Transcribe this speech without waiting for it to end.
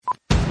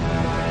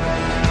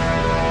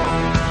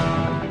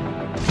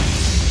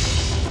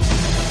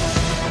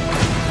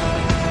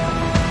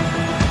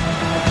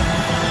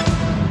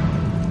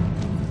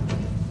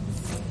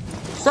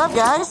up,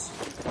 guys?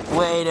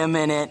 Wait a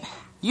minute.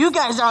 You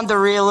guys aren't the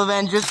real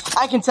Avengers.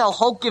 I can tell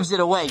Hulk gives it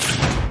away.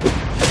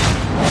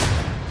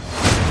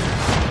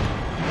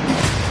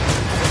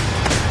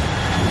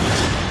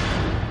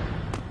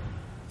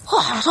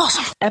 Oh, that was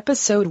awesome.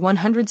 Episode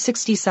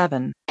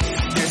 167.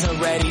 There's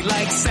already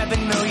like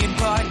 7 million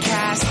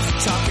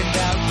podcasts talking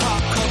about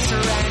pop culture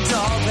and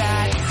all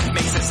that.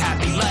 Makes us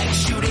happy like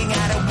shooting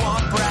at a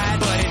womp rat.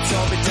 But it's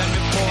all been done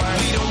before.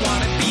 We don't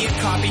want to be a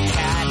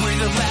copycat. We're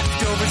the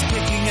leftovers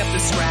picking up the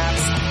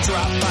scraps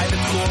dropped by the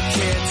cool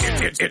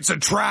kids. It's a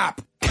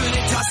trap. Good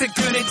at toss it,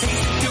 good at taste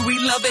it. Do we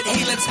love it?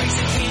 Hey, let's face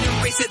it, can't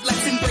erase it.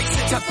 Let's embrace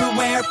it.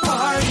 Tupperware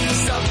party.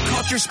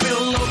 Subculture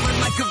spill over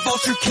like a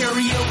vulture.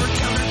 Carry over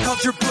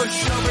counterculture,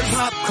 pushover,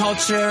 pop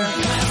culture.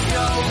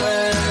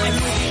 Leftovers. And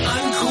we're the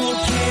uncool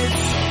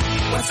kids.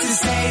 What's to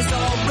say has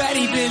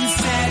already been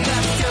said.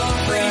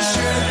 Leftovers. Pretty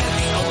sure that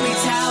the only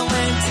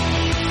talent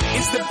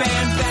is the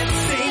band that's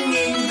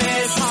singing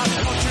this. Pop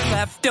culture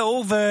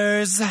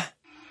leftovers.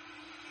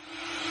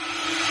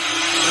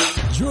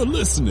 You're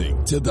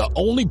listening to the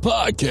only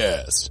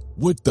podcast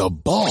with the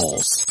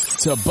balls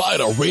to bite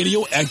a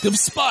radioactive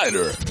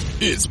spider.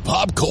 It's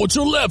Pop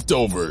Culture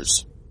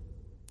Leftovers.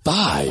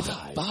 5,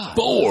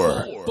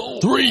 4,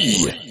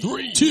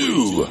 3,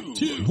 2,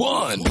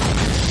 1.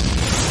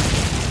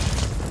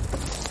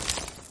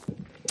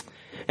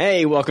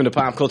 Hey, welcome to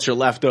Pop Culture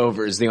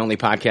Leftovers, the only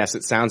podcast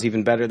that sounds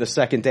even better the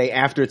second day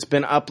after it's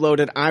been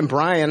uploaded. I'm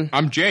Brian.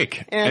 I'm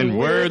Jake. And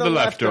we're the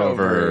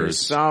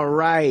leftovers. All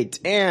right.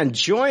 And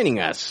joining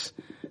us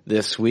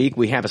this week,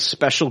 we have a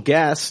special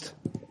guest.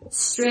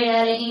 Straight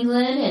out of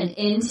England and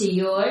into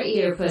your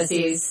ear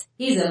pussies.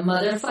 He's a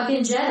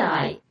motherfucking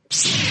Jedi.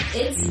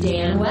 It's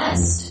Dan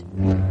West.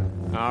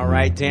 All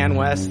right, Dan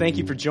West, thank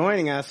you for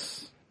joining us.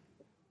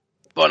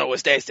 Bono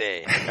was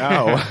tasty.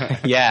 Oh,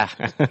 yeah.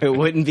 It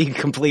wouldn't be a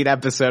complete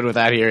episode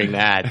without hearing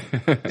that.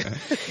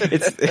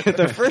 It's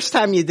the first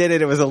time you did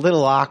it, it was a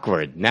little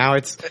awkward. Now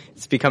it's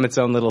become its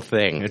own little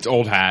thing. It's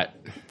old hat.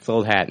 It's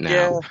old hat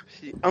now.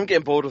 Yeah, I'm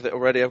getting bored with it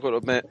already, I've got to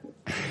admit.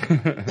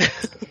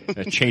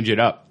 Change it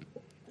up.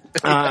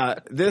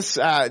 This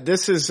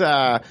is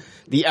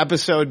the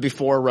episode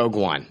before Rogue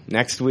One.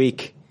 Next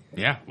week.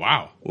 Yeah,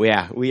 wow.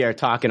 Yeah, we are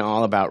talking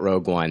all about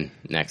Rogue One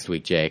next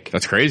week, Jake.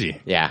 That's crazy.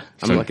 Yeah,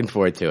 I'm looking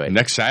forward to it.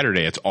 Next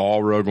Saturday, it's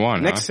all Rogue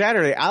One, Next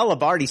Saturday, I'll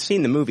have already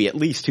seen the movie at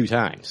least 2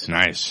 times.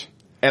 Nice.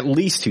 At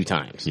least 2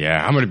 times.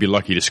 Yeah, I'm going to be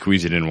lucky to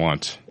squeeze it in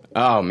once.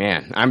 Oh,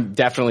 man. I'm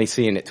definitely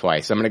seeing it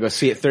twice. I'm going to go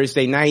see it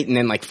Thursday night, and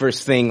then, like,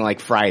 first thing,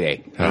 like,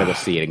 Friday, I'm going to go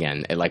see it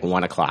again at, like,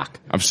 1 o'clock.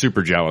 I'm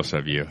super jealous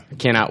of you.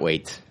 Cannot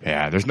wait.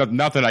 Yeah, there's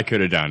nothing I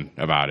could have done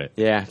about it.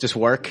 Yeah, just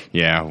work?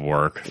 Yeah,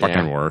 work.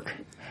 Fucking work.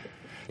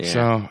 Yeah.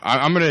 So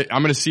I'm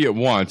gonna see it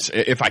once.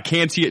 If I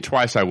can't see it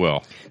twice, I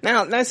will.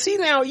 Now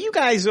you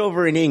guys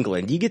over in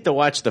England, you get to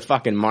watch the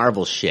fucking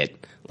Marvel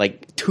shit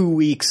like 2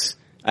 weeks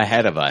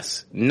ahead of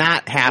us.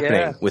 Not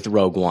happening with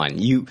Rogue One.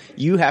 You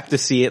have to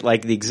see it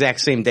like the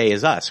exact same day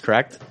as us,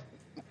 correct?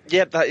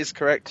 Yeah, that is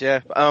correct. Yeah,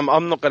 I'm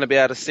not going to be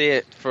able to see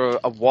it for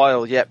a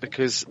while yet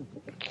because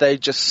they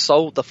just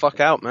sold the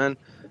fuck out, man.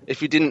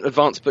 If you didn't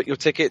advance book your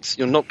tickets,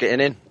 you're not getting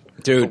in.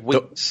 Dude,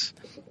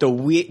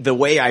 the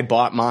way I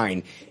bought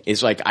mine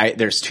is like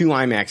there's 2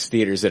 IMAX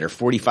theaters that are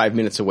 45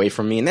 minutes away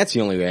from me, and that's the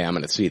only way I'm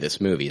going to see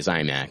this movie is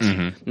IMAX.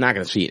 Mm-hmm. I'm not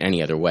going to see it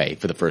any other way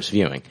for the first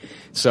viewing.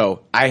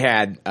 So I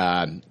had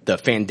the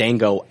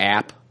Fandango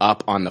app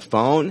up on the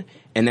phone,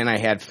 and then I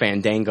had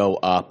Fandango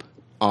up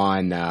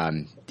on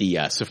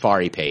the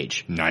Safari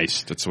page.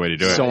 Nice, that's the way to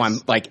do it. So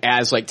I'm like,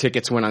 as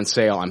tickets went on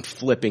sale, I'm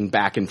flipping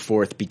back and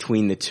forth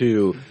between the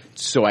two,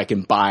 so I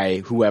can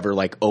buy whoever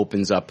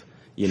opens up.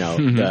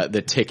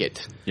 The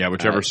ticket. Yeah,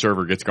 whichever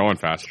server gets going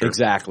faster.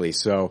 Exactly.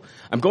 So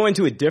I'm going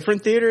to a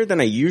different theater than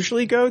I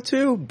usually go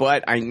to,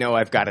 but I know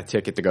I've got a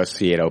ticket to go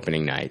see it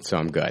opening night, so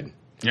I'm good.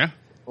 Yeah.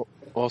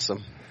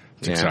 Awesome.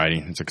 It's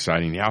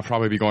exciting. Yeah, I'll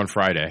probably be going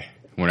Friday.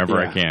 Whenever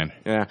I can.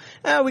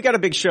 Yeah. We got a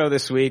big show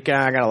this week.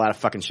 I got a lot of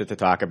fucking shit to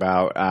talk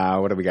about.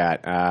 What do we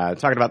got?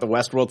 Talking about the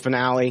Westworld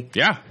finale.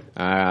 Yeah.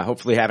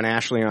 Hopefully having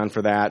Ashley on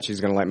for that. She's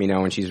going to let me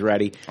know when she's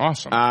ready.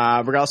 Awesome.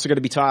 We're also going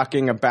to be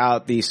talking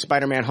about the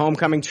Spider-Man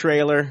Homecoming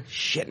trailer.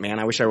 Shit, man.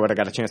 I wish I would have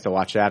got a chance to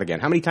watch that again.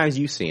 How many times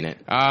have you seen it?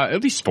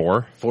 At least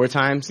 4. 4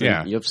 times?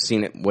 Yeah. You've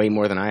seen it way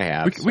more than I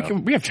have.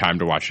 We have time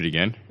to watch it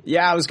again.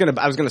 Yeah, I was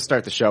gonna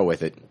start the show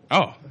with it.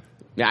 Oh.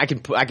 Yeah, I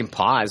can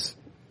pause.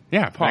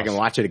 Yeah, pause. I can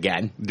watch it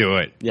again. Do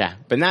it. Yeah,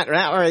 but not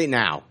right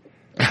now.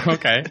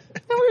 Okay.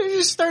 We're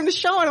just starting the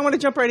show, and I want to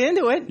jump right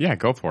into it. Yeah,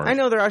 go for it. I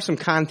know there are some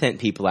content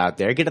people out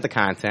there. Get to the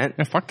content.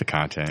 Yeah, fuck the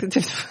content.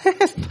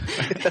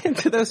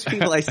 To those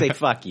people, I say,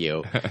 fuck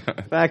you.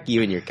 Fuck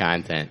you and your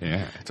content.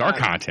 Yeah, it's our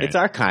content. It's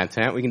our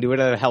content. We can do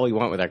whatever the hell we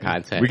want with our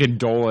content. We can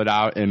dole it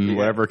out in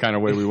whatever kind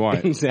of way we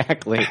want.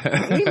 Exactly.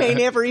 We may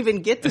never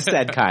even get to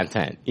said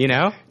content,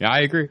 Yeah,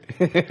 I agree.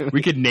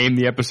 We could name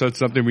the episode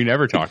something we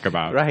never talk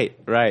about.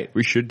 Right.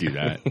 We should do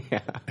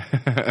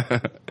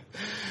that.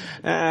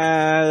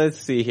 Let's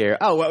see here.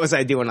 Oh, what was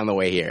I doing on the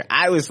way here?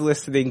 I was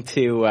listening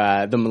to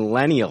the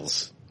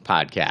Millennials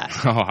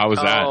podcast. Oh, how was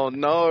that? Oh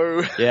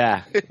no.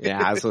 Yeah,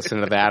 I was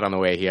listening to that on the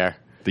way here.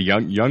 The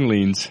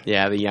younglings.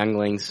 Yeah, the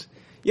younglings.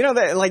 You know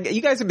that, like,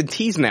 you guys have been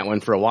teasing that one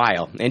for a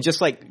while, and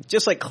just like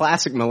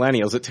classic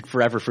millennials, it took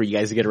forever for you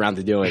guys to get around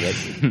to doing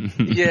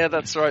it. Yeah,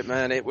 that's right,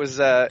 man. It was.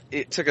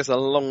 It took us a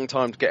long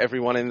time to get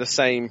everyone in the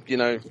same,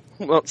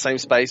 not same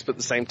space, but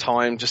the same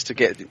time, just to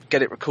get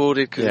it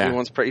recorded because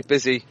everyone's pretty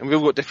busy, and we've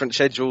all got different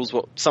schedules.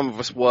 Some of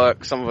us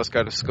work, some of us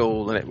go to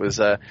school, and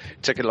it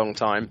took a long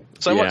time.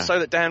 So much so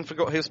that Dan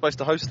forgot he was supposed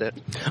to host it.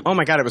 Oh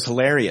my god, it was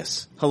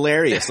hilarious.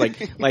 Like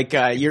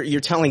you're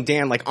telling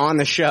Dan on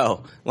the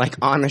show,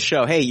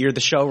 hey, you're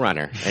the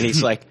showrunner, and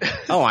he's like,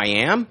 oh,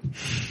 I am.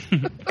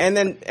 and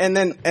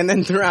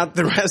then throughout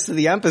the rest of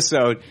the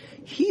episode,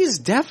 he's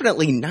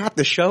definitely not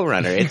the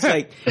showrunner. It's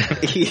like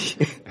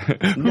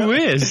who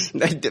is?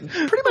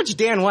 Pretty much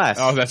Dan West.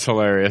 Oh, that's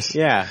hilarious.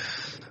 Yeah.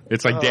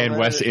 It's like Dan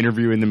West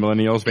interviewing the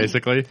millennials,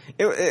 basically.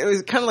 It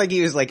was kind of like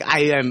he was like,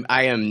 I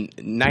am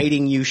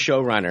knighting you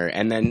showrunner,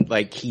 and then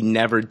he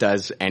never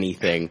does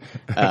anything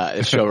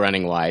show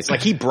running wise.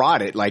 Like he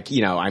brought it,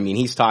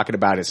 he's talking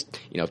about his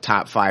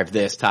top 5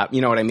 this, top,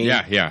 you know what I mean?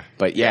 Yeah.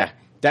 But yeah.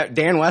 That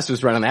Dan West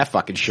was running that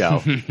fucking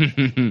show.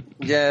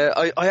 Yeah,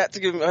 I had to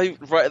give him,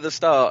 right at the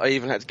start, I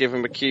even had to give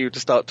him a cue to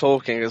start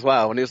talking as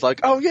well. And he was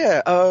like, oh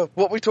yeah,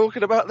 what are we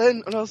talking about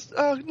then? And I was,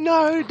 oh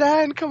no,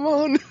 Dan, come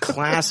on.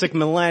 Classic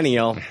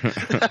millennial.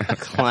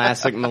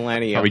 Classic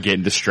millennial. Are we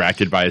getting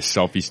distracted by his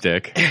selfie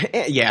stick?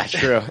 Yeah,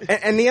 true.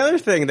 And the other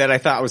thing that I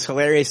thought was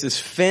hilarious is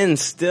Finn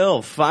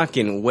still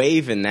fucking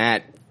waving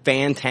that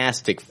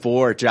Fantastic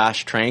Four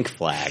Josh Trank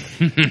flag.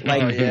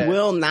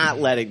 Will not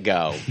let it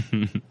go.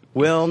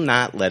 Will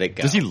not let it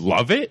go. Does he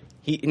love it?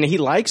 He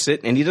likes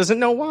it, and he doesn't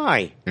know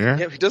why. Yeah,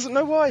 he doesn't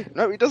know why.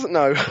 No, he doesn't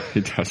know.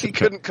 He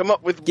couldn't come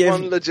up with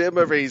one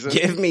legitimate reason.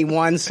 Give me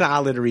one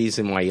solid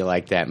reason why you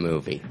like that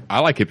movie. I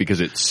like it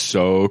because it's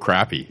so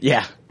crappy.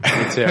 Yeah,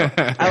 me too.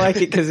 I like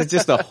it because it's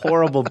just a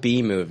horrible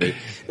B movie.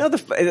 No,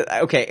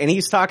 okay, and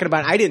he's talking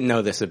about, I didn't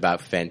know this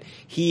about Finn.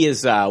 He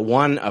is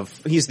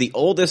he's the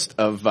oldest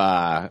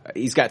of,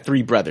 he's got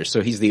 3 brothers,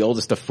 so he's the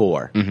oldest of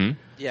 4. Mm-hmm.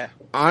 Yeah.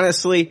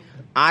 Honestly,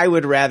 I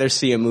would rather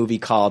see a movie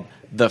called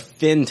The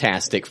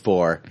Fantastic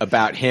Four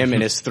about him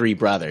and his 3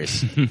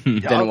 brothers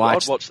than I'd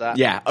watch that.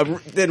 Yeah,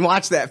 than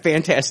watch that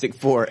Fantastic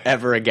Four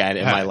ever again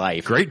in my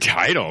life. Great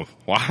title.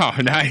 Wow,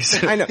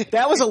 nice. I know.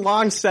 That was a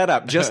long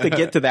setup just to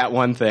get to that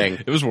one thing.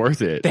 It was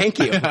worth it. Thank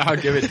you. I'll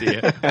give it to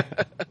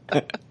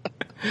you.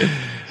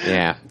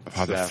 Yeah.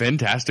 Wow, the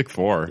Fantastic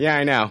Four. Yeah,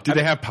 I know. Do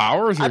they have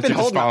powers, or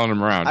just following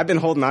them around? I've been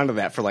holding on to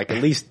that for at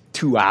least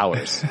 2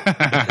 hours.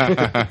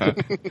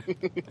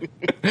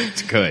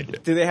 It's good.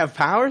 Do they have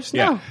powers?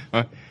 Yeah.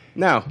 No.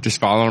 No. Just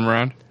following them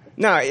around?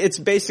 No, it's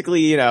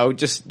basically,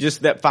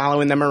 just that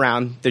following them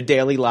around, their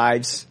daily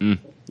lives,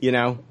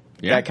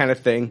 that kind of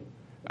thing.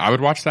 I would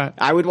watch that.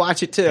 I would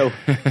watch it too.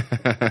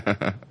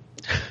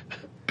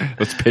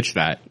 Let's pitch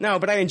that. No,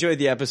 but I enjoyed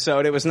the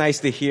episode. It was nice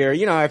to hear.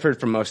 I've heard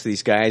from most of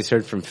these guys.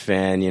 Heard from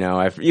Finn.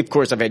 Of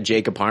course, I've had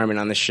Jacob Harmon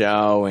on the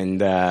show, and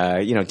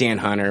Dan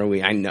Hunter. We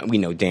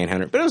know Dan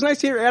Hunter, but it was nice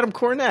to hear Adam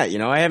Cornett.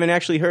 I haven't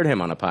actually heard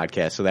him on a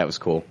podcast, so that was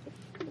cool.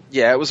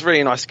 Yeah, it was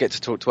really nice to get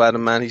to talk to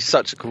Adam, man. He's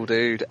such a cool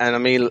dude, and I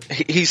mean,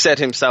 he said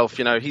himself,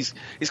 he's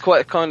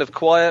quite a kind of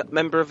quiet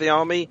member of the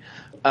army.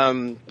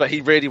 But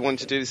he really wanted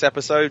to do this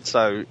episode,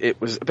 so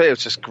it was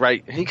just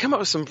great. And he came up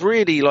with some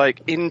really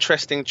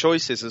interesting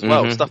choices as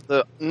well, stuff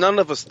that none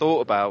of us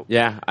thought about.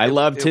 Yeah, I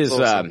loved his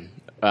awesome.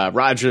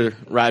 Roger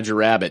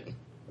Rabbit.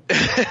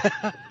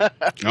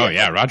 Oh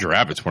yeah, Roger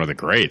Rabbit's one of the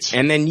greats.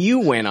 And then you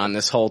went on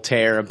this whole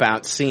tear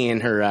about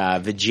seeing her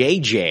the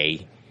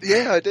JJ.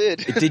 Yeah, I did.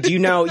 Did you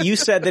know, you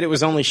said that it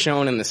was only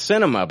shown in the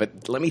cinema,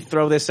 but let me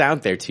throw this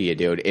out there to you,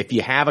 dude. If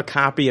you have a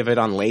copy of it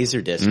on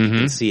Laserdisc, you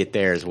can see it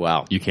there as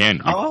well. You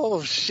can.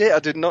 Oh, shit, I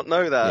did not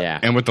know that. Yeah.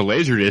 And with the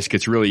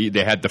Laserdisc,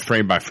 they had the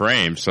frame by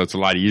frame, so it's a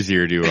lot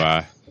easier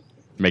to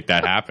make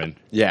that happen.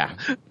 Yeah.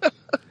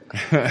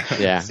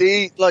 Yeah.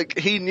 See,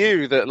 he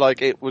knew that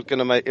it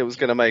was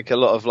gonna make a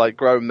lot of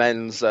grown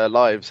men's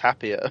lives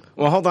happier.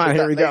 Well, hold on,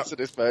 here we go.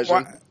 This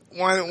version.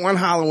 One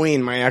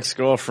Halloween, my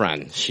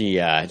ex-girlfriend, she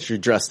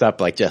dressed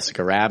up like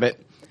Jessica Rabbit.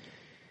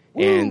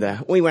 Woo.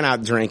 And we went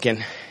out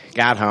drinking,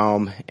 got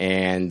home,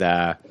 and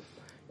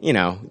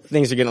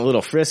things are getting a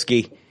little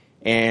frisky.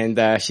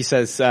 And she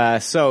says,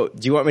 so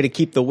do you want me to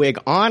keep the wig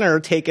on or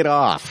take it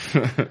off?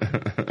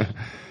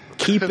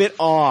 Keep it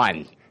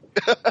on.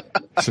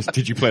 So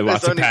did you play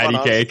lots of patty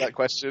cake? That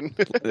question.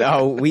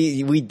 No,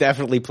 we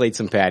definitely played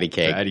some patty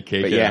cake. Patty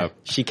cake, but yeah.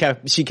 She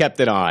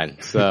kept it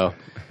on. So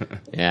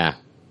yeah.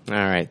 All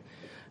right.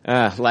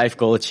 Life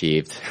goal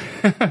achieved.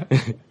 Yeah,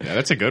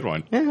 that's a good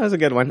one. Yeah, that was a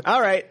good one.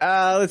 All right.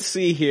 Let's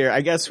see here.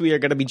 I guess we are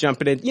going to be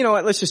jumping in. You know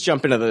what? Let's just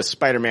jump into the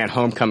Spider-Man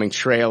Homecoming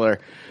trailer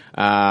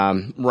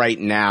right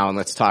now, and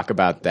let's talk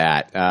about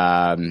that.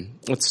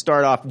 Let's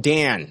start off.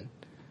 Dan.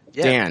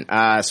 Yeah.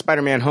 Dan,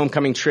 Spider-Man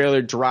Homecoming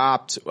trailer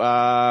dropped.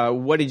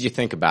 What did you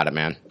think about it,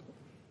 man?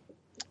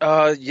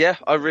 Yeah,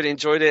 I really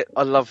enjoyed it.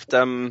 I loved.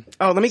 let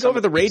me go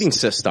over the rating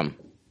system.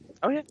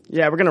 Oh, yeah.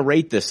 Yeah, we're going to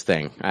rate this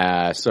thing.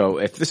 So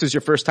if this is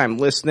your first time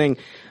listening,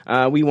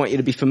 we want you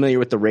to be familiar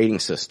with the rating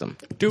system.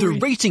 The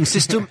rating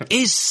system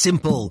is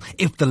simple.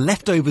 If the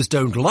leftovers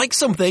don't like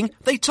something,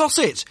 they toss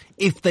it.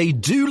 If they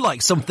do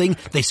like something,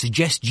 they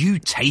suggest you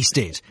taste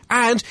it.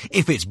 And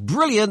if it's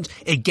brilliant,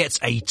 it gets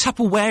a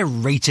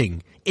Tupperware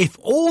rating. If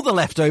all the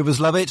leftovers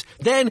love it,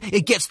 then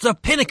it gets the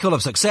pinnacle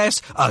of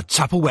success, a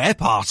Tupperware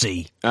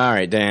party. All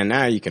right, Dan,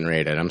 now you can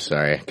rate it. I'm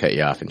sorry, I cut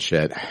you off and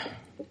shit.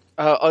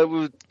 I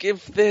would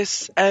give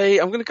this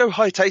I'm going to go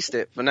high taste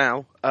it for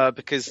now,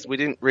 because we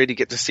didn't really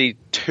get to see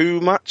too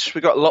much. We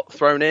got a lot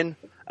thrown in.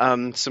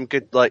 Some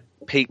good, like,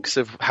 peeks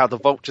of how the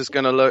Vulture's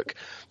going to look.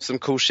 Some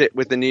cool shit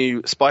with the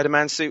new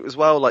Spider-Man suit as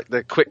well, like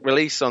the quick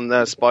release on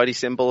the Spidey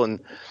symbol and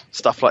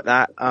stuff like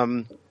that.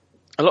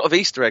 A lot of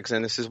Easter eggs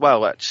in this as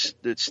well, which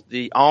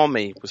the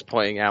Army was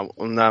pointing out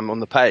on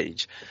the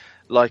page.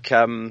 Like,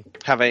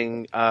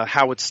 having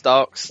Howard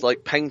Stark's,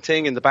 like,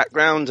 painting in the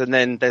background, and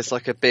then there's,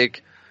 like, a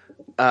big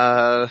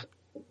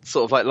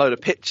sort of like load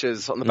of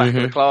pictures on the back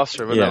of the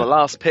classroom, and then the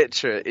last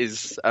picture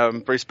is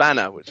Bruce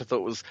Banner, which I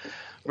thought was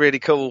really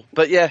cool.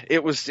 But yeah,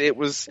 it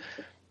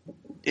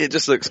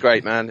just looks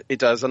great, man. It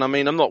does. And I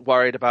mean, I'm not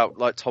worried about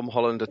like Tom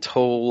Holland at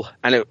all.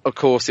 And of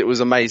course it was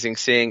amazing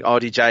seeing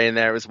RDJ in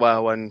there as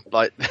well, and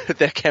like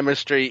their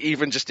chemistry,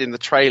 even just in the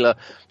trailer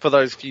for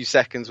those few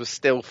seconds, was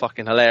still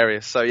fucking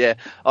hilarious. So yeah,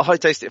 I'll high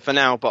taste it for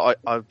now, but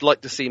I'd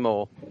like to see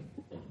more.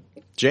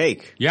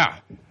 Jake. Yeah.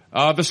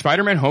 The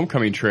Spider-Man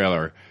Homecoming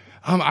trailer.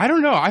 I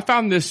don't know. I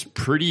found this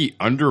pretty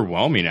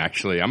underwhelming,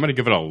 actually. I'm going to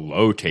give it a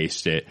low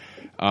taste it.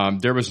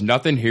 There was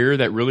nothing here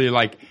that really,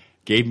 like,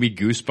 gave me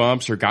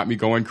goosebumps or got me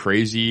going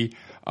crazy.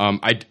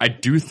 I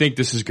do think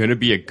this is going to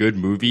be a good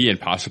movie and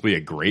possibly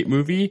a great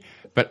movie,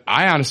 but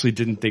I honestly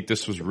didn't think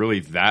this was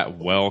really that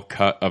well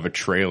cut of a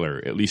trailer,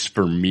 at least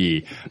for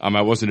me.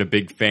 I wasn't a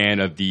big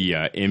fan of the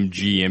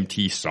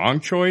MGMT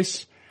song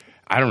choice.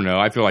 I don't know.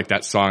 I feel like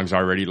that song's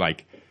already,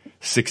 like,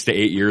 6 to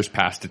 8 years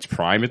past its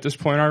prime at this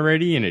point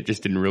already, and it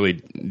just didn't really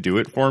do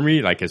it for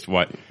me. Like, it's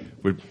what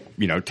would,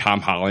 Tom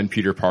Holland,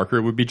 Peter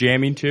Parker would be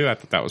jamming to. I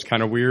thought that was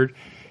kind of weird.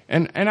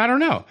 And I don't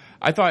know.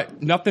 I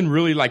thought nothing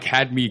really, like,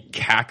 had me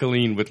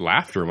cackling with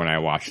laughter when I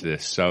watched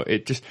this. So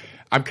it just,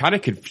 I'm kind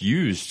of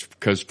confused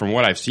because from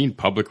what I've seen,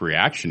 public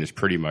reaction is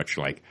pretty much,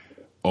 like,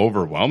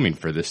 overwhelming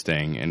for this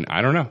thing. And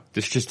I don't know.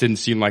 This just didn't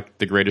seem like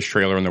the greatest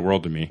trailer in the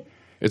world to me.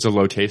 It's a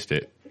low taste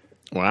it.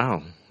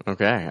 Wow.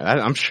 Okay.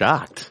 I'm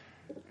shocked.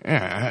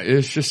 Yeah,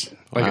 it's just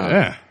like,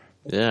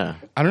 yeah.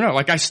 I don't know.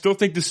 Like, I still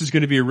think this is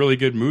going to be a really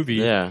good movie.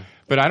 Yeah.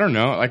 But I don't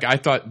know. Like, I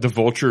thought the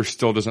Vulture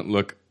still doesn't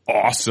look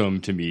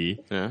awesome to me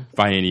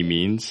by any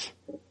means.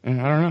 And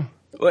I don't know.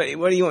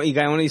 What do you want? You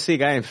want to see a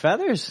guy in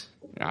feathers?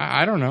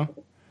 I don't know.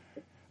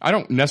 I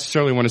don't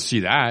necessarily want to see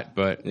that,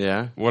 but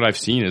what I've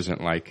seen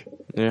isn't like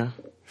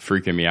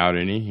freaking me out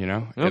any,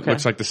 Okay. It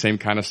looks like the same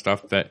kind of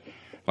stuff that,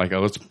 like,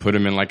 let's put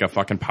him in like a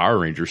fucking Power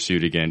Ranger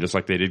suit again, just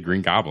like they did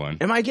Green Goblin.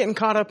 Am I getting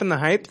caught up in the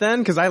hype then?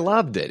 Because I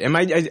loved it. Am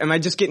I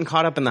just getting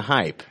caught up in the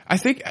hype? I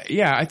think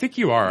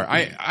you are.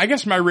 I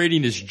guess my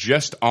rating is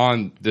just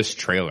on this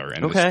trailer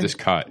and this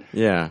cut.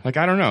 Yeah. Like,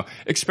 I don't know.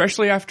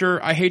 Especially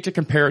after, I hate to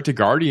compare it to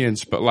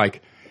Guardians, but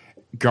like,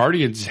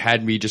 Guardians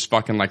had me just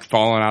fucking like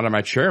falling out of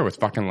my chair with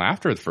fucking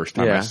laughter the first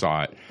time I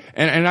saw it.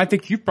 And I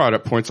think you've brought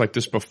up points like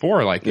this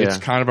before. Like, it's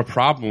kind of a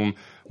problem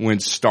when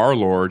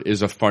Star-Lord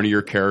is a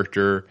funnier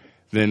character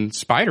than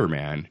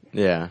Spider-Man.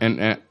 Yeah.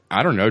 And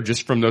I don't know,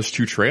 just from those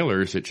two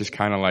trailers, it just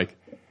kind of like,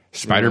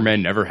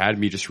 Spider-Man never had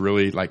me just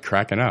really like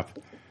cracking up.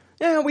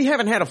 Yeah, we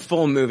haven't had a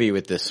full movie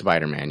with this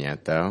Spider-Man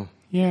yet, though.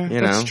 Yeah,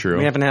 that's true.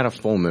 We haven't had a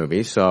full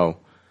movie, so.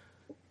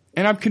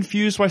 And I'm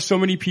confused why so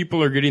many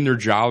people are getting their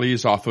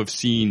jollies off of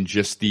seeing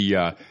just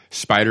the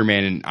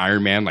Spider-Man and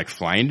Iron Man like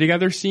flying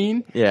together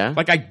scene. Yeah.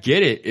 Like, I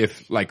get it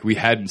if like we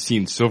hadn't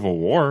seen Civil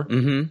War.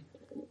 Mm-hmm.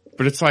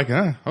 But it's like,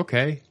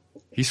 okay.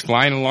 He's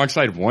flying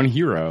alongside one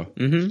hero.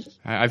 Mm-hmm.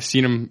 I've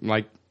seen him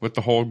like with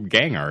the whole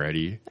gang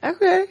already.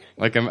 Okay.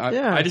 Like,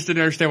 I just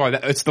didn't understand why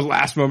it's the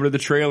last moment of the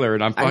trailer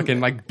and I'm fucking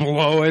like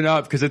blowing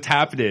up because it's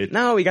happening.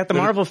 No, we got the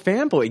Marvel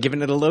fanboy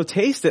giving it a low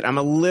taste it. I'm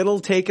a little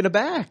taken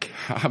aback.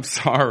 I'm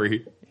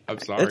sorry.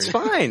 It's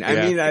fine.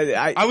 I mean,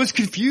 I was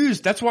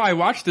confused. That's why I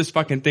watched this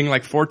fucking thing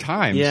like 4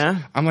 times. Yeah.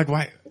 I'm like,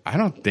 why? I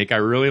don't think I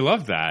really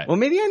love that. Well,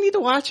 maybe I need to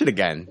watch it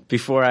again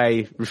before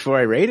I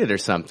rate it or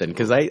something,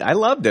 because I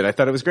loved it. I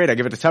thought it was great. I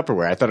give it a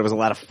Tupperware. I thought it was a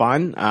lot of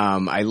fun.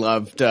 I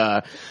loved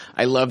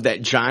that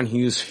John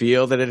Hughes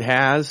feel that it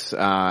has.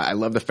 I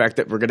love the fact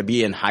that we're going to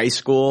be in high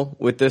school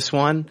with this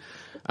one.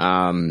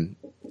 I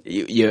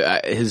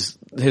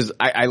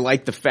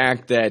like the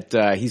fact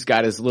that he's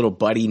got his little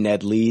buddy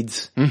Ned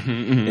Leeds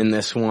in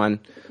this one,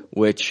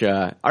 which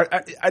are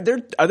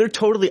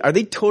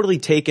they totally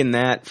taking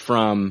that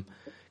from?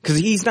 Because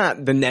he's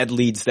not the Ned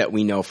Leeds that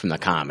we know from the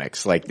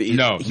comics. Like, he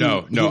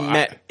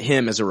met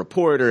him as a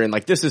reporter, and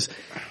like this is.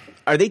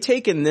 Are they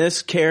taking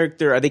this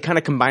character? Are they kind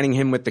of combining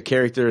him with the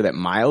character that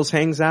Miles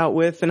hangs out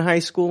with in high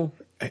school?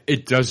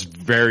 It does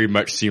very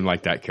much seem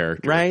like that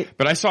character. Right.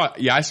 But I saw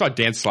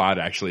Dan Slott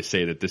actually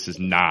say that this is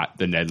not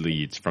the Ned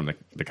Leeds from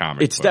the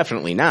comic It's book.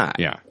 definitely not.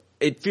 Yeah.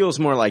 It feels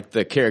more like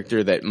the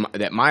character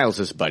that Miles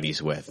is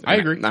buddies with. I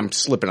agree. I'm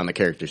slipping on the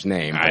character's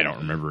name. I don't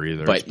remember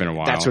either. But It's been a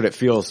while. that's what it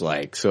feels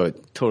like. So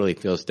it totally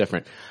feels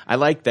different. I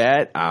like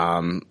that.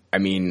 I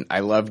mean,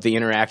 I loved the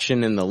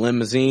interaction in the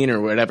limousine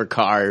or whatever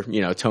car,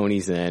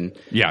 Tony's in.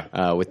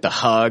 Yeah. With the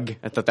hug.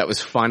 I thought that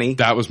was funny.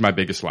 That was my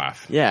biggest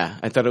laugh. Yeah.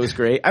 I thought it was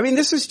great. I mean,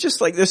 this is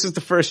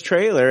the first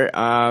trailer.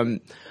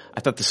 I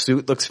thought the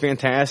suit looks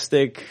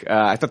fantastic.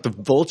 I thought the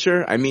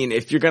Vulture. I mean,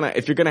 if you're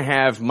gonna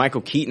have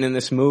Michael Keaton in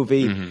this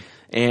movie,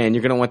 and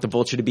you're gonna want the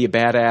Vulture to be a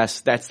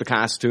badass, that's the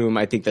costume.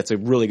 I think that's a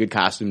really good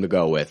costume to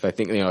go with. I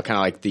think kind of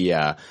like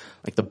the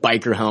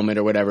biker helmet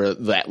or whatever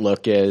that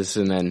look is,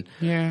 and then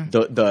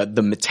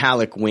the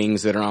metallic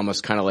wings that are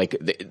almost kind of like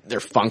they're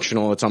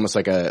functional. It's almost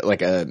like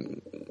a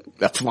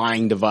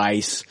flying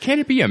device. Can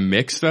it be a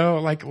mix though?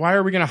 Like, why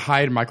are we going to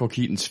hide Michael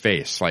Keaton's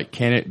face? Like,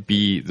 can it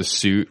be the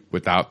suit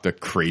without the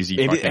crazy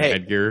fucking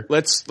headgear?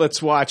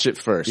 Let's watch it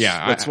first.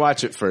 Yeah, let's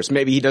watch it first.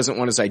 Maybe he doesn't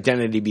want his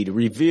identity to be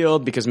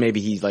revealed because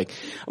maybe he's like,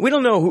 we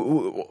don't know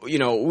who,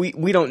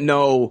 we don't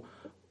know.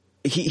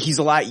 He's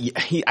a lot.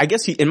 I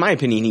guess in my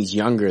opinion, he's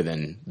younger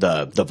than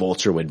the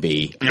Vulture would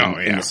be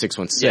in the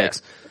 616. Yeah.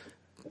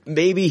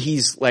 Maybe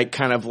he's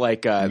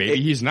maybe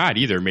he's not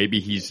either. Maybe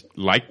he's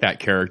like that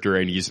character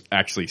and he's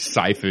actually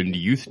siphoned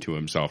youth to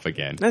himself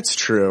again. That's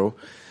true.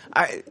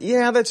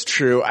 That's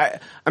true.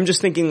 I'm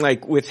just thinking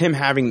like with him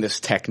having this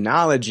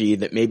technology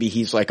that maybe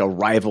he's like a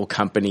rival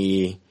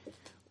company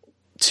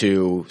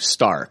to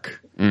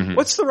Stark. Mm-hmm.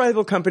 What's the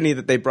rival company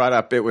that they brought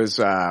up? It was,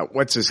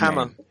 what's his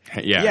Hammer. name?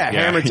 Yeah,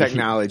 Hammer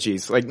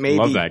Technologies. Like maybe.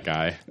 Love that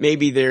guy.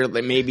 Maybe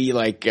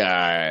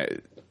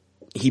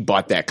he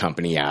bought that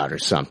company out or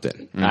something.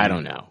 Mm-hmm. I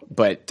don't know.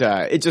 But,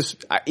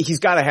 he's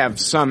gotta have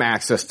some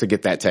access to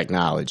get that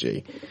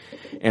technology.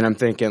 And I'm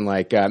thinking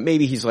like,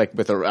 maybe he's like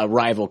with a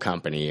rival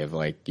company of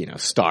like,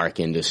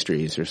 Stark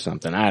Industries or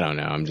something. I don't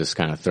know. I'm just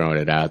kind of throwing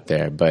it out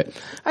there. But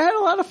I had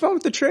a lot of fun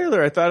with the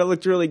trailer. I thought it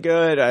looked really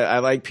good. I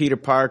like Peter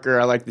Parker.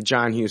 I like the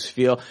John Hughes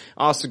feel.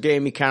 Also gave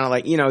me kind of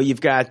like,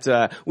 you've got,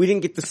 we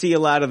didn't get to see a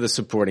lot of the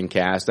supporting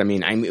cast. I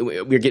mean,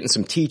 we're getting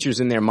some teachers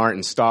in there.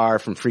 Martin Starr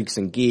from Freaks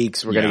and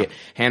Geeks. We're going to get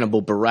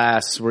Hannibal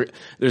Buress.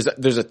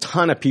 There's a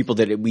ton of people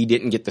that we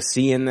didn't get to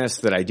see in this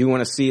that I do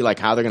want to see, like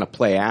how they're going to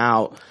play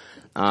out.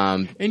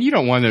 And you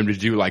don't want them to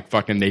do like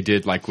fucking they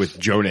did like with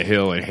Jonah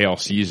Hill and Hail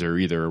Caesar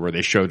either, where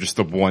they show just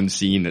the one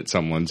scene that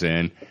someone's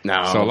in.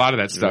 No. So a lot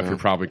of that stuff you're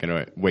probably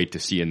going to wait to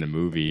see in the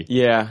movie.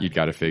 Yeah. You've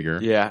got to figure.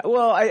 Yeah.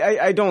 Well,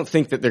 I don't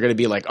think that they're going to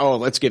be like, oh,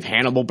 let's give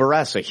Hannibal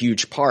Buress a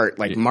huge part.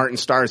 Like Martin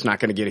Starr is not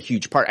going to get a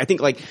huge part. I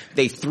think like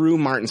they threw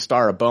Martin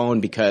Starr a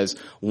bone because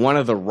one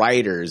of the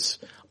writers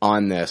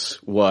on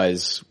this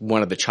was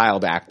one of the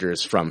child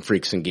actors from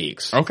Freaks and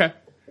Geeks. Okay.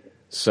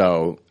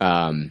 So,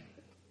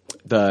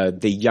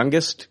 the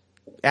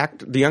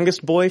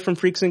youngest boy from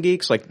Freaks and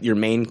Geeks, like your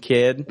main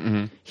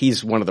kid,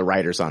 he's one of the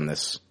writers on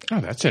this. Oh,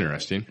 that's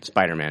interesting.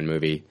 Spider-Man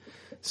movie.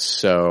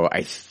 So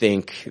I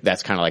think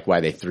that's kind of like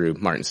why they threw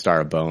Martin Starr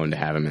a bone to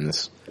have him in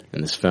this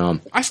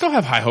film. I still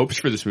have high hopes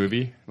for this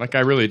movie. Like I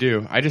really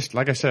do.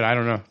 Like I said, I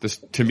don't know.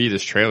 To me,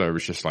 this trailer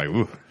was just like,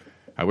 ooh,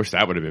 I wish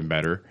that would have been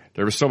better.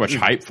 There was so much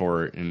hype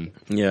for it and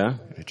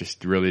it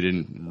just really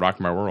didn't rock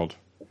my world.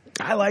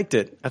 I liked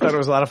it. I thought it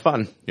was a lot of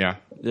fun. Yeah.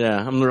 Yeah,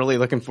 I'm really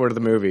looking forward to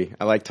the movie.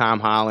 I like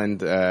Tom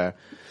Holland. I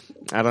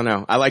don't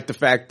know. I like the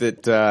fact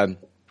that, and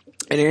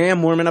I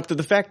am warming up to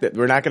the fact that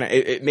we're not gonna,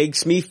 it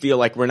makes me feel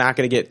like we're not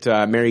gonna get,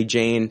 Mary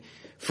Jane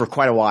for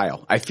quite a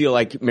while. I feel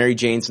like Mary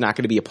Jane's not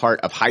going to be a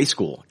part of high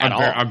school at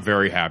all. I'm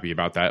very happy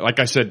about that. Like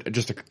I said,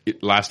 just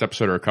last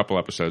episode or a couple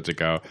episodes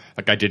ago,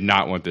 like I did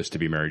not want this to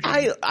be Mary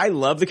Jane. I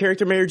love the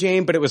character Mary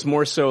Jane, but it was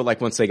more so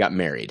like once they got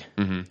married.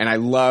 Mm-hmm. And I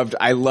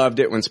loved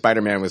it when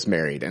Spider-Man was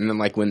married. And then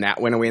like when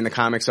that went away in the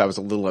comics, I was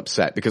a little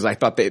upset because I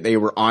thought they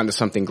were onto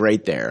something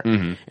great there.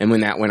 Mm-hmm. And when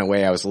that went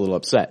away, I was a little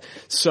upset.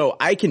 So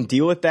I can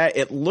deal with that.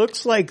 It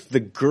looks like the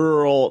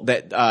girl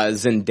that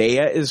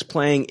Zendaya is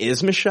playing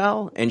is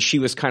Michelle, and she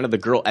was kind of the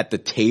girl at the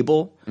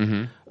table.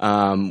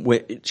 Mm-hmm.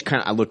 Which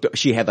kind of, I looked,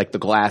 she had like the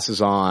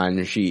glasses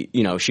on, she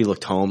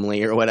looked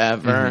homely or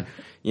whatever,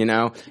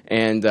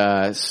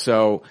 and,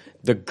 so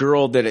the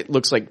girl that it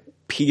looks like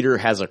Peter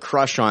has a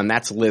crush on,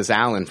 that's Liz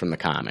Allen from the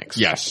comics.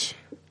 Yes.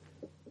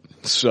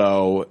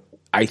 So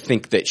I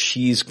think that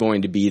she's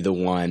going to be the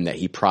one that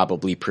he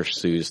probably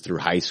pursues through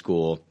high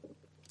school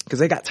because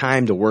they got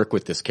time to work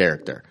with this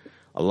character.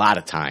 A lot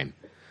of time.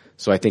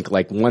 So I think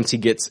like once he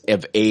gets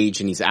of age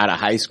and he's out of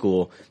high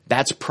school,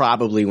 that's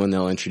probably when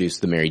they'll introduce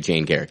the Mary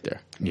Jane character.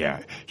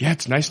 Yeah. Yeah,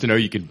 it's nice to know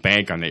you can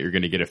bank on that you're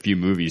going to get a few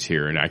movies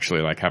here and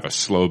actually like have a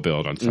slow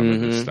build on some of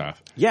this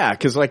stuff. Yeah,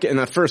 because like in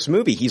the first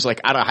movie, he's like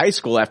out of high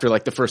school after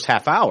like the first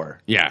half hour.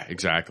 Yeah,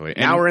 exactly.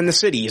 Now we're in the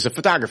city. He's a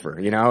photographer.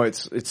 You know,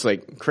 it's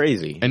like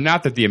crazy. And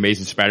not that the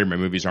Amazing Spider-Man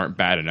movies aren't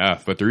bad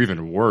enough, but they're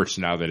even worse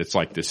now that it's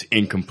like this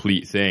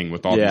incomplete thing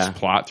with all these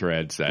plot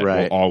threads that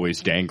will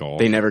always dangle.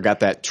 They never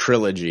got that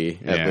trilogy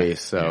at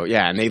least. So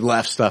yeah, and they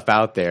left stuff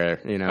out there,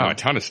 you know. Oh, a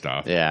ton of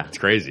stuff. Yeah. It's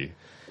crazy.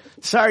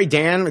 Sorry,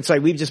 Dan. It's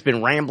like we've just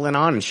been rambling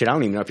on and shit. I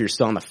don't even know if you're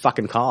still on the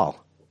fucking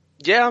call.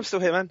 Yeah, I'm still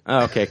here, man.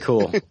 Oh, okay,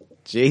 cool.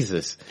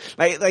 Jesus.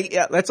 Like,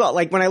 yeah, that's all.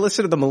 Like when I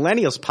listen to the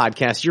Millennials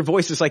podcast, your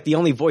voice is like the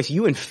only voice.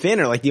 You and Finn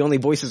are like the only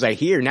voices I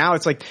hear. Now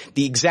it's like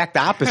the exact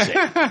opposite.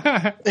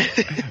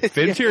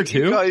 Finn's here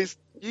too.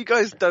 You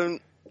guys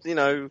don't, you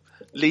know,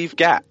 leave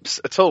gaps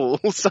at all.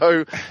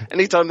 So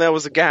anytime there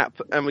was a gap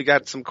and we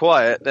got some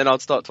quiet, then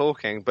I'd start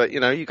talking. But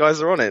you know, you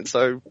guys are on it,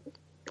 so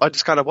I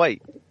just kind of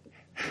wait.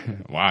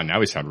 Wow, now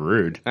we sound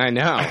rude. I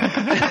know.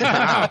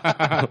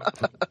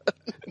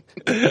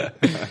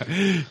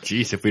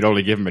 Jeez, if we'd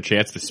only give him a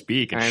chance to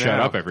speak and shut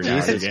up every now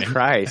and again. Jesus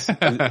Christ.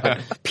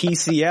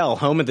 PCL,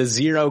 home of the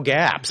zero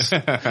gaps.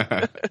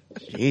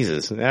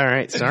 Jesus. All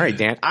right. Sorry,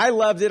 Dan. I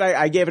loved it.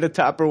 I gave it a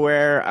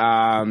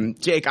Tupperware.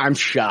 Jake, I'm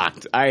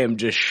shocked. I am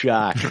just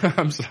shocked.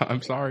 I'm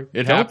sorry.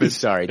 It Don't happens. be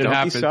sorry.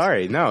 Don't be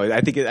sorry. No,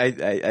 I think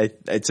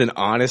it's an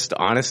honest,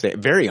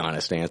 very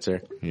honest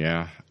answer.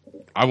 Yeah.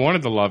 I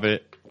wanted to love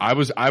it. I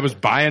was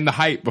buying the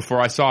hype before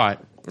I saw it.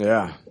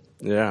 Yeah.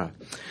 Yeah.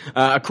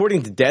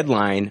 According to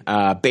Deadline,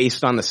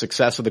 based on the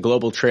success of the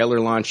global trailer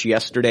launch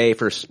yesterday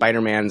for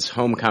Spider-Man's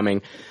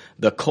Homecoming,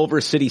 the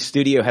Culver City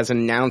studio has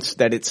announced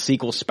that its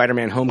sequel,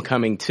 Spider-Man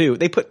Homecoming 2,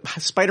 they put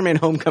Spider-Man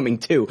Homecoming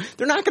 2.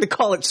 They're not going to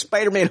call it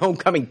Spider-Man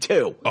Homecoming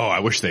 2. Oh, I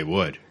wish they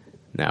would.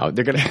 No,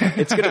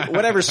 it's gonna,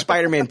 whatever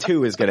Spider-Man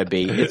 2 is gonna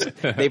be,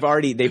 they've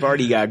already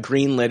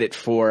greenlit it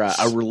for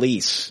a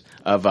release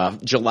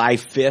of July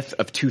 5th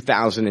of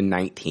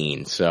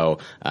 2019. So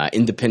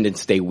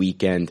Independence Day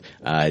weekend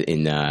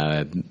in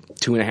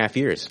 2.5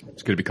 years.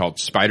 It's going to be called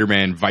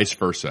Spider-Man Vice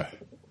Versa.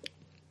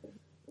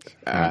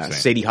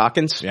 Sadie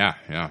Hawkins? Yeah,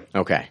 yeah.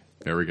 Okay.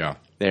 There we go.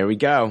 There we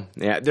go.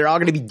 Yeah, they're all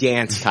going to be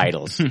dance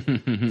titles.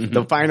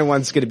 The final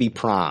one's going to be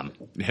Prom.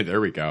 Yeah,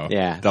 there we go.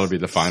 Yeah. That'll be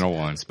the final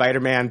one.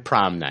 Spider-Man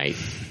Prom Night.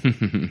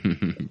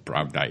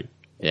 Prom Night.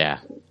 Yeah.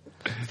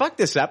 Fuck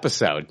this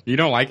episode. You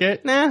don't like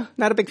it? Nah,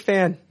 not a big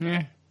fan.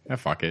 Yeah.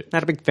 Fuck it.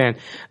 Not a big fan.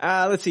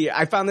 Let's see.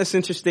 I found this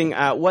interesting.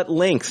 What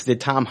lengths did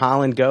Tom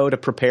Holland go to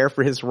prepare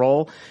for his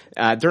role?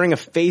 During a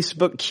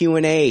Facebook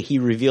Q&A, he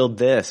revealed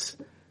this.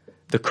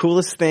 The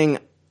coolest thing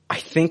I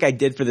think I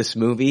did for this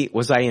movie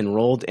was I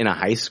enrolled in a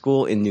high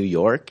school in New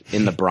York,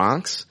 in the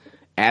Bronx,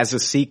 as a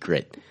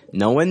secret.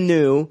 No one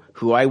knew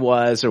who I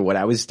was or what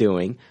I was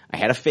doing. I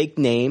had a fake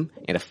name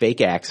and a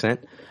fake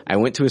accent. I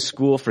went to a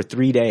school for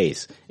 3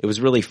 days. It was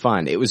really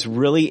fun. It was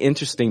really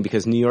interesting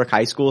because New York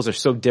high schools are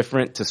so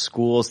different to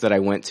schools that I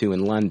went to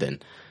in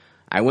London.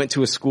 I went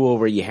to a school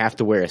where you have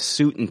to wear a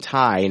suit and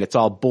tie and it's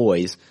all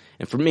boys.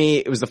 And for me,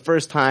 it was the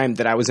first time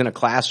that I was in a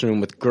classroom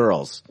with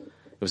girls.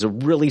 It was a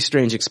really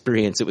strange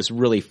experience. It was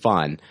really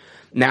fun.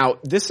 Now,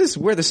 this is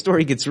where the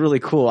story gets really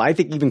cool. I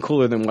think even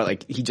cooler than what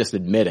like he just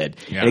admitted.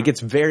 Yeah. And it gets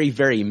very,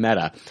 very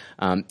meta.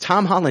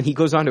 Tom Holland, he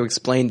goes on to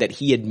explain that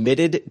he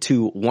admitted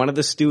to one of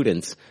the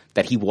students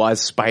that he was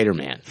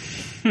Spider-Man.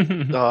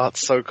 Oh,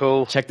 that's so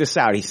cool. Check this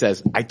out. He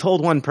says, I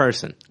told one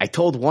person. I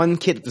told one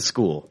kid at the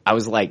school. I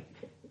was like,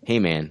 hey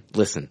man,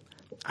 listen,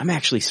 I'm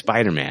actually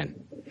Spider-Man.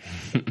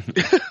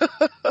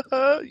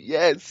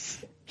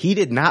 Yes. He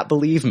did not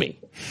believe me.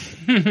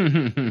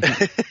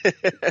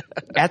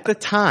 At the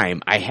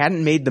time, I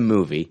hadn't made the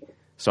movie,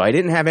 so I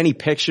didn't have any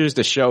pictures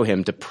to show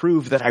him to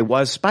prove that I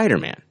was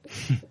Spider-Man.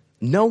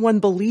 No one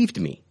believed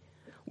me,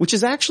 which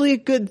is actually a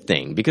good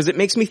thing because it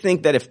makes me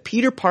think that if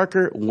Peter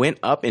Parker went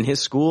up in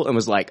his school and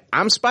was like,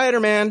 I'm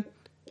Spider-Man,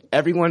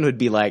 everyone would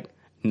be like,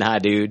 nah,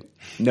 dude,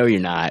 no, you're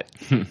not.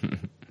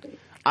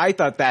 I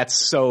thought that's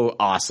so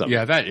awesome.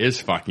 Yeah, that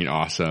is fucking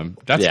awesome.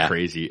 That's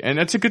crazy. And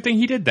that's a good thing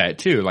he did that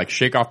too. Like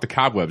shake off the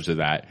cobwebs of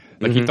that.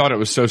 Like he thought it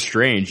was so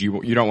strange.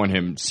 You don't want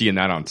him seeing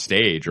that on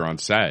stage or on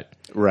set.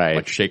 Right.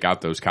 Like shake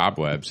out those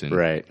cobwebs and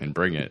and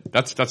bring it.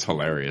 That's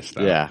hilarious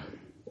though. Yeah.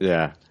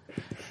 Yeah.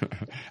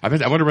 I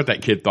wonder what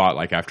that kid thought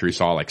like after he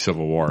saw like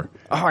Civil War.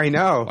 Oh, I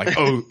know. Like,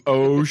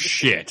 oh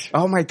shit.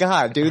 Oh my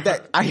God, dude,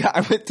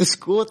 I went to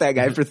school with that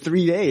guy for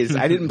 3 days.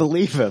 I didn't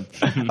believe him.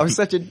 I was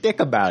such a dick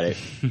about it.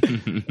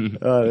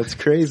 Oh, that's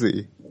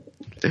crazy.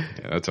 Yeah,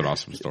 that's an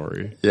awesome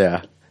story.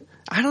 Yeah.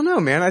 I don't know,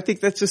 man. I think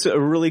that's just a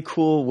really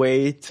cool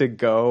way to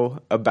go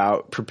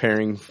about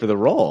preparing for the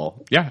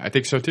role. Yeah, I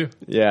think so too.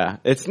 Yeah.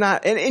 It's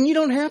not, and you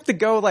don't have to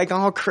go like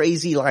all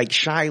crazy like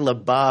Shia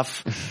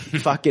LaBeouf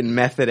fucking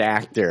method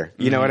actor.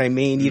 You know what I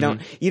mean? You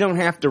don't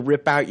have to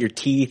rip out your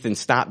teeth and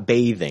stop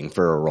bathing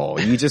for a role.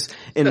 You just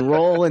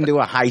enroll into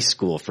a high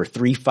school for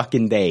 3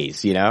 fucking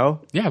days, you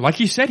know? Yeah, like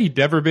he said, he'd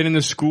never been in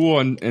the school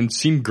and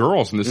seen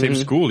girls in the same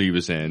school he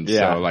was in.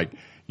 Yeah. So like,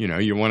 you know,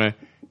 you want to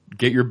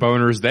get your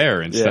boners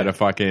there instead of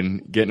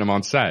fucking getting them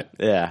on set.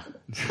 Yeah.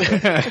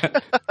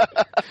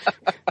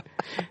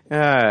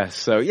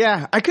 So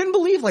yeah, I couldn't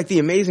believe like the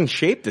amazing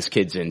shape this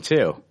kid's in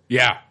too.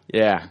 Yeah.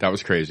 Yeah. That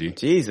was crazy.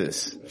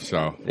 Jesus.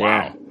 So,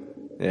 wow.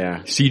 Yeah.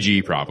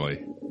 CG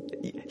probably.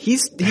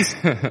 He's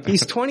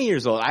 20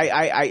 years old.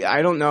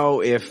 I don't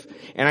know if,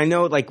 and I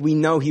know like we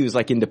know he was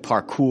like into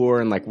parkour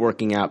and like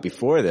working out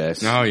before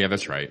this. Oh yeah,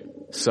 that's right.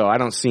 So I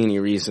don't see any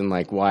reason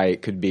like why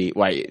it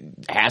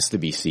has to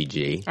be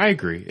CG. I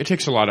agree. It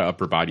takes a lot of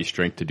upper body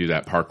strength to do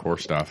that parkour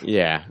stuff.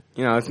 Yeah.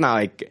 You know, it's not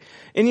like,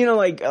 and you know,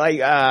 like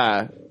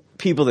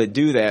people that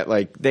do that,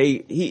 like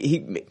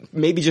he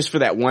maybe just for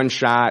that one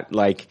shot,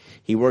 like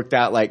he worked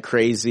out like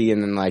crazy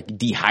and then like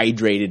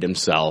dehydrated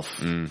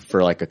himself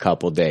for like a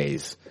couple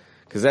days.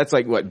 Cause that's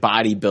like what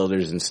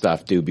bodybuilders and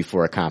stuff do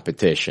before a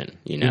competition,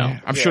 you know?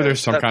 Yeah, I'm sure there's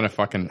some kind of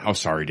fucking, oh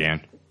sorry,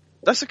 Dan.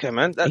 That's okay,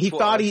 man. That's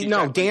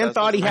Dan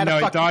thought he had a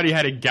gap. Thought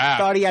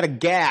he had a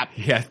gap.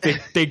 Yeah,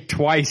 think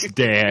twice,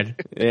 Dan.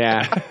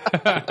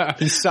 Yeah.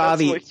 He saw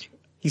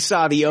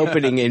the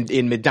opening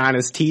in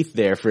Madonna's teeth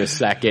there for a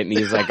second, and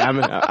he's like, I'm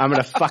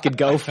gonna fucking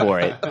go for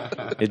it.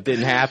 It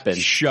didn't happen.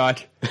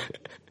 Shut.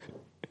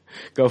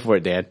 Go for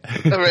it, Dan.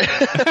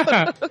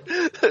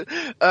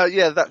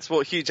 Yeah, that's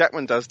what Hugh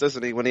Jackman does,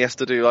 doesn't he? When he has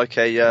to do like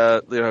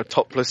a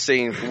topless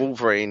scene for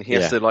Wolverine, he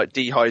has to like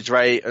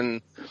dehydrate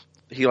and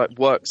he like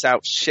works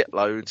out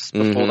shitloads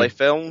before they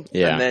film,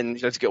 and then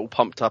to get all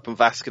pumped up and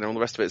vascular and all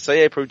the rest of it. So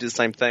yeah, he probably did the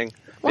same thing.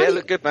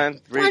 Look good, man.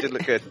 Really did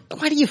look good.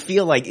 Why do you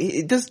feel like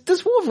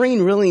does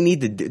Wolverine really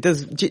need to?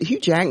 Does Hugh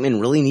Jackman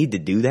really need to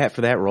do that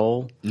for that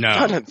role? No,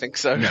 I don't think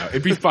so. No,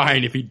 it'd be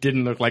fine if he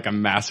didn't look like a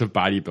massive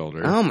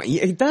bodybuilder.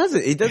 It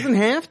doesn't. It doesn't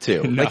have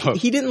to. No. Like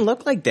he didn't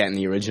look like that in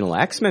the original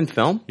X-Men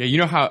film. Yeah, you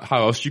know how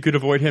else you could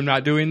avoid him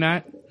not doing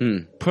that?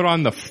 Put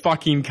on the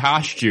fucking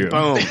costume.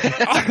 Boom.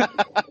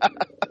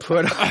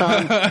 Put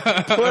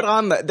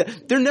on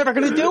they're never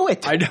gonna do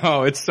it. I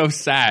know, it's so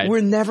sad.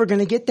 We're never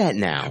gonna get that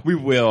now. We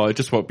will, it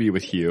just won't be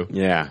with Hugh.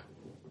 Yeah.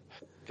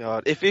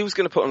 God, if he was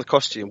gonna put on the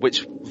costume,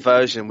 which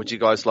version would you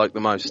guys like the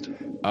most?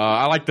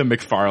 I like the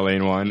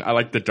McFarlane one. I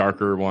like the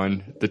darker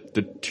one.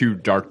 The two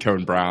dark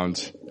tone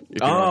browns.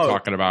 If you know what I'm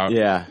talking about.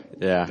 Yeah.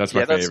 That's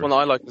my favorite. That's one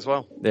I like as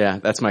well. Yeah,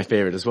 that's my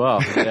favorite as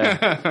well.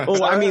 Yeah.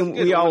 Well, I mean,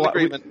 we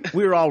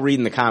were all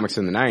reading the comics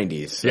in the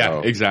 90s. So,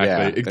 yeah,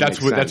 exactly. Yeah,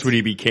 that's what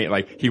he became.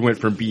 Like, he went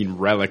from being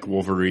relic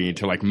Wolverine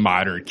to like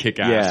modern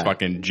kick-ass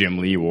fucking Jim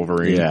Lee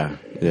Wolverine.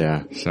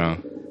 Yeah.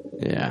 So.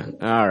 Yeah.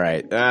 All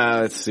right.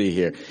 Let's see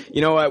here.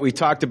 You know what? We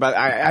talked about,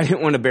 I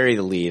didn't want to bury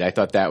the lead. I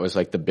thought that was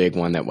like the big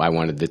one that I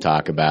wanted to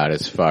talk about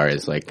as far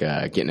as like,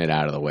 getting it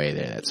out of the way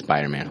there, that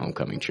Spider-Man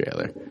Homecoming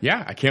trailer.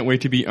 Yeah. I can't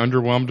wait to be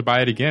underwhelmed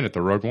by it again at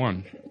the Rogue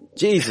One.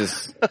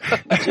 Jesus.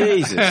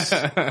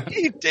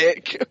 You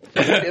dick.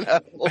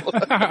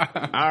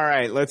 All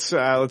right.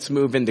 Let's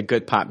move into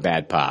good pop,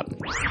 bad pop.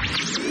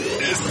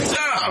 It's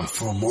time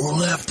for more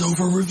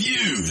leftover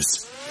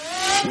reviews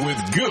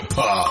with good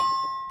pop.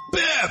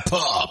 Bad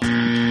Pop.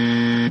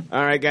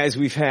 All right, guys,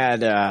 we've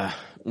had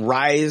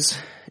Rise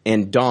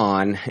and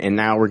Dawn, and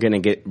now we're going to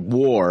get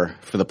War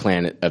for the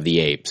Planet of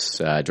the Apes.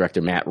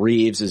 Director Matt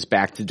Reeves is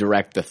back to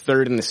direct the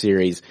third in the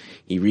series.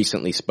 He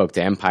recently spoke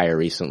to Empire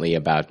recently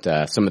about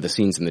some of the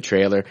scenes in the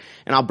trailer,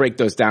 and I'll break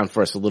those down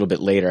for us a little bit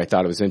later. I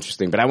thought it was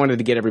interesting, but I wanted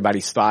to get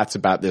everybody's thoughts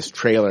about this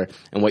trailer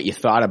and what you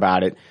thought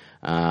about it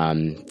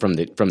from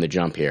the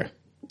jump here.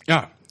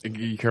 Yeah,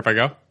 you care if I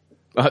go?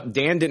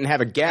 Dan didn't have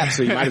a gap,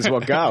 so you might as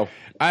well go.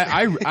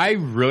 I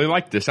really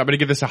like this. I'm going to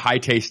give this a high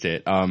taste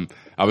it.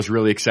 I was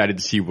really excited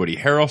to see Woody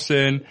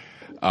Harrelson.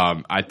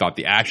 I thought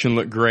the action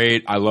looked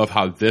great. I love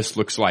how this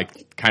looks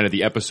like kind of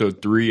the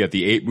episode 3 of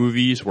the 8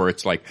 movies, where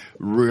it's like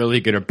really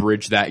going to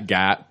bridge that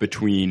gap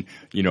between,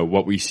 you know,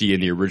 what we see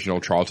in the original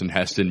Charlton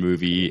Heston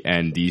movie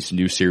and these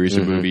new series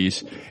of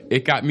movies.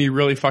 It got me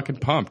really fucking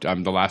pumped.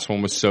 The last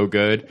one was so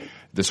good.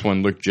 This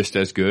one looked just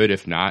as good,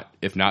 if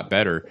not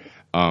better.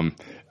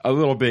 A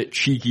little bit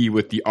cheeky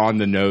with the on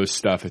the nose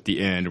stuff at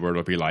the end, where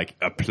it'll be like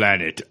a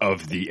Planet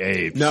of the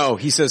Apes. No,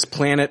 he says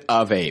Planet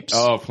of Apes.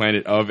 Oh,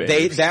 Planet of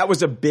Apes. That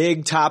was a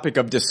big topic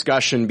of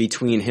discussion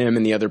between him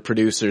and the other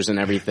producers and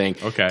everything.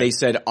 Okay. They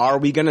said, are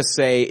we going to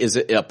say, is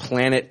it a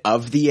Planet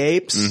of the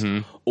Apes?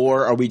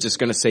 Or are we just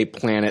going to say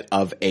Planet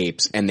of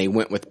Apes? And they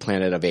went with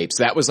Planet of Apes.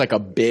 That was like a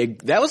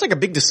big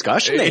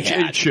discussion they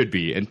had. It should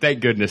be. And thank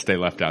goodness they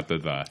left out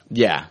the.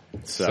 Yeah.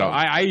 So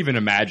I even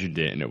imagined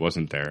it and it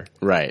wasn't there.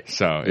 Right.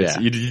 So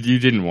you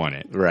didn't want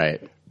it.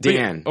 Right.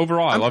 Dan.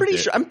 Overall, I loved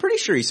it. I'm pretty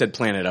sure he said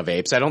Planet of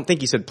Apes. I don't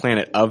think he said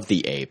Planet of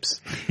the Apes.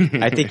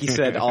 I think he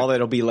said all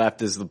that'll be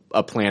left is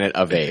a Planet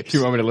of Apes.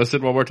 You want me to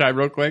listen one more time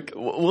real quick?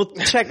 We'll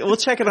check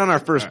it on our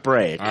first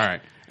break. All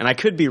right. And I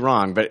could be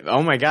wrong, but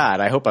oh my God,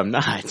 I hope I'm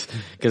not,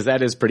 because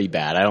that is pretty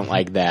bad. I don't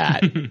like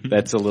that.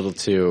 That's a little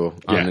too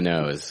on the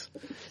nose.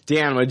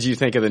 Dan, what did you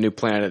think of the new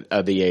Planet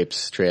of the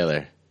Apes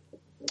trailer?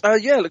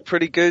 Yeah, it looked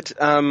pretty good.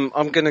 I'm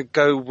going to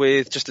go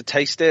with just to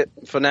taste it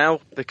for now,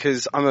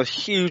 because I'm a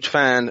huge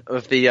fan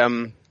of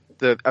the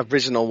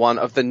original one,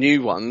 of the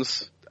new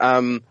ones.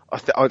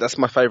 That's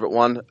my favorite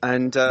one.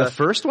 And the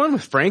first one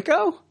with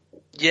Franco?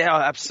 Yeah,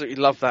 I absolutely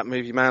love that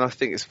movie, man. I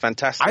think it's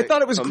fantastic. I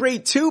thought it was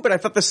great too, but I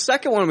thought the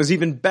second one was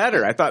even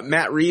better. I thought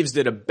Matt Reeves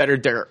did a better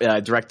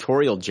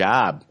directorial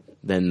job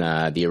than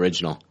the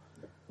original.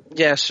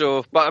 Yeah,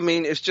 sure. But I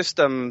mean, it's just,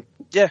 I don't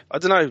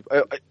know.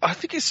 I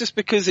think it's just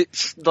because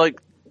it's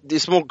like,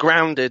 it's more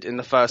grounded in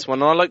the first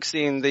one. I like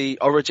seeing the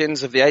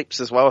origins of the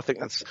apes as well. I think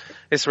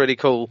it's really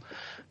cool.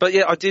 But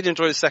yeah, I did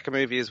enjoy the second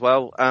movie as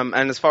well.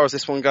 And as far as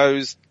this one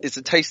goes, it's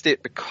to taste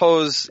it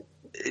because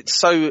it's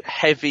so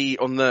heavy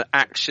on the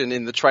action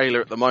in the trailer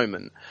at the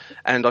moment.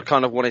 And I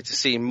kind of wanted to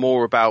see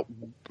more about,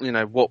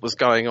 what was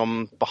going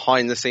on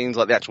behind the scenes,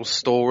 like the actual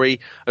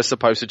story, as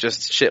opposed to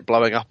just shit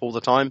blowing up all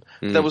the time.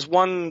 There was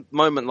one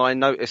moment that I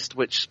noticed,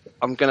 which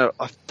I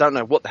don't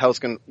know what the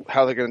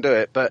how they're going to do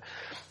it, but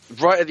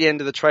right at the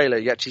end of the trailer,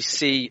 you actually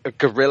see a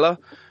gorilla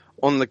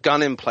on the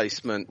gun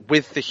emplacement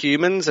with the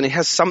humans, and he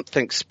has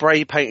something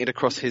spray painted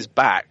across his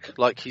back,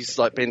 like he's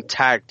like been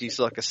tagged, he's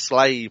like a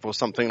slave or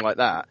something like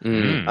that.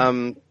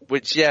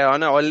 Which, yeah, I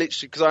know, I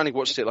literally, because I only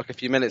watched it like a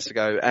few minutes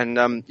ago, and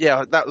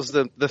that was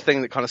the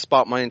thing that kind of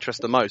sparked my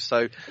interest the most.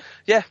 So,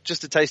 yeah,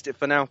 just to taste it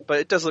for now, but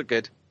it does look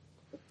good.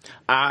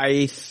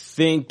 I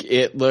think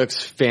it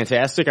looks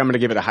fantastic. I'm going to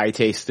give it a high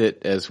taste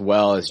it as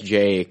well as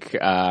Jake.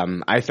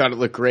 I thought it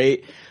looked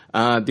great.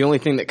 The only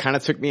thing that kind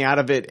of took me out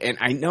of it, and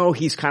I know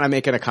he's kind of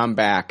making a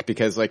comeback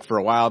because like for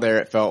a while there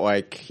it felt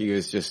like he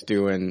was just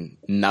doing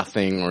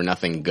nothing or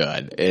nothing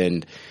good,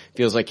 and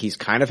feels like he's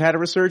kind of had a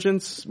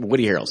resurgence.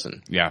 Woody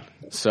Harrelson. Yeah.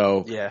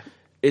 So yeah,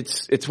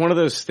 it's one of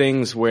those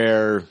things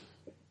where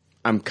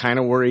I'm kind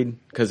of worried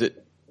because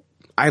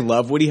I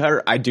love Woody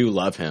Harrelson. I do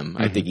love him.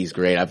 I think he's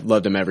great. I've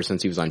loved him ever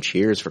since he was on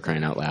Cheers, for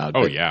crying out loud.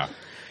 Oh, yeah.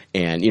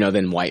 And,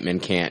 then White Men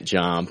Can't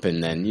Jump,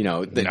 and then,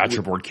 the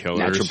Natural Born Killers.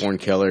 Natural Born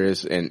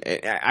Killers. And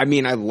I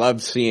mean, I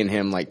loved seeing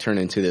him like turn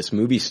into this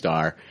movie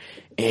star.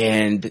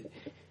 And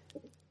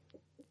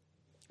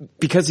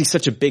because he's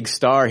such a big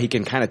star, he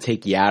can kind of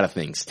take you out of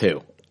things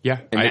too. Yeah,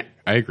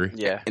 I agree.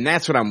 Yeah. And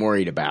that's what I'm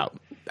worried about.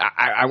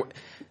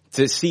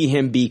 To see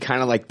him be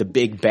kind of like the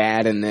big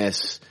bad in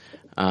this,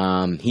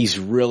 he's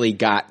really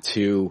got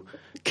to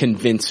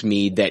convince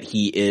me that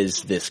he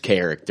is this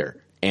character.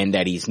 And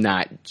that he's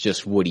not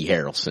just Woody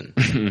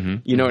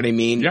Harrelson. You know what I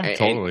mean? Yeah,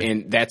 totally.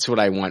 And that's what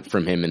I want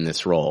from him in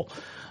this role.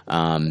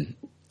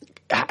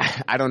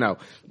 I don't know.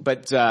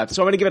 But, so I'm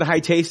going to give it a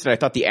high taste. And I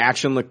thought the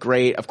action looked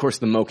great. Of course,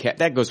 the mocap,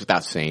 that goes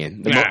without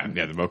saying. The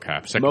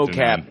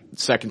mocap.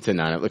 Second to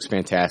none. It looks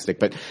fantastic.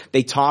 But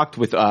they talked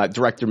with,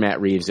 director Matt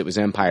Reeves. It was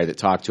Empire that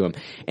talked to him.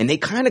 And they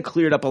kind of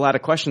cleared up a lot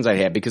of questions I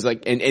had because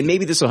like, and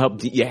maybe this will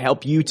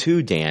help you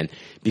too, Dan,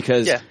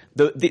 because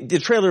the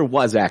trailer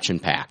was action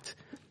packed.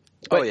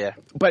 Oh yeah.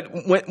 But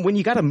when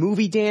you got a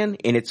movie, Dan,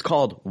 and it's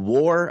called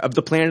War of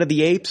the Planet of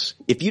the Apes,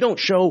 if you don't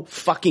show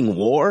fucking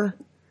war,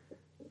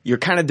 you're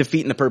kind of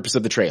defeating the purpose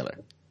of the trailer.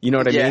 You know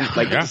what I mean?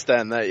 Like, I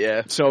understand that,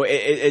 yeah. So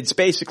it's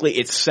basically,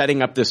 it's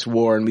setting up this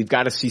war, and we've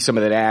got to see some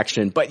of that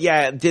action. But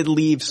yeah, it did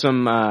leave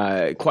some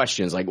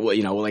questions, like,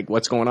 like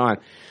what's going on?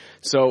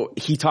 So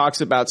he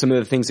talks about some of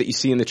the things that you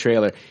see in the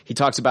trailer. He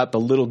talks about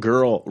the little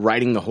girl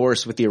riding the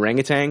horse with the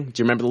orangutan.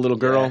 Do you remember the little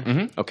girl? Yeah.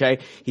 Mm-hmm. Okay.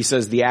 He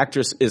says the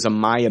actress is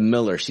Amaya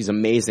Miller. She's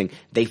amazing.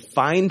 They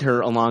find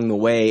her along the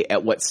way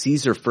at what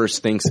Caesar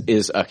first thinks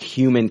is a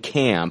human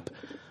camp.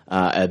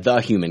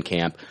 The human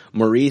camp.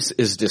 Maurice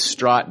is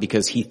distraught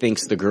because he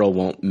thinks the girl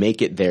won't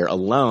make it there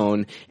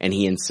alone, and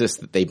he insists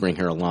that they bring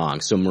her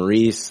along. So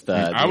Maurice,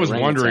 I was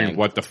wondering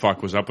what the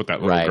fuck was up with that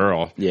little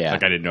girl. Yeah.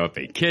 Like I didn't know if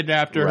they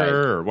kidnapped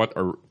her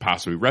or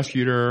possibly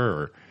rescued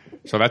her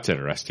so that's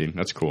interesting.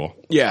 That's cool.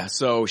 Yeah,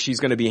 so she's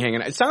going to be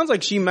hanging out. It sounds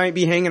like she might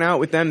be hanging out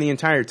with them the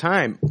entire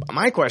time.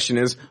 My question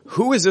is,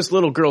 who is this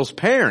little girl's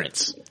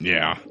parents?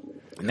 Yeah.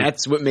 And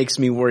that's what makes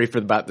me worry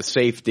about the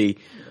safety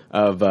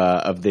of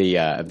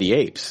the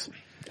apes.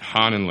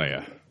 Han and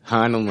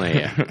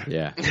Leia,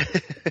 yeah.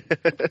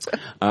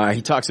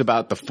 He talks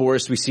about the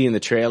forest we see in the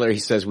trailer. He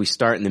says we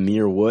start in the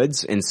Muir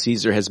Woods, and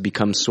Caesar has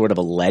become sort of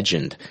a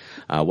legend.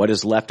 What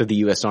is left of the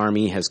U.S.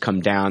 Army has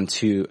come down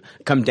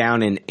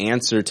in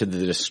answer to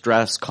the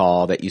distress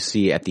call that you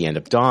see at the end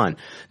of Dawn.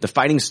 The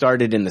fighting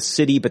started in the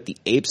city, but the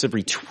apes have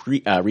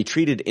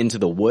retreated into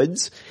the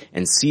woods,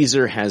 and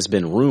Caesar has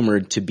been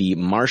rumored to be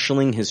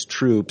marshaling his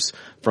troops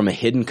from a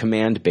hidden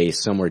command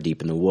base somewhere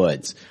deep in the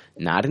woods.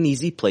 Not an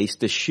easy place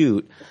to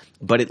shoot,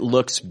 but it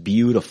looks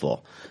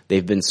beautiful.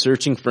 They've been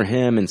searching for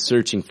him,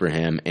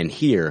 and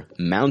here,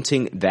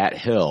 mounting that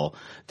hill,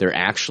 they're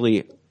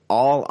actually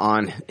all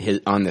on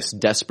this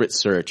desperate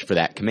search for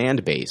that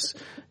command base.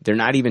 They're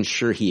not even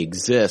sure he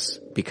exists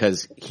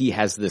because he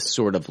has this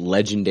sort of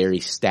legendary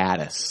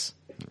status.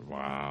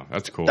 Wow,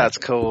 that's cool. That's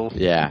cool.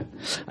 Yeah.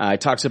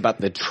 It talks about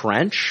the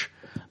trench.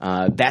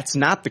 That's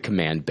not the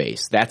command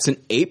base. That's an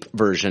ape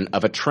version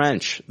of a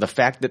trench. The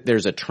fact that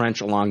there's a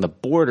trench along the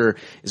border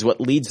is what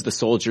leads the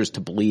soldiers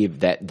to believe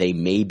that they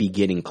may be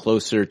getting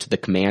closer to the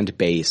command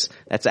base.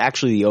 That's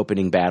actually the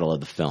opening battle of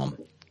the film.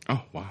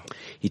 Oh, wow.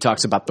 He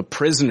talks about the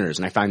prisoners,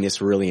 and I find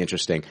this really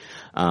interesting.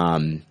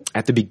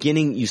 At the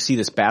beginning, you see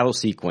this battle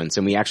sequence,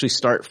 and we actually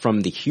start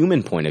from the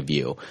human point of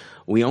view.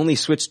 We only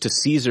switch to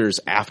Caesar's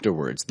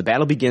afterwards. The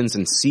battle begins,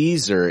 and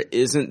Caesar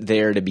isn't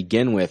there to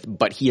begin with,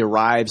 but he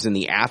arrives in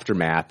the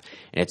aftermath,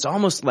 and it's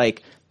almost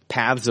like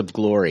Paths of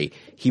Glory.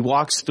 He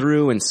walks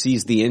through and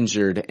sees the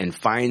injured and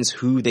finds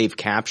who they've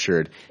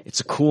captured. It's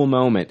a cool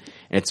moment,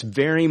 and it's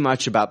very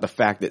much about the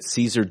fact that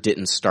Caesar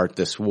didn't start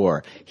this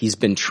war. He's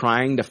been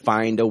trying to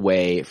find a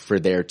way for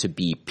there to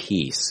be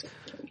peace.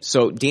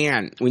 So,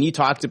 Dan, when you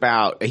talked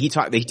about he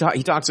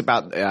talks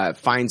about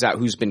finds out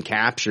who's been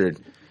captured.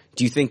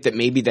 Do you think that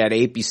maybe that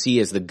ape you see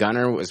as the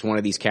gunner was one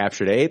of these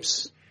captured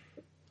apes?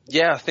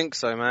 Yeah, I think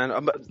so,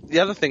 man. The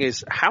other thing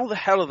is, how the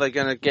hell are they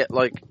going to get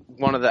like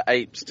one of the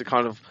apes to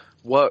kind of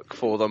work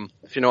for them?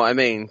 If you know what I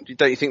mean?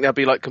 Don't you think they'll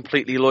be like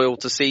completely loyal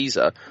to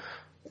Caesar?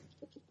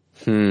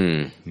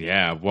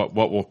 Yeah, what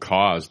will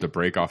cause the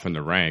break off in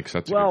the ranks?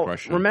 That's a good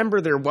question. Remember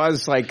there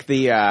was like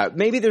the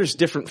maybe there's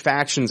different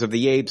factions of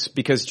the apes,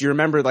 because do you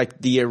remember like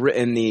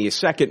in the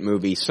second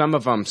movie, some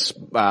of them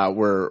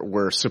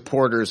were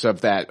supporters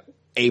of that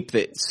ape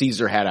that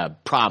Caesar had a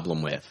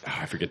problem with. Oh,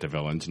 I forget the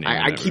villain's name.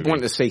 I keep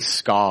wanting to say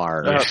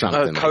Scar or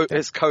something. Like that.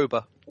 It's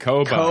Koba.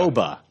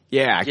 Koba.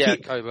 Yeah.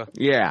 Koba.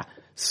 Yeah.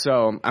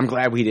 So I'm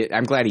glad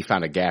I'm glad he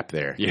found a gap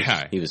there.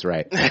 Yeah. He was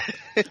right.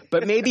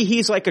 But maybe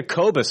he's like a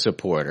Koba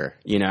supporter,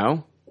 you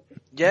know?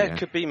 Yeah, it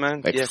could be,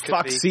 man. Like,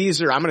 fuck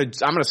Caesar, I'm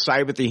gonna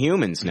side with the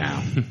humans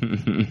now.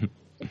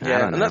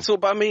 Yeah, and that's all.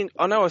 But I mean,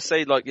 I know I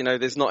say like, you know,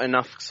 there's not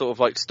enough sort of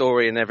like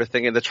story and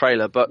everything in the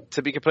trailer, but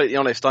to be completely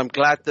honest, I'm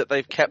glad that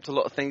they've kept a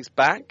lot of things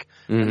back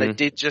and they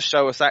did just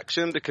show us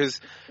action,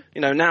 because,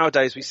 you know,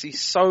 nowadays we see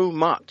so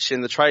much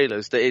in the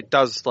trailers that it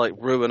does like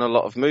ruin a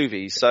lot of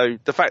movies. So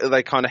the fact that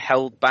they kind of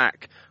held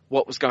back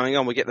what was going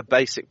on, we get the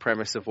basic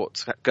premise of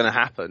what's going to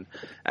happen,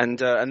 and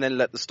then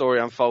let the story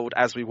unfold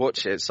as we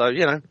watch it. So,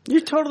 you know,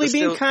 you're totally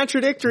being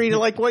contradictory to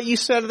like what you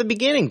said at the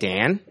beginning,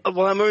 Dan.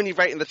 Well, I'm only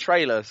rating the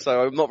trailer,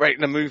 so I'm not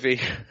rating the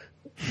movie.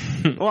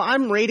 Well,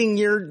 I'm rating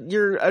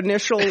your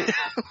initial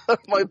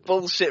my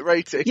bullshit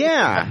rating.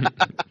 Yeah.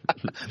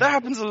 That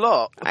happens a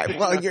lot.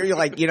 You're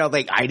like, you know,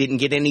 like, I didn't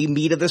get any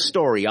meat of the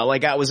story. All I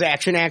got was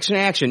action, action,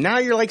 action. Now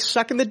you're like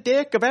sucking the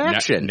dick of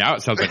action. Now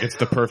it sounds like it's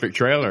the perfect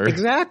trailer.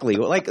 Exactly.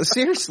 Like,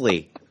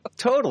 seriously.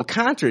 Total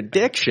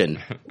contradiction.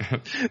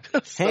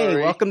 Hey,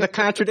 welcome to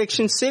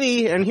Contradiction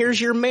City, and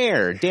here's your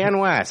mayor, Dan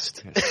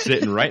West.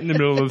 Sitting right in the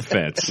middle of the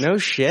fence. No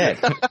shit.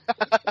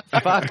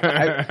 Fuck.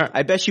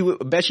 I bet you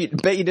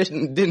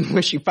didn't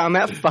wish you found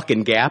that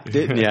fucking gap,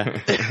 didn't you?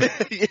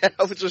 Yeah,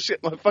 I was just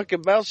shit my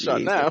fucking mouth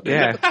shut now.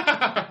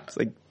 Yeah. It's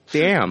like,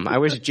 damn, I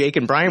wish Jake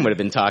and Brian would have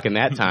been talking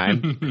that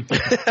time.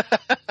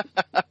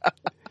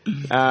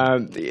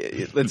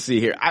 Let's see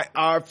here.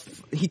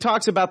 He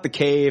talks about the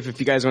cave. If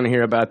you guys want to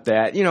hear about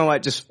that, you know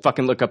what? Just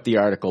fucking look up the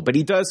article. But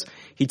he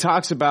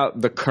talks about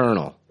the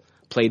Colonel,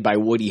 played by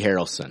Woody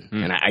Harrelson.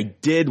 And I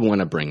did want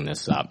to bring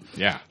this up.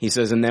 Yeah. He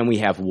says, and then we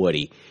have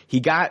Woody. He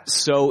got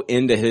so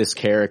into his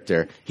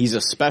character. He's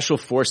a special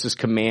forces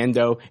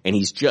commando, and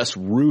he's just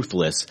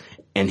ruthless.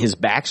 And his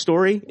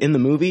backstory in the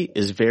movie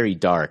is very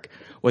dark.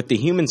 What the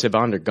humans have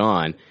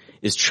undergone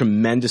is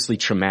tremendously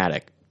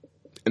traumatic.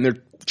 And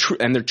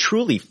they're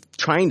truly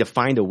trying to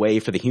find a way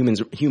for the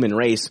human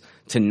race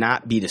to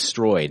not be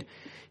destroyed.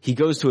 He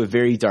goes to a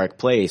very dark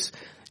place.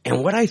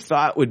 And what I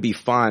thought would be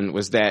fun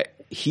was that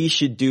he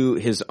should do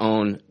his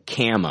own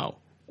camo,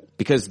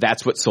 because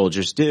that's what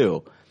soldiers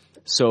do.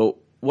 So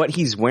what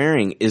he's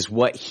wearing is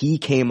what he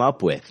came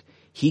up with.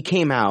 He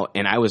came out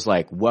and I was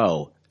like,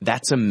 whoa,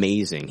 that's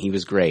amazing. He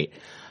was great.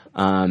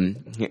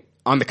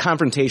 On the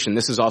confrontation,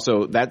 this is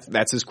also,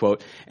 that's his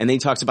quote. And then he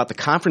talks about the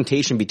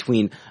confrontation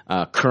between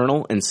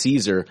Colonel and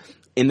Caesar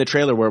in the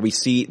trailer, where we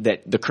see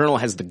that the Colonel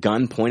has the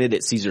gun pointed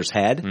at Caesar's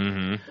head,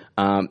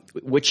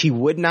 which he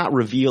would not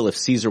reveal if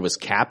Caesar was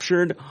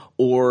captured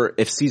or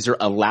if Caesar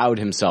allowed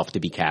himself to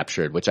be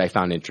captured, which I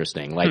found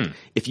interesting. Like,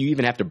 if you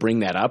even have to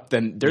bring that up,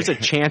 then there's a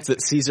chance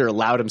that Caesar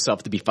allowed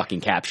himself to be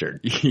fucking captured.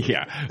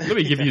 Yeah. Let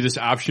me give you this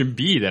option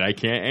B that I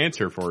can't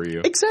answer for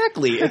you.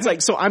 Exactly. It's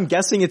like, so I'm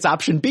guessing it's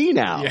option B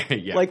now.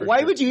 Yeah, like,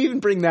 why would you even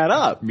bring that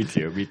up? Me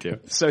too.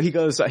 So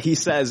he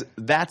says,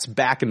 that's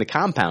back in the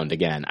compound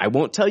again. I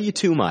won't tell you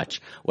too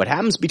much. What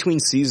happens between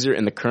Caesar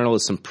and the Colonel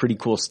is some pretty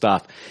cool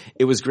stuff.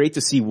 It was great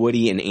to see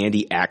Woody and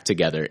Andy act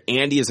together.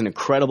 Andy is an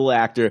incredible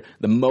actor.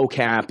 The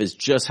mocap is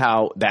just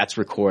how that's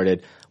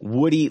recorded.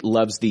 Woody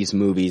loves these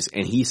movies,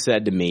 and he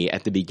said to me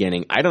at the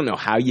beginning, I don't know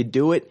how you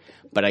do it,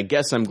 but I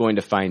guess I'm going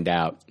to find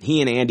out.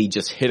 He and Andy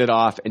just hit it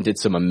off and did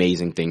some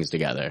amazing things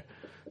together.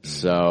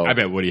 So I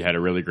bet Woody had a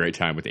really great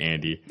time with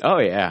Andy. Oh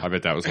yeah. I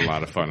bet that was a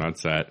lot of fun on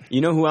set.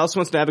 You know who else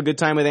wants to have a good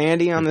time with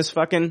Andy on this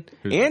fucking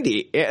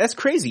Andy? Yeah, that's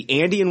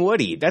crazy. Andy and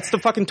Woody. That's the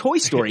fucking Toy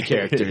Story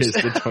characters. It is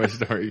the Toy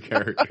Story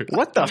characters.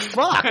 What the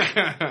fuck?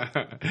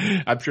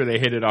 I'm sure they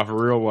hit it off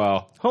real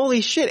well.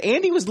 Holy shit.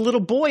 Andy was the little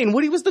boy and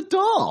Woody was the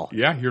doll.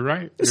 Yeah, you're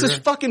right. This is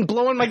fucking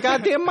blowing my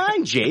goddamn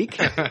mind, Jake.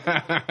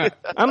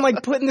 I'm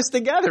like putting this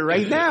together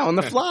right now on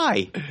the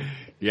fly.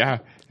 Yeah.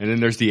 And then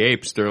there's the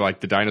apes. They're like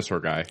the dinosaur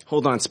guy.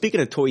 Hold on.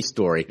 Speaking of Toy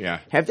Story, Yeah.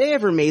 have they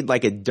ever made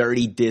like a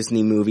dirty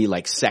Disney movie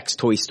like Sex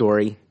Toy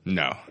Story?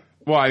 No.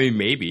 Well, I mean,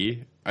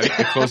 maybe. I think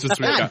the closest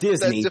we Not got.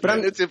 Disney, but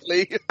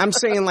Definitively. I'm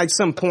saying like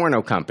some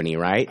porno company,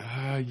 right?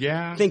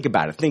 Yeah. Think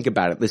about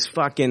it. This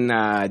fucking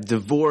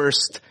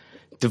divorced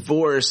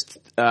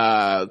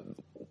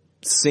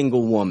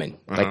single woman,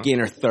 like in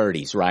her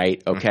 30s,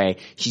 right? Okay.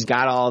 She's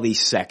got all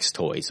these sex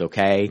toys,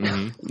 okay?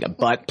 A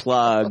butt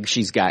plug.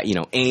 She's got,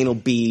 anal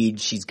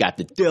beads. She's got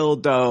the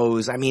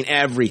dildos. I mean,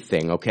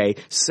 everything, okay?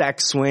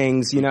 Sex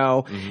swings,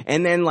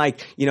 And then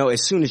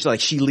as soon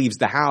as she leaves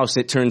the house,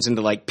 it turns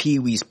into like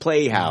Pee-wee's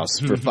Playhouse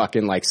for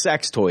fucking like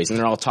sex toys. And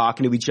they're all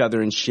talking to each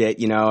other and shit,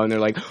 and they're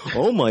like,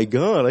 oh my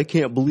God, I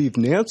can't believe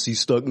Nancy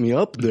stuck me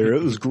up there.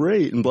 It was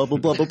great. And blah, blah,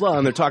 blah, blah, blah.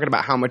 And they're talking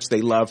about how much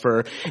they love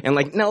her. And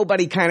like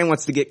nobody kind of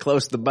wants to get close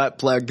to the butt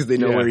plug because they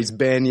know where he's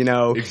been,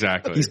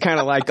 Exactly. He's kind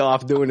of like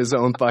off doing his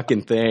own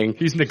fucking thing.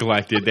 He's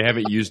neglected. They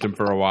haven't used him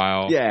for a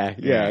while. Yeah,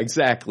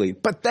 exactly.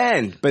 But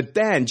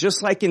then,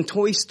 just like in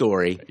Toy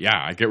Story. Yeah,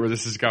 I get where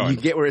this is going. You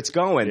get where it's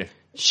going. Yeah.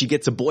 She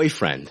gets a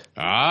boyfriend.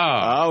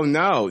 Oh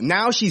no.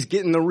 Now she's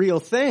getting the real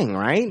thing,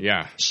 right?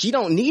 Yeah. She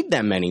don't need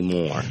them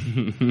anymore.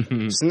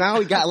 So now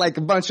we got like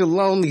a bunch of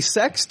lonely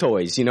sex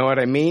toys, you know what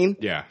I mean?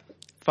 Yeah.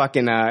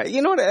 Fucking,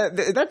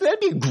 that'd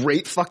be a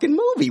great fucking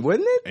movie,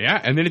 wouldn't it? Yeah,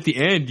 and then at the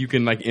end, you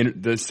can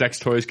the sex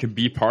toys can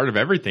be part of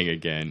everything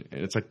again.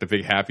 And it's like the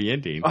big happy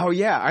ending. Oh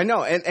yeah, I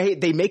know. And hey,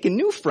 they make a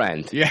new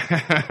friend. Yeah,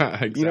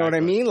 exactly. You know what I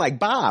mean? Like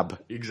Bob.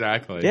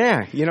 Exactly.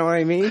 Yeah, you know what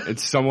I mean?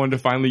 It's someone to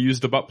finally use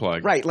the butt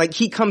plug. Right, like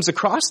he comes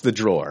across the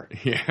drawer.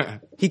 Yeah.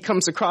 He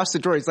comes across the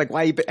drawer. He's like,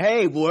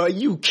 hey, boy,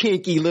 you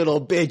kinky little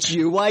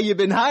bitch, why you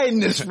been hiding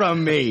this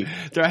from me?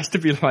 There has to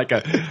be like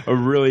a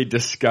really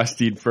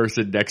disgusting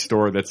person next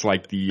door that's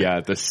like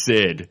the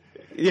Sid.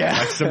 Yeah.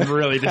 Like some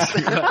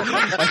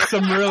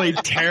really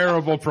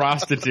terrible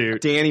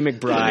prostitute. Danny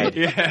McBride.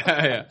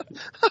 Yeah.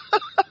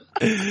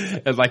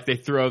 And like they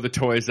throw the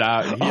toys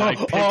out and he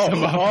picks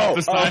them up off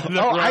the side of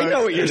the road. I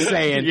know what you're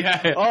saying.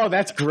 Yeah. Oh,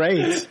 that's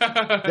great.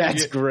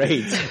 That's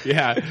great.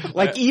 Yeah.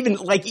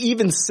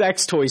 Even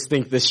sex toys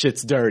think this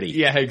shit's dirty.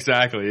 Yeah,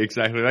 exactly.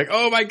 Like,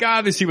 oh my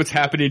God, they see what's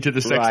happening to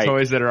the sex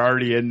toys that are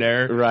already in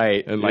there.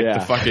 Right. And like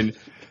the fucking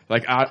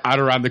like out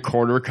around the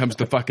corner comes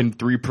the fucking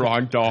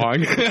 3-pronged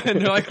dong.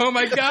 And they're like, oh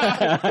my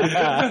God.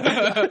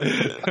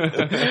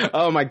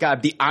 Oh my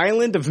God. The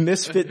island of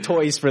misfit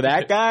toys for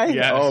that guy?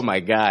 Yes. Oh my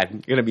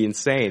God. Gonna be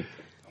insane.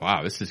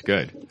 Wow, this is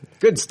good.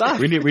 Good stuff.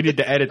 We need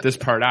to edit this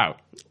part out.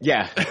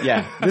 Yeah.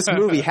 This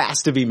movie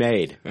has to be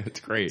made. It's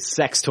great.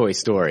 Sex Toy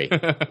Story.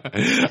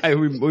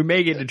 We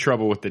may get into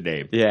trouble with the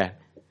name. Yeah.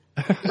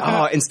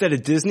 Oh, instead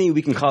of Disney,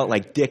 we can call it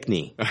like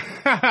Dickney.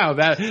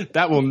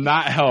 That will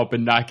not help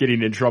in not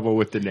getting in trouble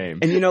with the name.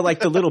 And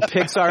like the little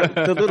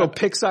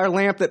Pixar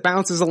lamp that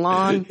bounces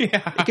along.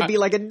 Yeah. It could be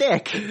like a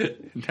dick.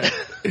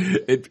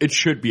 It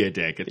should be a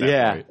dick at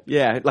that point.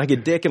 Yeah, like a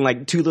dick and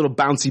like 2 little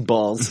bouncy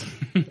balls.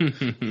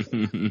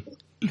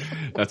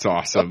 That's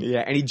awesome.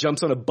 Yeah, and he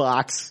jumps on a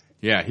box.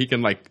 Yeah, he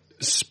can like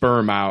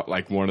sperm out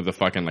like one of the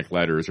fucking like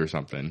letters or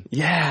something.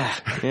 Yeah.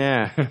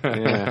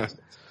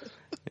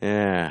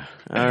 Yeah.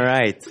 All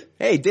right.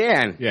 Hey,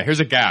 Dan. Yeah, here's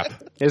a gap.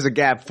 Here's a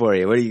gap for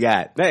you. What do you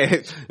got?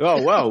 Hey,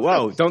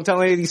 whoa. Don't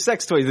tell any of these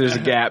sex toys there's a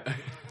gap.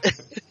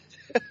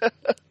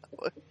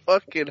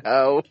 Fucking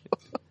hell.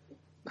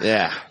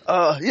 Yeah.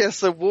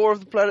 So War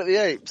of the Planet of the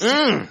Apes.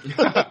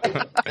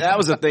 That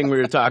was the thing we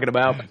were talking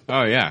about.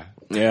 Oh, yeah.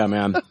 Yeah,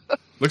 man.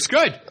 Looks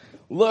good.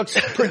 Looks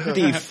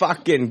pretty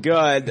fucking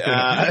good. You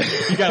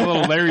got a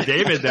little Larry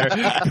David there.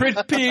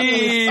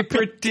 Pretty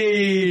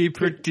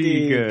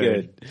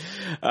good.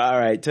 All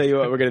right, tell you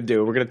what we're going to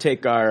do. We're going to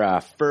take our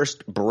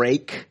first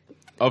break.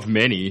 Of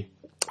many.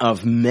 And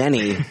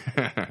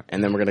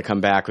then we're going to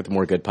come back with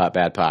more Good Pop,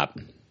 Bad Pop.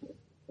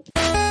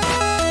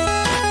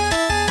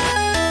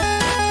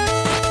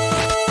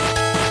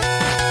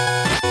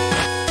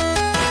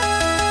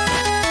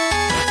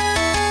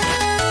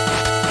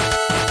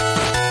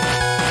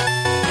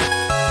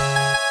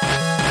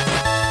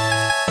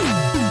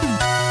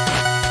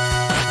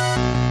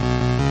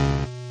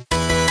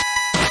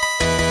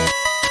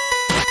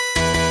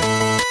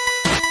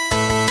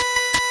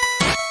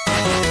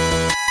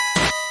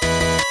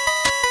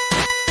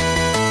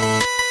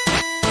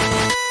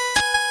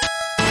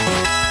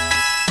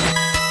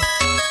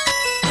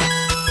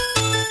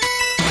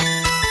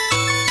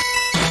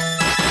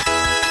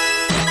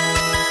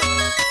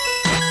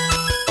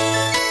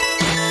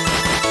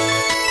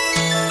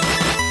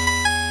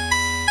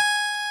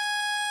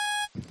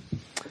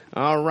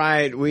 All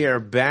right, we are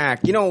back.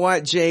 You know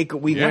what, Jake?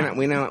 We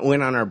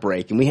went on our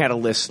break, and we had a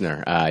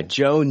listener,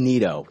 Joe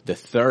Nito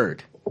III.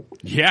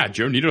 Yeah,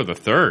 Joe Nito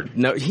III.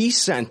 No, he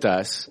sent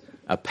us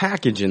a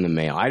package in the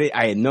mail.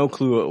 I had no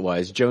clue what it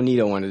was. Joe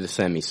Nito wanted to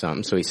send me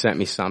something, so he sent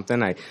me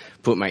something. I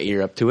put my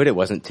ear up to it. It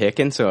wasn't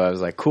ticking, so I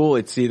was like, cool,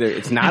 it's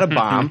not a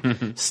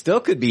bomb. Still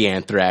could be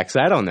anthrax.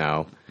 I don't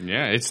know.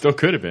 Yeah, it still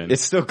could have been. It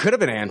still could have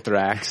been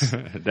anthrax.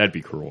 That'd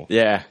be cruel.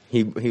 Yeah,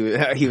 he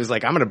was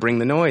like, I'm going to bring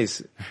the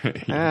noise.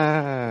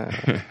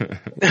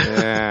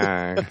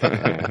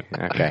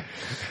 Okay.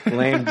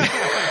 Lame.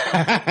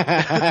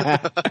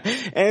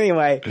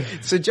 Anyway,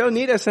 so Joe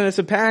Nito sent us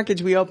a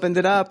package. We opened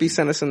it up. He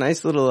sent us a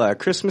nice little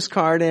Christmas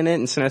card in it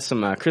and sent us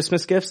some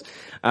Christmas gifts.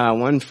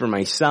 One for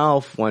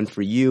myself, one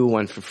for you,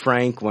 one for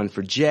Frank, one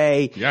for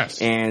Jay.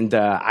 Yes. And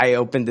I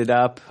opened it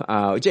up.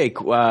 Jake,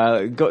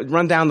 go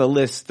run down the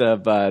list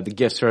of the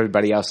gifts for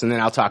everybody else, and then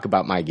I'll talk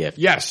about my gift.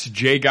 Yes,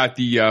 Jay got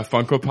the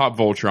Funko Pop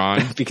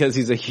Voltron. Because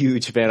he's a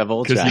huge fan of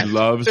Voltron. Because he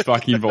loves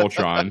fucking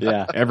Voltron.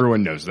 Yeah.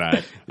 Everyone knows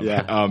that.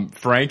 Yeah.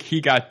 Frank,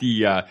 he got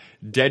the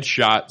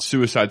Deadshot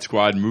Suicide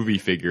Squad movie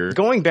figure.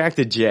 Going back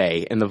to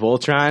Jay and the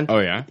Voltron. Oh,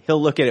 yeah?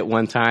 He'll look at it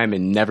one time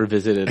and never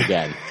visit it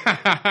again.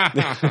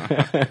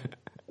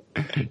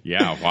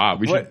 Yeah, wow.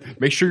 We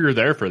should make sure you're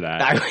there for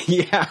that.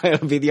 Yeah,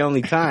 it'll be the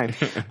only time.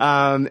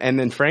 And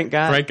then Frank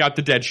got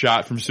the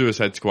Deadshot from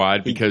Suicide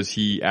Squad because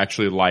he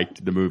actually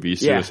liked the movie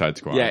Suicide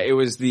Squad. Yeah, it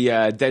was the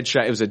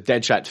Deadshot. It was a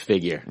Deadshot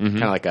figure,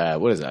 kind of like a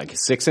what is it, like a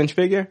 6-inch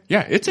figure?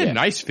 Yeah, it's a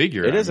nice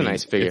figure. It is a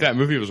nice figure. If that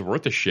movie was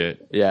worth a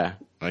shit, yeah.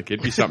 Like,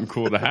 it'd be something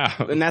cool to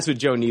have. And that's what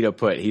Joe Nito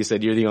put. He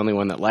said, you're the only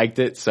one that liked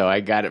it, so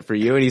I got it for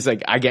you. And he's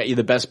like, I got you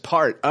the best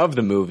part of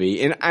the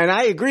movie. And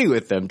I agree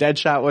with him.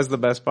 Deadshot was the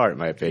best part, in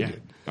my opinion. Yeah.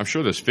 I'm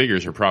sure those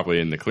figures are probably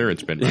in the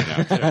clearance bin right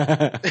now, too.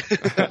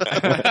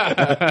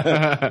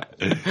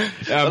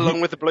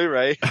 Along with the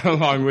Blu-ray.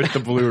 Along with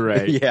the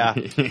Blu-ray. Yeah.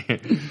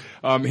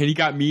 And he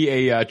got me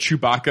a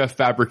Chewbacca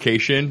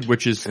fabrication,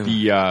 which is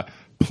the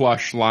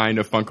plush line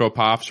of Funko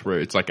Pops where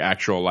it's like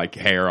actual like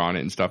hair on it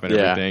and stuff and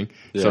everything.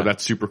 Yeah. So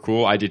that's super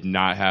cool. I did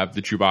not have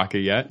the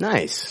Chewbacca yet.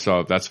 Nice.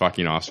 So that's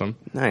fucking awesome.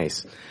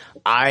 Nice.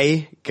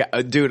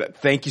 Dude,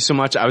 thank you so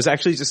much. I was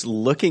actually just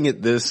looking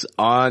at this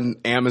on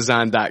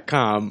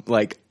Amazon.com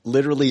like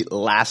literally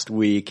last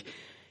week.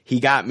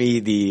 He got me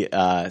the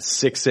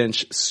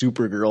 6-inch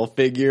Supergirl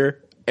figure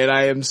and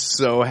I am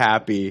so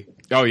happy.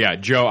 Oh yeah,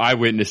 Joe, I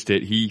witnessed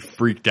it. He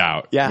freaked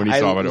out when he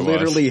saw what it was. I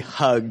literally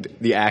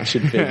hugged the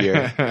action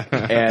figure.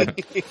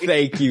 And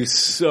thank you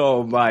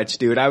so much,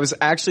 dude. I was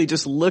actually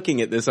just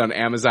looking at this on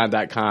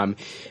Amazon.com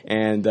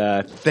and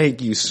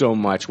thank you so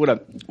much. What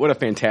a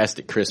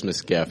fantastic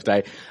Christmas gift.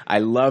 I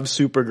love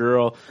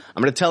Supergirl.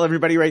 I'm going to tell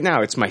everybody right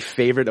now, it's my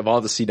favorite of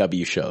all the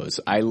CW shows.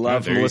 I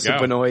love Melissa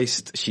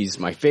Benoist. She's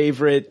my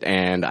favorite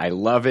and I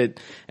love it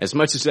as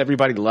much as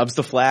everybody loves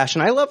The Flash,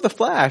 and I love The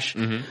Flash.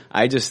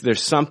 Mm-hmm.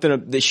 There's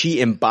something that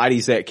she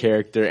embodies that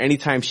character.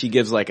 Anytime she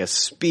gives like a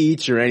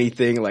speech or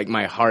anything, like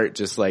my heart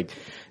just like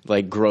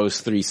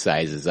grows 3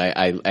 sizes.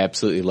 I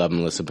absolutely love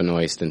Melissa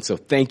Benoist, and so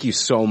thank you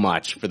so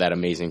much for that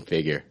amazing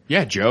figure.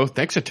 Yeah, Joe,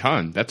 thanks a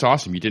ton. That's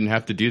awesome. You didn't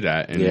have to do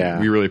that, and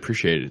we really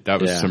appreciate it.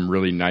 That was some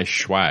really nice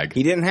swag.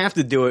 He didn't have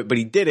to do it, but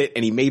he did it,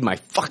 and he made my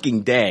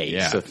fucking day.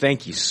 Yeah. So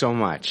thank you so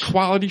much.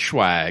 Quality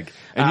swag.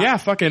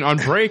 And fucking on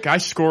break, I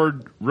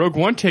scored Rogue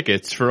One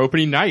tickets for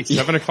opening night,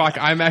 7 o'clock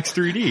IMAX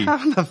 3D. How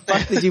the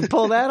fuck did you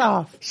pull that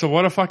off? So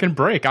what a fucking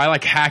break. I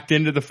like hacked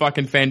into the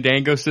fucking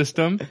Fandango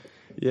system.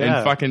 Yeah.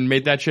 And fucking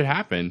made that shit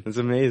happen. It's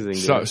amazing.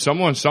 So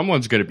someone's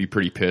going to be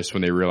pretty pissed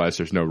when they realize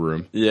there's no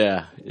room.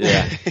 Yeah.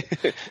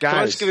 Guys, can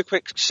I just give a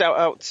quick shout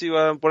out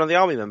to one of the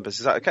Army members?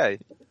 Is that okay?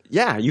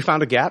 Yeah, you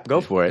found a gap.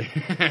 Go for it.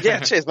 Yeah,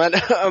 cheers, man.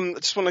 I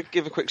just want to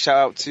give a quick shout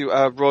out to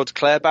Rod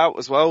Clairbout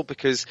as well,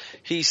 because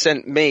he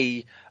sent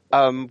me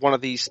one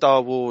of these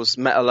Star Wars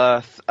Metal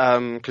Earth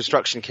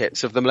construction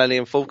kits of the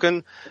Millennium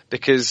Falcon,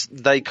 because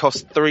they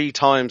cost 3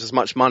 times as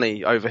much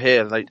money over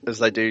here as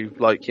they do,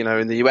 like, you know,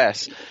 in the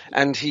US.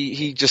 And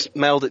he just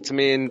mailed it to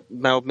me and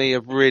mailed me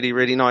a really,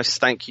 really nice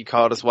thank you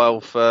card as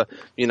well for,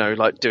 you know,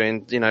 like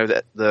doing, you know,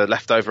 the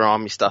leftover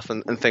Army stuff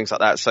and things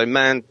like that. So,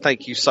 man,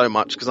 thank you so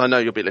much, because I know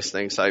you'll be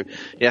listening. So,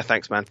 yeah,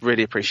 thanks, man.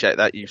 Really appreciate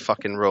that. You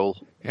fucking rule.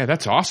 Yeah,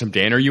 that's awesome,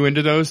 Dan. Are you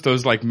into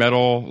those like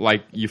metal,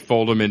 like you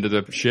fold them into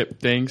the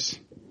ship things?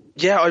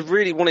 Yeah, I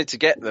really wanted to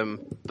get them,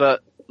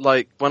 but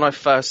like when I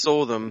first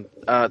saw them,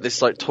 this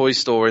like toy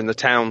store in the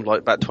town, like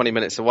about 20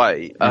 minutes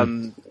away, I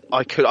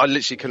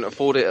literally couldn't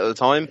afford it at the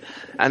time,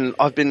 and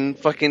I've been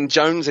fucking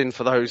jonesing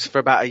for those for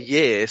about a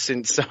year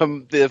since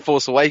The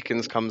Force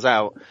Awakens comes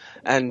out,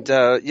 and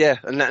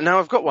and now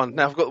I've got one.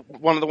 Now I've got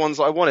one of the ones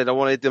that I wanted. I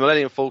wanted the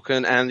Millennium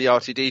Falcon and the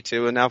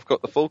R2-D2, and now I've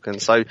got the Falcon.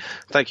 So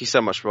thank you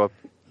so much, Rob.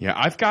 Yeah,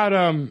 I've got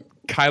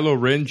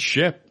Kylo Ren's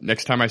ship.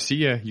 Next time I see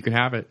you, you can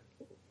have it.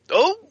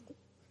 Oh.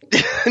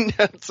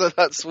 So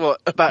that's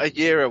what, about a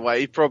year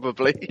away,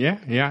 probably.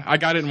 Yeah. I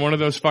got it in one of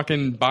those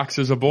fucking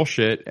boxes of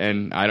bullshit,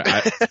 and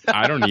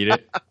I don't need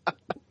it.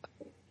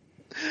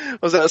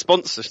 Was that a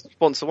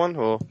sponsor one,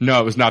 or? No,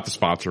 it was not the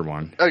sponsor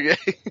one. Okay.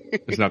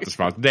 It's not the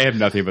sponsor. They have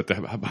nothing but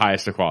the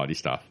highest of quality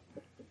stuff.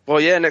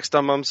 Well, yeah, next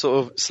time I'm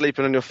sort of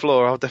sleeping on your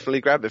floor, I'll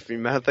definitely grab it for you,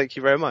 man. Thank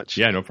you very much.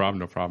 Yeah, no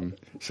problem.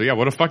 So yeah,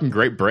 what a fucking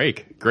great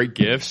break. Great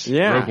gifts.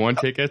 Yeah. Rogue One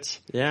tickets.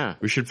 Yeah.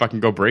 We should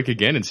fucking go break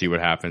again and see what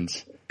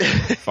happens.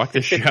 Fuck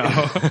this show.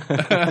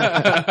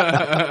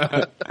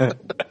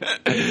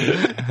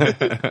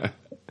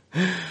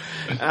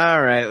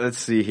 All right, let's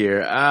see here.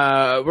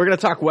 We're going to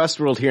talk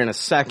Westworld here in a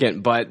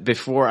second, but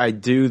before I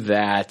do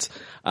that,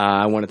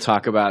 I want to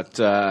talk about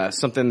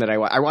something that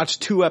I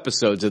watched 2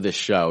 episodes of this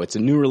show. It's a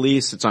new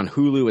release. It's on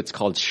Hulu. It's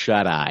called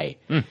Shut Eye.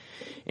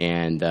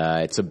 And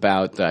it's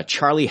about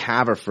Charlie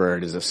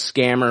Haverford is a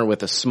scammer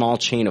with a small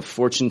chain of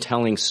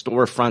fortune-telling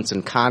storefronts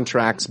and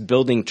contracts,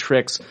 building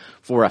tricks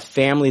for a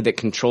family that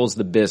controls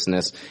the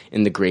business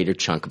in the greater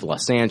chunk of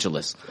Los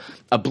Angeles.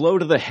 A blow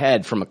to the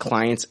head from a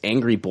client's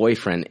angry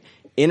boyfriend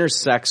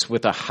intersects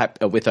with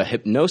a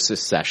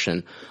hypnosis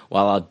session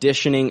while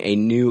auditioning a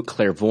new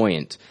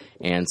clairvoyant.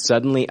 And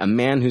suddenly, a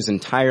man whose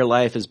entire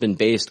life has been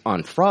based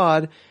on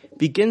fraud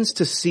begins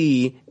to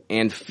see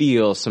and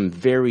feel some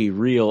very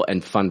real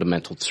and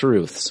fundamental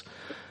truths.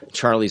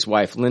 Charlie's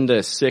wife, Linda,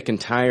 is sick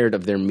and tired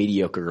of their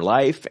mediocre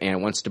life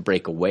and wants to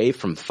break away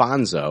from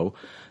Fonzo,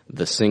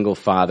 the single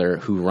father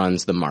who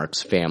runs the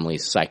Marx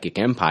family's psychic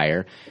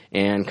empire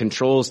and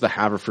controls the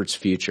Haverford's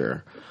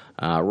future.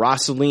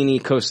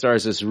 Rossellini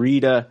co-stars as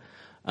Rita,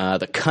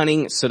 the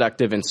cunning,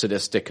 seductive, and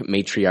sadistic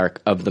matriarch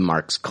of the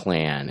Marx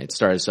clan. It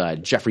stars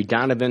Jeffrey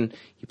Donovan.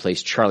 He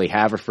plays Charlie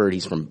Haverford.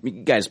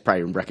 You guys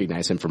probably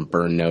recognize him from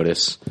Burn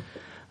Notice.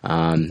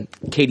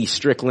 Katie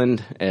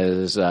Strickland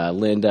as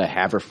Linda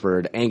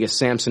Haverford, Angus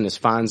Sampson as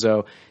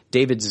Fonzo,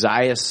 David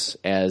Zayas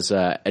as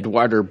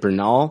Eduardo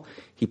Bernal.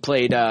 He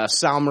played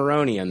Sal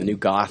Maroni on the new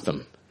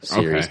Gotham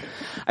series. Okay.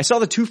 I saw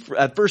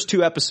the first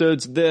 2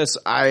 episodes of this.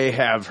 I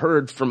have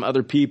heard from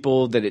other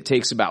people that it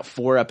takes about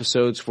 4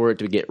 episodes for it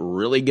to get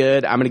really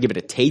good. I'm going to give it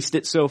a taste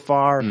it so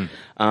far.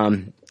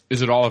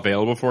 Is it all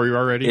available for you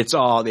already? It's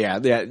all, yeah.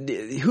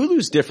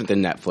 Hulu's different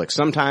than Netflix.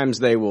 Sometimes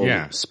they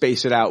will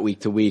space it out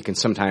week to week, and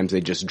sometimes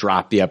they just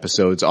drop the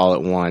episodes all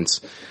at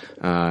once,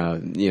 so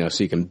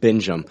you can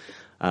binge them.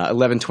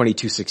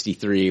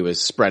 11/22/63 was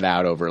spread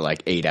out over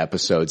like 8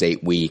 episodes,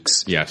 8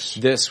 weeks. Yes.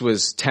 This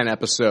was 10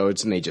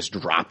 episodes, and they just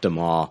dropped them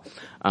all.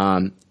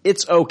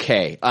 It's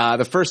okay.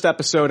 The first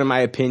episode, in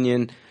my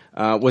opinion,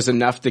 was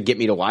enough to get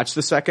me to watch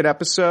the second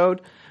episode,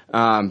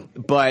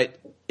 but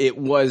it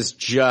was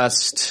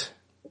just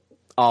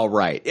all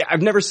right.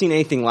 I've never seen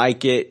anything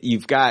like it.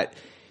 You've got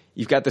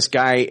this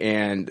guy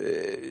and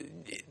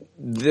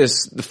the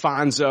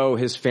Fonzo,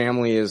 his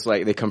family is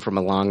like, they come from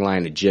a long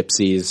line of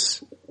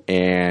gypsies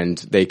and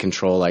they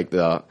control like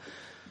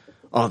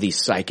all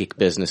these psychic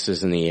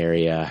businesses in the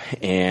area.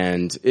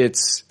 And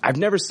I've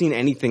never seen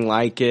anything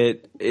like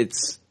it.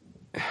 It's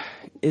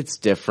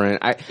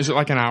different. Is it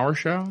like an hour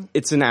show?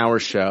 It's an hour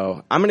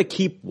show. I'm going to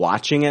keep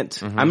watching it.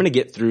 Mm-hmm. I'm going to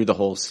get through the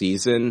whole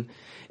season.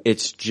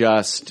 It's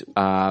just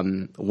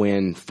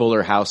when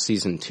Fuller House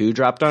Season 2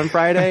 dropped on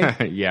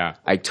Friday. Yeah.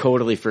 I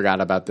totally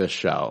forgot about this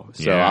show.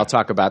 So I'll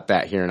talk about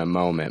that here in a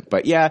moment.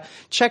 But yeah,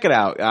 check it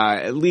out.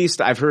 At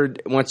least I've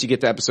heard once you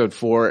get to episode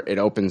 4, it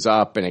opens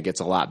up and it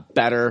gets a lot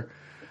better.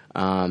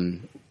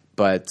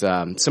 But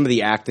some of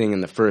the acting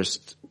in the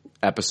first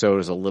episode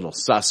is a little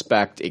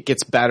suspect. It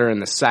gets better in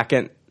the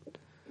second,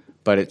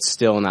 but it's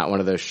still not one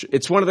of those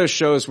it's one of those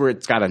shows where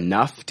it's got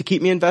enough to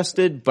keep me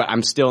invested, but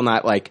I'm still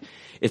not like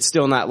it's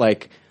still not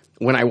like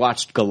when I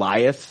watched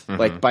Goliath. Mm-hmm.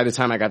 Like by the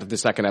time I got to the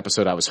second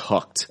episode, I was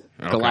hooked.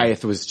 Okay.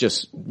 Goliath was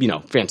just,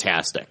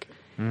 fantastic.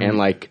 Mm-hmm. And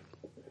like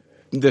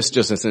this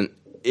just isn't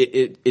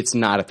it's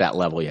not at that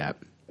level yet.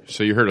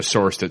 So you heard a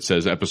source that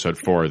says episode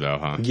 4 though,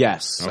 huh?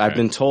 Yes. Okay. I've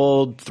been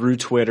told through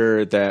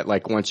Twitter that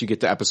like once you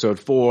get to episode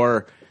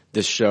 4,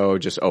 this show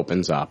just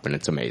opens up and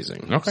it's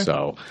amazing. Okay.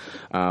 So,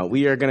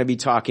 we are going to be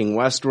talking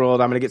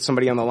Westworld. I'm going to get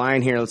somebody on the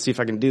line here. Let's see if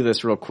I can do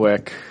this real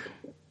quick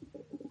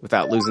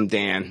without losing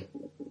Dan.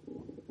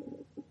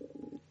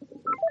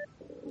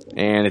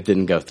 And it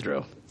didn't go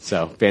through.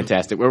 So,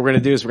 fantastic. What we're going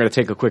to do is we're going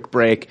to take a quick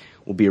break.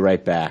 We'll be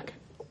right back.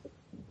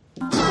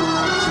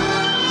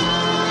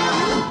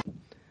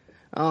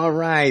 All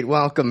right.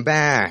 Welcome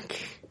back.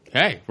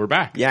 Hey, we're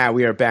back. Yeah,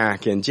 we are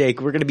back. And Jake,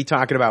 we're going to be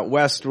talking about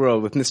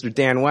Westworld with Mr.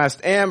 Dan West.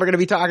 And we're going to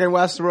be talking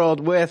Westworld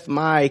with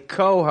my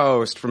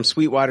co-host from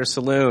Sweetwater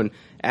Saloon,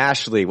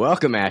 Ashley.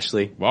 Welcome,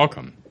 Ashley.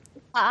 Welcome.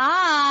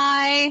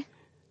 Hi.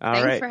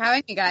 Thanks for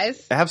having me,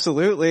 guys.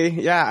 Absolutely.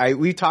 Yeah,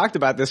 we talked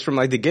about this from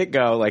like the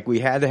get-go. Like we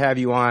had to have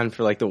you on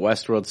for like the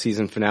Westworld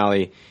season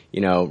finale,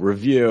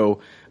 review.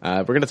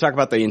 We're going to talk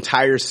about the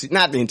entire,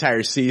 not the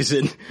entire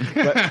season,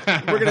 but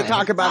we're going to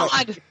talk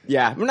about it.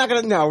 Yeah, we're not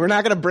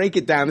going to break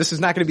it down. This is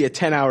not going to be a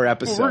 10-hour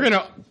episode. Well, we're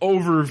going to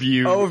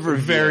overview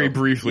very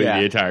briefly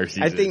the entire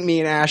season. I think me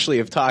and Ashley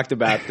have talked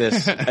about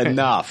this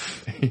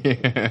enough.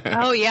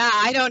 Oh yeah,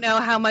 I don't know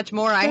how much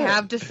more I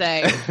have to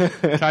say.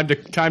 Time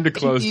to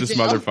close this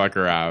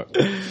motherfucker out.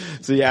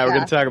 So we're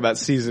going to talk about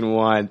season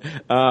 1.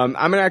 I'm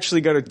going to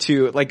actually go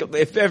to like,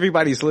 if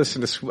everybody's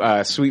listened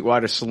to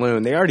Sweetwater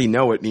Saloon, they already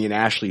know what me and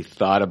Ashley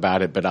thought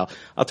about it, but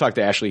I'll talk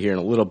to Ashley here in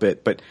a little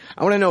bit. But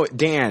I want to know,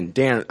 Dan,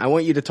 I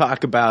want you to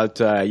talk about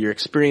your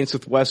experience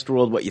with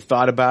Westworld, what you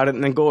thought about it,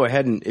 and then go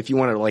ahead and if you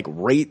want to like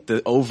rate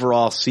the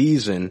overall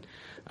season,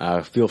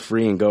 feel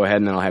free and go ahead,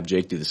 and then I'll have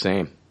Jake do the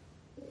same.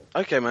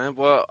 Okay, man.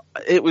 Well,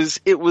 it was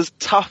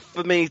tough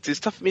for me. It's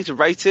tough for me to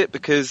rate it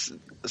because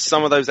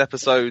some of those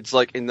episodes,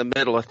 like in the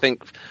middle, I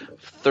think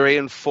 3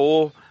 and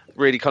 4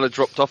 really kind of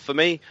dropped off for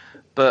me.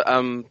 But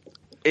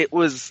it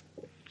was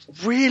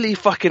really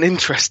fucking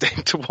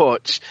interesting to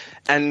watch,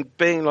 and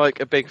being like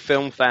a big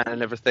film fan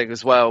and everything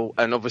as well,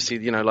 and obviously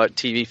like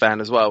TV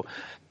fan as well.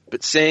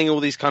 But seeing all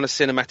these kind of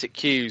cinematic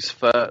cues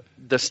for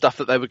the stuff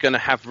that they were going to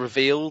have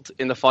revealed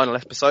in the final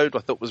episode, I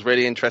thought was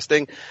really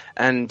interesting.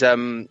 And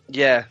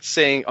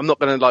seeing, I'm not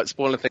going to like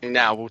spoil anything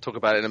now, we'll talk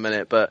about it in a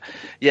minute, but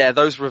yeah,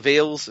 those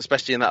reveals,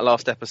 especially in that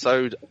last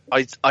episode,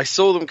 I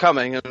saw them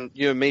coming, and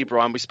you and me,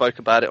 Brian, we spoke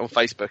about it on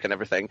Facebook and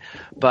everything.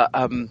 But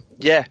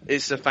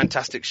it's a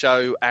fantastic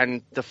show,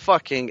 and the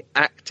fucking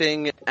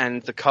acting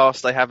and the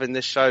cast they have in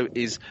this show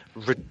is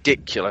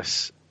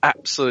ridiculous.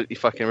 Absolutely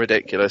fucking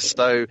ridiculous.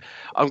 So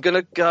I'm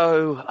gonna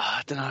go.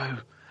 I don't know.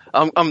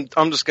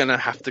 I'm just gonna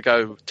have to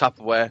go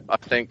Tupperware, I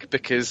think,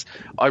 because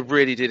I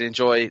really did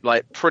enjoy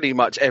like pretty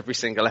much every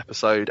single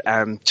episode,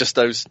 and just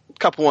those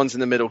couple ones in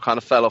the middle kind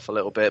of fell off a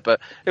little bit.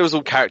 But it was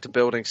all character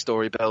building,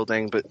 story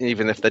building. But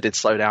even if they did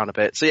slow down a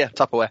bit, so yeah,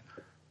 Tupperware.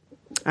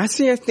 I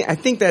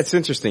think that's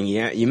interesting.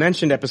 Yeah, you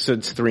mentioned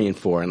episodes 3 and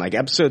 4, and like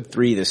episode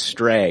 3, The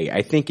Stray.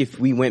 I think if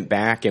we went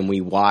back and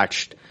we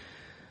watched,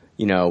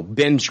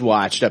 binge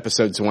watched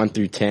episodes 1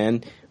 through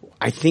 10,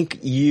 I think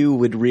you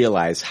would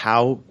realize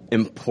how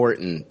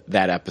important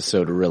that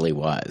episode really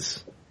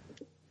was.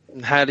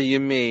 How do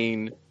you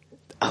mean?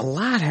 A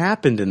lot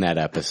happened in that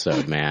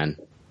episode, man.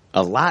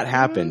 A lot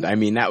happened. I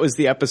mean, that was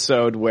the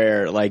episode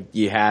where like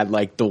you had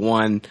like the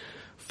one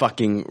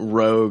fucking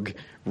rogue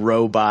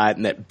robot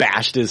and that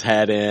bashed his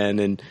head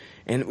in,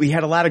 and we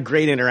had a lot of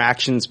great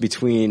interactions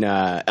between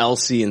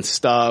Elsie and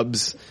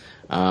Stubbs.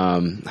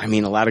 I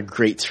mean, a lot of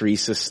great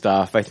Teresa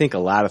stuff. I think a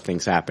lot of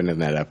things happened in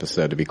that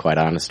episode, to be quite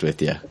honest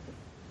with you.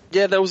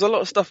 Yeah, there was a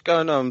lot of stuff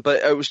going on,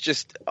 but it was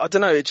just, I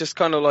don't know, it just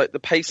kind of like the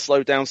pace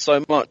slowed down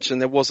so much,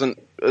 and there wasn't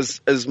as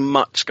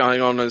much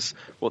going on as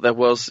what there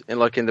was in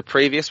the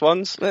previous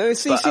ones.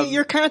 See,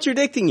 you're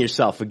contradicting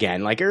yourself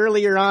again. Like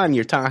earlier on,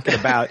 you're talking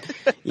about,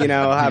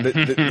 how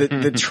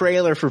the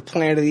trailer for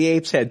Planet of the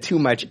Apes had too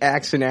much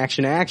action.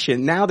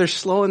 Now they're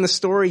slowing the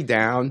story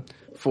down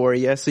for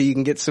you so you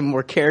can get some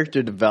more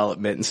character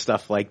development and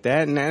stuff like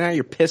that, and now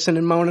you're pissing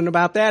and moaning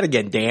about that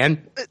again,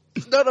 Dan.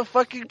 It's not a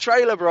fucking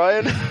trailer,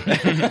 Brian. Well,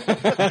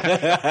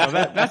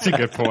 that's a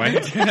good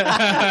point.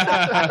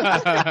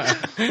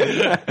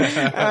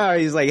 Oh,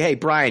 he's like, hey,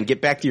 Brian,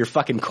 get back to your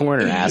fucking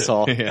corner,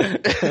 asshole. Leave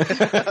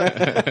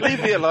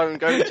me alone,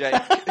 go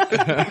Jake.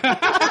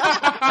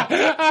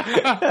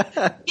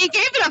 He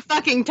gave it a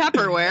fucking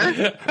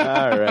Tupperware.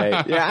 All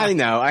right. Yeah, I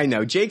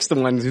know. Jake's the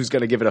one who's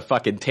going to give it a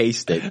fucking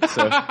taste it.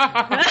 So,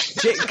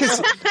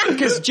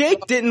 because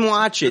Jake didn't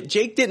watch it.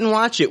 Jake didn't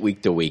watch it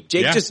week to week.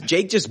 Jake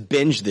just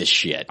binged this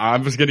shit. I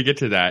was going to get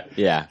to that.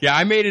 Yeah. Yeah,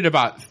 I made it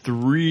about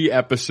 3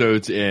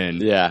 episodes in.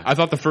 Yeah. I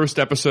thought the first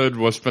episode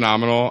was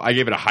phenomenal. I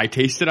gave it a high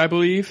tasted, I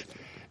believe.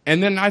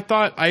 And then I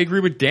thought, I agree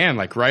with Dan,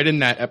 like right in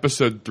that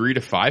episode 3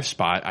 to 5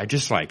 spot, I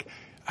just I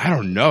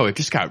don't know, it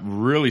just got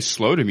really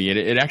slow to me, and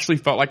it actually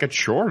felt like a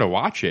chore to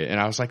watch it. And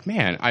I was like,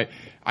 man, I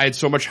had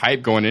so much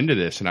hype going into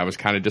this, and I was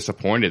kind of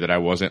disappointed that I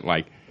wasn't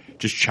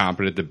just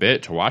chomping at the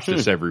bit to watch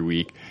this every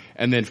week.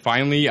 And then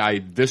finally,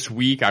 this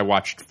week I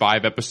watched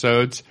 5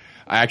 episodes.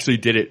 I actually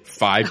did it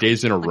 5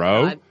 days in a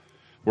row. God.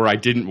 Where I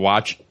didn't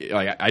watch,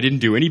 I didn't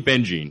do any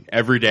binging.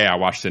 Every day I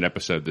watched an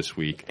episode this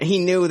week. He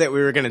knew that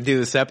we were going to do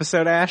this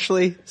episode,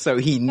 Ashley, so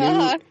he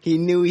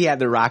knew he had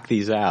to rock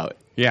these out.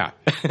 Yeah.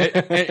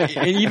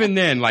 and even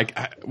then,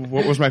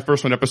 what was my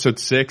first one? Episode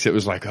 6? It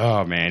was like,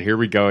 oh man, here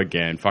we go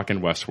again.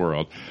 Fucking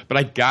Westworld. But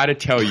I gotta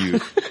tell you,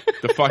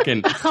 the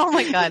fucking... Oh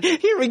my god.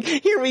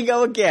 Here we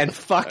go again.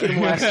 Fucking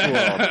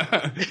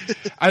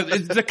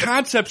Westworld. The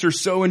concepts are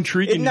so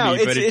intriguing to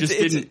me, but it just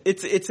didn't...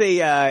 It's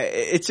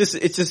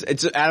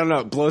I don't know,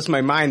 it blows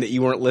my mind that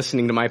you weren't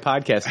listening to my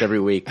podcast every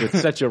week with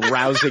such a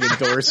rousing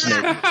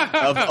endorsement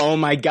of, oh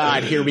my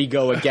god, here we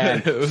go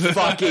again.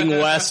 Fucking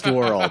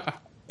Westworld.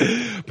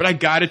 But I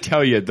gotta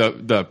tell you,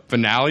 the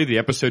finale, the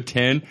episode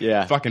 10,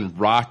 fucking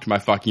rocked my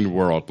fucking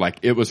world.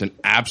 It was an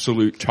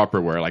absolute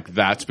Tupperware,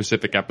 that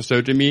specific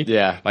episode to me.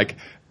 Yeah.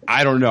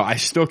 I don't know. I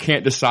still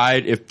can't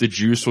decide if the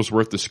juice was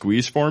worth the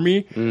squeeze for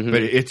me,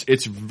 but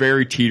it's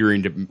very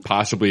teetering to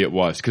possibly it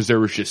was, because there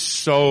was just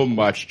so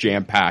much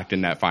jam-packed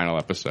in that final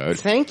episode.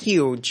 Thank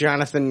you,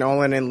 Jonathan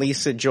Nolan and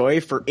Lisa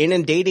Joy, for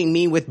inundating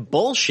me with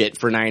bullshit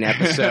for 9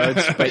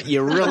 episodes, but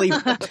you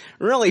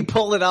really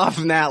pulled it off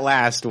in that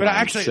last one. But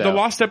actually, the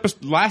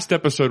last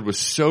episode was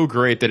so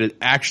great that it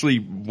actually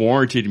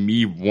warranted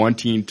me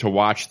wanting to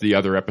watch the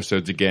other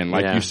episodes again.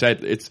 You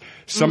said, it's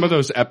some of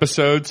those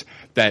episodes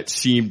that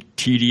seemed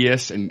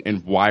tedious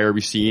and why are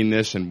we seeing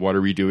this and what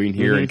are we doing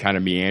here and kind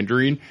of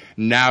meandering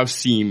now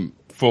seem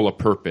full of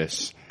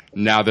purpose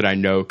now that I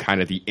know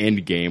kind of the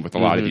end game with a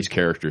lot of these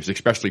characters,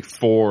 especially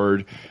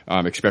Ford,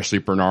 especially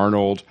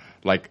Bernarnold.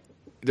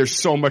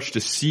 There's so much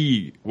to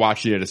see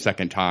watching it a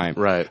second time.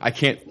 Right. I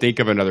can't think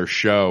of another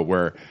show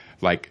where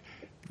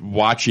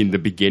watching the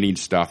beginning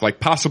stuff. Like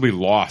possibly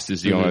Lost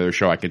is the only other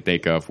show I can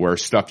think of where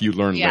stuff you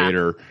learn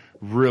later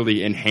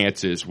really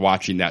enhances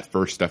watching that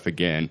first stuff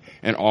again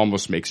and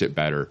almost makes it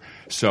better.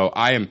 So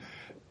I'm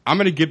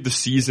going to give the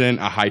season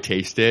a high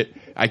taste it.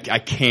 I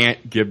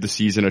can't give the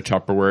season a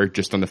Tupperware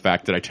just on the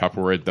fact that I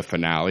Tupperware the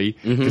finale.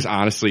 Because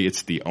honestly,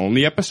 it's the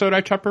only episode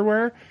I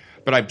Tupperware.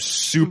 But I'm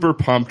super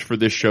pumped for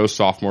this show's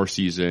sophomore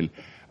season.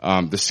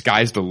 The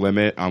sky's the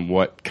limit on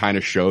what kind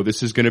of show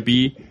this is going to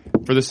be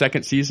for the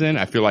second season.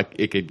 I feel like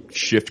it could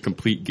shift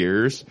complete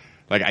gears.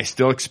 Like, I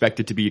still expect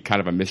it to be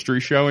kind of a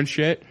mystery show and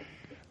shit.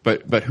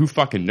 But who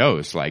fucking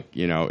knows? Like,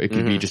 you know, it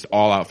could be just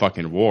all out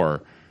fucking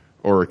war.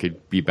 Or it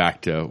could be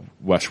back to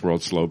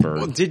Westworld slow burn.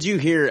 Well, did you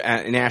hear,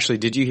 and Ashley,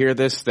 did you hear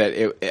this, that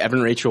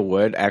Evan Rachel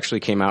Wood actually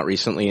came out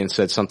recently and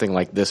said something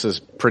like this is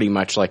pretty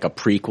much like a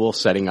prequel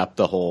setting up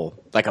the whole,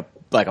 like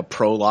a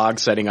prologue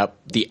setting up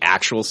the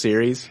actual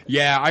series?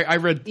 Yeah, I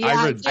read.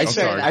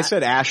 I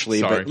said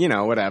Ashley, Sorry. but you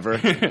know, whatever.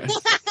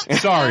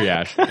 Sorry,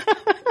 Ashley.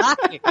 Oh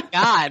my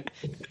God.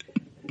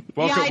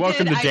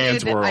 Welcome to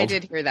Dan's world. I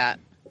did hear that.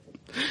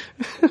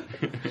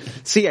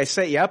 See, I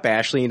set you up,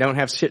 Ashley. You don't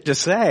have shit to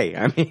say.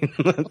 I mean,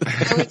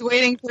 I was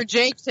waiting for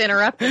Jake to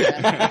interrupt you.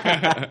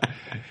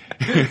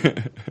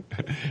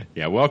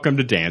 Yeah, welcome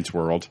to Dan's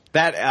world.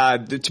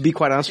 That, to be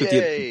quite honest with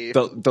you,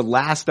 the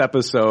last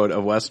episode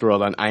of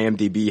Westworld on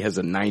IMDb has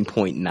a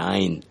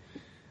 9.9.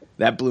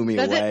 That blew me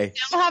away. Does it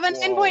still have a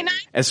 9.9?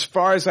 As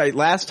far as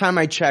last time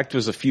I checked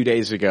was a few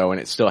days ago, and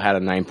it still had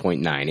a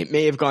 9.9. It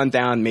may have gone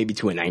down maybe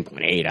to a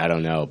 9.8. I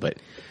don't know, but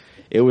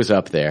it was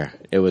up there.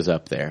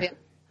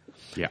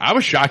 Yeah, I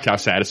was shocked how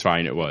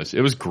satisfying it was.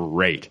 It was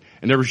great.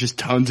 And there was just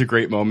tons of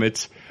great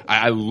moments.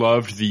 I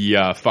loved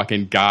the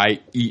fucking guy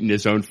eating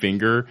his own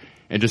finger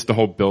and just the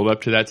whole build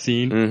up to that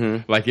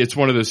scene. Like, it's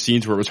one of those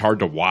scenes where it was hard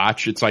to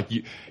watch. It's like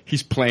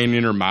he's playing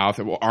in her mouth.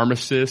 Well,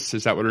 Armistice,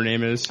 is that what her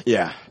name is?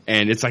 Yeah.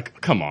 And it's like,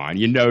 come on,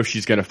 you know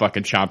she's gonna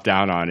fucking chomp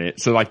down on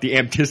it. So like the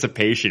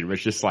anticipation was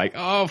just like,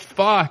 oh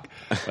fuck.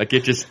 Like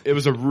it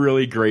was a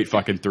really great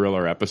fucking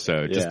thriller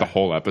episode. Just the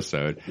whole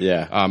episode.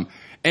 Yeah.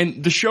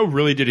 And the show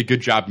really did a good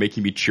job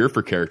making me cheer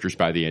for characters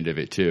by the end of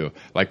it, too.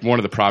 Like, one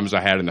of the problems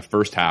I had in the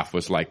first half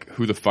was, like,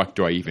 who the fuck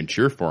do I even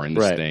cheer for in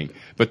this thing?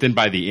 But then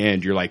by the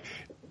end, you're like,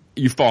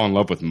 you fall in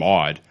love with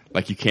Maude.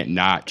 Like, you can't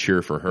not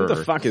cheer for her. Who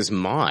the fuck is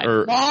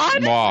Maude?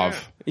 Maude?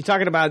 Mauve. You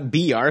talking about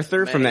B.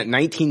 Arthur from that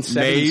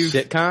 1970s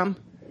sitcom?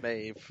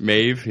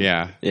 Maeve,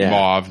 yeah.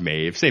 Mauve,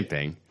 Maeve, same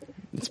thing.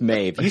 It's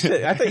Maeve.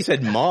 I thought you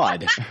said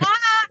Maude.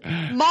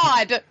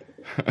 Maude.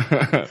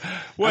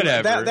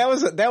 Whatever.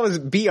 That was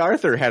B.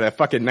 Arthur had a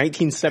fucking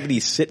 1970s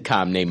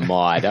sitcom named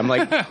Maude. I'm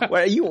like,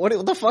 what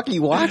the fuck are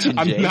you watching,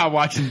 Jake? I'm not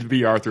watching the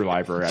B. Arthur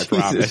library, I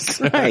promise.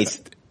 Jesus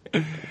Christ.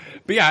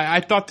 But yeah, I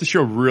thought the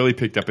show really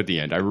picked up at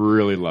the end. I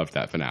really loved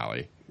that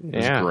finale. It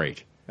was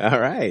great. All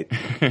right.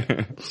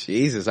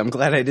 Jesus, I'm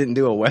glad I didn't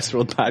do a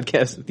Westworld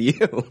podcast with you.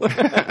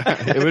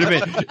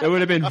 It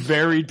would have been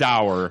very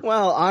dour.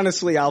 Well,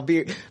 honestly, I'll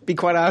be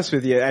quite honest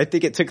with you. I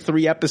think it took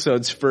 3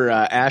 episodes for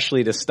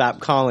Ashley to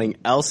stop calling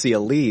Elsie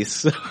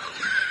Elise.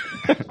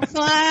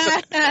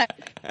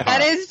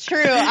 That is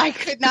true. I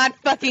could not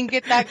fucking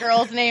get that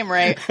girl's name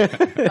right.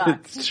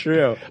 It's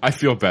true. I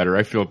feel better.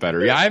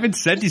 Yeah, I haven't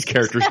said these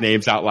characters'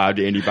 names out loud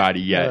to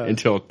anybody yet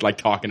until like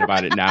talking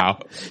about it now.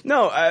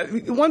 No,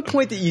 one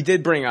point that you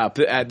did bring up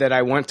that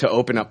I want to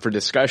open up for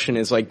discussion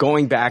is like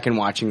going back and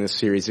watching this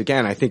series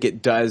again. I think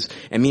it does,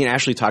 and me and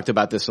Ashley talked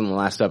about this in the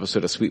last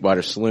episode of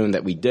Sweetwater Saloon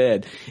that we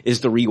did,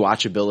 is the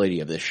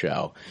rewatchability of this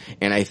show.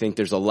 And I think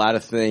there's a lot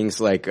of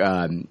things like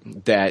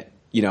that,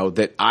 you know,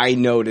 that I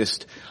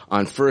noticed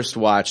on first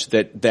watch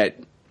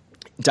that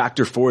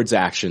Dr. Ford's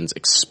actions,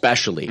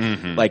 especially,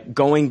 like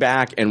going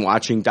back and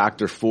watching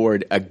Dr.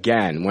 Ford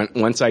again,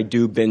 once I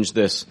do binge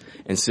this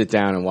and sit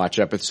down and watch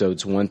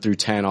episodes 1 through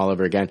 10 all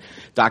over again,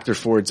 Dr.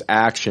 Ford's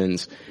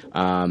actions,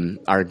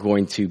 are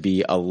going to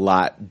be a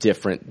lot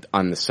different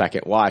on the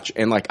second watch.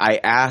 And like I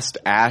asked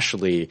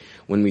Ashley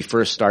when we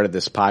first started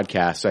this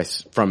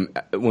podcast,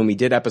 when we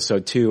did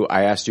episode 2,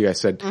 I asked you, I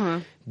said,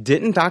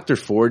 didn't Dr.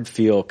 Ford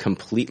feel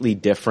completely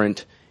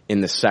different in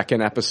the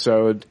second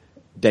episode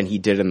than he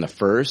did in the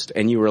first?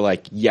 And you were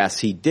like, yes,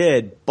 he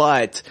did,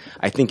 but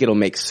I think it'll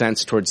make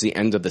sense towards the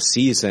end of the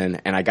season.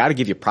 And I got to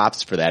give you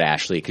props for that,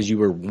 Ashley, because you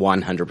were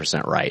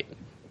 100% right.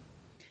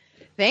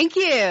 Thank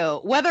you.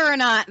 Whether or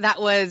not that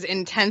was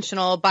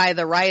intentional by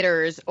the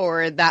writers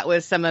or that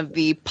was some of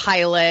the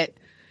pilot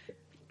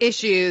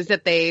issues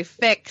that they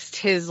fixed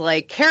his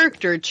like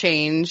character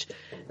change,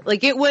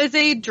 like it was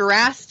a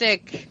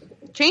drastic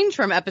change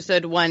from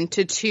episode 1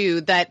 to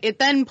 2 that it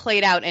then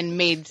played out and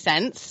made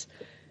sense.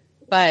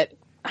 But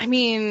I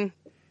mean,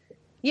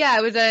 yeah,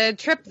 it was a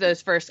trip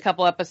those first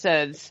couple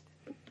episodes.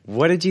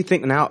 What did you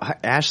think? Now,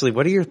 Ashley,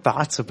 what are your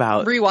thoughts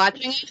about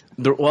rewatching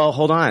it? Well,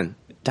 hold on.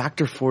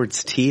 Dr.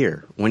 Ford's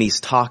tear when he's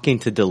talking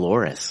to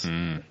Dolores.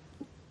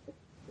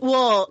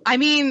 Well, I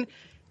mean,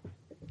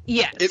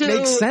 yeah. It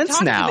makes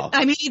sense now.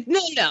 I mean,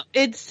 no.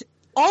 It's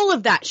all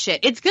of that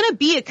shit. It's going to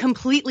be a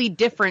completely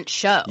different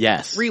show.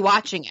 Yes.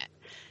 Rewatching it.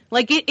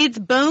 Like its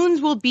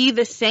bones will be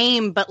the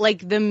same, but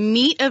like the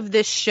meat of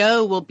this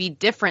show will be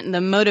different.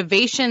 The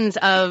motivations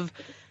of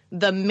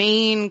the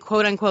main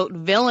quote unquote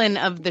villain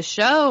of the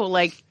show,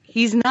 like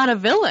he's not a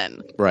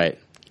villain. Right.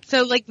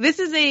 So like this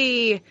is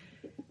a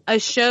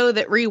show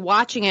that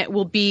rewatching it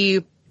will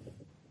be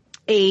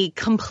a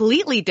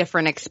completely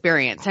different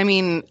experience. I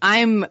mean,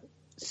 I'm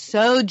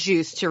so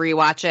juiced to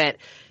rewatch it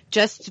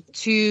just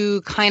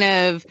to kind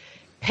of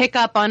pick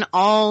up on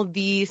all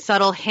the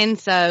subtle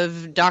hints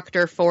of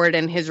Dr. Ford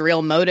and his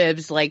real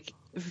motives, like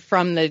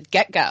from the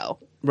get-go.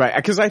 Right.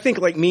 Because I think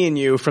like me and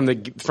you from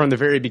the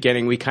very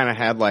beginning, we kind of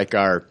had like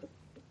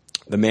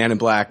the Man in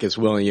Black is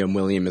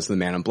William is the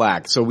Man in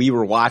Black. So we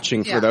were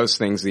watching for those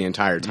things the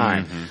entire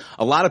time. Mm-hmm.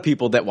 A lot of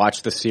people that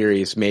watched the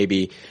series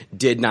maybe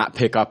did not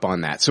pick up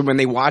on that. So when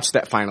they watched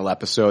that final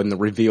episode and the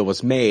reveal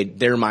was made,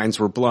 their minds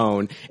were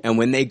blown. And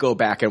when they go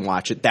back and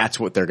watch it, that's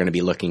what they're going to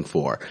be looking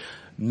for.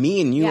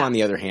 Me and you, on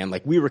the other hand,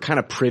 like we were kind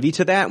of privy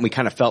to that and we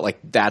kind of felt like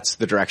that's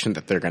the direction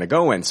that they're going to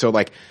go in. So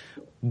like,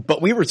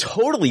 but we were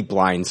totally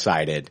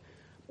blindsided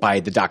by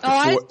the Dr. Ford.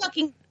 I was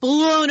fucking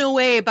blown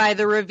away by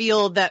the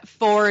reveal that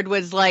Ford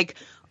was like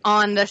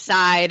on the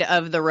side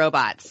of the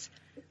robots.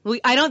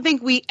 I don't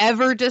think we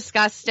ever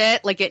discussed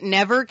it. Like it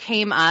never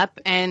came up,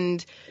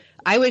 and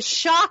I was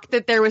shocked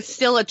that there was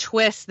still a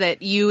twist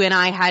that you and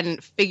I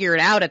hadn't figured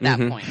out at that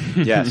point.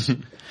 Yes. And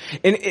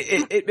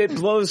it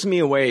blows me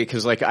away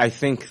because like I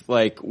think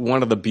like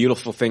one of the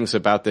beautiful things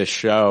about this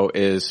show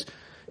is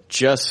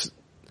just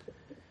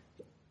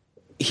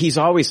he's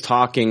always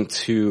talking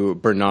to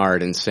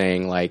Bernard and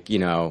saying like, you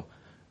know,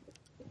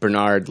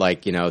 Bernard,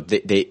 like, you know,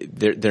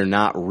 they're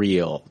not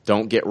real.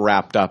 Don't get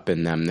wrapped up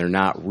in them. They're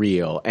not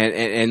real.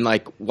 And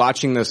like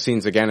watching those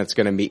scenes again, it's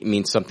going to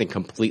mean something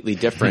completely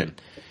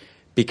different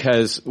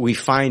because we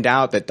find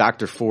out that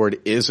Dr. Ford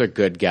is a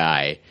good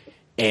guy,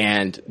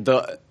 and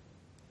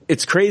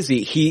it's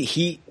crazy.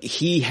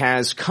 He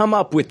has come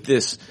up with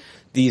these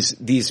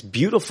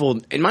beautiful,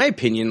 in my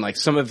opinion, like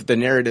some of the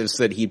narratives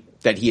that he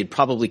had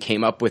probably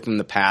came up with in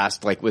the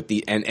past, like with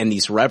and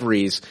these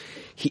reveries,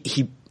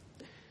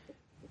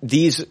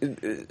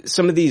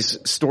 some of these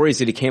stories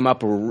that he came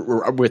up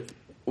with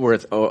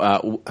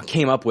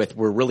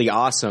were really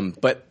awesome.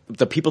 But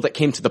the people that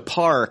came to the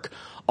park,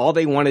 all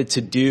they wanted to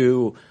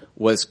do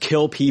was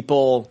kill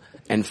people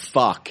and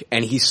fuck.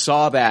 And he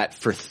saw that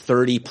for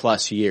 30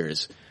 plus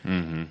years.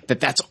 Mm-hmm.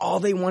 That's all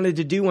they wanted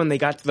to do when they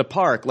got to the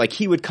park. Like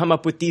he would come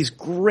up with these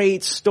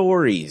great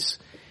stories.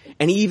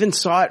 And he even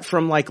saw it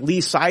from like Lee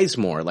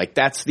Sizemore. Like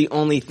that's the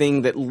only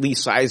thing that Lee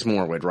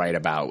Sizemore would write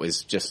about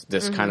was just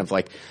this kind of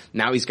like,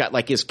 now he's got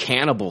like his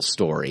cannibal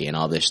story and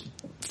all this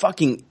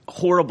fucking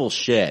horrible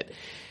shit.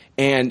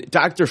 And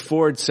Dr.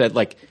 Ford said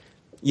like,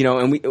 you know,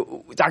 and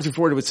Dr.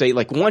 Ford would say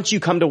like, once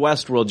you come to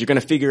Westworld, you're going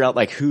to figure out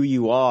like who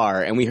you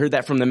are. And we heard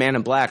that from the Man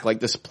in Black.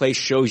 Like this place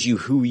shows you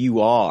who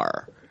you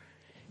are.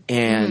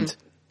 And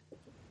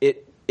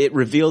it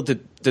revealed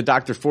to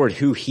Dr. Ford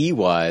who he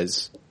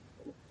was.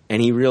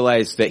 And he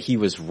realized that he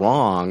was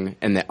wrong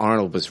and that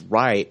Arnold was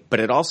right,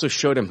 but it also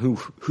showed him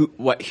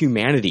what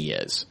humanity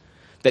is.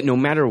 That no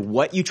matter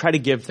what you try to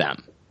give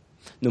them,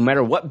 no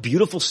matter what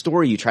beautiful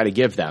story you try to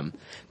give them,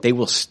 they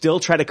will still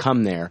try to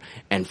come there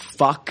and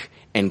fuck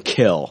and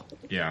kill.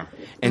 Yeah.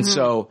 And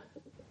so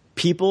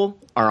people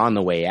are on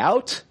the way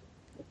out,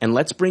 and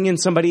let's bring in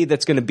somebody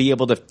that's going to be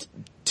able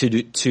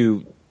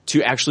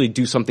to actually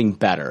do something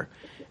better.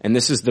 And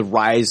this is the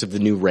rise of the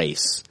new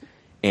race.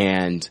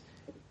 And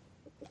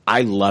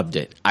I loved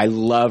it. I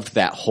loved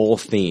that whole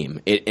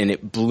theme. And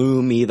it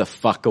blew me the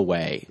fuck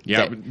away.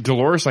 Yeah,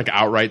 Dolores like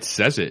outright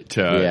says it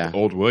to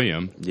old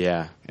William.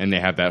 Yeah. And they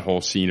have that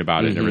whole scene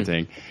about it and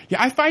everything.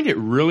 Yeah, I find it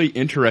really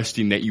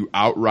interesting that you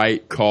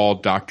outright call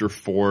Dr.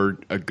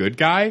 Ford a good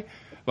guy.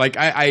 Like,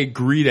 I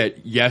agree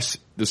that, yes,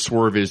 the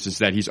swerve is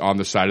that he's on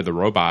the side of the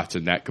robots,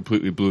 and that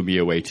completely blew me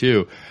away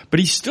too.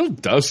 But he still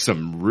does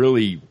some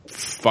really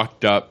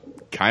fucked up,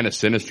 kind of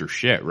sinister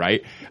shit,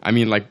 right? I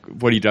mean, like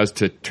what he does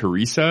to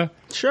Teresa.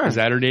 Sure. Is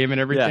that her name and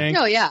everything?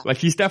 Yeah. Oh, yeah. Like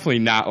he's definitely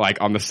not like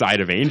on the side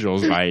of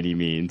angels by any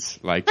means.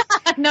 Like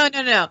No.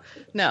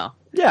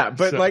 Yeah,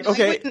 but like,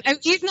 okay.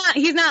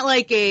 He's not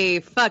like a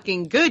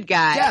fucking good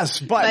guy. Yes,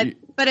 but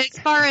as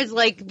far as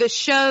like the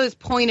show's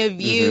point of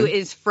view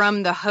is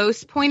from the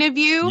host's point of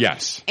view.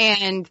 Yes.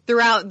 And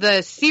throughout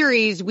the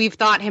series, we've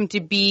thought him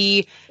to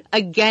be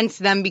against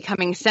them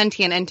becoming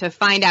sentient, and to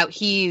find out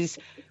he's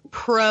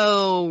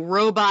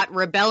pro-robot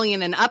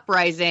rebellion and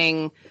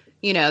uprising,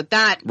 you know,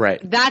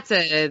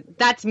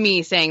 that's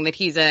me saying that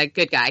he's a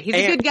good guy. He's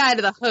a good guy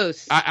to the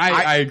host.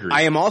 I agree.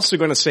 I am also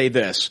going to say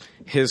this.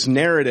 His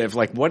narrative,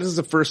 like, what is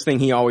the first thing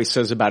he always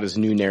says about his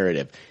new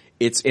narrative?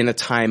 It's in a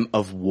time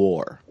of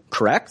war,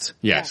 correct?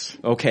 Yes.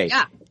 Okay.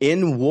 Yeah.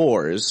 In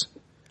wars,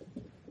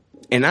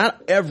 and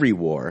not every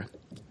war,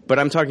 but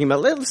I'm talking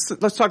about,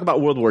 let's talk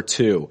about World War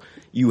II.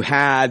 You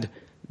had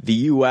the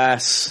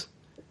U.S.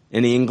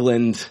 and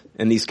England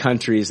and these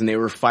countries, and they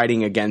were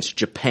fighting against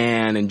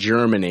Japan and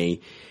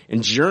Germany.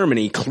 And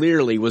Germany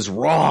clearly was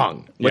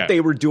wrong. What they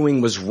were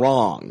doing was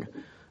wrong.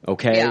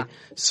 Okay? Yeah.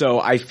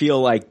 So I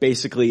feel like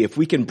basically if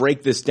we can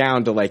break this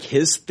down to like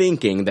his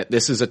thinking that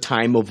this is a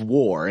time of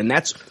war, and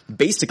that's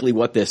basically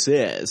what this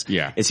is.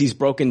 Yeah. Is he's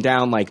broken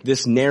down like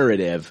this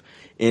narrative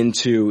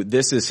into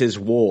this is his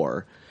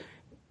war.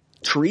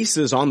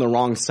 Teresa's on the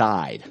wrong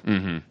side.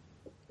 And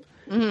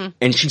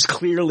she's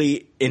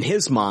clearly, in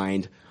his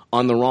mind,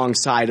 on the wrong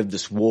side of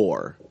this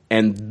war.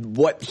 And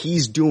what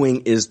he's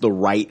doing is the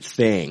right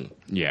thing.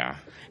 Yeah.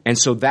 And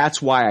so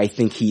that's why I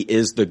think he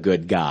is the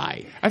good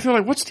guy. I feel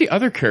like, what's the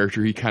other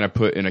character he kind of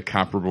put in a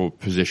comparable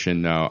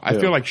position, though? I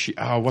feel like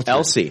what's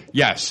Elsie. Her?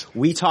 Yes.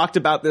 We talked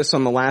about this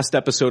on the last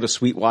episode of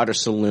Sweetwater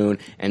Saloon,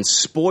 and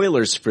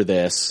spoilers for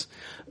this.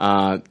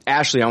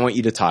 Ashley, I want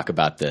you to talk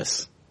about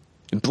this.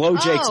 Blow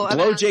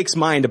Jake's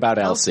mind about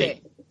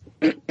Elsie.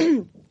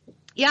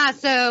 Yeah,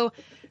 so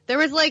there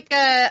was like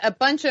a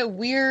bunch of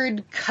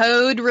weird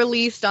code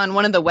released on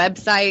one of the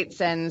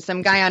websites, and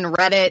some guy on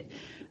Reddit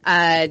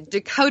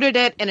decoded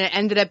it, and it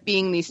ended up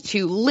being these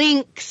two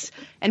links.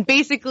 And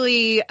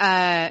basically,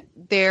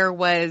 there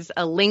was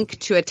a link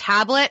to a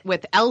tablet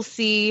with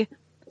Elsie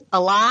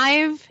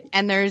alive,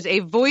 and there's a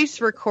voice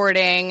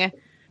recording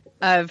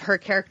of her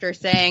character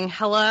saying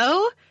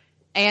hello,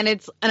 and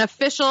it's an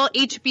official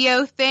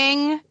HBO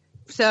thing.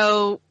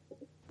 So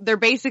they're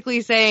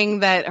basically saying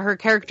that her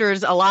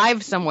character's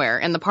alive somewhere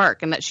in the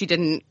park, and that she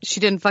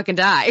didn't fucking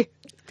die.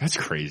 That's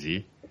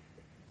crazy.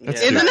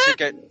 Isn't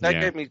it? That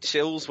gave me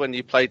chills when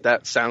you played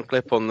that sound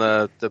clip on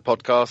the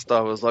podcast.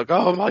 I was like,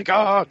 oh my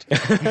God.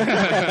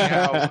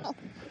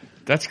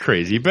 That's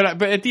crazy.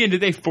 But at the end of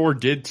the day, Ford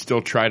did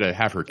still try to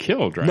have her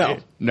killed,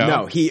 right?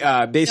 No. He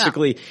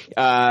basically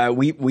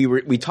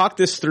we talked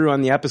this through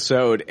on the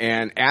episode,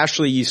 and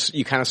Ashley,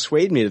 you kind of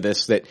swayed me to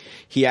this, that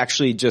he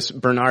actually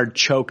Bernard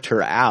choked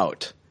her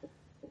out.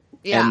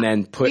 Yeah. And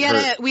then we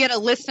had a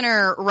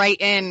listener write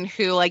in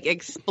who like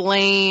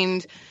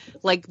explained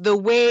like the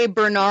way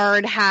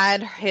Bernard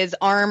had his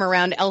arm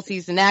around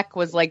Elsie's neck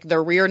was like the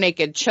rear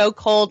naked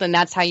chokehold, and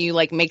that's how you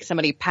like make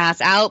somebody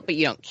pass out, but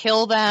you don't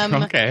kill them.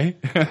 Okay.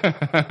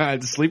 The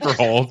sleeper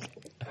hold.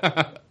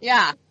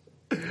 Yeah.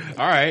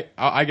 All right.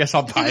 I guess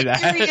I'll buy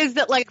that. The theory is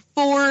that like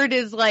Ford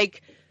is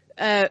like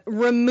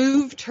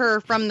removed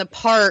her from the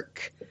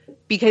park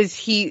because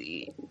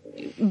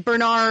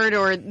Bernard,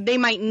 or they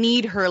might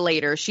need her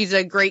later. She's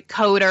a great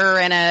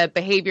coder and a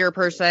behavior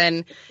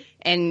person.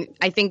 And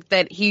I think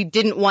that he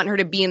didn't want her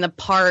to be in the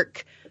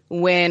park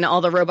when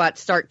all the robots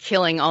start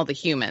killing all the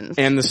humans.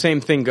 And the same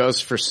thing goes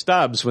for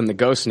Stubbs when the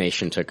Ghost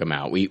Nation took him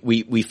out.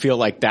 We feel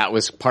like that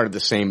was part of the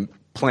same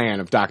plan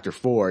of Dr.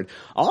 Ford.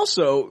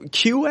 Also,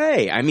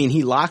 QA. I mean,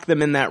 he locked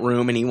them in that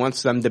room and he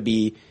wants them to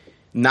be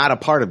not a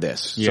part of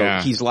this.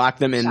 Yeah. So he's locked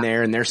them in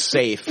there and they're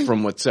safe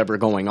from what's ever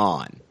going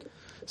on.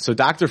 So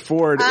Dr.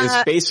 Ford is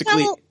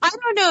basically... Well, I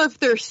don't know if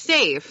they're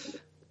safe.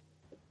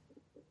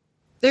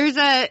 There's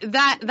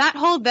that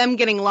whole them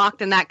getting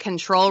locked in that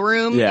control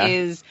room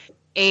is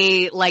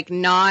a like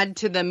nod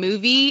to the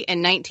movie in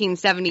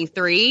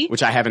 1973,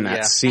 which I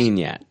haven't seen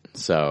yet.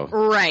 So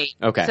right,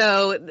 okay.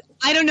 So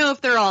I don't know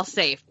if they're all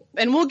safe,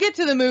 and we'll get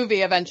to the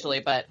movie eventually,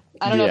 but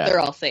I don't know if they're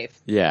all safe.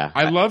 Yeah,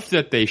 I loved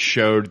that they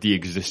showed the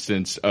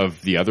existence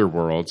of the other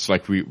worlds.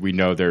 Like we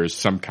know there's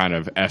some kind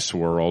of S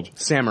world,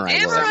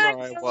 Samurai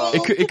world.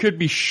 It could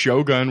be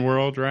Shogun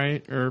world,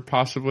 right? Or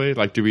possibly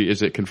like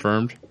is it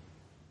confirmed?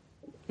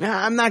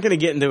 Nah, I'm not going to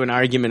get into an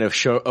argument of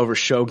over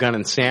Shogun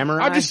and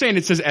Samurai. I'm just saying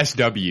it says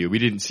SW. We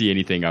didn't see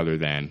anything other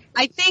than.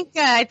 I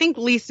think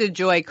Lisa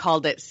Joy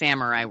called it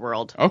Samurai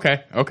World.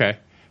 Okay,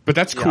 but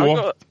that's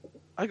cool.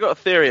 I got a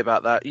theory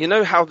about that. You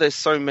know how there's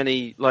so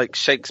many like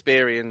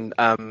Shakespearean,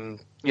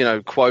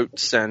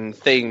 quotes and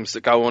themes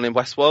that go on in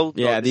Westworld.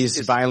 Yeah, like, these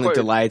violent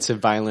delights have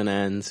violent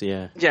ends.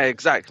 Yeah. Yeah,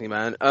 exactly,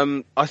 man. I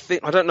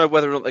don't know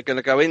whether or not they're going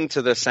to go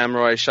into the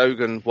Samurai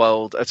Shogun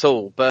world at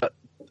all, but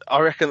I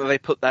reckon that they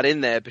put that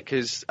in there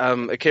because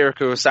Akira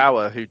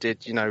Kurosawa, who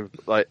did,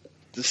 like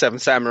The Seven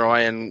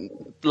Samurai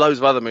and loads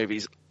of other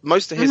movies,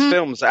 most of his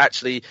films are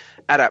actually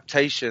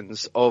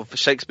adaptations of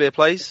Shakespeare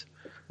plays.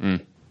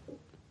 Mm.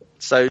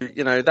 So,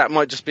 that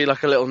might just be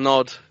like a little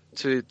nod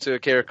to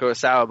Akira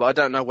Kurosawa, but I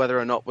don't know whether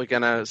or not we're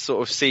going to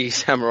sort of see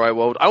Samurai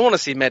World. I want to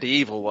see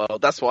Medieval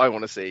World. That's what I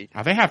want to see.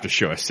 Oh, they have to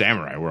show us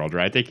Samurai World,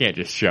 right? They can't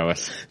just show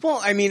us.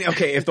 Well, I mean,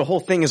 okay, if the whole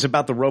thing is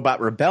about the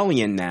robot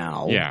rebellion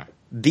now. Yeah.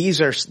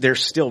 They're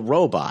still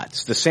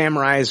robots. The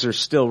samurais are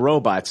still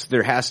robots.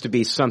 There has to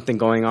be something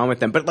going on with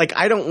them. But like,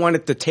 I don't want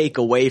it to take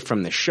away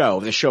from the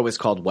show. The show is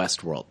called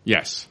Westworld.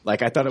 Yes.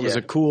 Like, I thought it was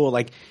a cool,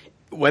 like,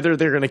 whether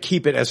they're going to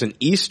keep it as an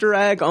Easter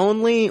egg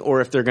only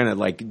or if they're going to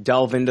like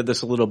delve into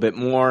this a little bit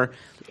more,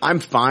 I'm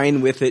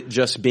fine with it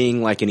just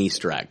being like an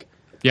Easter egg.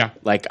 Yeah.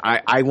 Like,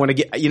 I want to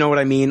get, you know what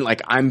I mean?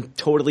 Like, I'm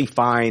totally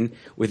fine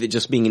with it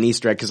just being an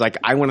Easter egg because, like,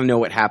 I want to know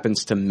what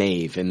happens to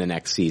Maeve in the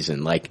next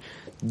season. Like,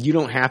 you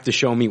don't have to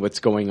show me what's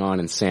going on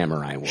in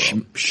Samurai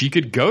World. She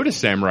could go to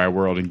Samurai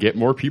World and get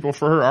more people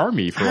for her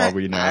army, for all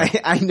we know.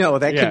 I know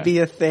that could be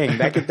a thing.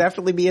 That could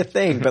definitely be a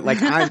thing. But like,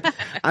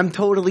 I'm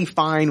totally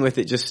fine with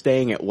it just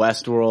staying at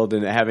Westworld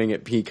and having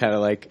it be kind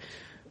of like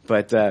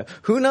But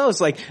who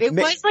knows? Like it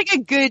was like a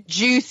good,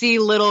 juicy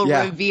little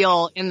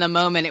reveal in the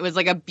moment. It was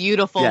like a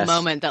beautiful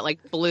moment that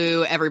like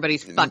blew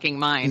everybody's fucking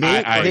mind.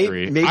 I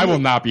agree. I will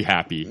not be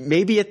happy.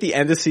 Maybe at the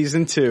end of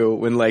season 2,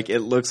 when like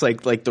it looks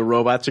like the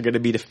robots are going to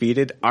be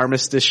defeated,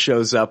 Armistice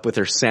shows up with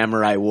her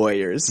samurai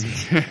warriors.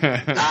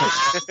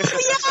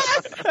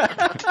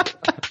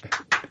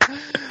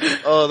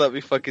 Oh, that'd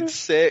be fucking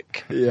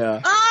sick.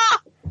 Yeah.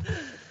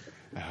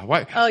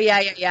 What? Oh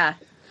yeah.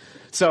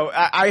 So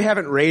I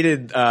haven't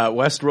rated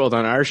Westworld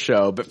on our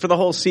show, but for the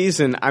whole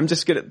season, I'm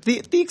just gonna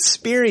the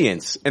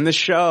experience and the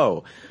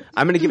show.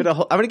 I'm gonna give it a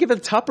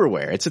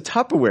Tupperware. It's a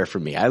Tupperware for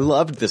me. I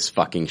loved this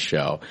fucking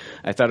show.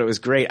 I thought it was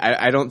great.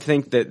 I don't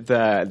think that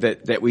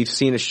that we've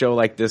seen a show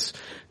like this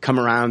come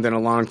around in a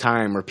long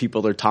time where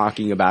people are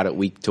talking about it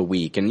week to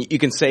week. And you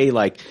can say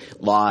like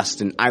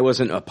Lost, and I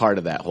wasn't a part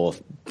of that whole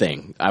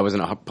thing. I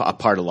wasn't a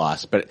part of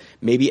Lost, but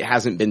maybe it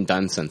hasn't been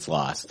done since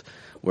Lost,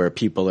 where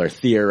people are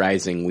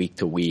theorizing week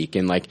to week.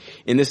 And like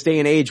in this day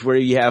and age where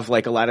you have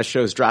like a lot of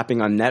shows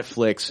dropping on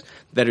Netflix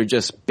that are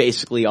just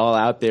basically all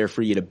out there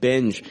for you to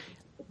binge,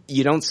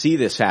 you don't see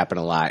this happen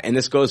a lot. And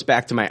this goes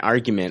back to my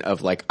argument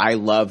of like, I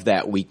love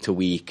that week to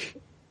week,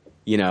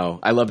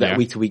 I love that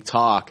week to week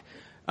talk.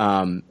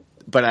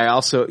 But I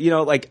also,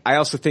 I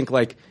also think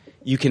like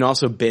you can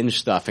also binge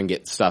stuff and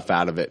get stuff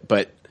out of it.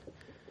 But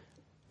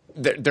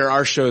there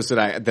are shows that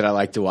I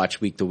like to watch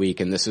week to week,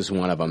 and this is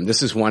one of them.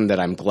 This is one that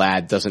I'm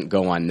glad doesn't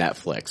go on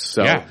Netflix.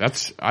 So yeah,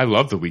 I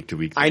love the week to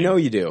week. I know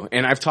you do,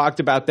 and I've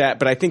talked about that,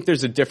 but I think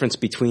there's a difference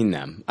between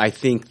them. I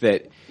think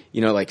that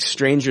like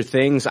Stranger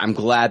Things, I'm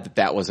glad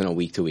that wasn't a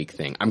week to week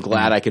thing. I'm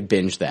glad I could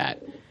binge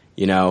that.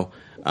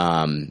 This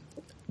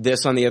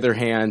on the other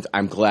hand,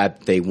 I'm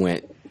glad they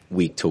went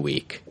week to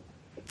week.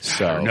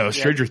 So no,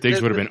 Stranger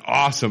Things would have been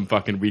awesome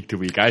fucking week to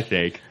week, I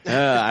think.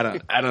 I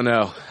don't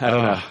know.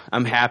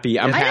 I'm happy.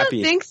 I don't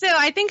think so.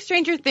 I think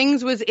Stranger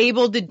Things was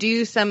able to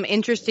do some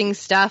interesting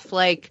stuff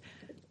like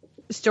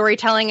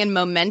storytelling and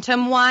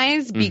momentum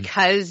wise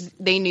because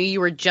they knew you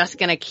were just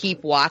going to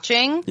keep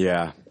watching.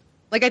 Yeah.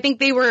 Like I think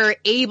they were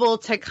able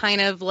to kind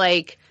of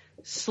like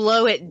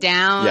slow it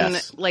down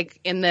like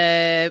in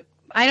the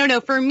I don't know,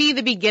 for me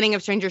the beginning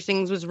of Stranger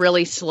Things was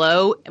really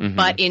slow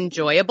but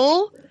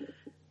enjoyable.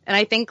 And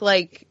I think,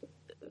 like,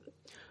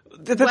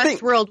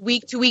 Westworld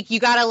week to week, you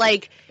gotta,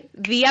 like,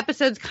 the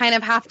episodes kind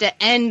of have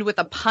to end with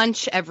a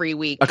punch every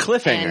week. A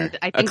cliffhanger. And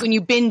I think when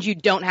you binge, you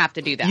don't have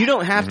to do that. You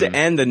don't have to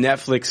end the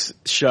Netflix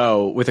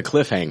show with a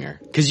cliffhanger,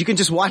 because you can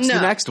just watch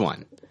the next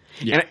one.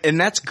 Yeah. And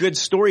that's good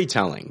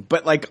storytelling.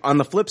 But, like, on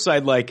the flip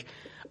side, like,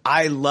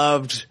 I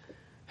loved...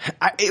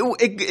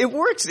 It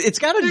works. It's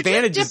got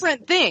advantages. Just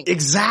different things.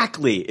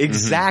 Exactly.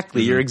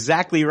 You're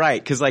exactly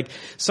right. Cause like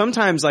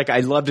sometimes like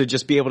I'd love to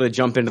just be able to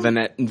jump into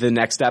the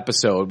next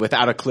episode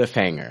without a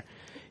cliffhanger.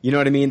 You know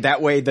what I mean? That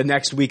way the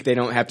next week they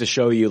don't have to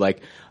show you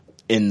like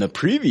in the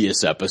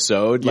previous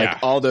episode, like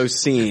all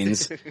those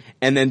scenes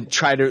and then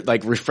try to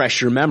like refresh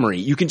your memory.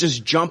 You can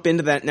just jump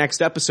into that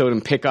next episode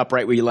and pick up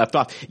right where you left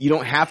off. You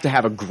don't have to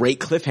have a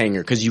great cliffhanger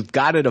because you've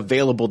got it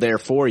available there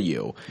for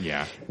you.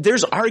 Yeah.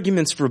 There's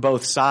arguments for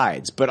both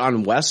sides, but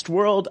on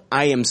Westworld,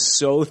 I am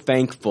so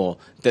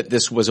thankful that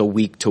this was a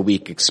week to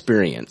week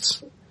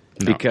experience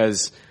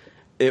because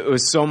it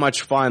was so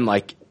much fun.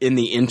 Like in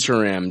the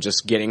interim,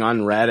 just getting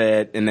on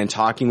Reddit and then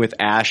talking with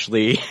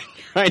Ashley,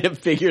 trying to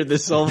figure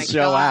this whole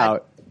show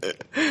out.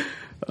 It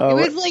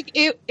was like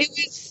it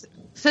was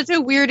such a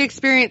weird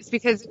experience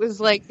because it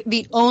was like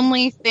the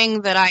only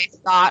thing that I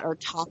thought or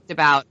talked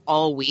about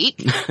all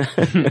week. But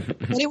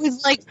it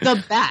was like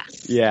the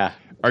best. Yeah.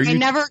 I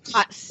never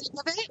got sick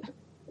of it.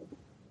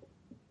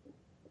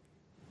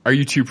 Are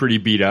you two pretty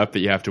beat up that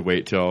you have to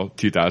wait till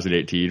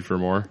 2018 for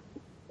more?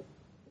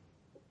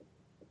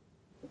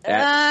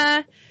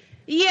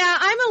 Yeah,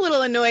 I'm a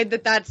little annoyed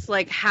that that's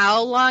like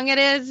how long it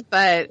is,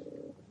 but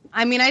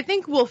I mean, I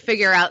think we'll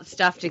figure out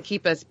stuff to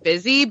keep us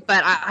busy,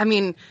 but I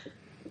mean,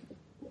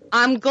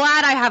 I'm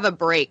glad I have a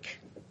break.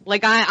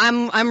 Like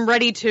I'm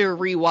ready to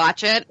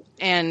rewatch it,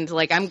 and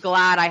like I'm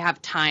glad I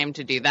have time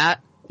to do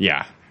that.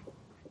 Yeah.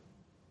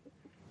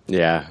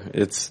 Yeah,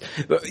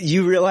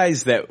 you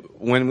realize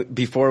that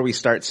before we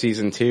start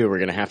season 2, we're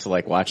gonna have to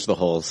like watch the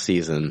whole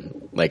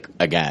season like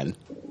again.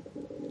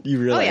 You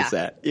realize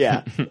that?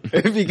 Yeah.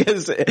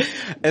 Because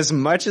as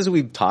much as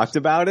we've talked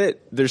about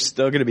it, there's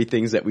still going to be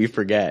things that we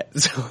forget.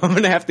 So I'm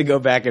going to have to go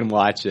back and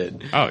watch it.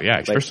 Oh, yeah.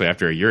 Especially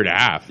after a year and a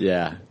half.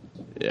 Yeah.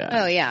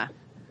 Yeah. Oh, yeah.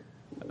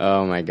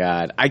 Oh, my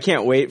God. I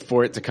can't wait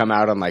for it to come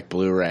out on, like,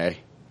 Blu-ray.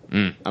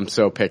 I'm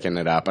so picking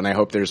it up. And I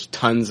hope there's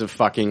tons of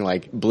fucking,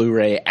 like,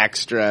 Blu-ray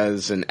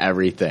extras and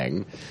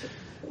everything.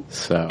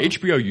 So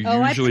HBO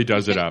usually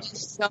does it up.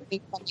 So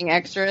many fucking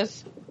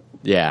extras.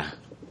 Yeah.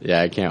 Yeah,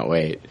 I can't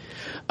wait.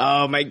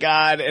 Oh my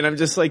God. And I'm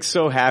just like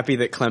so happy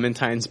that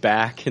Clementine's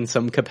back in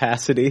some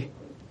capacity.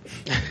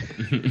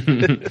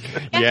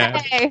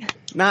 Yeah.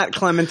 Not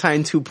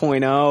Clementine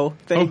 2.0.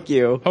 Thank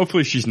you.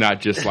 Hopefully she's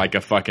not just like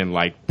a fucking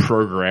like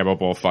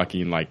programmable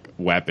fucking like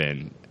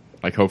weapon.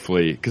 Like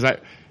hopefully, cause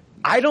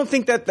I don't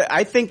think that,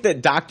 I think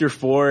that Dr.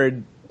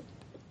 Ford,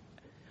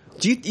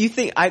 Do you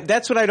think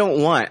that's what I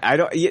don't want? I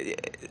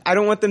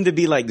don't want them to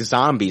be like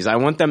zombies. I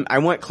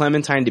want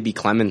Clementine to be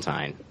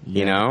Clementine.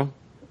 You know?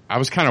 I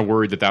was kind of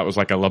worried that was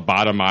like a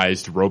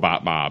lobotomized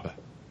robot mob.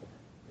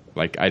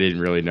 Like, I didn't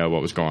really know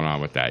what was going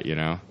on with that, you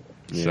know?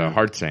 Yeah. So,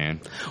 hard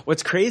saying.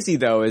 What's crazy,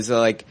 though, is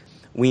like,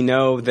 we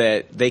know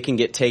that they can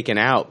get taken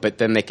out, but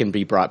then they can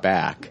be brought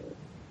back.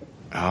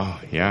 Oh,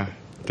 yeah.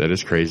 That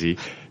is crazy.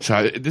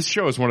 So this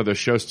show is one of those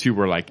shows, too,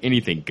 where, like,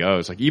 anything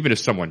goes. Like, even if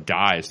someone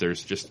dies,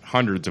 there's just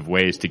hundreds of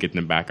ways to get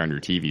them back on your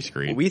TV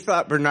screen. We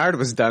thought Bernard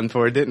was done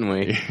for, didn't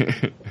we?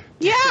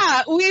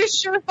 Yeah, we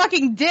sure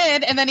fucking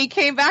did. And then he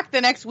came back the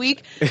next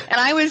week, and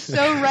I was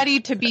so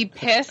ready to be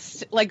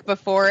pissed, like,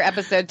 before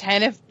episode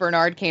 10 if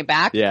Bernard came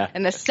back. Yeah.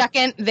 And the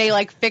second they,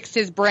 like, fixed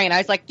his brain, I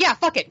was like, yeah,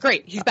 fuck it,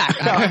 great, he's back.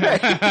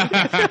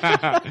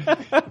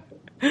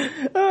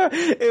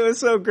 It was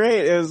so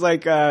great. It was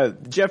like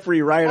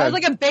Jeffrey Wright. I was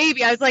like a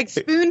baby. I was like,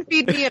 spoon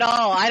feed me it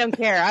all. I don't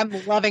care. I'm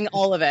loving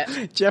all of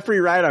it.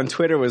 Jeffrey Wright on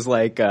Twitter was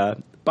like,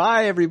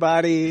 bye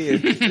everybody.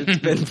 It's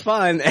been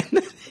fun.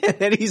 And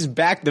then he's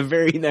back the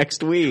very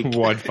next week.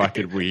 One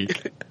fucking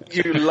week.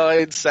 You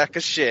lying sack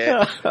of shit.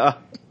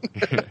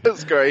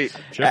 That's great.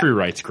 Jeffrey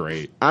Wright's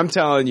great. I'm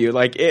telling you,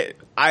 like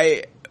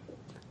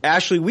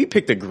Ashley, we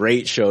picked a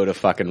great show to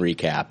fucking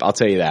recap. I'll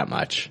tell you that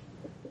much.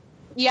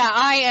 Yeah,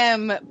 I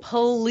am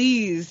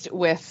pleased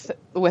with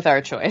our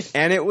choice.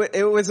 And it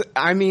was,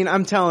 I mean,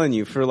 I'm telling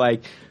you, for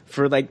like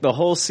the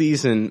whole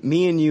season,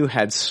 me and you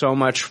had so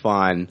much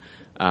fun,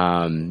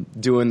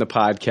 doing the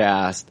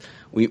podcast.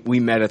 We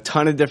met a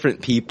ton of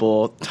different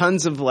people,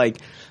 tons of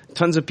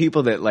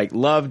people that like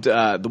loved,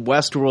 the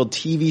Westworld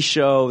TV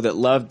show, that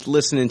loved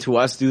listening to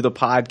us do the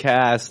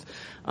podcast.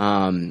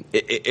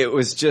 It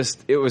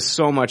was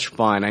so much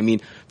fun. I mean,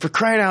 for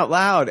crying out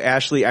loud,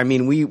 Ashley, I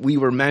mean, we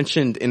were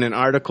mentioned in an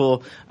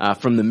article,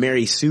 from the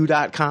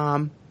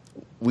MarySue.com.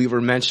 We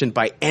were mentioned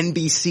by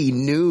NBC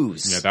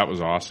News. Yeah, that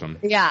was awesome.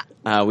 Yeah.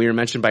 We were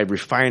mentioned by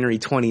Refinery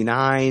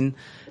 29.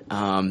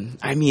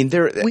 I mean,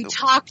 we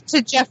talked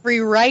to Jeffrey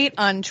Wright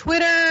on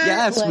Twitter.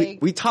 Yes, like,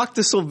 we talked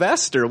to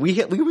Sylvester.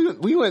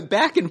 We went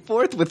back and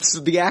forth with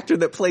the actor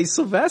that plays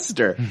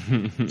Sylvester.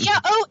 Yeah.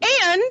 Oh,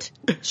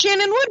 and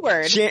Shannon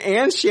Woodward.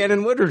 And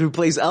Shannon Woodward, who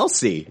plays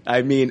Elsie.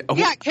 I mean,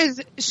 yeah, because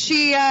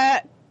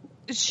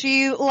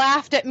she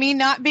laughed at me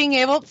not being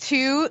able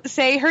to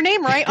say her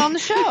name right on the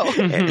show.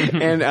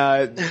 and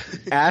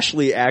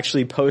Ashley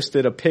actually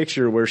posted a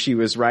picture where she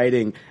was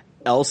writing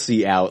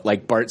Elsie out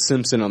like Bart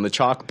Simpson on the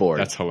chalkboard.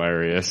 That's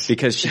hilarious.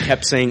 Because she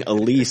kept saying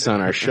Elise on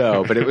our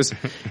show. But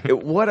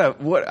what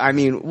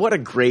a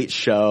great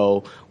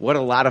show. What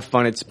a lot of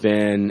fun it's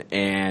been.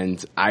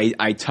 And I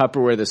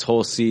Tupperware this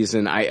whole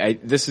season.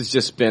 This has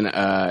just been,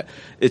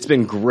 it's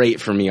been great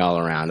for me all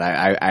around.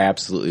 I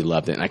absolutely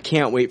loved it. And I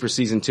can't wait for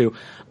season 2.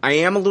 I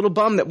am a little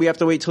bummed that we have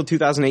to wait till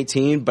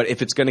 2018, but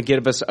if it's going to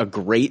give us a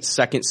great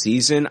second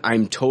season,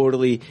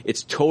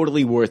 it's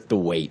totally worth the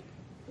wait.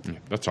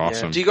 That's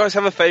awesome. Yeah. Do you guys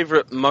have a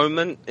favorite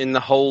moment in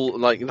the whole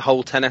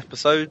 10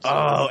 episodes?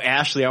 Oh,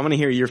 Ashley, I want to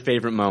hear your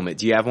favorite moment.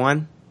 Do you have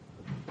one?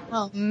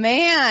 Oh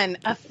man,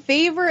 a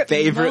favorite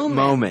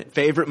moment.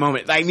 Favorite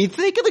moment. I mean,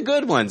 think of the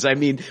good ones. I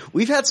mean,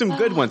 we've had some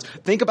good ones.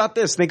 Think about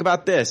this.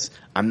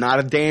 I'm not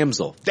a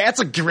damsel. That's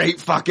a great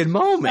fucking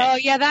moment. Oh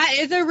yeah, that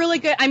is a really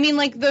good, I mean,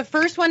 like the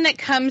first one that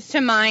comes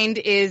to mind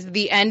is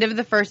the end of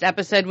the first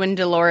episode when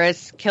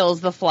Dolores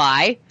kills the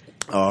fly.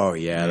 Oh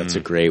yeah, that's a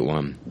great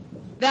one.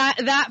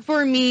 That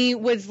for me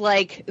was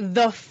like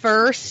the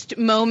first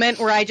moment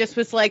where I just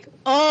was like,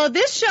 oh,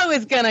 this show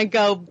is gonna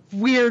go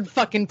weird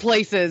fucking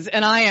places,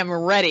 and I am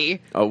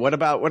ready. Oh, what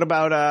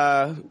about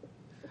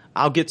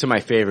I'll get to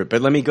my favorite,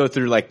 but let me go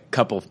through like a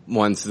couple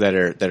ones that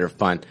are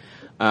fun.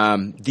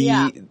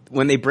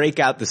 When they break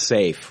out the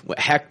safe,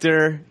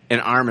 Hector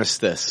and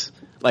Armistice.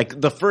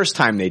 Like the first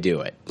time they do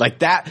it, like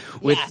that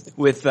with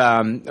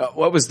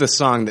what was the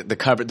song that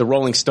the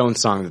Rolling Stones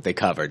song that they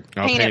covered?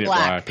 Oh, Paint It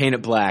Black. Paint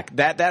It Black.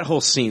 That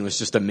whole scene was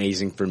just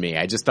amazing for me.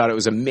 I just thought it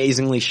was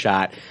amazingly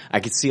shot.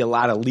 I could see a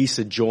lot of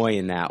Lisa Joy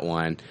in that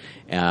one,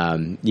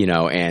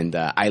 and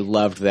I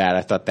loved that.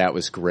 I thought that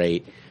was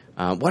great.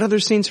 What other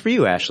scenes for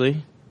you,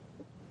 Ashley?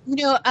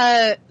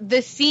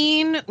 The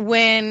scene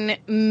when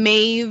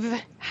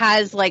Maeve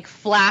has like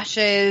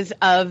flashes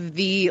of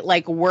the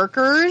like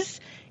workers.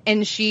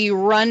 And she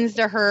runs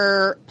to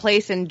her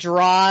place and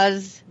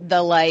draws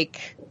the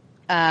like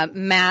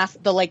mask,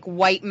 the like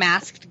white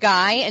masked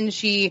guy, and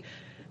she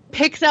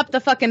picks up the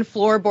fucking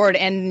floorboard,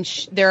 and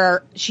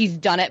she's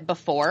done it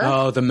before.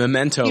 Oh, the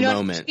memento moment. You know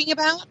what I'm speaking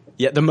about?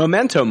 Yeah, the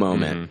memento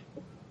moment.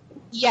 Mm-hmm.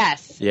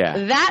 Yes.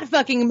 Yeah. That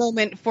fucking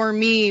moment for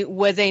me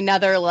was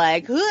another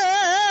like,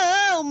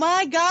 oh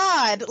my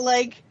god,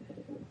 like,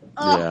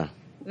 yeah.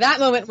 That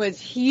moment was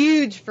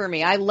huge for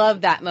me. I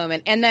love that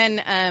moment, and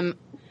then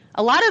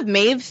a lot of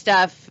Maeve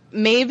stuff,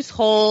 Maeve's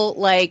whole,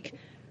 like,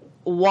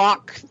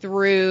 walk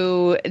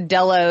through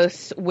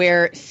Delos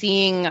where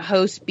seeing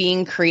Host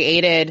being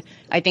created,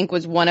 I think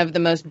was one of the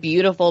most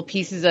beautiful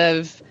pieces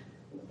of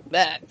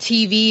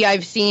TV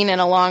I've seen in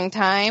a long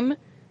time.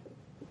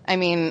 I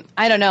mean,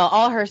 I don't know.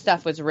 All her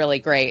stuff was really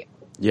great.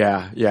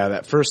 Yeah,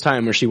 that first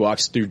time where she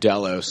walks through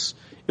Delos,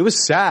 it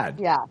was sad.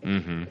 Yeah.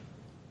 Mm-hmm.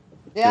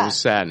 Yeah. It was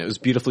sad, and it was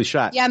beautifully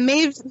shot. Yeah,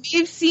 Maeve's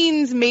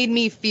scenes made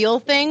me feel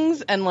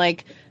things, and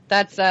like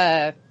that's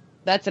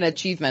an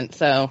achievement.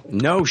 So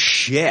No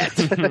shit.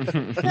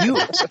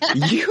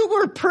 you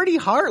were pretty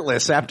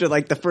heartless after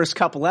like the first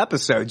couple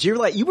episodes.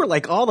 You were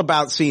like all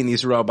about seeing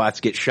these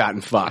robots get shot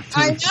and fucked.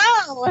 I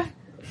know.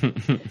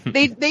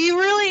 They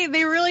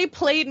really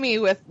played me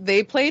with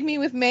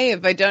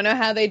Maeve. I don't know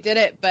how they did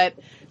it, but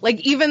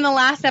like even the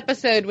last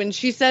episode when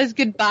she says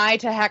goodbye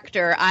to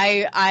Hector,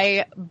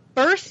 I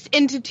burst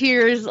into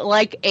tears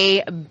like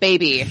a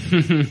baby.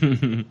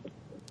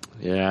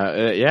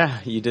 Yeah,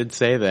 you did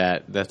say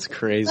that. That's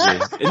crazy.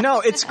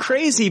 No, it's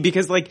crazy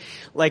because like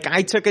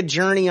I took a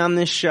journey on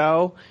this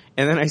show,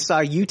 and then I saw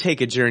you take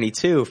a journey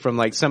too from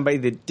like somebody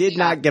that did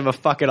not give a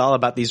fuck at all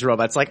about these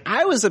robots. Like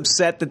I was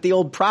upset that the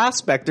old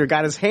prospector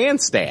got his hand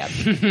stabbed.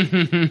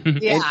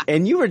 Yeah.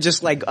 And you were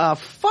just like,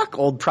 fuck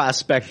old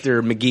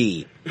Prospector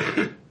McGee.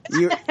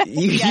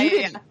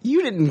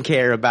 You didn't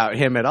care about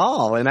him at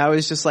all, and I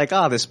was just like,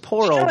 this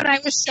poor old. And I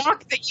was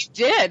shocked that you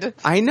did.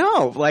 I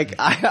know, like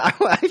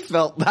I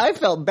felt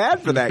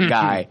bad for that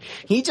guy.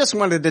 He just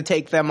wanted to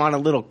take them on a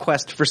little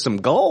quest for some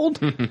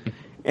gold,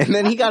 and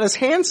then he got his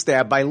hand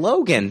stabbed by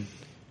Logan.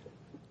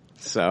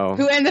 So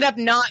who ended up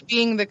not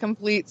being the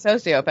complete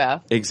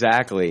sociopath.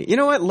 Exactly. You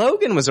know what?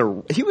 Logan was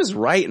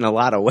right in a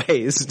lot of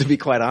ways, to be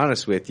quite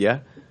honest with you.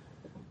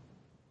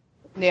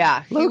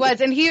 Yeah, he was,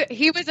 and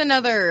he was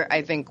another.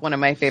 I think one of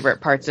my favorite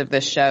parts of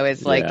this show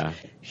is like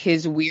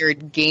his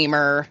weird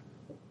gamer,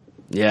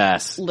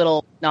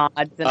 little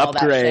nods and all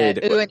that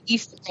shit. Ooh, an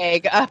Easter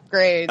egg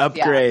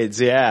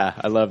upgrades. Yeah,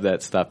 I love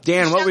that stuff.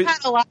 Dan, the show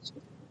had a lot of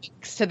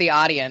links to the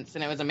audience,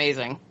 and it was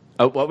amazing.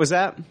 Oh, what was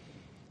that?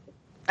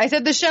 I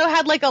said the show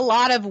had like a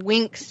lot of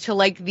winks to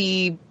like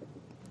the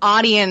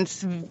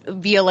audience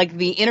via like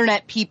the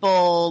internet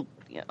people,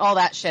 all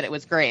that shit. It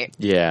was great.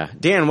 Yeah,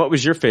 Dan, what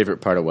was your favorite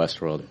part of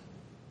Westworld?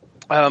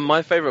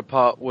 My favorite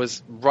part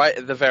was right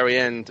at the very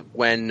end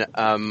when,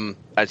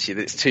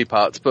 actually it's two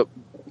parts, but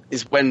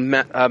is when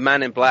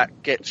Man in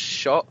Black gets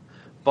shot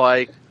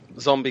by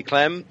Zombie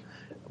Clem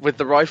with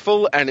the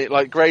rifle, and it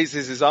like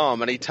grazes his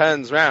arm, and he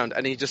turns around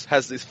and he just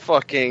has this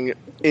fucking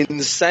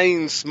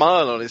insane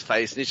smile on his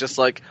face, and he's just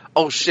like,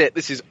 oh shit,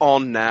 this is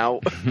on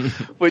now,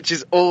 which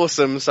is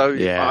awesome. So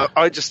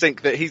I just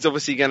think that he's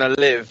obviously going to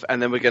live,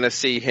 and then we're going to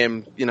see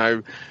him,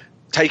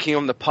 taking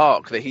on the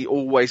park that he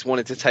always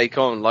wanted to take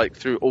on, like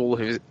through all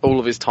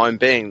of his time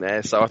being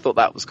there. So I thought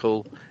that was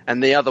cool.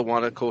 And the other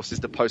one, of course, is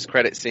the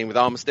post-credit scene with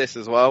Armistice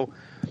as well.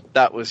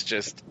 That was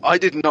just, I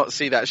did not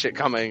see that shit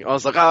coming. I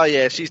was like, oh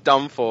yeah, she's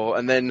done for.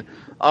 And then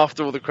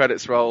after all the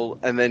credits roll,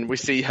 and then we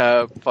see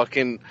her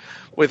fucking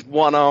with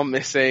one arm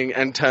missing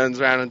and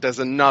turns around and does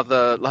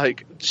another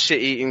like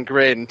shit-eating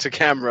grin to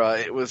camera.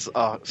 It was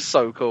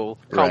so cool.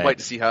 Can't wait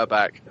to see her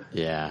back.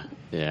 Yeah.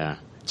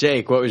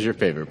 Jake, what was your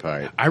favorite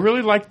part? I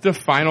really liked the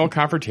final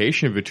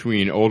confrontation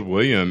between Old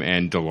William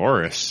and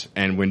Dolores,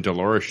 and when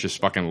Dolores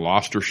just fucking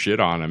lost her shit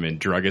on him and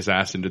drug his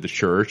ass into the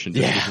church and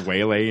just was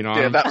waylaying on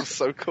him. Yeah, that was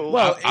so cool.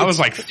 Well, I was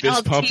like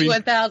fist pumping.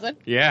 T-1000.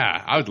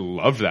 Yeah, I would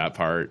love that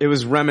part. It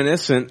was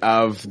reminiscent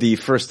of the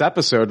first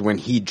episode when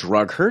he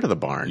drug her to the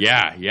barn.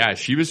 Yeah,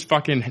 she was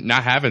fucking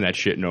not having that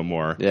shit no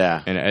more.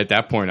 Yeah. And at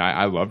that point,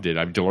 I loved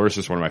it. Dolores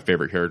is one of my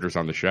favorite characters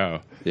on the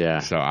show. Yeah.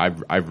 So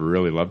I've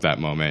really loved that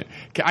moment.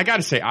 I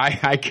gotta say,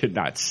 I could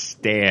not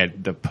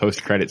stand the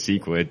post-credit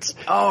sequence.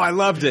 Oh, I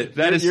loved it.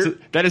 That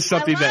is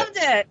something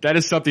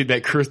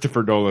that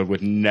Christopher Nolan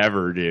would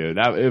never do.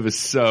 It was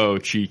so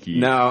cheeky.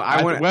 No,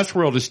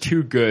 Westworld is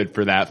too good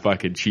for that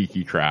fucking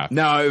cheeky crap.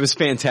 No, it was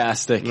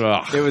fantastic.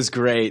 Ugh. It was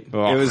great.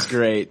 Ugh. It was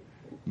great.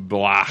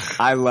 Blah.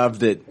 I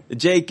loved it.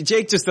 Jake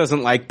just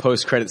doesn't like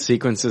post-credit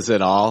sequences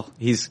at all.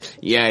 He's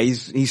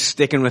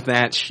sticking with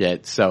that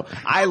shit. So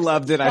I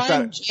loved it. I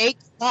thought Jake,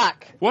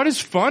 fuck. What is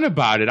fun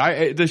about it?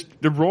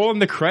 The role in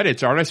the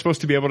credits, aren't I supposed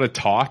to be able to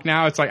talk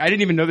now? It's like I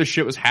didn't even know this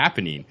shit was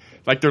happening.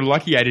 Like they're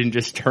lucky I didn't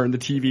just turn the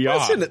TV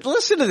off.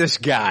 Listen to this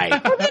guy.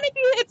 Well, then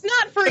it's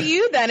not for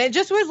you then. It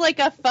just was like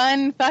a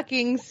fun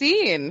fucking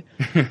scene.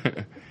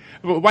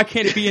 Well, why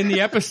can't it be in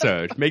the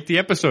episode? Make the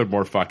episode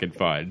more fucking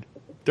fun.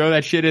 Throw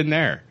that shit in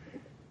there.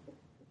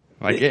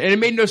 Like, and it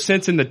made no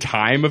sense in the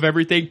time of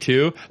everything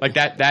too. Like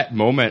that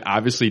moment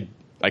obviously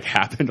like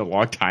happened a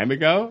long time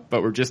ago,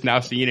 but we're just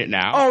now seeing it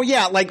now. Oh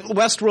yeah, like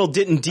Westworld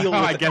didn't deal with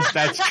I guess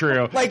that's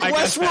true.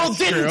 Westworld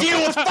didn't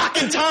deal with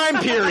fucking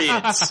time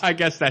periods. I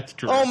guess that's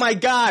true. Oh my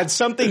god,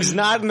 something's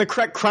not in the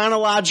correct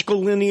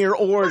chronological linear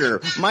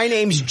order. My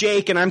name's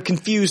Jake and I'm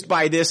confused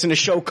by this in a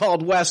show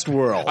called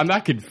Westworld. I'm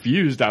not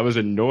confused, I was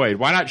annoyed.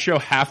 Why not show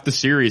half the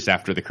series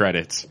after the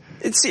credits?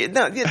 The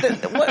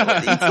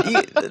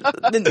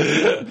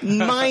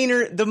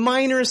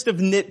minorest of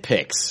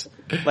nitpicks.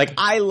 Like,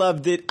 I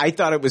loved it. I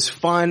thought it was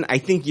fun. I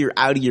think you're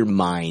out of your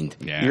mind.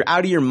 Yeah. You're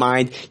out of your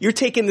mind. You're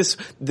taking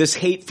this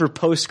hate for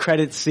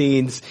post-credit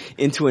scenes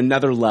into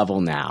another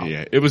level now.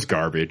 Yeah, it was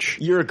garbage.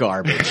 You're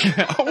garbage.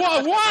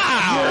 Whoa,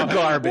 wow! You're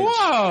garbage.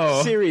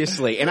 Whoa!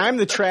 Seriously. And I'm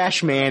the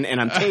trash man,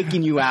 and I'm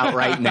taking you out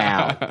right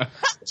now.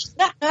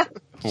 Wow.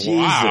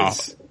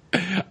 Jesus.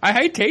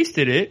 I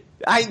tasted it.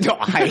 I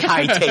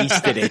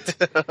tasted it.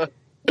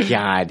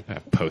 God.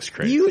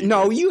 Post-credit. You've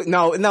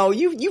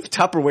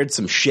Tupperwared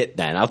some shit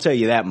then. I'll tell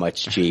you that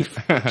much, Chief.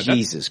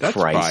 Jesus That's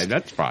Christ.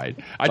 That's fine.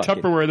 I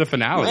Tupperware the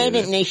finale. Why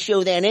didn't they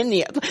show that in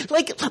the,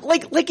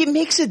 like it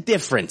makes a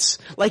difference.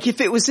 Like if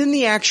it was in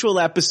the actual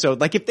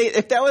episode, like if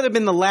that would have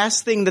been the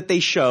last thing that they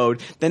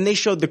showed, then they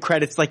showed the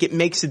credits, like it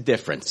makes a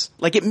difference.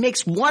 Like it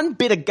makes one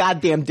bit of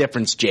goddamn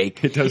difference,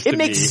 Jake. It does to It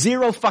makes me.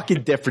 zero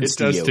fucking difference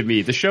to you. It does to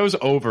me. The show's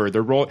over.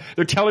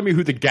 They're telling me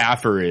who the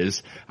gaffer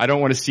is. I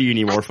don't want to see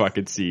any more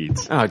fucking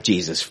scenes. Oh,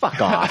 Jesus, fuck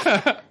off.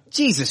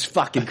 Jesus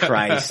fucking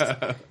Christ.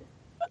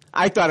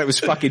 I thought it was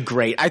fucking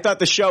great. I thought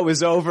the show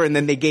was over and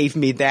then they gave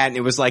me that and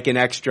it was like an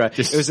extra, it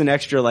was an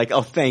extra like,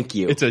 oh, thank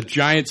you. It's a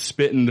giant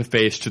spit in the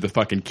face to the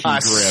fucking key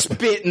grip.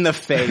 Spit in the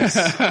face.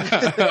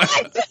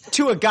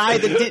 To a guy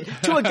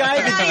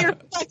that your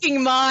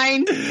fucking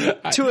mind.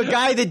 To a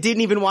guy that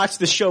didn't even watch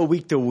the show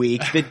week to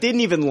week, that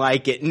didn't even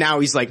like it. Now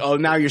he's like, oh,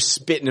 now you're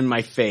spitting in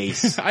my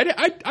face.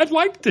 I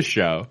liked the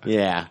show.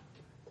 Yeah.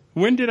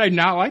 When did I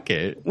not like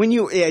it? When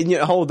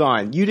hold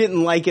on, you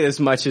didn't like it as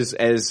much as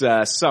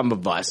some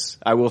of us.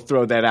 I will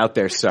throw that out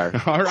there, sir.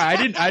 All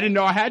right, I didn't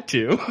know I had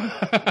to.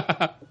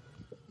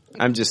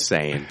 I'm just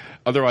saying.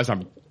 Otherwise,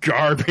 I'm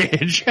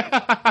garbage. I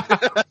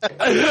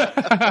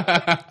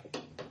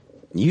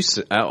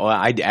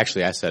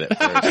said it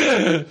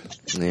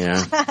first.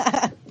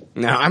 Yeah.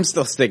 No, I'm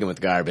still sticking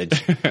with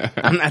garbage.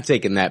 I'm not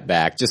taking that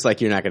back. Just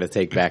like you're not going to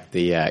take back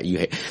the you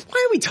hate.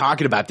 Why are we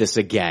talking about this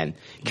again?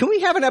 Can we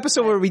have an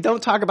episode where we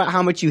don't talk about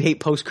how much you hate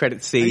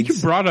post-credit scenes? You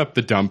brought up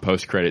the dumb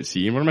post-credit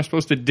scene. What am I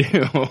supposed to do?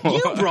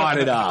 You brought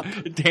it up.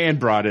 Dan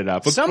brought it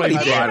up. Somebody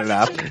brought it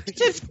up.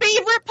 It's his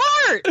favorite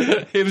part.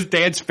 It was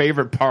Dan's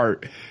favorite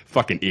part.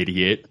 Fucking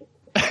idiot.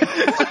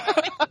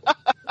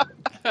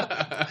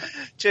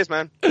 Cheers,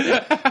 man.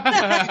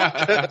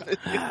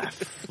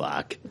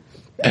 Fuck.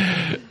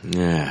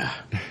 Yeah.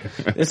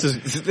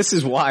 This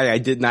is why I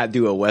did not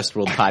do a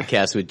Westworld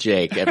podcast with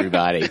Jake,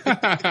 everybody.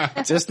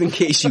 Just in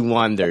case you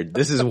wondered.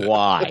 This is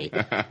why.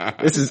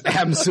 This is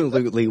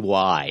absolutely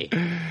why.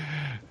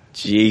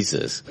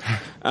 Jesus.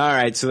 All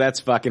right, so that's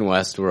fucking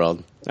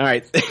Westworld. All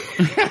right. Okay.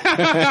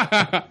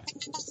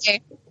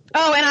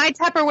 Oh, and I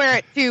Tupperware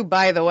it too,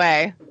 by the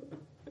way.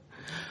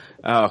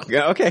 Oh,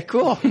 okay,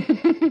 cool.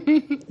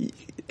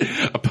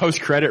 A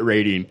post-credit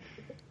rating.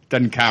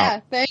 Doesn't count.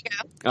 Yeah, there you go.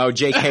 Oh,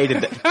 Jake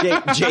hated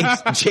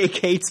that. Jake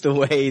hates the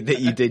way that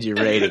you did your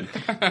rating.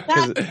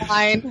 That's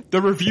fine.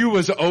 The review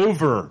was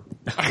over.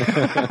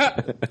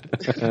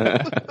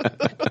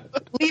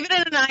 Leave it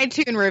in an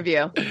iTunes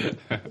review.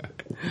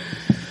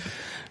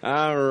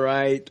 All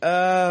right.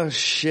 Oh,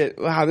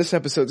 shit. Wow, this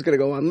episode's going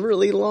to go on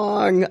really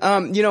long.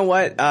 You know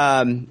what?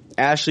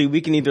 Ashley, we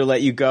can either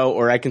let you go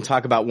or I can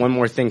talk about one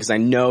more thing because I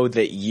know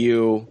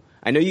you're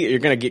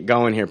going to get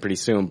going here pretty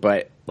soon,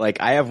 but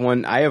like I have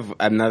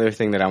another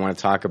thing that I want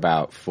to talk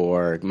about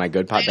for my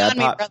Good Pop, Bad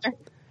Pop.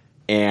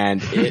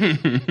 And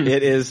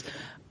it is,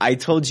 I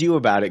told you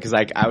about it because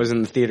I was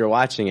in the theater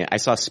watching it. I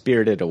saw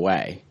Spirited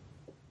Away.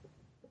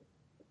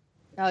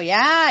 Oh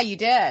yeah, you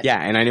did.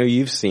 Yeah, and I know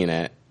you've seen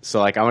it. So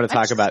like I want to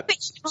talk about.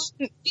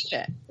 Seen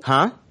it.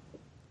 Huh?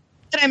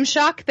 But I'm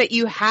shocked that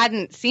you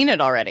hadn't seen it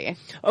already.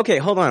 Okay,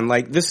 hold on.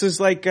 Like this is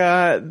like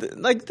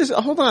this.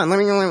 Hold on.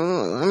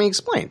 Let me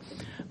explain.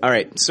 All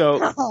right,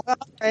 so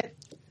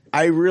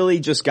I really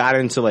just got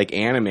into like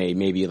anime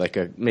maybe like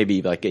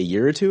a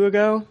year or two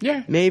ago.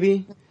 Yeah,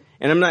 maybe.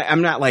 And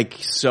I'm not like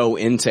so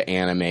into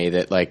anime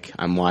that like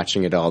I'm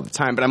watching it all the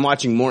time, but I'm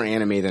watching more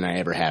anime than I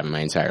ever have in my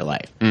entire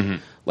life. Mm-hmm.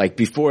 Like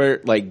before,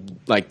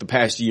 like the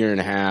past year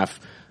and a half,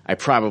 I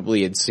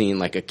probably had seen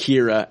like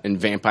Akira and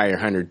Vampire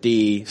Hunter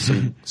D,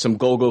 some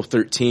Golgo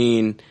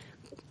 13,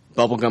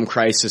 Bubblegum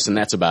Crisis, and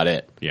that's about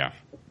it. Yeah,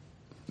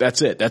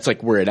 that's it. That's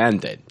like where it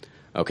ended.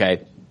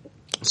 Okay.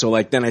 So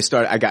like then I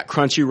got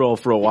Crunchyroll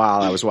for a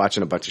while. I was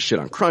watching a bunch of shit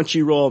on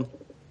Crunchyroll.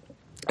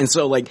 And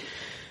so like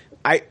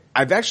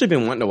I've actually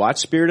been wanting to watch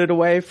Spirited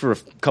Away for a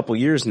couple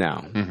years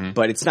now,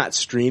 but it's not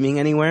streaming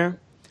anywhere.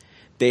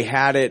 They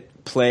had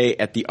it play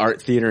at the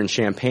Art Theater in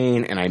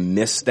Champaign and I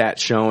missed that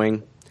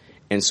showing.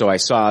 And so I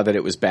saw that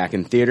it was back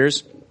in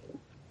theaters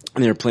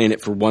and they were playing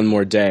it for one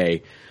more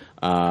day.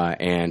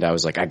 And I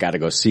was like, I gotta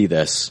go see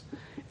this.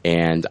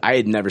 And I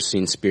had never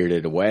seen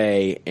Spirited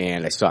Away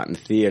and I saw it in the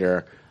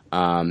theater.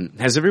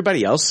 Has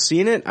everybody else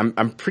seen it?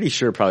 I'm pretty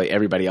sure probably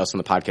everybody else on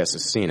the podcast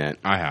has seen it.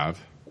 I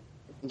have.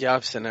 Yeah,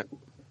 I've seen it.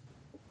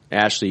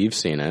 Ashley, you've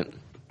seen it.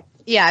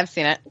 Yeah, I've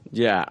seen it.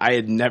 Yeah, I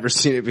had never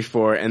seen it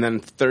before. And then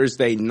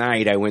Thursday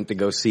night I went to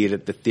go see it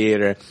at the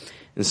theater.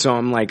 And so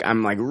I'm like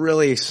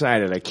really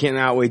excited. I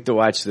cannot wait to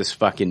watch this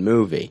fucking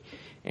movie.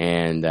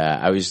 And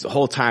the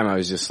whole time I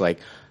was just like,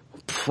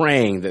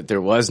 praying that there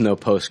was no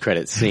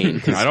post-credit scene.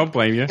 'Cause I don't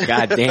blame you.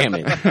 God damn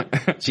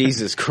it.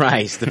 Jesus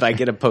Christ. If I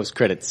get a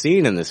post-credit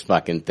scene in this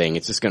fucking thing,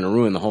 it's just going to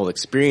ruin the whole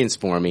experience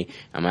for me.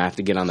 I'm going to have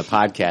to get on the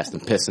podcast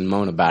and piss and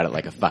moan about it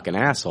like a fucking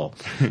asshole.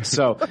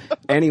 So,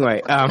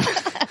 anyway,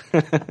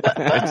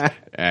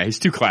 he's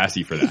too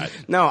classy for that.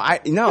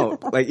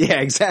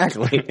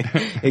 Exactly.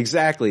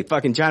 Exactly.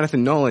 Fucking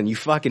Jonathan Nolan, you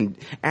fucking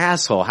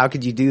asshole. How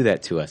could you do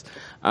that to us?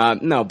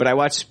 No, but I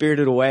watched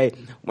Spirited Away.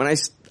 When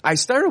I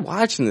started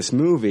watching this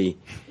movie,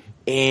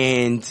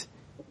 and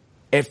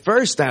at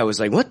first I was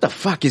like, what the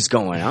fuck is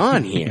going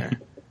on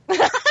here?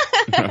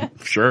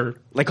 Sure.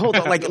 Like, hold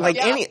on,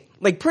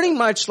 pretty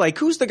much, like,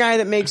 who's the guy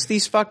that makes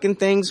these fucking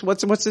things?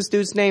 What's this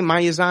dude's name?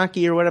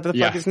 Miyazaki or whatever the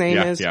fuck his name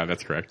is? Yeah,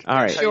 that's correct. All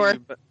right. Sure.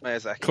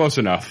 Close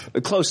enough,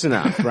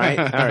 right?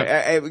 All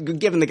right.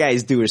 Giving the guy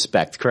his due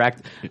respect,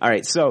 correct? All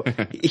right. So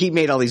he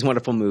made all these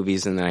wonderful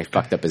movies, and then I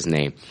fucked up his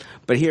name.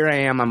 But here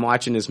I am. I'm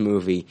watching this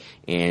movie,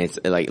 and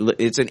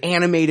it's an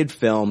animated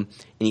film,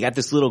 and you got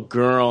this little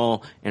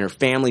girl, and her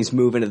family's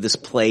moving to this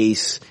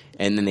place.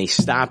 And then they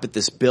stop at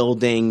this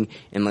building,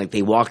 and like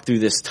they walk through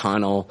this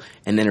tunnel,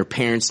 and then her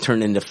parents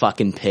turn into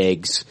fucking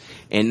pigs,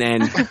 and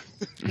then,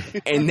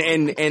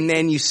 and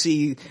then you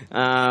see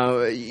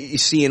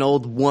an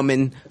old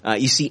woman,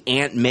 you see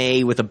Aunt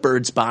May with a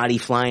bird's body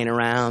flying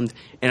around,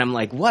 and I'm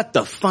like, what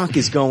the fuck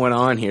is going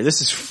on here?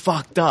 This is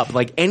fucked up.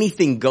 Like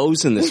anything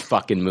goes in this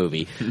fucking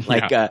movie.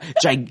 Like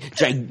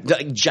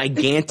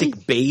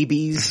gigantic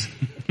babies.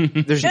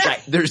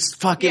 There's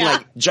fucking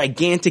like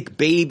gigantic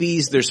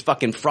babies. There's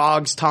fucking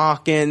frogs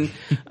talking.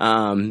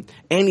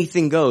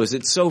 Anything goes.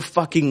 It's so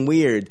fucking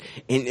weird.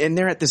 And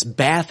they're at this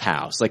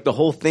bathhouse. Like the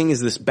whole thing is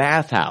this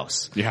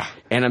bathhouse. Yeah.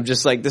 And I'm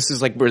just like, this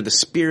is like where the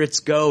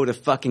spirits go to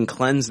fucking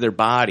cleanse their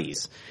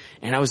bodies.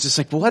 And I was just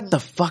like, what the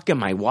fuck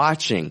am I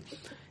watching?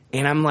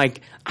 And I'm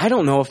like, I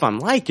don't know if I'm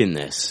liking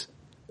this.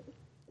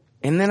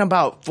 And then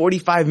about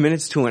 45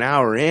 minutes to an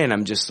hour in,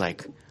 I'm just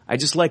like, I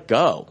just let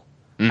go.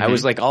 Mm-hmm. I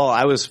was like,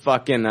 I was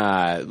fucking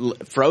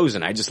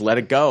frozen. I just let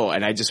it go,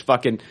 and I just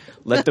fucking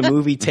let the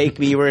movie take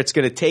me where it's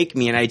going to take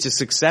me, and I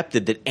just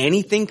accepted that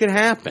anything can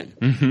happen.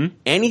 Mm-hmm.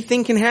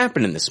 Anything can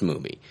happen in this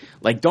movie.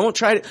 Like, don't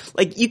try to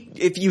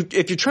if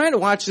you're trying to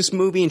watch this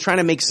movie and trying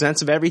to make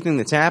sense of everything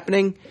that's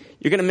happening,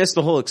 you're going to miss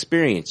the whole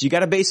experience. You got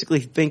to basically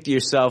think to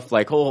yourself,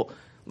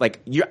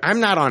 I'm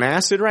not on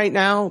acid right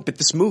now, but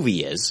this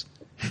movie is.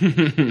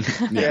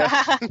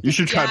 Yeah. You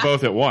should try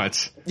both at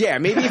once. Yeah,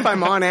 maybe if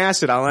I'm on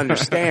acid, I'll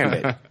understand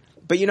it.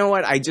 But you know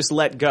what? I just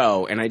let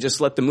go, and I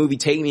just let the movie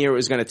take me where it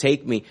was going to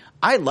take me.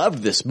 I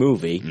loved this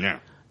movie. Yeah.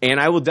 And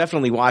I will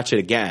definitely watch it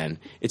again.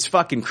 It's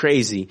fucking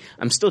crazy.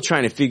 I'm still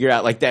trying to figure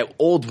out, like, that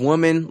old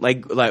woman,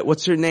 like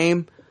what's her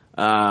name?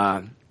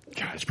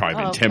 God, it's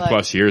probably been 10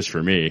 plus years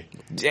for me.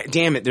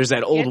 Damn it, there's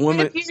that old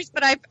woman. Years,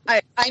 but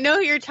I know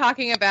who you're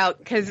talking about,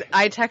 because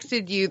I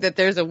texted you that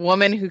there's a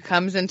woman who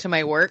comes into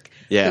my work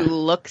who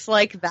looks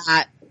like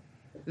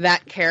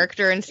that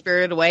character in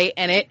Spirited Away,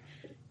 and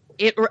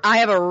I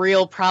have a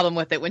real problem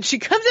with it. When she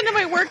comes into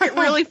my work, it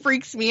really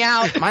freaks me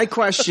out. My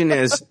question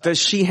is, does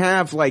she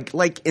have like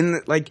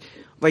in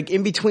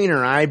between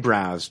her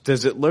eyebrows,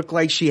 does it look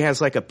like she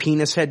has like a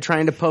penis head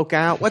trying to poke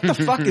out? What the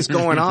fuck is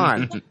going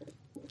on?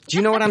 Do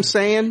you know what I'm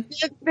saying?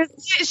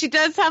 She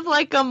does have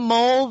like a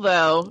mole,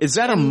 though. Is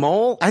that a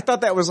mole? I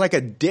thought that was like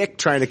a dick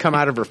trying to come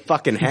out of her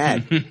fucking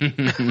head.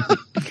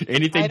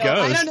 Anything goes.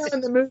 I don't know in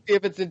the movie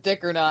if it's a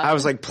dick or not. I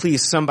was like,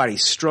 please, somebody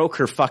stroke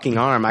her fucking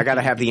arm. I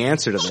gotta have the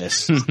answer to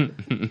this.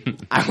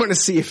 I want to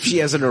see if she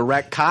has an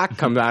erect cock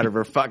come out of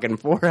her fucking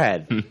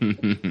forehead.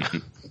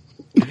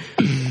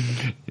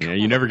 Yeah,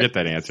 you never get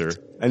that answer.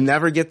 I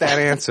never get that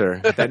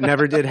answer. That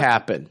never did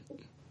happen.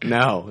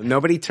 No,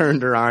 nobody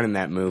turned her on in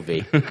that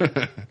movie.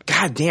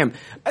 God damn.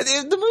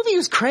 The movie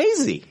was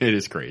crazy. It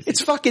is crazy.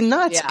 It's fucking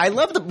nuts. Yeah. I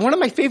love one of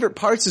my favorite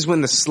parts is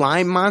when the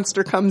slime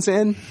monster comes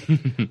in.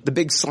 The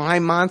big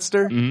slime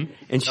monster. Mm-hmm.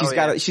 And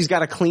she's got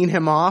to clean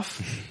him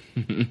off.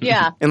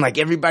 Yeah. And like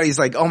everybody's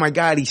like, "Oh my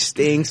God, he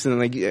stinks."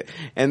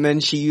 And then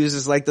she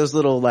uses like those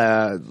little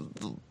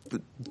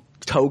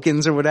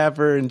tokens or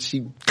whatever, and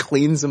she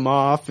cleans him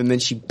off, and then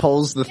she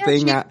pulls the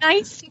thing out.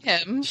 Nice to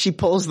him. She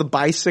pulls the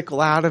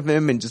bicycle out of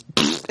him and just.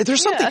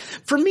 There's something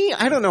for me.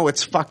 I don't know.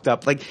 It's fucked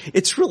up. Like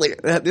it's really.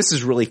 This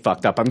is really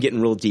fucked up. I'm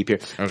getting real deep here.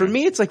 Okay. For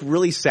me, it's like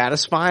really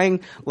satisfying.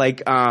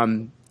 Like,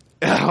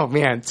 oh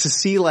man, to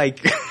see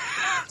like.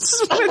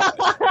 This is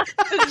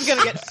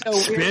gonna get so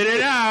weird. Spit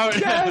it out.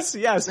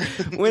 Yes.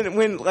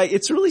 When like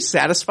it's really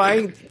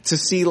satisfying to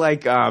see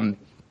like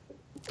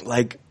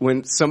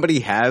when somebody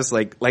has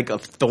like a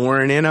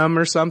thorn in them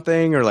or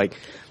something, or like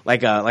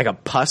a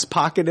pus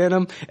pocket in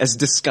them. As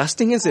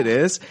disgusting as it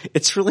is,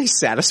 it's really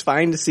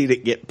satisfying to see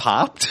it get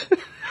popped.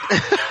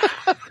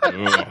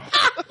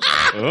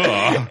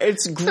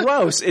 It's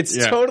gross.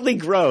 It's totally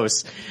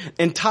gross.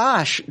 And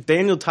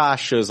Daniel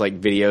Tosh shows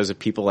like videos of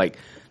people like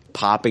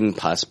popping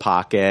pus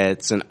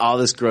pockets and all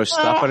this gross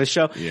stuff on his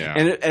show. Yeah.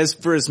 And as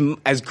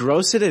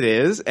gross as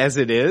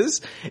it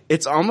is,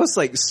 it's almost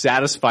like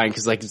satisfying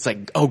because like it's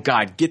like, oh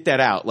God, get that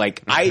out.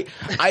 Like I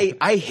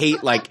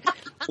hate like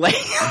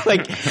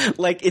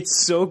like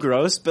it's so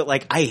gross, but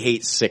like I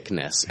hate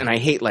sickness and I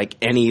hate like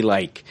any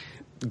like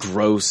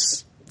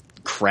gross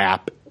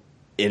crap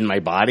in my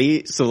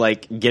body. So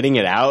like getting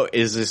it out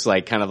is just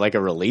like kind of like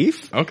a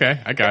relief.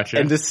 Okay, I gotcha.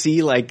 And to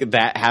see like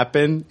that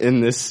happen in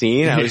this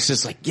scene, I was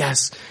just like,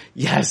 yes.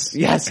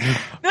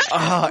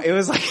 Oh, it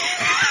was like,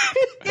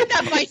 Get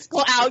that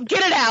bicycle out.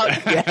 Get it out.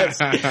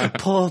 yes,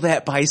 pull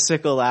that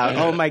bicycle out.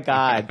 Oh my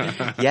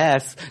God.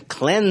 Yes,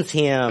 cleanse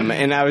him.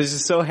 And I was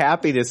just so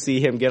happy to see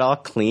him get all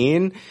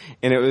clean.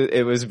 And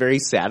it was very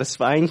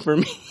satisfying for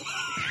me.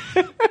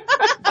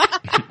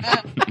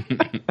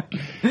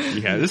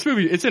 Yeah, this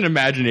movie, it's an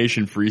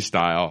imagination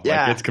freestyle.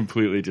 Yeah. Like, it's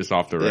completely just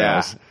off the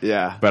rails.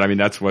 Yeah. But I mean,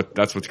 that's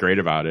what's great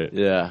about it.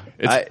 Yeah.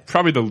 It's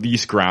probably the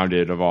least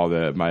grounded of all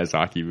the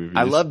Miyazaki movies.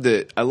 I loved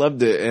it.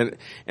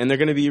 And they're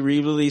going to be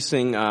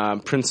re-releasing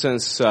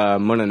Princess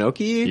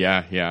Mononoke.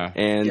 Yeah.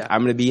 And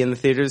I'm going to be in the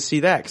theater to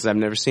see that because I've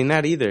never seen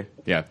that either.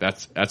 Yeah,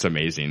 that's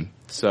amazing.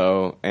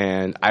 So,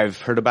 and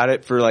I've heard about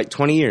it for like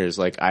 20 years.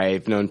 Like,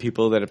 I've known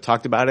people that have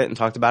talked about it,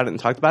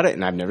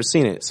 and I've never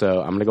seen it.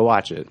 So I'm going to go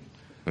watch it.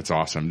 That's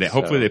awesome.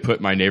 Hopefully they put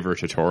My Neighbor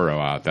Totoro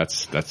out.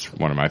 That's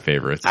one of my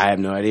favorites. I have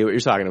no idea what you're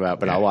talking about,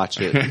 but I'll watch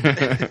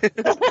it.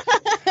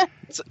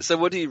 So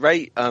what do you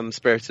rate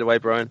Spirited Away,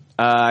 Brian?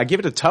 I give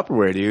it a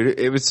Tupperware, dude.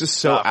 It was just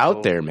so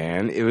out there,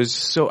 man. It was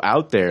so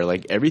out there.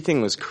 Like,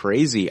 everything was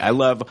crazy. I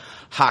love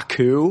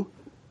Haku.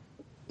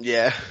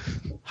 Yeah.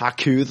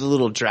 Haku, the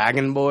little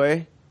dragon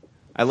boy.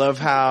 I love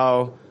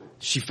how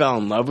she fell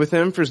in love with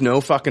him for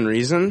no fucking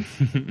reason.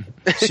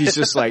 She's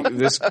just like,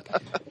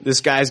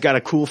 this guy's got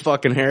a cool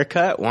fucking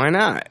haircut. Why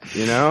not?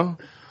 You know?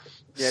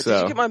 Yeah, so.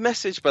 Did you get my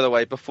message, by the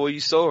way, before you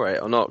saw it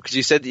or not? Because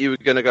you said that you were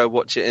going to go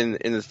watch it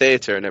in the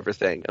theatre and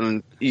everything.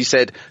 And you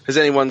said, has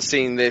anyone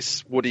seen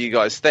this? What do you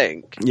guys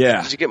think?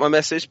 Yeah. Did you get my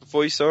message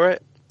before you saw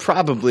it?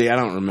 Probably. I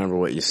don't remember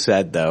what you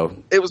said, though.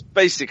 It was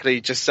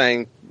basically just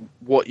saying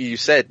what you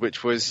said,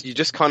 which was you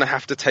just kind of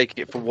have to take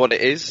it for what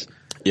it is.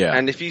 Yeah.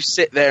 And if you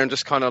sit there and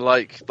just kind of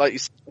like you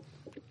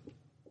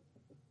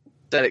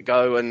let it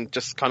go and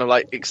just kind of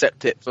like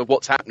accept it for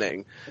what's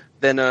happening,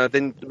 then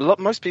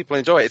most people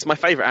enjoy it. It's my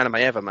favorite anime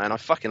ever, man. I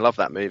fucking love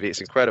that movie.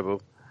 It's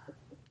incredible.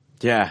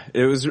 Yeah,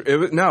 it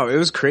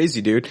was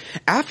crazy, dude.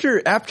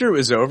 After it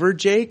was over,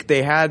 Jake,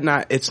 they had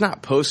it's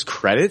not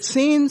post-credit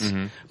scenes,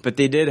 but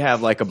they did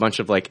have like a bunch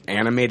of like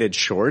animated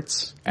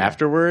shorts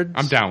afterwards.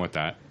 I'm down with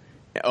that.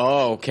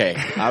 Oh, okay.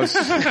 I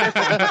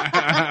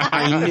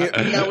knew.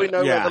 Now we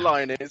know where the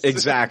line is.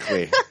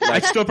 Exactly.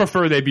 I'd still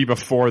prefer they be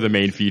before the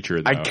main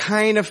feature, though. I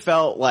kind of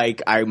felt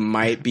like I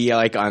might be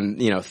like on,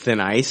 thin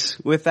ice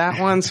with that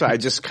one, so I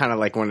just kind of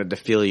like wanted to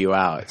feel you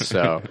out.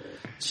 So,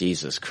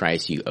 Jesus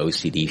Christ, you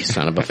OCD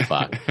son of a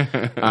fuck.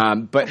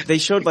 But they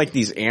showed like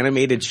these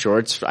animated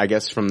shorts, I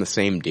guess, from the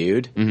same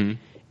dude. Mm-hmm.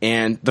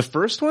 And the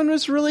first one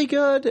was really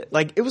good.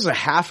 Like, it was a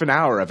half an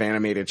hour of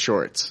animated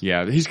shorts.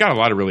 Yeah, he's got a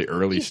lot of really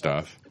early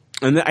stuff.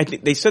 And I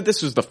think they said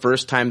this was the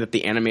first time that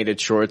the animated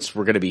shorts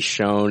were going to be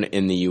shown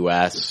in the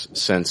U.S.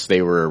 since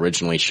they were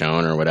originally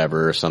shown or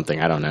whatever or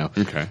something. I don't know.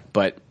 Okay.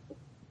 But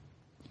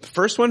the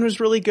first one was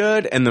really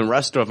good, and the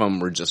rest of them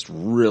were just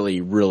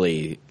really,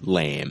 really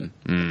lame.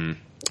 Mm.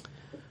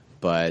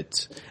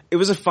 But it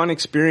was a fun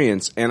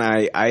experience, and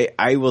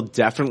I will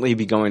definitely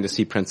be going to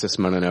see Princess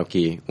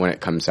Mononoke when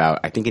it comes out.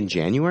 I think in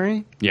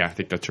January? Yeah, I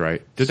think that's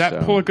right. Did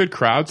that pull a good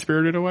crowd,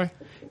 Spirited Away?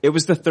 It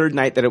was the third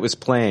night that it was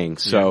playing,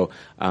 so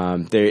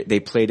they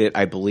played it,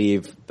 I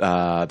believe,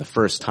 the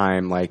first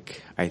time,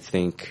 like, I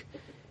think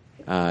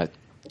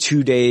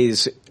 2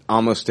 days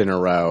almost in a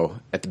row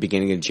at the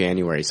beginning of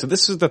January. So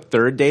this is the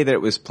third day that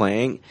it was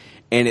playing,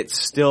 and it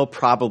still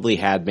probably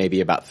had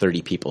maybe about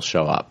 30 people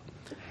show up.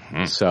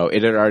 So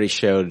it had already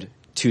showed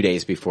 2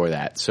 days before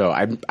that. So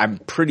I'm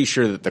pretty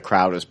sure that the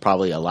crowd was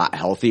probably a lot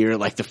healthier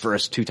like the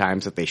first 2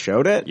 times that they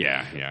showed it.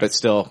 Yeah. But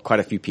still quite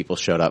a few people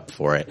showed up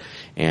for it.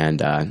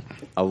 And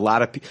a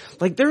lot of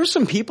like there were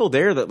some people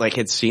there that like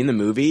had seen the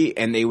movie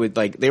and they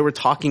were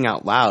talking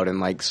out loud and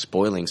like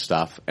spoiling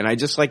stuff. And I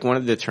just like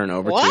wanted to turn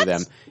over to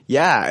them.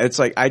 Yeah, it's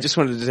like I just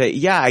wanted to say,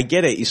 "Yeah, I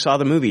get it. You saw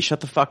the movie.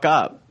 Shut the fuck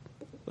up."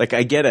 Like,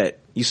 I get it.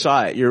 You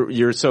saw it.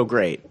 You're so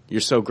great.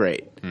 You're so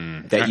great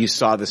that you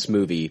saw this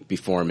movie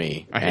before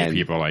me. I hate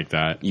people like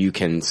that. You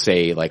can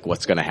say like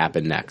what's going to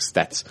happen next.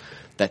 That's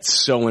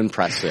so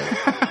impressive.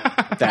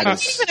 I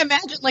can't even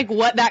imagine like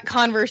what that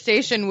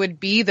conversation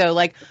would be though.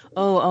 Like,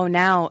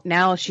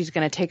 now she's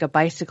going to take a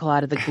bicycle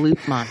out of the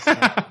glute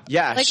monster.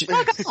 Yeah. Like,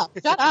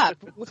 shut up.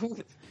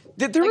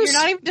 You're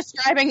not even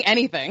describing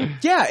anything.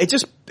 Yeah,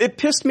 it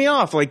pissed me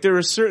off. Like, there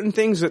were certain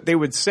things that they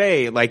would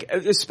say, like,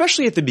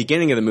 especially at the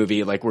beginning of the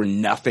movie, like, where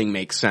nothing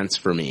makes sense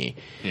for me.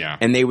 Yeah.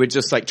 And they would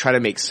just, like, try to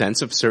make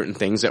sense of certain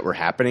things that were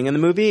happening in the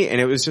movie,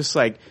 and it was just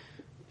like,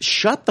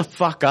 shut the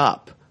fuck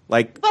up.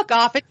 Like, fuck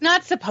off. It's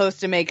not supposed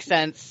to make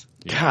sense.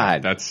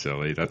 God. That's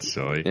silly.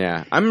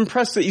 Yeah. I'm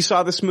impressed that you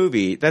saw this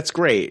movie. That's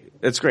great.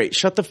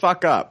 Shut the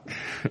fuck up.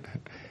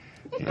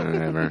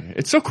 Whatever.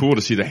 It's so cool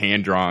to see the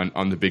hand drawn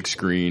on the big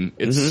screen.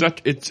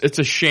 It's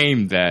a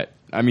shame that,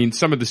 I mean,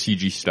 some of the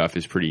CG stuff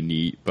is pretty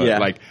neat, but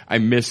like I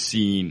miss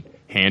seeing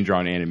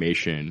hand-drawn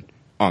animation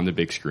on the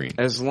big screen.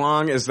 As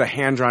long as the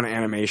hand-drawn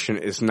animation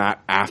is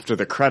not after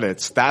the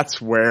credits,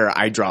 that's where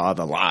I draw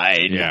the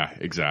line. Yeah,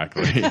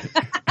 exactly.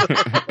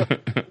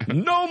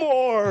 No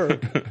more!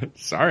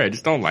 Sorry, I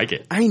just don't like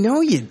it. I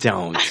know you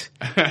don't.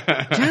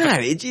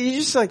 God, you're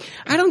just like,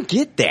 I don't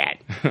get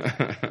that.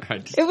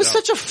 It was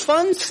such a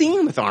fun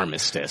scene with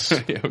Armistice.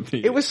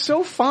 It was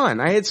so fun.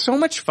 I had so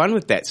much fun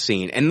with that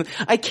scene. And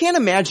I can't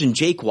imagine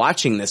Jake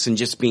watching this and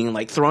just being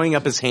like, throwing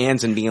up his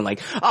hands and being like,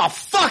 oh,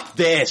 fuck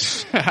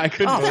this. I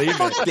couldn't believe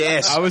fuck it.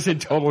 This. I was in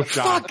total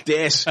shock. Fuck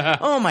this.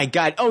 Oh my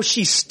God. Oh,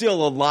 she's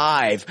still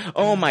alive.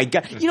 Oh my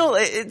God. You know,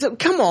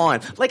 come on.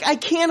 Like, I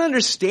can't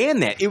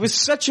understand that. It was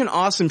such an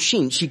awesome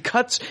scene. She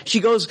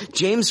goes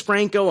James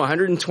Franco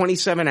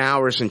 127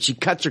 hours and she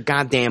cuts her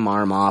goddamn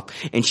arm off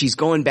and she's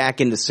going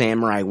back into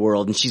samurai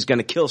world and she's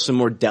gonna kill some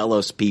more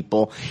Delos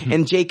people.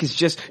 And Jake is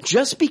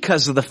just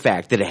because of the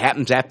fact that it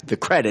happens after the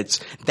credits,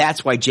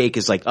 that's why Jake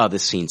is like, oh,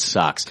 this scene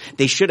sucks.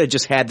 They should have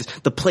just had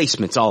the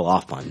placements all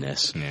off on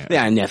this.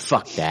 Yeah,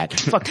 fuck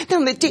that. Fuck.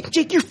 No,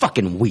 Jake, you're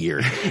fucking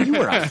weird.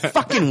 You are a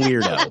fucking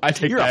weirdo. I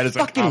take you're that a as a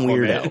fucking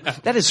compliment.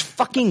 weirdo. That is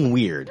fucking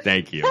weird.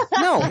 Thank you.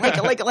 No,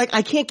 like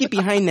I can't get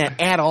behind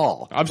that at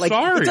all. I'm like,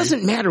 sorry. It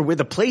doesn't matter where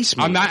the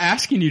placement. I'm not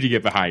asking you to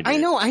get behind it. I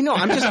know.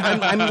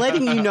 I'm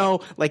letting you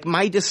know, like,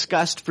 my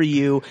disgust for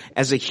you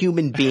as a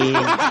human being.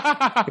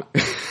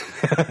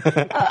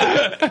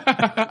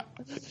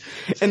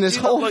 And this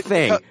whole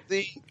thing.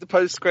 The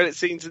post-credit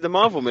scenes in the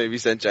Marvel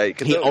movies then,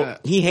 Jake.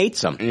 He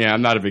hates them. Yeah,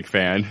 I'm not a big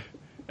fan.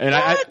 And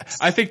I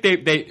think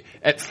they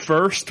at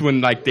first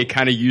when like they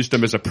kind of used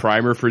them as a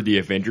primer for the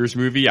Avengers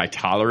movie, I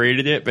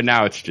tolerated it, but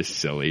now it's just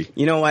silly.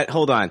 You know what?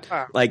 Hold on.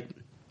 Like,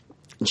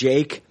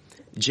 Jake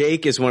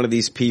is one of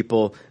these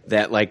people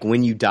that, like,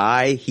 when you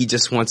die, he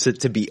just wants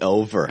it to be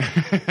over.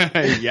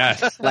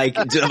 Yes. Like,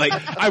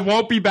 I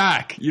won't be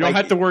back. You don't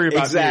have to worry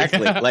about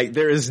exactly. me. Like,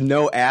 there is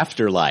no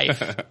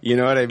afterlife. You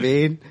know what I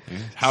mean?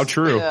 How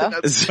true.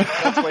 Yeah.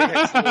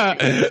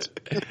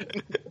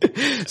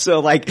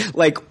 So, like,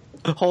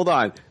 hold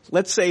on.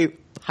 Let's say,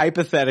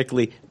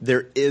 hypothetically,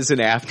 there is an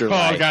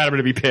afterlife. Oh God, I'm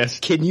gonna be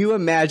pissed. Can you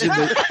imagine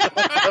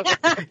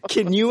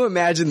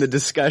the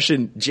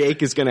discussion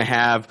Jake is gonna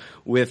have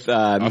with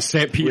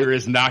St. Peter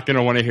is not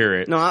gonna want to hear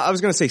it. No, I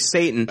was gonna say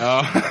Satan.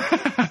 Well,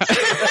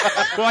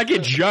 I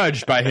get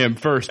judged by him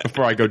first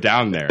before I go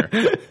down there.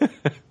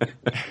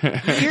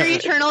 Your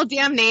eternal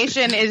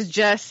damnation is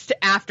just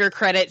after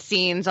credit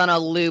scenes on a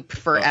loop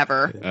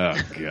forever. Oh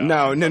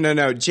God.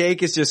 No.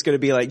 Jake is just gonna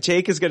be like,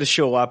 Jake is gonna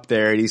show up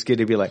there and he's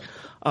gonna be like,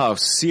 oh,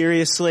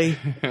 seriously?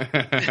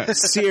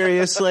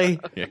 Seriously?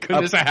 Yeah,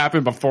 couldn't this have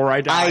happened before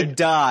I died? I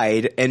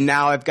died, and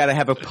now I've got to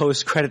have a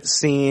post-credit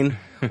scene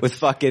with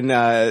fucking,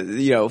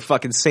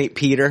 fucking St.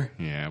 Peter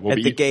at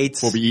the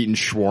gates. We'll be eating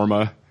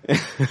shawarma.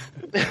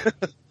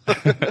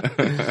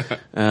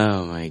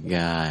 Oh, my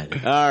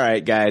God. All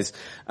right, guys.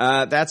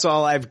 That's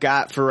all I've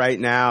got for right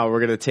now. We're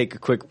going to take a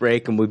quick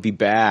break, and we'll be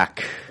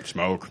back.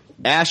 Smoke.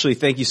 Ashley,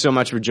 thank you so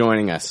much for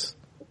joining us.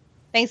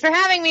 Thanks for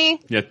having me.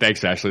 Yeah,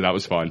 thanks, Ashley. That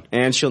was fun.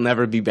 And she'll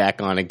never be back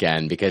on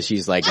again because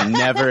she's like,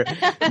 never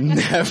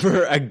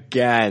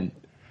again.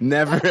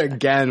 Never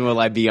again will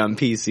I be on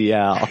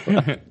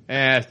PCL.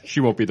 She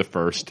won't be the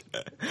first.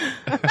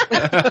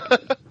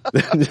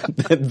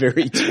 That's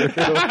very true.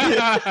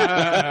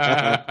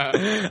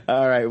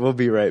 All right, we'll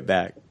be right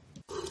back.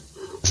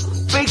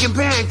 Baking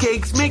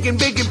pancakes, making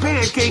bacon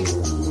pancakes.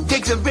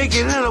 Take some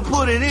bacon and I'll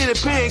put it in a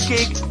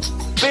pancake.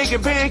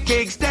 Bacon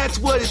pancakes, that's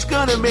what it's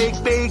gonna make.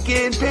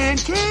 Bacon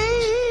pancakes.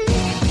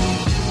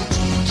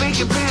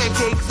 Bacon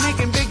pancakes,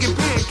 making bacon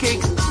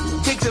pancakes.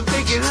 Take some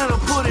bacon and I'll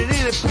put it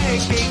in a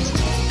pancake.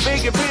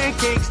 Bacon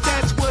pancakes,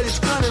 that's what it's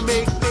gonna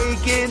make.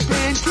 Bacon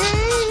pancakes.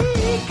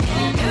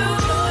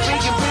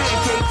 Bacon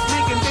pancakes,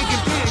 making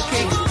bacon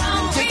pancakes.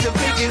 Take some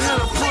bacon and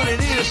I'll put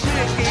it in a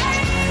pancake.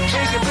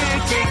 Bacon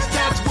pancakes,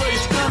 that's what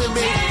it's gonna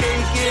make.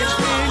 Bacon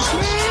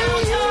pancakes.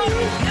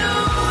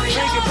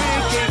 Bacon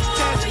pancakes,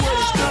 that's what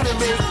it's gonna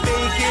make.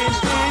 Bacon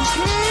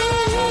pancakes.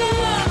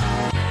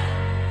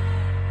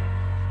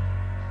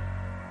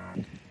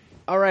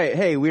 All right,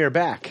 hey, we are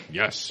back.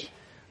 Yes.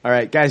 All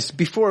right, guys,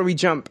 before we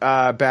jump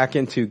back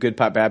into Good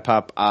Pop, Bad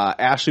Pop,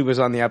 Ashley was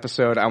on the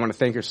episode. I want to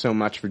thank her so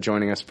much for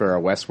joining us for our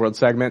Westworld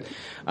segment.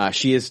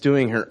 She is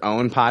doing her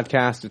own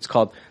podcast. It's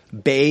called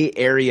Bay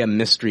Area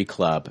Mystery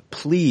Club.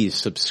 Please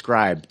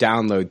subscribe,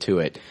 download to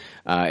it.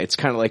 It's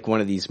kind of like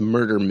one of these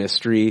murder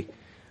mystery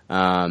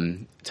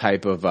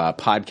type of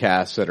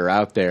podcasts that are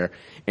out there.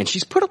 And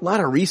she's put a lot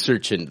of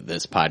research into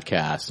this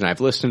podcast, and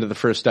I've listened to the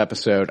first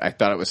episode. I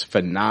thought it was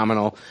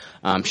phenomenal.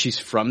 She's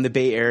from the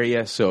Bay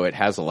Area, so it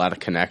has a lot of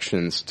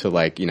connections to,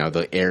 like, you know,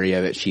 the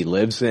area that she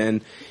lives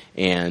in.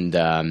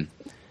 And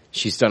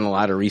she's done a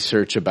lot of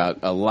research about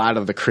a lot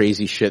of the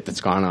crazy shit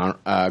that's gone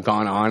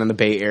on in the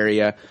Bay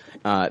Area.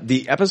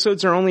 The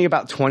episodes are only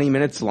about 20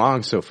 minutes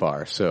long so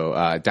far, so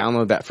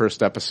download that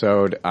first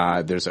episode.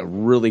 There's a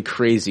really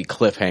crazy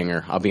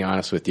cliffhanger, I'll be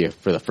honest with you,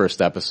 for the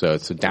first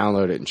episode, so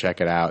download it and check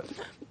it out.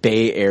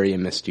 Bay Area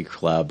Mystery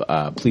Club.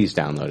 Please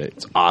download it.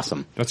 It's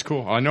awesome. That's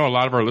cool. I know a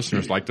lot of our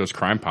listeners like those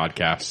crime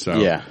podcasts, so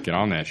get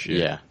on that shit.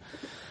 Yeah.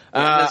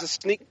 There's a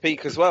sneak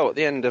peek as well at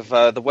the end of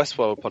the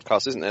Westworld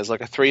podcast, isn't there? There's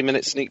like a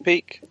 3-minute sneak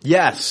peek.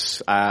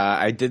 Yes,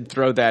 I did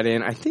throw that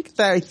in. I think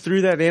that I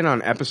threw that in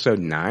on episode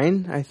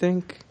 9, I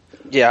think.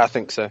 Yeah, I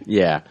think so.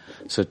 Yeah,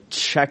 so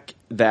check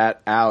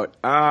that out.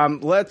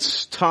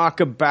 Let's talk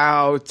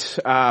about,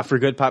 for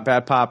Good Pop,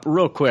 Bad Pop,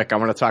 real quick. I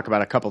want to talk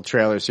about a couple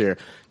trailers here.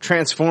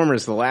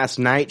 Transformers, The Last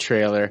Night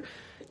trailer.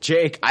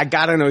 Jake, I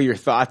gotta know your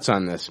thoughts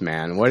on this,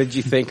 man. What did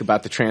you think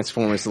about the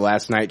Transformers, The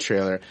Last Night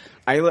trailer?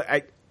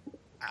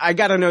 I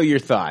gotta know your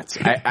thoughts.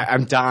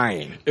 I'm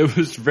dying. It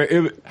was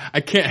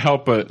I can't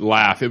help but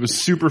laugh. It was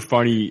super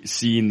funny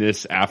seeing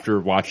this after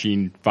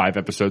watching 5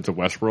 episodes of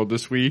Westworld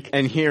this week.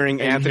 And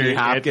hearing Anthony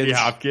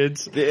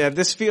Hopkins. Yeah,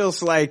 this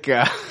feels like,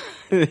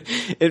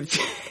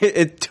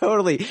 it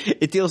totally,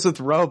 it deals with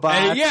robots.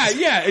 And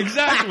yeah,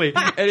 exactly.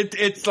 And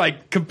it's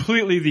like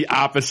completely the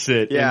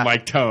opposite in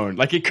like tone.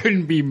 Like it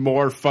couldn't be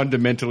more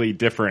fundamentally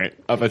different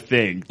of a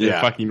thing than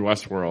fucking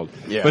Westworld.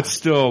 Yeah. But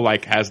still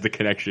like has the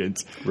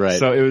connections. Right.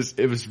 So it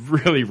was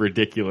really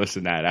ridiculous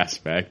in that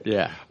aspect.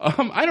 Yeah.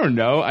 I don't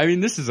know. I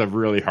mean, this is a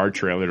really hard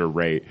trailer to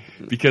rate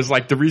because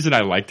like the reason I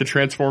like the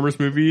Transformers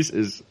movies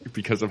is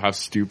because of how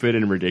stupid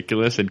and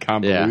ridiculous and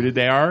convoluted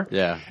they are.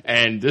 Yeah.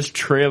 And this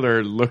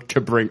trailer looked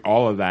to bring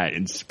all of that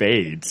in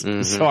spades.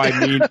 Mm-hmm.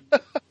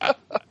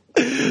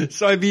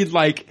 So I mean,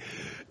 like,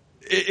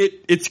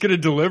 it's going to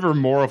deliver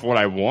more of what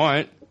I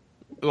want.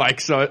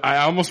 Like, so I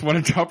almost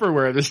want to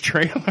Tupperware this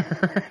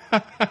trailer.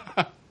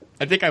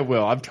 I think I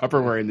will. I'm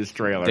Tupperwaring this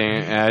trailer.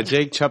 Dan,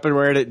 Jake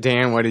Tupperwared it.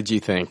 Dan, what did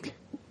you think?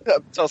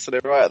 I'm tossing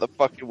it right out the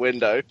fucking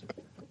window.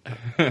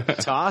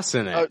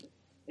 Tossing it.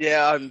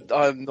 Yeah,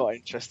 I'm not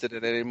interested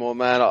in it anymore,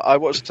 man. I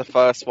watched the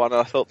first one and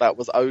I thought that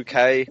was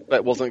okay, but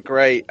it wasn't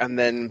great, and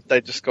then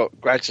they just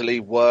got gradually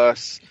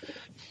worse.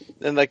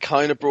 Then they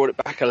kind of brought it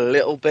back a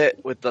little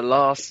bit with the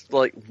last,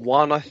 like,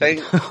 one, I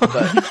think. But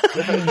That's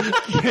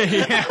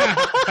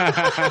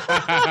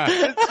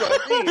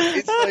what I mean.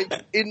 It's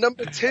like, in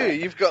number 2,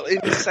 you've got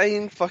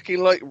insane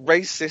fucking, like,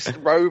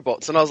 racist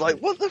robots, and I was like,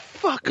 what the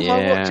fuck am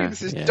I watching?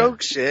 This is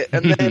dog shit.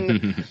 And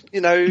then,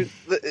 you know,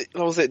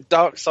 what was it,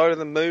 Dark Side of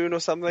the Moon or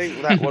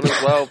something? That one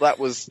as well. That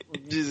was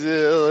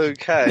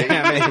okay.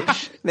 Yeah,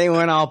 they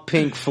went all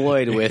Pink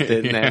Floyd with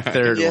it in that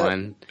third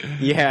one.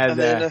 You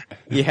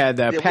had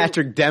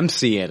Patrick Dempsey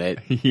in it.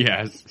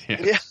 Yes.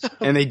 Yeah.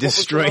 And they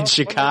destroyed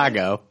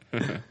Chicago.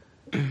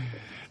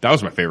 That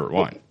was my favorite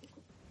one.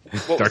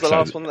 What was the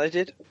last one they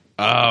did?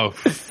 Oh,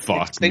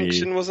 fuck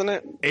Extinction, me. wasn't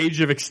it?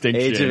 Age of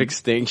Extinction. Age of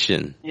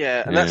Extinction.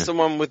 Yeah, and that's the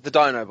one with the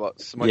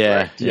Dinobots. Am I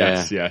correct?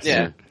 Yes.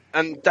 Yeah.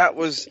 And that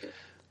was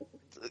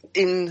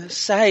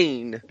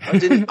insane. I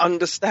didn't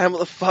understand what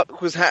the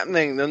fuck was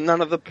happening.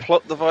 None of the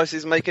plot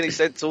devices make any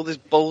sense. All this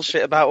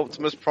bullshit about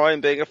Optimus Prime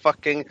being a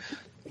fucking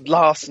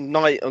last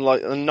night, and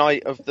like the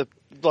night of the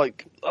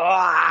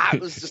it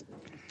was just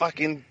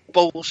fucking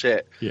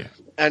bullshit. Yeah.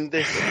 And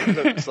this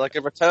looks like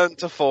a return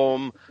to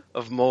form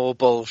of more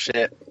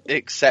bullshit,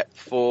 except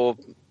for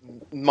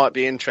might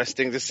be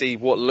interesting to see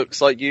what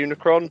looks like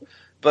Unicron,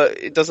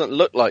 but it doesn't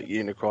look like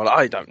Unicron.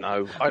 I don't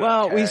know.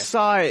 We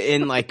saw it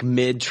in like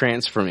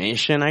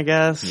mid-transformation, I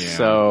guess. Yeah.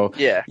 So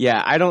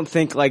yeah, I don't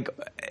think like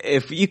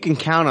if you can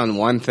count on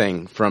one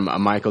thing from a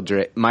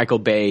Michael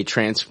Bay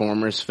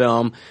Transformers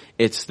film,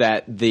 it's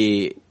that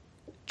the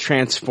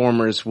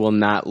Transformers will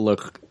not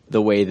look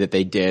the way that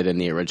they did in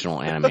the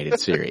original animated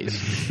series.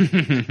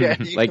 Yeah,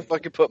 you can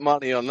fucking put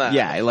money on that.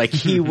 Yeah, like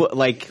he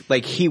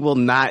he will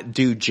not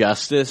do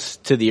justice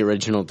to the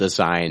original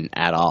design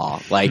at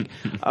all. Like,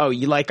 oh,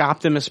 you like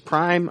Optimus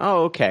Prime?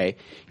 Oh, okay.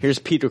 Here's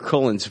Peter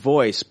Cullen's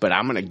voice, but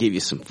I'm gonna give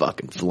you some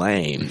fucking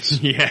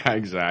flames. Yeah,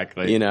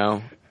 exactly. You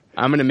know?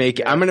 I'm gonna make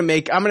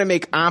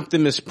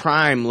Optimus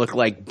Prime look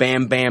like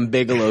Bam Bam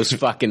Bigelow's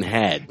fucking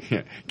head.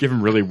 Yeah, give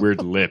him really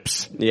weird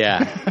lips.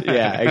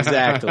 Yeah,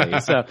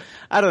 exactly. So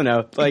I don't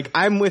know. Like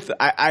I'm with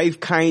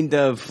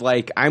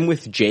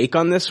Jake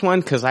on this one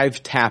because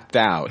I've tapped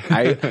out.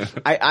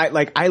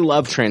 I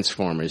love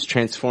Transformers.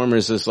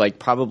 Transformers is like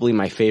probably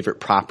my favorite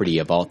property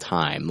of all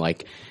time.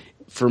 Like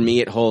for me,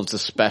 it holds a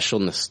special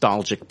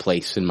nostalgic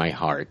place in my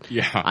heart.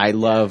 Yeah, I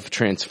love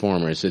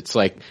Transformers. It's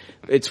like.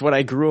 It's what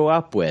I grew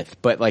up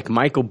with, but like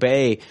Michael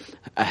Bay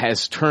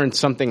has turned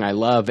something I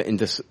love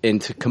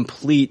into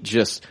complete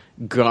just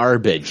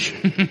garbage,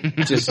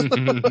 just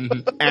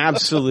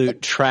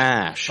absolute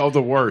trash. Oh,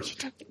 the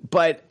worst.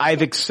 But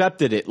I've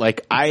accepted it.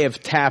 Like I have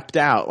tapped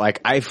out.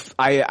 Like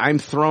I'm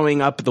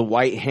throwing up the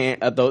white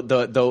hand,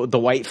 the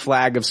white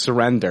flag of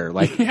surrender.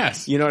 Like,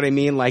 yes, you know what I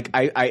mean? Like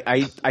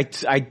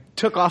I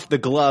took off the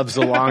gloves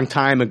a long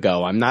time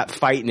ago. I'm not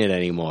fighting it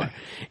anymore.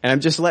 And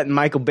I'm just letting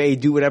Michael Bay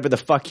do whatever the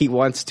fuck he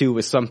wants to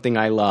with something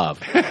I love.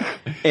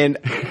 And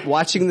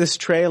watching this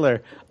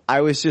trailer,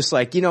 I was just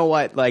like, you know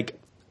what? Like,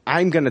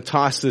 I'm going to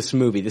toss this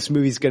movie. This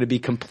movie's going to be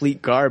complete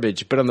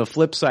garbage. But on the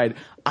flip side,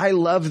 I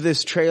love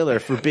this trailer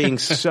for being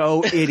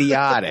so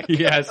idiotic.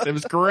 Yes, it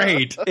was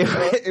great.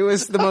 It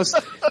was the most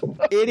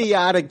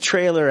idiotic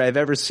trailer I've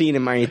ever seen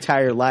in my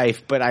entire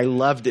life, but I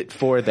loved it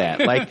for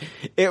that. Like,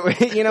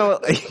 it, you know,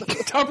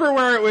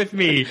 Tupperware it with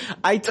me.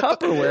 I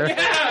Tupperware.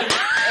 Yeah.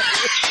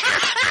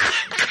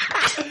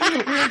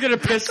 We're gonna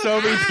piss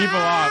so many people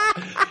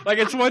off. Like,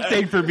 it's one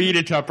thing for me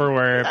to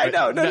Tupperware. I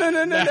know,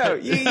 no.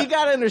 You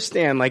gotta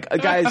understand, like,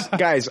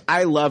 guys,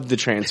 I love the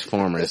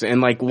Transformers,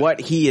 and like what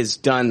he has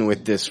done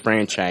with this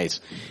franchise,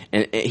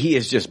 and he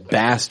has just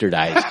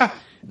bastardized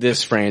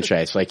this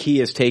franchise. Like, he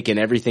has taken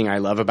everything I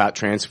love about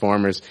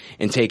Transformers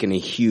and taken a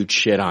huge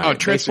shit on it. Oh,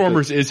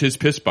 Transformers is his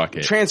piss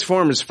bucket.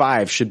 Transformers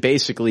 5 should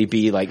basically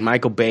be like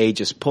Michael Bay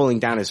just pulling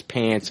down his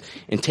pants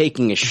and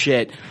taking a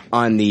shit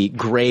on the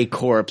gray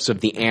corpse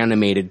of the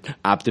animated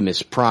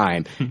Optimus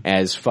Prime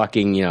as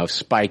fucking, you know,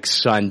 Spike's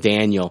son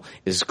Daniel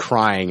is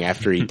crying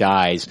after he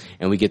dies,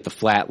 and we get the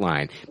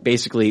flatline.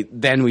 Basically,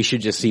 then we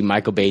should just see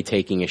Michael Bay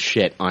taking a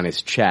shit on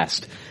his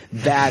chest.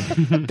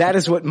 That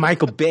is what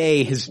Michael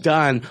Bay has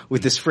done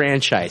with this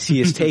franchise. He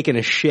has taken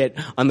a shit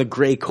on the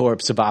gray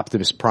corpse of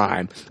Optimus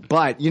Prime.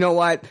 But you know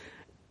what?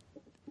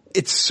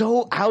 It's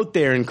so out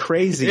there and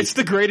crazy. It's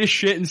the greatest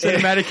shit in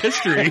cinematic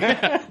history.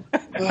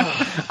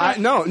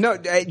 No,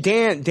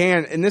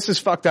 Dan, and this is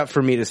fucked up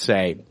for me to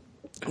say.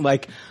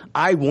 Like,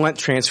 I want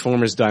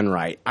Transformers done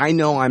right. I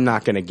know I'm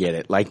not gonna get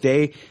it. Like,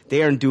 they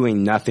are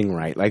doing nothing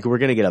right. Like, we're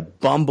gonna get a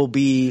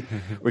Bumblebee.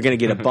 We're gonna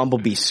get a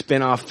Bumblebee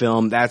spin-off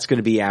film. That's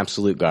gonna be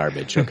absolute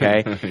garbage,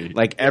 okay?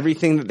 Like,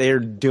 everything that they're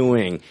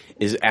doing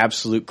is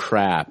absolute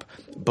crap.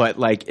 But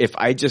like, if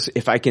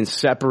I can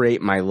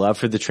separate my love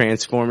for the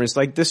Transformers,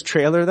 like this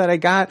trailer that I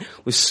got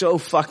was so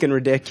fucking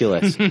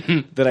ridiculous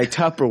that I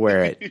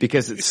Tupperware it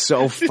because it's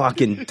so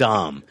fucking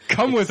dumb.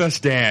 Come with us,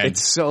 Dan.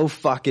 It's so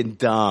fucking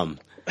dumb.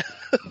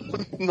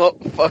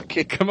 Not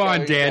fucking. Come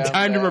on, Dan.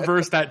 Time to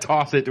reverse that.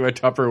 Toss it to a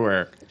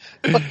Tupperware.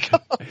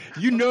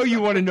 You know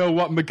you want to know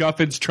what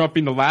MacGuffin's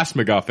trumping the last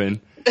MacGuffin.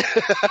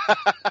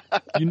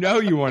 You know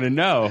you want to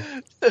know.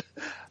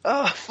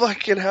 Oh,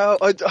 fucking hell.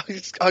 I'm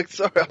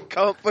sorry, I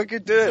can't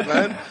fucking do it,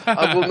 man.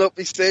 I will not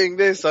be seeing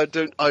this. I'm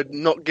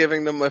not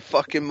giving them my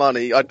fucking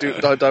money. I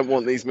don't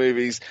want these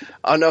movies.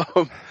 I know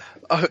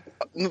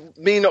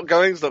me not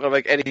going is not going to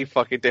make any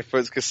fucking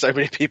difference because so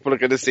many people are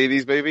going to see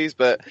these movies,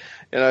 but,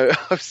 you know,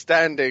 I'm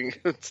standing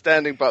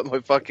by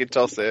my fucking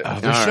toss it.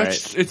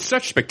 It's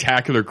such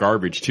spectacular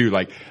garbage too.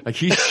 Like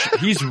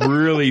he's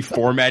really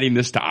formatting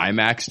this to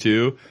IMAX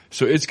too.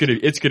 So it's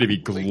gonna be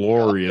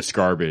glorious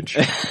garbage.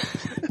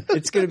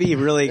 It's gonna be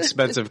really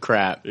expensive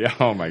crap. Yeah.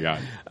 Oh my god.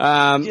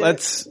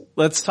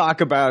 Let's talk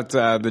about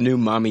the new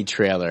Mummy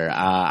trailer.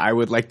 I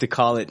would like to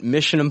call it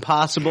Mission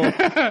Impossible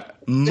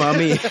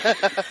Mummy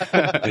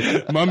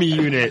Mummy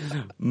Unit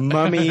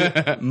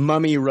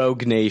Mummy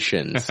Rogue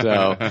Nation.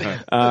 So,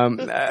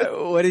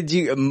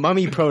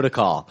 Mummy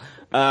Protocol.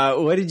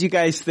 What did you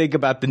guys think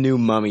about the new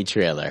Mummy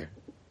trailer?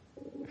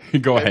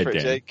 Go ahead,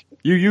 Dan. Jake.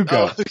 You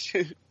go.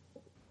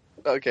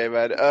 Okay,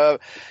 man.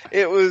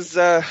 It was.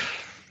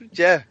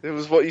 Yeah, it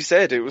was what you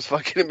said. It was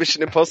fucking a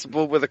Mission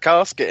Impossible with a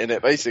casket in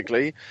it,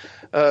 basically.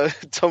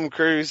 Tom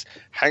Cruise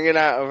hanging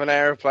out of an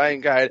aeroplane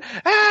going,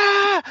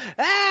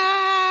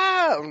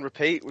 on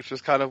repeat, which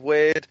was kind of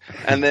weird.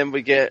 And then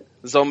we get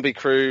zombie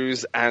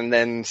crews and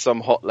then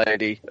some hot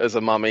lady as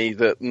a mummy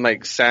that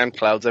makes sand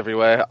clouds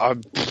everywhere.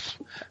 Come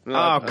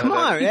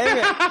on.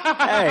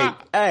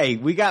 Hey,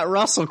 we got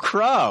Russell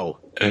Crowe.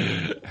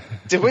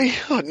 Did we?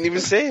 I didn't even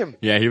see him.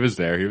 Yeah, he was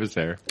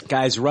there.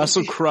 Guys,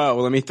 Russell Crowe,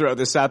 let me throw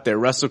this out there.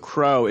 Russell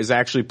Crowe is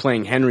actually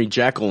playing Henry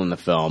Jekyll in the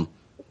film.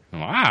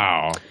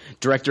 Wow.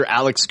 Director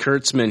Alex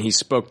Kurtzman, he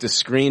spoke to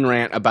Screen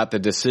Rant about the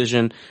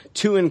decision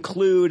to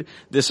include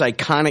this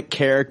iconic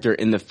character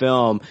in the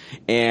film.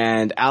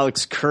 And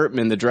Alex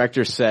Kurtzman, the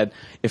director, said,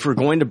 if we're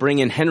going to bring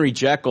in Henry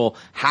Jekyll,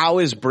 how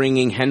is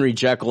bringing Henry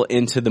Jekyll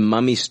into the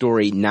Mummy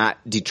story not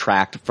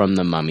detract from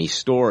the Mummy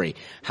story?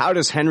 How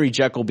does Henry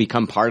Jekyll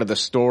become part of the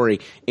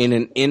story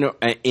in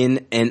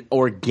an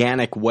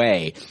organic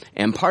way?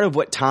 And part of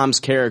what Tom's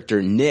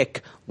character,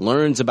 Nick,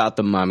 learns about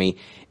the Mummy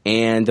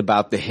and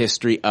about the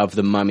history of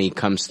the Mummy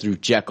comes through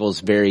Jekyll's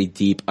very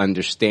deep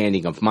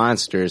understanding of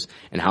monsters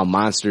and how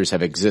monsters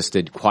have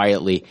existed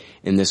quietly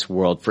in this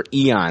world for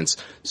eons.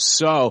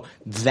 So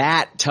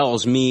that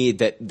tells me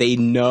that they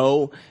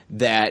know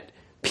that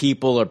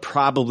people are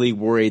probably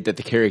worried that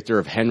the character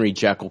of Henry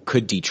Jekyll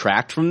could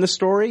detract from the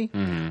story,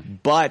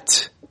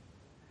 but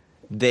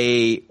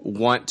they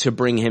want to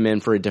bring him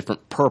in for a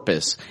different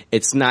purpose.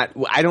 It's not,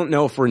 I don't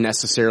know if we're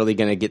necessarily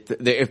going to get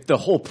if the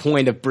whole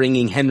point of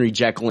bringing Henry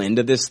Jekyll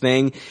into this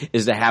thing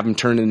is to have him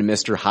turn into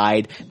Mr.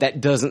 Hyde. That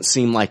doesn't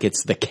seem like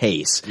it's the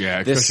case.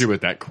 Yeah, especially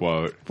with that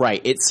quote. Right.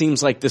 It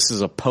seems like this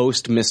is a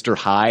post Mr.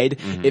 Hyde.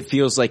 It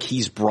feels like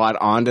he's brought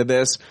onto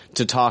this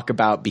to talk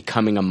about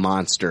becoming a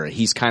monster.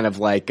 He's kind of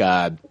like,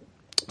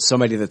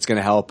 somebody that's going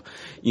to help,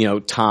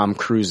 Tom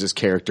Cruise's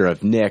character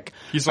of Nick.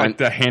 He's like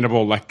the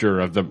Hannibal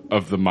Lecter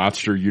of the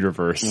monster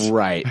universe.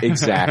 Right,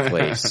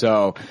 exactly.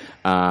 So,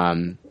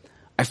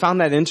 I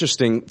found that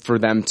interesting for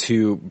them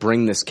to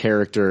bring this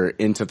character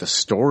into the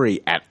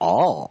story at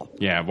all.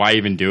 Yeah, why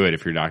even do it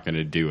if you're not going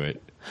to do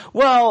it?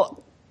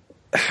 Well,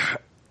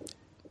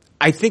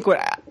 I think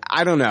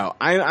I don't know.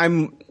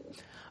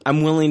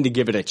 I'm willing to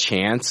give it a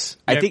chance.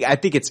 Yep. I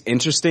think it's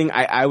interesting.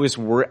 I was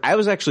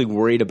actually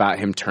worried about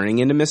him turning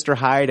into Mr.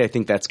 Hyde. I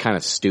think that's kind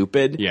of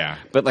stupid. Yeah.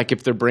 But like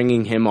if they're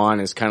bringing him on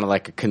as kind of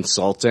like a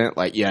consultant,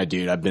 like, yeah,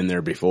 dude, I've been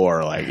there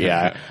before. Like,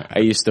 yeah, I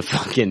used to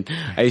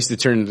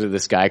turn into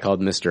this guy called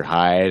Mr.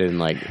 Hyde and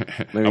like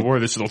I wore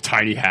this little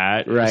tiny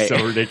hat. Right.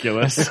 So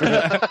ridiculous.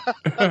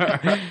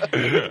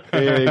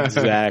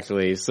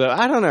 Exactly. So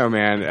I don't know,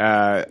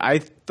 man. I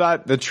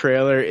thought the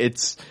trailer,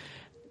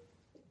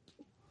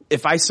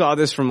 if I saw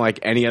this from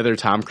like any other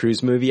Tom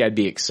Cruise movie, I'd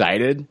be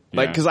excited.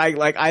 Like, cause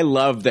I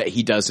love that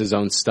he does his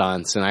own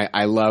stunts and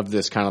I love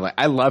this kind of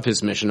I love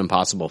his Mission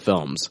Impossible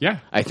films. Yeah.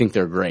 I think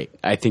they're great.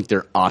 I think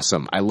they're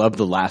awesome. I love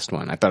the last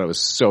one. I thought it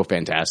was so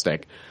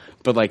fantastic.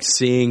 But like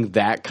seeing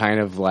that kind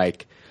of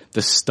like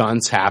the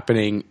stunts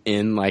happening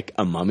in like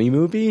a Mummy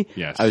movie,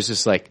 yes. I was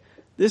just like,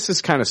 this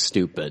is kind of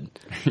stupid.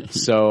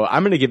 So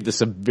I'm going to give this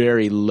a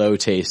very low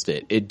taste.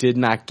 It did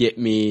not get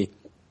me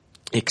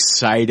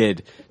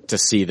excited to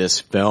see this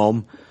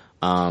film.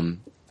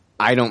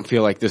 I don't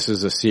feel like this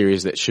is a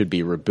series that should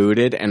be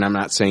rebooted, and I'm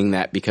not saying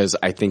that because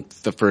I think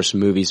the first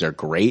movies are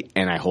great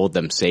and I hold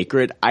them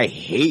sacred. I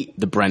hate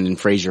the Brendan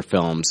Fraser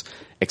films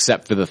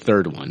except for the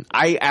third one.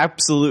 I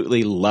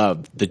absolutely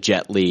love the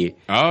Jet Li.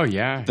 Oh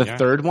yeah. The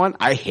third one,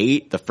 I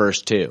hate the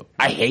first two.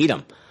 I hate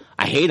them.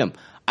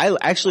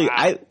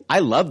 I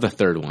love the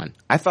third one.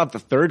 I thought the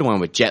third one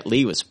with Jet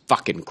Li was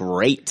fucking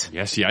great.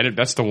 Yes, yeah,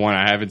 that's the one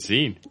I haven't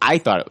seen. I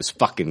thought it was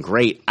fucking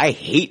great. I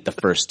hate the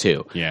first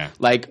two. Yeah.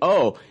 Like,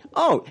 oh,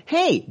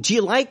 hey, do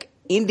you like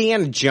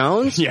Indiana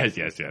Jones? Yes.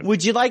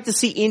 Would you like to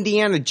see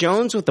Indiana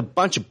Jones with a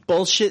bunch of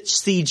bullshit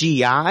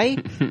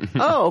CGI?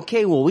 Oh,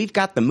 okay, well, we've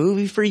got the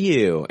movie for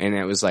you. And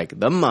it was like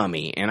The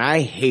Mummy, and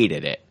I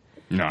hated it.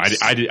 No,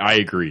 I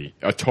agree.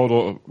 A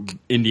total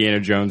Indiana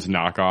Jones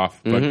knockoff,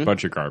 but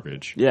bunch of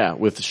garbage. Yeah,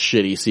 with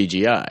shitty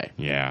CGI.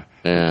 Yeah.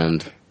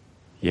 And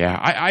yeah,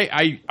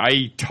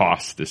 I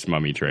tossed this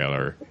Mummy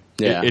trailer.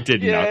 Yeah. It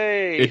did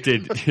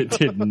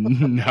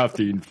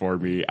nothing for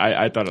me.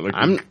 I thought it looked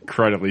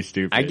incredibly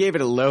stupid. I gave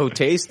it a low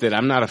taste that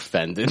I'm not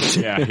offended.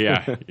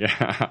 Yeah.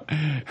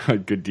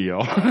 Good deal.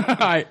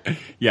 I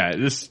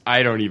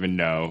don't even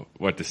know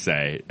what to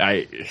say.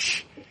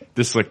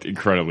 This looked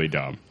incredibly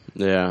dumb.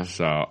 Yeah.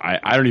 So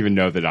I don't even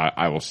know that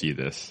I will see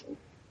this.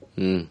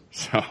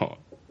 So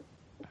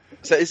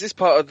is this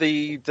part of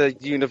the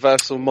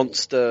Universal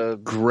Monster?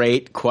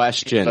 Great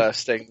question.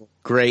 Thing?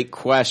 Great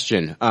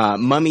question.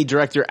 Mummy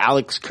director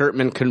Alex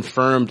Kurtzman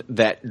confirmed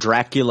that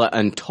Dracula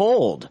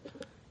Untold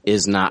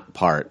is not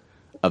part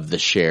of the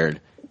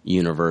shared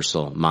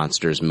Universal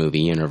Monsters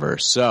movie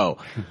universe. So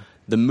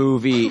the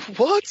movie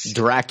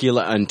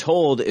Dracula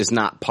Untold is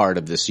not part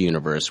of this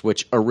universe,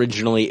 which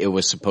originally it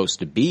was supposed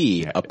to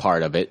be a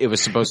part of it. It was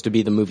supposed to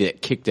be the movie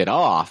that kicked it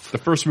off. The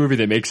first movie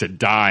that makes a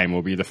dime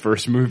will be the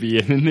first movie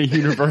in the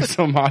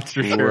Universal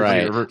Monster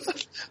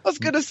universe. I was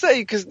going to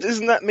say, because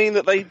doesn't that mean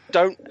that they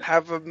don't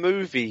have a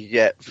movie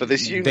yet for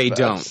this universe? They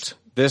don't.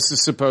 This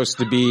is supposed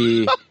to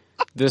be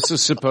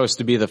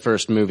the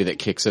first movie that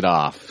kicks it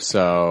off.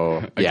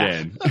 So,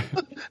 again.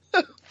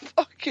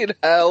 Fucking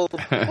hell.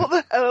 What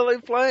the hell are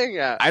they playing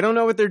at? I don't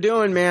know what they're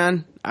doing,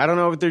 man. I don't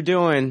know what they're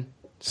doing.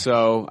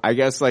 So I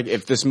guess like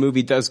if this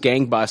movie does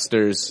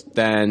gangbusters,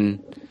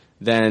 then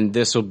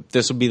this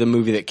will be the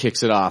movie that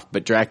kicks it off.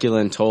 But Dracula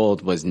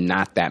Untold was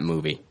not that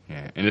movie.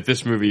 Yeah. And if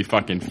this movie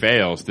fucking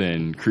fails,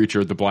 then Creature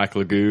of the Black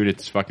Lagoon,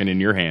 it's fucking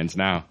in your hands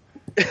now.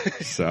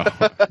 So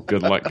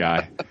good luck,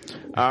 guy.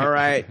 All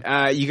right.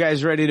 You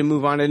guys ready to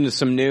move on into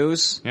some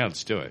news? Yeah,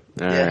 let's do it.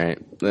 All right.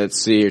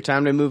 Let's see. Your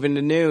time to move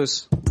into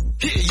news.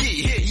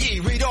 Hear ye,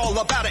 read all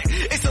about it.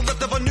 It's the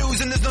leftover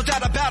news and there's no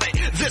doubt about it.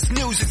 This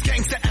news is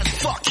gangsta as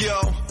fuck, yo.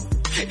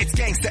 It's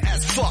gangsta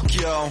as fuck,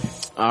 yo.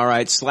 All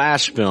right,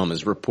 Slash Film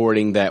is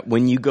reporting that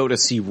when you go to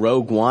see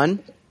Rogue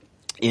One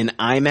in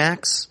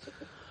IMAX,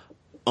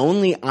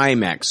 only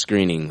IMAX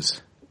screenings,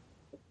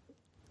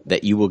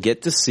 that you will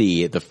get to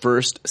see the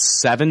first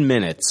 7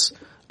 minutes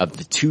of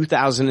the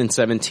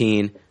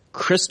 2017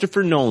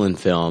 Christopher Nolan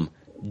film,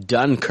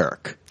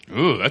 Dunkirk.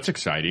 Ooh, that's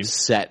exciting.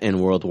 Set in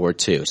World War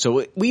II.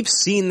 So we've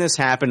seen this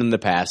happen in the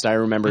past. I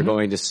remember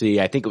going to see,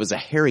 I think it was a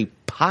Harry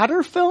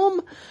Potter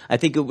film. I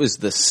think it was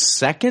the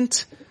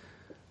second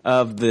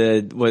of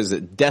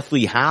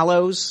Deathly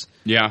Hallows?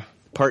 Yeah.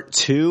 Part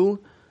 2.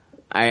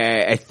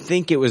 I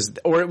think it was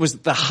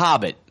The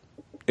Hobbit.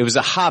 It was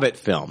a Hobbit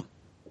film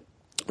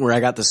where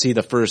I got to see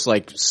the first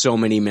so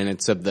many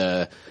minutes of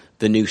the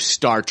new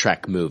Star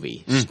Trek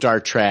movie. Star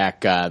Trek,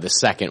 the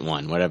second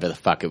one, whatever the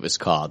fuck it was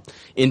called.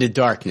 Into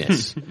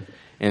Darkness.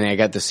 And I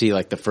got to see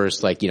like the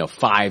first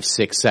 5,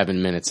 6,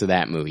 7 minutes of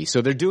that movie.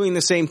 So they're doing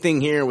the same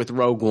thing here with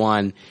Rogue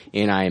One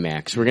in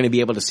IMAX. We're going to be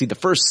able to see the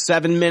first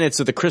 7 minutes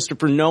of the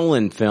Christopher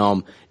Nolan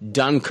film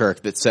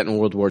Dunkirk that's set in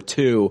World War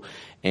II.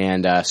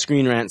 And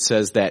Screen Rant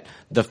says that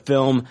the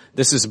film,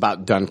 this is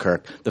about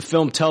Dunkirk, the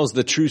film tells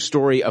the true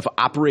story of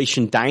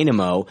Operation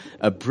Dynamo,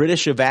 a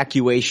British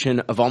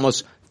evacuation of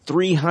almost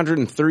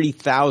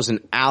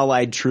 330,000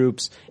 Allied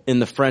troops in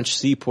the French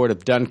seaport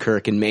of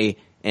Dunkirk in May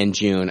and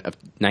June of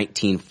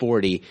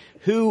 1940,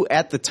 who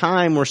at the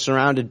time were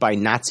surrounded by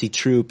Nazi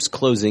troops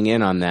closing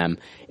in on them,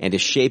 and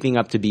is shaping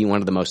up to be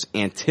one of the most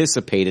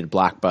anticipated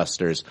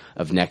blockbusters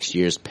of next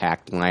year's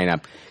packed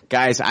lineup.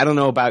 Guys, I don't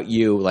know about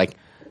you,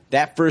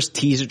 that first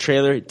teaser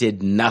trailer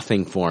did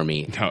nothing for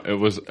me. No, it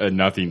was a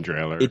nothing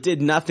trailer. It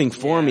did nothing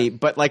for me,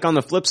 but on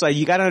the flip side,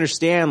 you gotta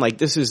understand,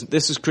 this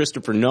is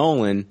Christopher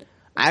Nolan.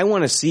 I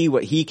want to see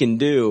what he can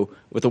do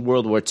with a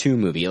World War II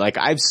movie.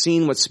 I've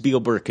seen what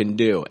Spielberg can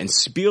do, and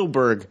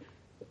Spielberg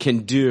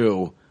can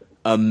do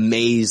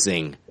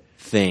amazing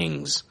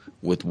things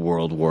with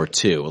World War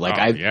II.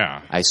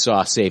 I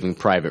saw Saving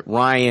Private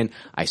Ryan.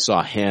 I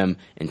saw him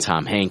and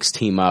Tom Hanks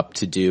team up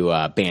to do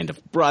Band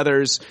of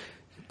Brothers.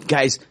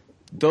 Guys,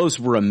 those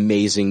were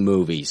amazing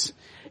movies.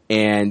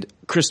 And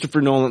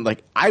Christopher Nolan,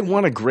 I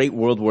want a great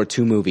World War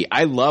II movie.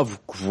 I love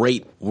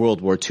great World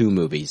War II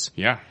movies.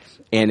 Yeah.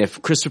 And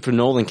if Christopher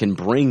Nolan can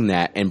bring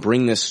that and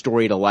bring this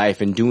story to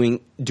life and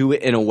do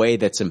it in a way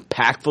that's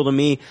impactful to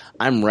me,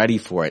 I'm ready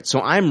for it. So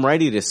I'm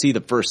ready to see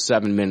the first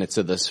 7 minutes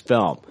of this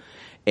film.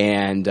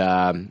 And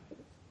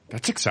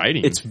that's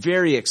exciting. It's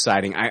very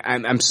exciting.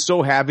 I'm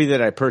so happy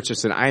that I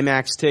purchased an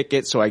IMAX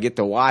ticket so I get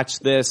to watch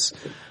this.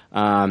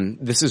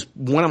 This is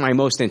one of my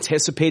most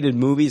anticipated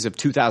movies of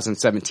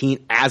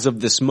 2017 as of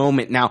this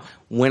moment. Now,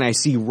 when I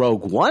see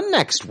Rogue One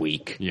next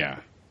week,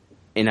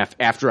 and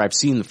after I've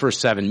seen the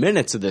first 7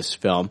 minutes of this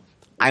film,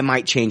 I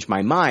might change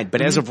my mind.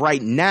 But as of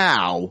right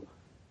now,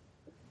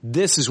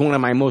 this is one of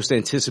my most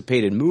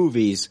anticipated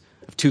movies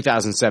of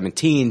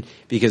 2017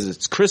 because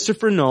it's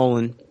Christopher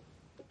Nolan,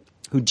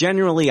 who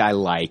generally I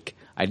like.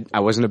 I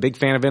wasn't a big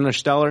fan of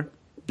Interstellar.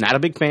 Not a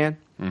big fan.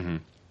 Mm-hmm.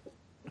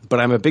 But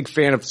I'm a big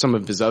fan of some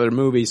of his other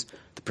movies,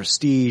 The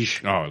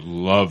Prestige. Oh, I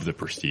love The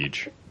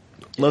Prestige.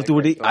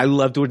 I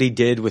loved what he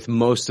did with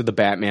most of the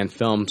Batman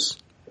films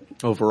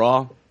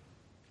overall.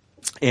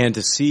 And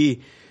to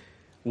see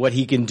what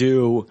he can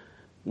do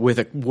with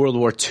a World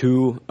War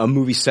II, a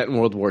movie set in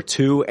World War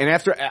II. And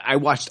after I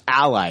watched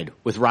Allied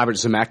with Robert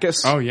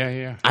Zemeckis. Oh,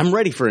 yeah. I'm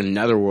ready for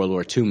another World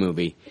War II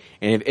movie.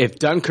 And if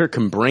Dunkirk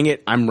can bring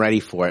it, I'm ready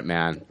for it,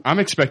 man. I'm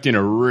expecting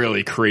a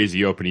really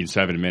crazy opening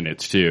 7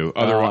 minutes, too.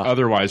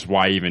 Otherwise,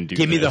 why even do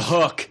this? Give me the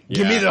hook. Yeah.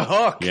 Give me the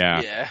hook.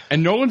 Yeah.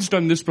 And Nolan's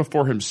done this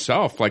before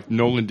himself.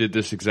 Nolan did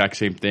this exact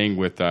same thing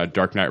with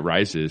Dark Knight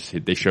Rises.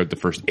 They showed the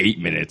first 8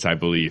 minutes, I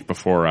believe,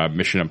 before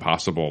Mission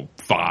Impossible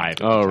 5.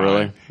 Oh,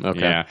 really? Okay.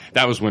 Yeah.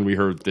 That was when we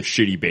heard the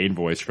shitty Bane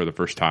voice for the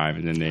first time,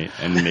 and then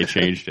they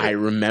changed it. I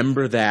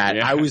remember that.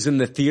 Yeah. I was in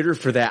the theater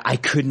for that. I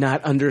could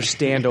not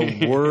understand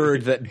a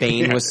word that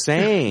Bane was saying.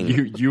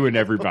 You and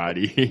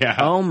everybody. Yeah.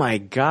 Oh my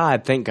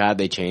God. Thank God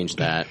they changed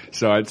that.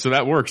 So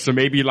that works. So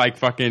maybe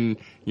fucking,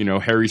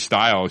 Harry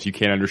Styles, you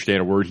can't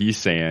understand a word he's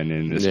saying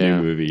in this new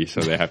movie,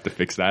 so they have to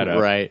fix that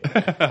up. Right.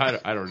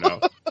 I don't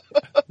know.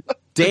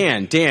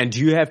 Dan,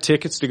 do you have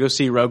tickets to go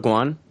see Rogue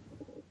One?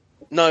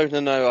 No, I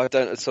don't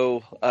at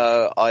all.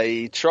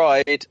 I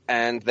tried,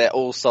 and they're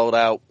all sold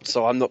out,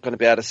 so I'm not going to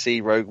be able to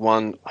see Rogue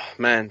One,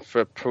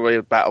 for probably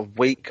about a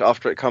week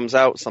after it comes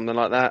out, something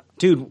like that.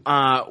 Dude,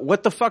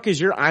 what the fuck is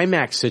your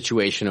IMAX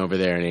situation over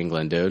there in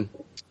England, dude?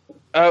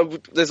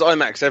 There's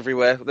IMAX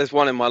everywhere. There's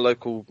one in my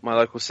local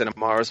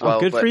cinema as well. Oh,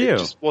 good for you. It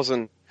just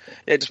wasn't.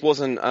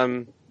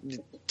 I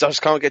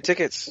just can't get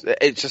tickets.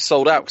 It's just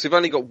sold out because we've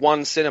only got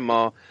one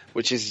cinema,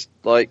 which is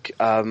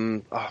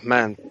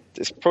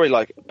it's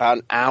probably about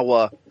an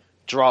hour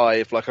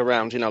drive,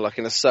 around, in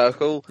a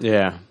circle.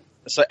 Yeah.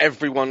 So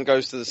everyone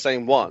goes to the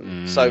same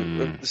one.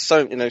 So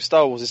Star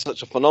Wars is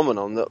such a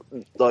phenomenon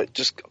that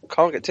just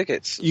can't get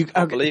tickets.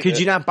 Could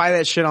you not buy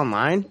that shit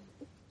online?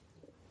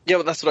 Yeah,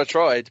 well, that's what I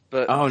tried.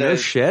 But no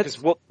shit. Because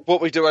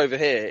what we do over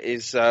here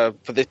is for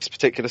this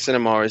particular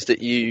cinema is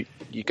that you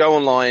go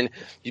online,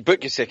 you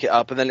book your ticket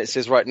up, and then it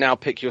says right now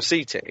pick your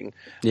seating.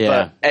 Yeah.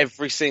 But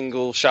every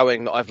single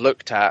showing that I've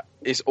looked at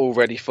is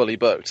already fully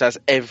booked, as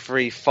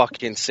every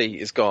fucking seat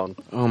is gone.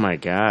 Oh my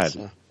God!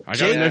 So, I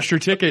got an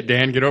extra ticket,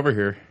 Dan. Get over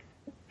here.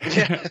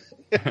 Yeah.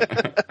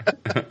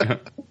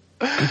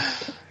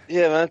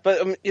 Yeah, man,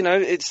 but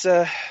it's.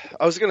 I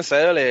was going to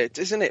say earlier,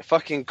 isn't it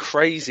fucking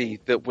crazy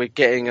that we're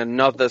getting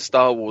another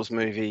Star Wars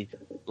movie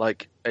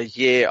a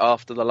year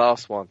after the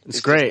last one?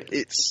 It's great.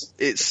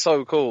 It's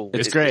so cool.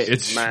 It's great.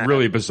 It's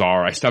really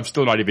bizarre. I'm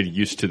still not even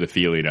used to the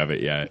feeling of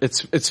it yet.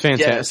 It's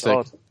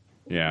fantastic.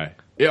 Yeah.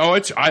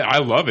 I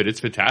love it. It's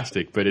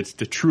fantastic, but it's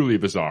truly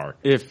bizarre.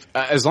 If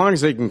as long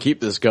as they can keep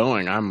this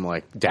going, I'm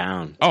like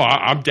down. Oh,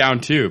 I'm down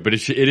too, but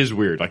it is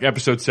weird. Like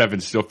episode 7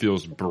 still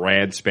feels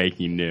brand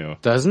spanking new,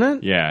 doesn't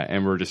it? Yeah,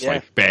 and we're just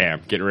like,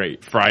 bam, getting ready.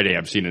 Friday,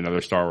 I'm seeing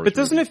another Star Wars. But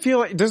doesn't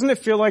it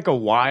feel like a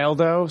while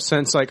though?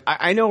 Since like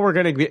I know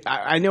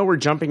we're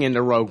jumping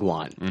into Rogue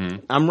One.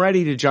 Mm-hmm. I'm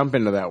ready to jump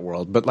into that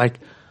world, but like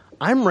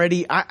I'm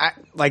ready. I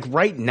like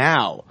right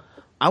now.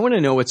 I want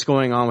to know what's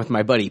going on with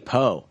my buddy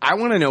Poe. I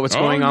want to know what's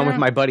going on with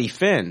my buddy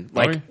Finn.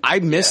 Like, I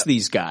miss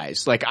these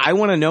guys. Like, I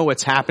want to know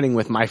what's happening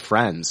with my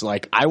friends.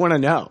 Like, I want to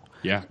know.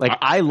 Yeah. Like,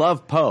 I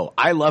love Poe.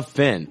 I love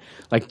Finn.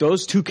 Like,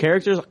 those two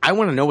characters, I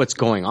want to know what's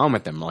going on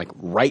with them, like,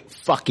 right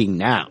fucking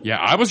now. Yeah,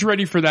 I was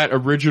ready for that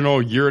original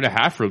 1.5 year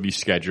release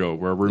schedule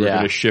where we were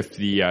going to shift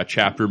the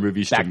chapter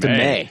movies back to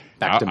May.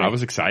 I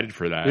was excited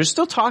for that. They're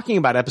still talking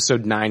about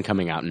episode 9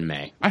 coming out in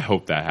May. I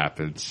hope that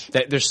happens.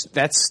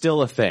 That's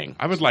still a thing.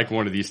 I would like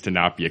one of these to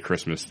not be a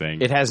Christmas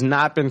thing. It has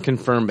not been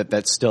confirmed, but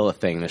that's still a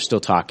thing. They're still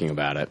talking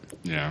about it.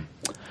 Yeah.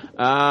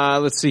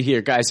 Let's see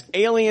here, guys.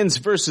 Aliens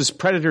versus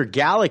Predator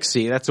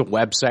Galaxy. That's a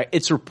website.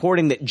 It's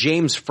reporting that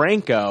James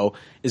Franco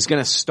is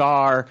going to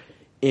star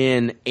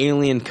in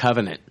Alien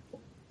Covenant.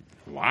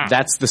 Wow.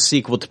 That's the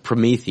sequel to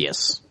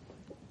Prometheus.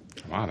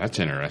 Wow, that's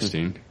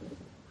interesting.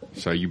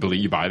 So you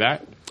buy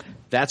that?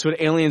 That's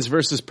what Aliens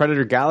versus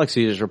Predator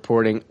Galaxy is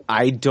reporting.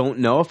 I don't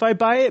know if I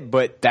buy it,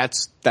 but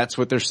that's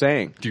what they're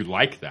saying. Do you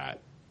like that?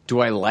 Do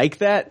I like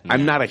that? Yeah.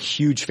 I'm not a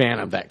huge fan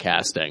of that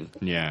casting.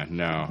 Yeah,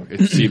 no.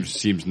 It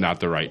seems not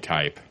the right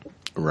type.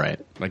 Right.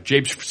 Like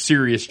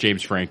serious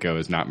James Franco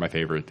is not my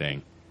favorite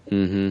thing.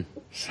 Mm-hmm.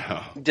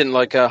 So didn't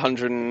like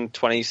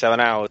 127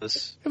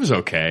 hours. It was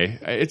okay.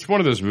 It's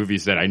one of those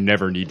movies that I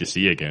never need to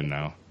see again,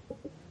 though.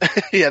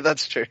 Yeah,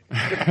 that's true.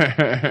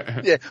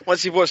 Yeah,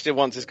 once you've watched it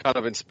once, it's kind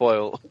of been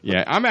spoiled.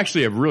 Yeah, I'm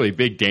actually a really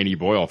big Danny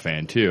Boyle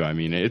fan, too. I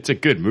mean, it's a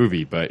good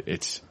movie, but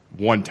it's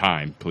one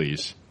time,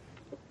 please.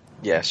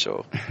 Yeah,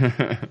 sure.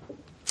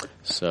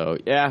 So,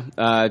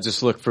 yeah,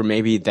 just look for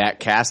maybe that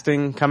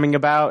casting coming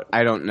about.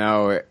 I don't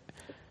know.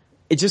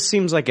 It just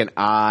seems like an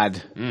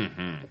odd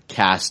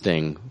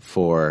casting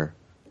for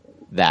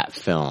that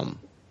film.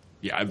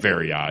 Yeah,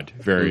 very odd.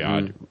 Very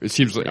odd. It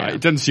seems like it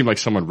doesn't seem like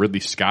someone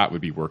Ridley Scott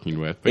would be working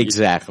with. But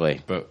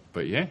exactly.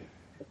 But yeah.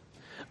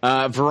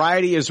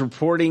 Variety is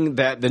reporting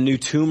that the new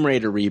Tomb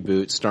Raider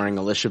reboot starring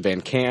Alicia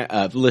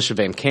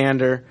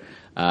Vikander.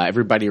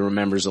 Everybody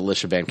remembers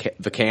Alicia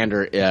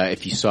Vikander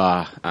if you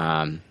saw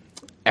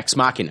Ex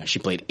Machina. She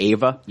played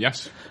Ava.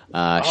 Yes.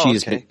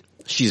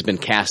 She's been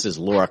cast as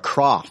Lara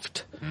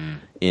Croft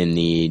in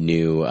the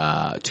new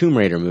Tomb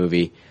Raider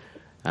movie.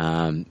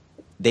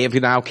 They have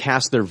now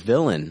cast their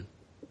villain,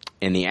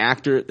 and the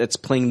actor that's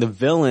playing the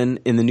villain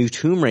in the new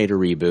Tomb Raider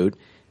reboot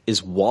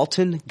is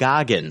Walton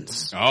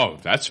Goggins. Oh,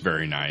 that's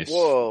very nice.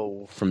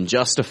 Whoa. From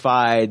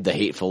Justified, The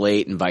Hateful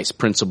Eight, and Vice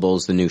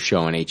Principals, the new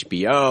show on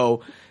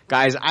HBO.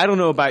 Guys, I don't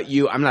know about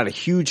you. I'm not a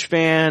huge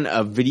fan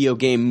of video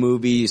game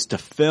movies to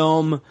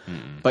film,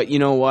 but you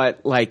know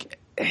what? Like,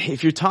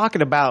 if you're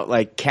talking about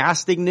like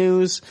casting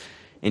news,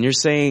 and you're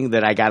saying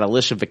that I got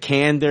Alicia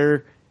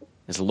Vikander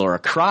as Lara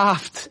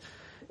Croft,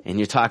 and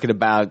you're talking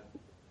about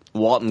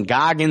Walton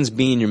Goggins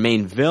being your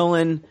main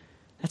villain,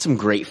 that's some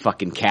great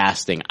fucking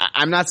casting.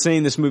 I'm not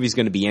saying this movie's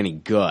going to be any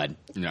good.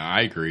 No,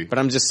 I agree. But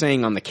I'm just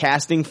saying on the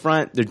casting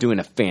front, they're doing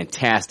a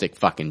fantastic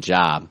fucking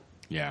job.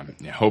 Yeah,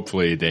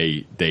 hopefully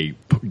they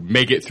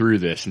make it through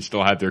this and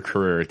still have their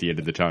career at the end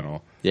of the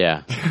tunnel.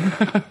 Yeah.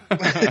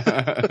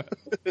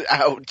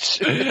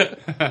 Ouch.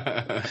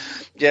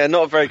 Yeah,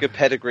 not a very good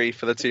pedigree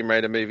for the Tomb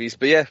Raider movies,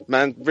 but yeah,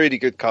 man, really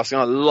good casting.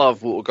 I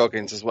love Walton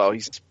Goggins as well.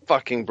 He's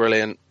fucking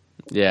brilliant.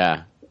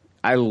 Yeah.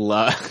 I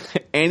love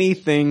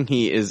anything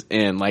he is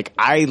in. Like,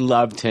 I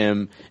loved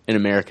him in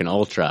American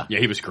Ultra. Yeah,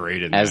 he was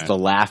great in as that. the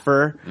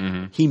Laugher.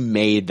 Mm-hmm. He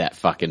made that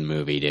fucking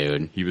movie,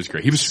 dude. He was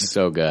great. He was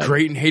so good.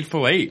 Great in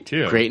Hateful Eight,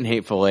 too. Great in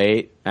Hateful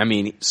Eight. I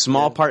mean,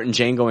 small part in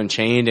Django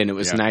Unchained, and it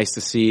was nice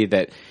to see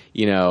that,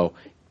 you know,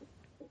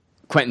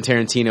 Quentin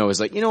Tarantino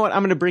was like, you know what,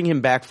 I'm going to bring him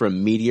back for a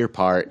meteor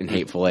part in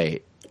Hateful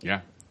Eight.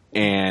 Yeah.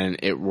 And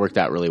it worked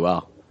out really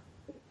well.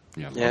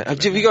 Yeah.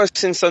 Have you guys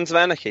seen Sons of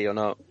Anarchy or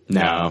not?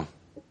 No.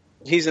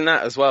 He's in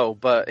that as well,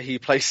 but he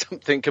plays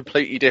something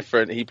completely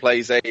different. He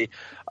plays I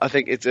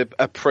think it's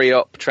a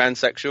pre-op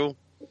transsexual,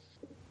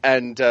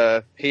 and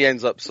he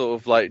ends up sort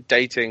of like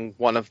dating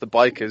one of the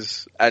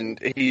bikers, and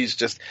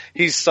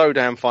he's so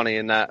damn funny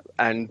in that,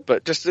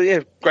 but just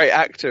great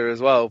actor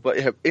as well. But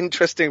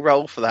interesting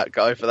role for that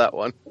guy for that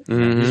one.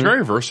 Mm-hmm. He's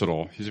very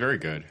versatile. He's very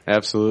good.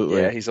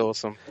 Absolutely. Yeah, he's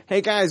awesome. Hey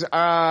guys,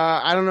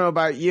 I don't know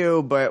about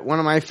you, but one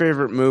of my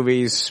favorite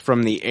movies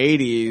from the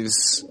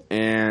 80s,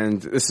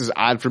 and this is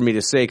odd for me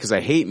to say because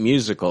I hate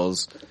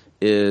musicals,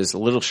 is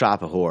Little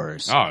Shop of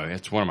Horrors. Oh,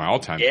 it's one of my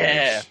all-time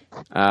favorites.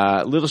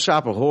 Little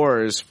Shop of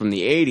Horrors from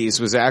the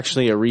 80s was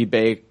actually a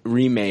remake from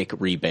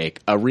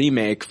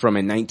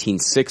a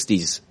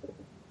 1960s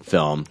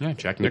film. Yeah,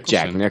 Jack Nicholson. With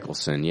Jack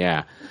Nicholson,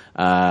 yeah.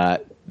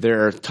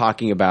 They're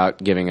talking about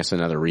giving us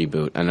another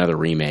reboot, another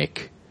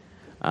remake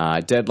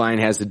Deadline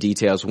has the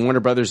details. Warner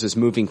Brothers is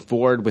moving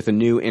forward with a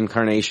new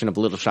incarnation of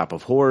Little Shop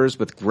of Horrors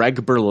with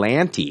Greg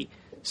Berlanti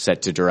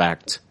set to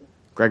direct.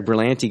 Greg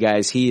Berlanti,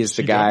 guys, he is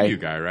the CW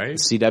guy, right?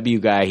 CW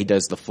guy. He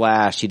does The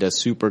Flash. He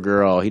does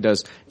Supergirl.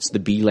 It's the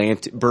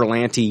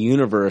Berlanti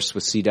universe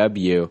with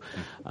CW.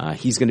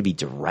 He's going to be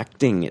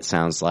directing, it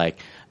sounds like.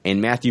 And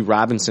Matthew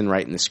Robinson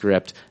writing the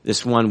script.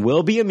 This one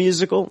will be a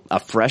musical, a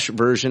fresh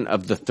version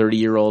of the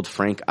 30-year-old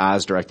Frank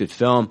Oz directed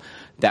film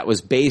that was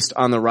based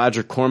on the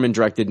Roger Corman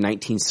directed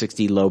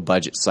 1960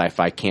 low-budget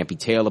sci-fi campy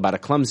tale about a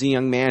clumsy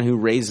young man who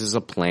raises a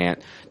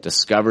plant,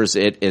 discovers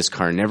it is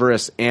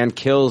carnivorous, and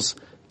kills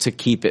to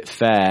keep it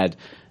fed.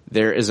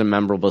 There is a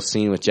memorable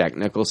scene with Jack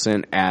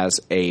Nicholson as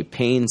a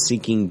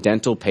pain-seeking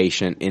dental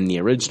patient in the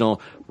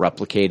original,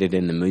 replicated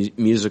in the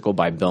musical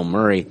by Bill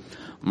Murray.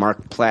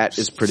 Mark Platt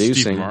is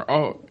producing.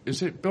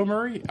 Is it Bill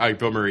Murray?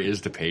 Bill Murray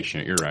is the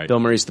patient. You're right. Bill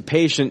Murray's the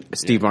patient.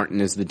 Steve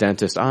Martin is the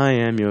dentist. I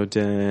am your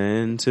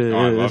dentist. Oh,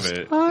 I love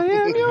it. I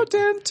am your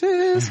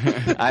dentist.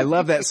 I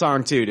love that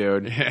song too,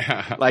 dude.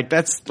 Yeah. Like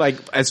that's like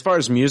as far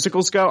as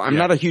musicals go, I'm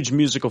not a huge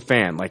musical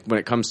fan. Like when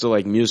it comes to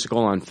like musical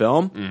on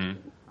film,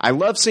 I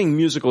love seeing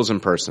musicals in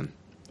person.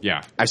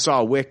 Yeah. I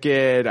saw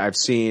Wicked. I've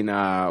seen,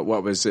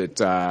 what was it,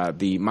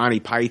 the Monty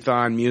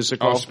Python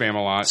musical. Oh,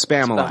 Spam-A-Lot.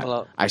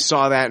 Spam-A-Lot. I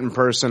saw that in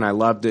person. I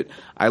loved it.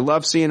 I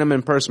love seeing them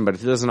in person, but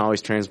it doesn't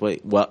always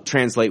translate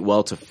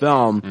well to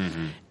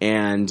film.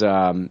 And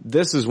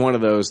this is one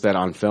of those that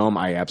on film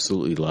I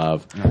absolutely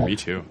love. Oh, me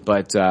too.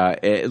 But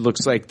it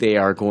looks like they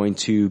are going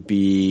to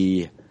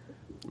be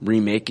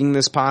remaking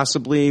this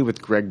possibly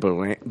with Greg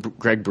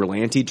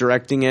Berlanti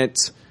directing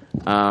it.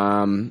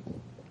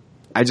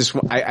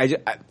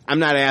 I'm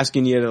not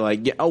asking you to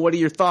like, what are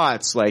your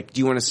thoughts? Like,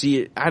 do you want to see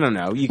it? I don't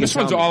know. This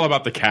one's all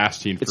about the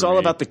casting. It's all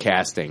about the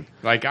casting.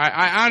 Like,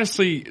 I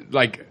honestly,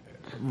 like,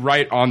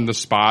 right on the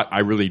spot,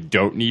 I really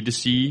don't need to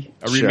see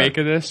a remake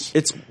of this.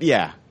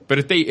 But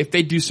if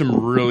they do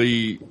some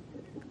really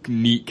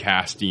neat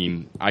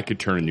casting, I could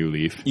turn a new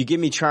leaf. You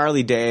give me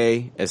Charlie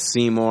Day as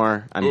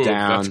Seymour, I'm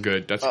down. That's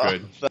good. That's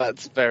good.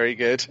 That's very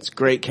good. It's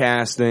great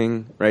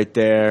casting right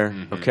there.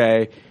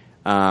 Okay.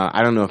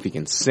 I don't know if he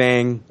can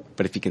sing,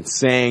 but if he can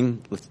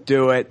sing, let's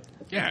do it.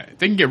 Yeah, if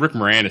they can get Rick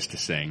Moranis to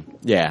sing.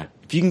 Yeah,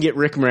 if you can get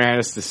Rick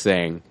Moranis to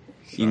sing,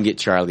 you can get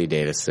Charlie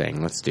Day to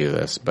sing. Let's do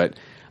this. But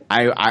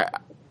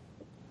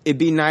it'd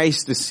be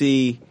nice to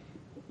see,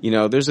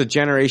 there's a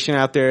generation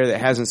out there that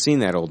hasn't seen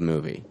that old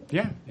movie.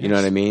 Yeah. You know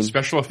what I mean?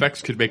 Special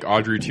effects could make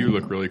Audrey 2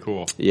 look really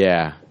cool.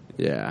 Yeah.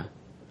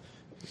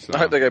 So. I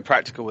hope they go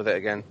practical with it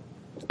again.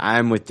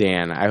 I'm with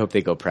Dan. I hope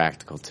they go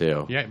practical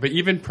too. Yeah, but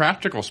even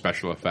practical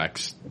special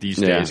effects these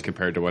days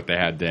compared to what they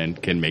had then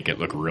can make it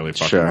look really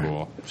fucking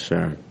cool.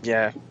 Sure.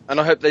 Yeah, and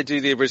I hope they do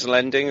the original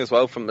ending as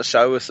well from the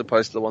show as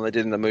opposed to the one they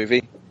did in the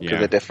movie because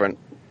they're different.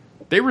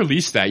 They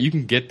released that. You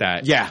can get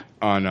that. Yeah.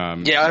 On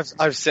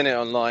I've seen it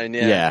online.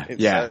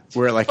 Yeah.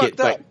 Where like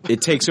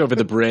it takes over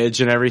the bridge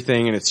and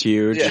everything, and it's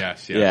huge.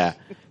 Yes. Yeah.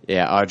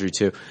 Audrey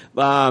 2.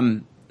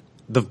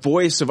 The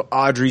voice of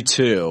Audrey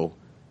 2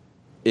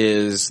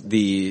 is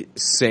the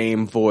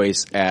same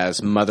voice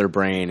as Mother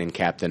Brain and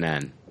Captain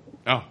N.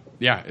 Oh,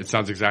 yeah. It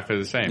sounds exactly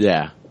the same.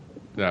 Yeah.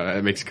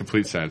 That makes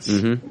complete sense.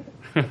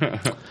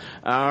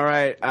 All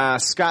right.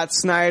 Scott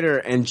Snyder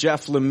and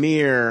Jeff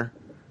Lemire,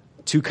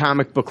 two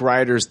comic book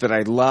writers that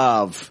I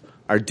love,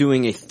 are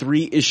doing a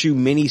 3-issue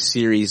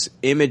miniseries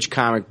Image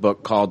comic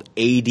book called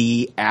AD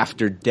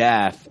After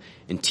Death,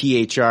 and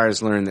THR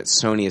has learned that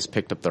Sony has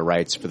picked up the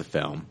rights for the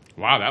film.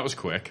 Wow, that was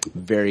quick.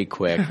 Very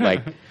quick.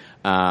 Like,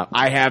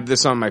 I have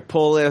this on my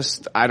pull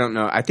list. I don't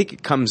know. I think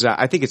it comes out.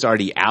 I think it's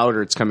already out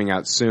or it's coming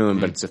out soon,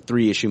 but it's a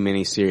 3-issue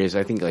miniseries.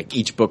 I think like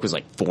each book was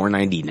like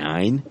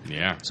 $4.99.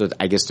 Yeah. So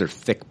I guess they're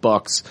thick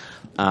books.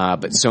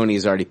 But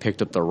Sony's already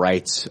picked up the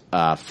rights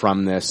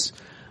from this.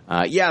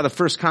 The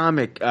first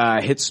comic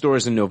hit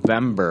stores in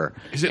November.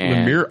 Is it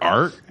Lemire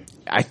art?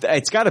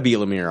 It's got to be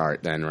Lemire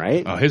art then,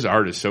 right? Oh, his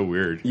art is so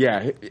weird.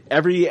 Yeah,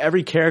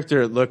 every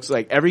character looks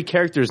like every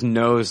character's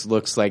nose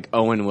looks like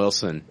Owen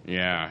Wilson.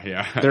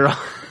 Yeah. They're all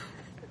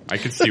I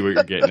can see what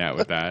you're getting at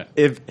with that.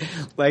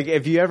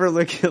 If you ever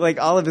look at like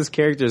all of his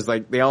characters,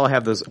 like they all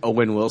have those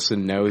Owen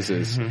Wilson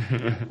noses.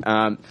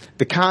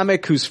 The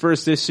comic, whose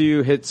first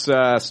issue hits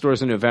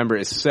stores in November,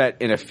 is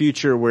set in a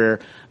future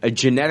where a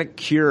genetic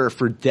cure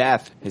for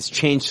death has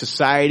changed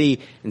society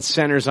and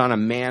centers on a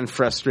man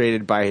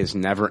frustrated by his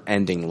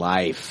never-ending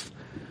life.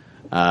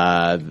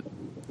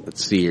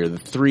 Let's see here. The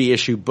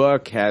 3-issue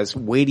book has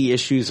weighty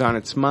issues on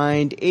its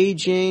mind,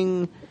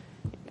 aging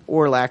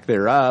or lack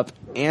thereof,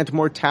 and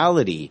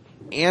mortality,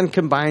 and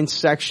combines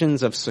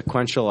sections of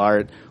sequential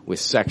art with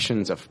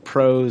sections of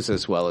prose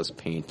as well as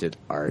painted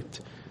art.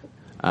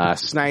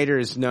 Snyder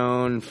is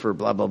known for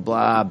blah, blah,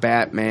 blah,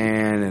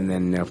 Batman, and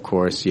then, of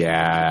course, you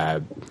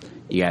got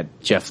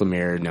Jeff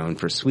Lemire known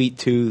for Sweet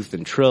Tooth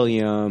and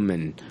Trillium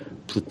and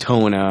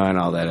Plutona and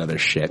all that other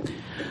shit.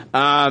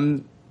 But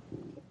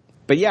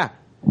yeah,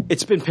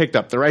 It's been picked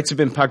up. The rights have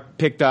been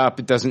picked up.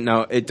 It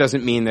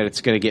doesn't mean that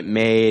it's going to get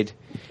made.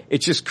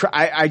 It's just,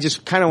 I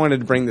just kind of wanted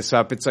to bring this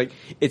up. It's like,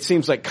 it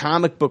seems like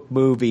comic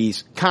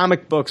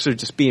books are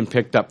just being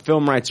picked up.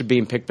 Film rights are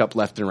being picked up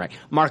left and right.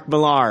 Mark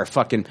Millar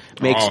fucking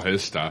makes all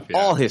his stuff. Yeah.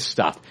 All his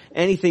stuff.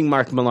 Anything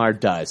Mark Millar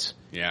does.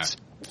 Yeah.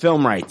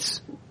 Film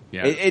rights.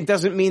 Yeah. It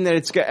doesn't mean that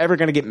it's ever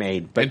going to get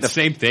made. But the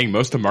same thing.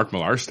 Most of Mark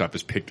Millar's stuff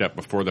is picked up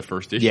before the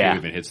first issue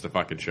even hits the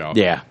fucking shelf.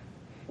 Yeah.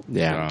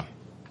 Yeah. So,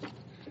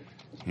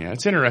 yeah,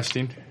 it's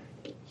interesting.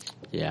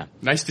 Yeah.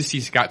 Nice to see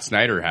Scott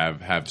Snyder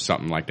have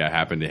something like that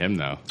happen to him,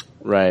 though.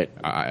 Right.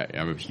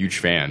 I'm a huge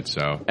fan,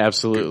 so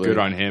absolutely good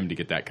on him to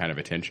get that kind of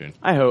attention.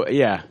 I hope,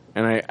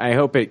 and I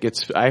hope it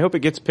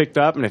gets picked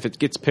up, and if it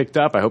gets picked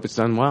up, I hope it's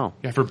done well.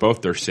 Yeah, for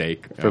both their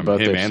sake, for both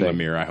him their and sake.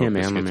 Lemire. I hope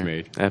this gets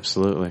made.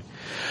 Absolutely.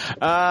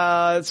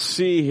 Let's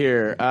see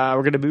here.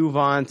 We're going to move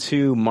on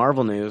to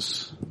Marvel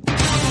news.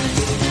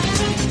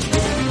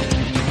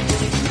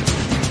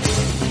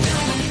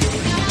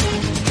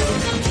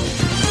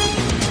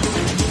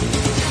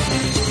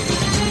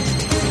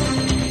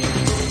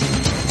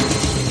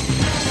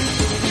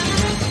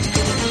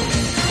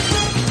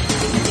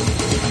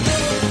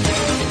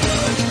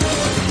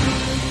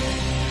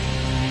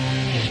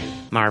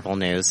 Marvel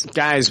news.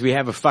 Guys, we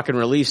have a fucking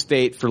release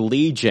date for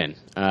Legion,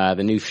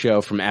 the new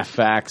show from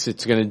FX.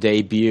 It's going to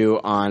debut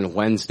on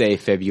Wednesday,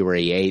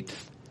 February 8th.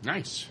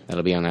 Nice.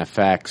 That'll be on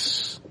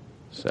FX.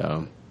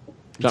 So,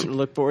 something to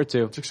look forward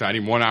to. It's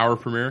exciting. 1 hour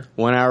premiere.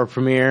 1 hour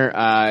premiere.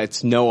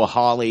 It's Noah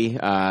Hawley,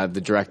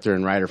 the director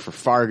and writer for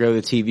Fargo,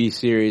 the TV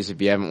series.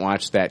 If you haven't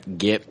watched that,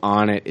 get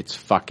on it. It's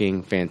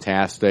fucking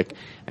fantastic.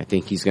 I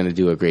think he's going to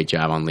do a great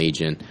job on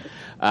Legion.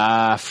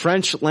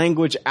 French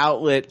language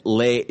outlet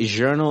Le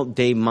Journal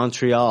de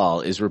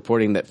Montréal is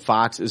reporting that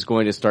Fox is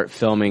going to start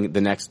filming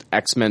the next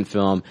X-Men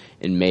film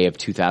in May of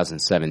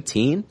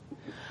 2017.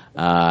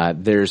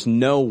 There's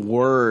no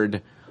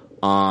word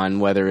on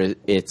whether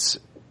it's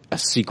a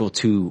sequel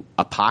to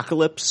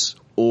Apocalypse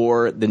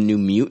or the New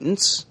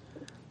Mutants,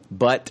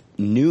 but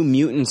New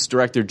Mutants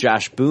director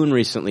Josh Boone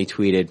recently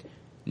tweeted,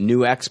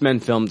 "New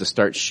X-Men film to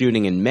start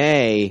shooting in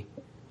May.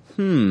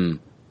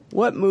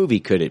 What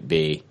movie could it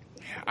be?"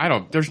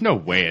 There's no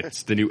way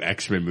it's the new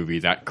X-Men movie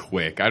that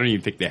quick. I don't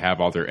even think they have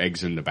all their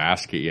eggs in the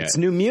basket yet. It's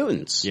New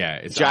Mutants. Yeah,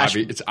 it's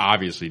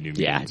obviously New Mutants.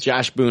 Yeah,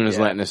 Josh Boone is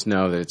letting us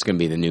know that it's going to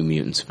be the New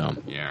Mutants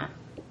film. Yeah.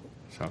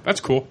 So, that's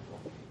cool.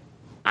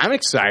 I'm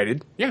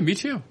excited. Yeah, me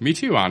too. Me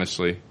too,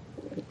 honestly.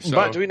 So,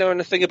 but do we know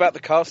anything about the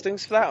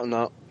castings for that or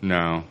not?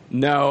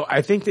 No,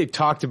 I think they've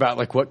talked about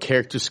like what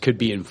characters could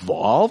be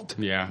involved.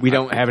 Yeah. We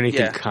don't have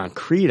anything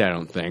concrete, I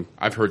don't think.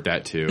 I've heard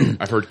that too.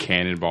 I've heard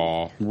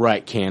Cannonball.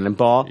 Right,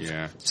 Cannonball.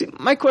 Yeah. See,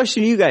 my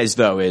question to you guys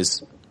though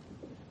is,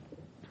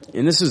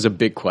 and this is a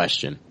big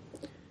question,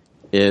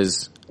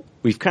 is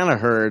we've kind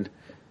of heard,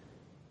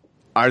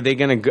 are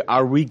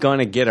we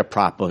gonna get a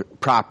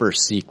proper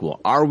sequel?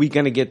 Are we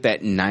gonna get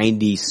that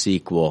 90s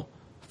sequel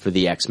for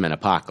the X-Men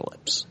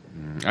Apocalypse?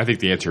 I think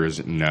the answer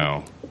is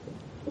no.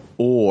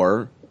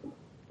 Or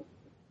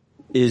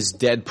is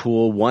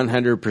Deadpool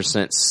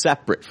 100%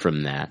 separate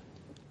from that?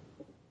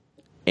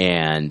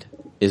 And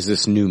is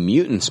this New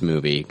Mutants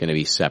movie going to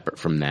be separate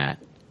from that?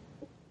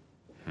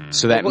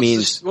 So that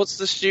means... What's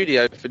the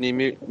studio for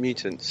New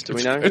Mutants? Do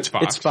we know? It's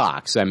Fox. It's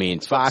Fox. I mean,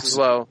 Fox as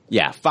well.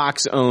 Yeah,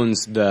 Fox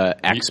owns the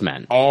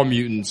X-Men. All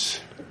mutants.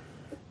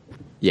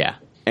 Yeah.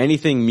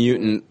 Anything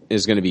mutant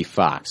is going to be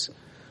Fox.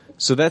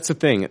 So that's the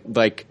thing.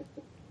 Like...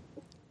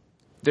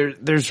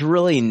 There's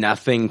really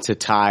nothing to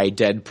tie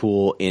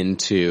Deadpool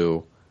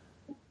into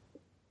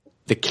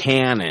the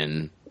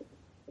canon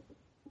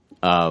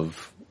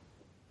of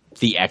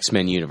the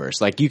X-Men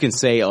universe. Like, you can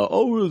say,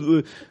 Colossus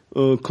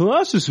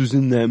was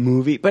in that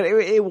movie, but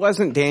it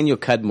wasn't Daniel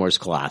Cudmore's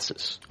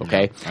Colossus,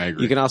 okay? Yeah, I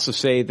agree. You can also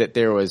say that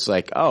there was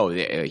like,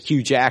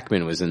 Hugh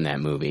Jackman was in that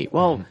movie.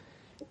 Well,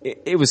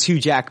 it was Hugh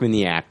Jackman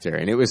the actor,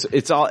 and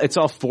it's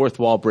all fourth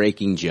wall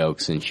breaking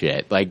jokes and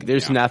shit. Like,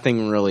 there's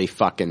nothing really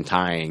fucking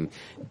tying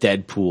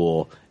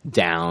Deadpool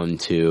down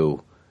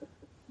to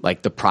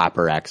like the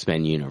proper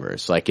X-Men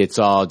universe. Like, it's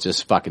all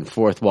just fucking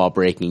fourth wall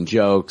breaking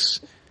jokes.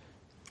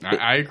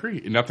 I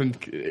agree. Nothing.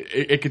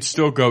 It could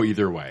still go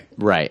either way.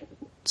 Right.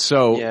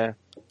 So,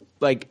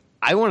 like,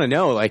 I want to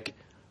know, like,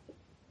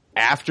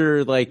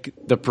 after like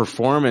the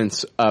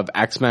performance of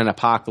X-Men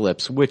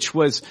Apocalypse, which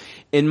was,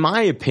 in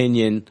my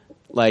opinion,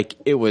 like,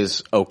 it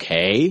was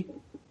okay.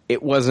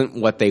 It wasn't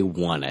what they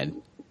wanted.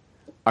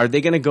 Are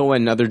they going to go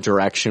another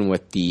direction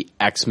with the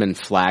X-Men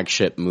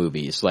flagship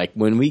movies? Like,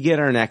 when we get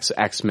our next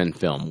X-Men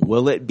film,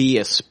 will it be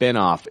a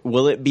spin-off?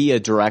 Will it be a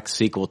direct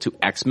sequel to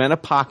X-Men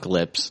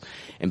Apocalypse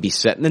and be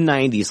set in the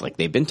 90s like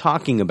they've been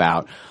talking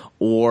about?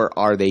 Or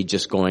are they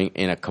just going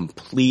in a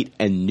complete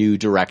and new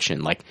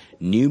direction? Like,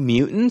 New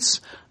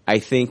Mutants, I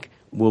think,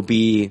 it'll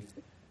be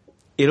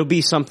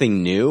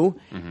something new.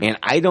 Mm-hmm. And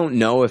I don't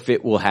know if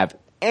it will have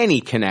any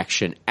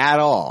connection at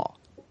all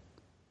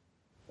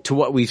to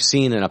what we've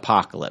seen in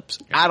Apocalypse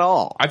at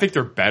all. I think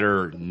they're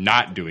better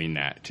not doing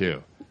that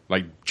too.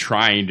 Like,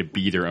 trying to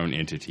be their own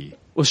entity.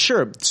 Well,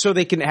 sure. So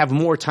they can have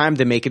more time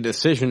to make a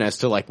decision as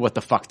to like what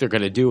the fuck they're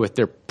going to do with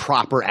their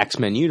proper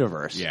X-Men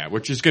universe. Yeah,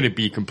 which is going to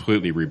be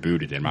completely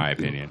rebooted, in my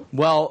opinion.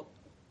 Well,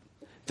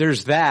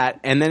 there's that,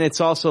 and then it's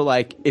also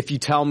like if you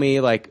tell me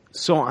like,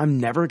 so I'm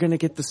never going to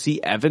get to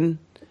see Evan.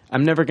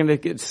 I'm never going to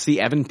get to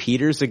see Evan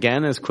Peters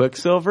again as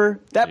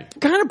Quicksilver. That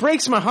kind of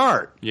breaks my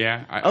heart.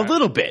 Yeah, a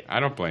little bit. I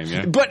don't blame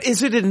you. But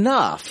is it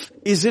enough?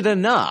 Is it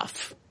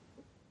enough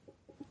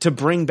to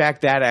bring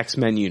back that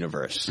X-Men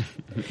universe?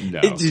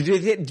 No.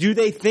 Do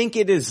they think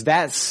it is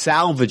that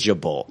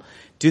salvageable?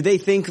 Do they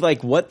think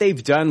like what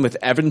they've done with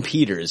Evan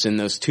Peters in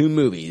those 2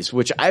 movies,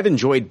 which I've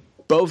enjoyed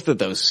both of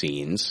those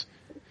scenes,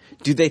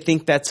 do they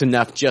think that's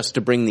enough just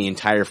to bring the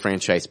entire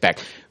franchise back?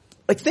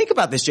 Like, think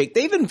about this, Jake.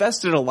 They've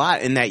invested a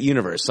lot in that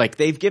universe. Like,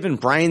 they've given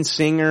Bryan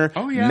Singer,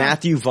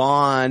 Matthew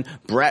Vaughn,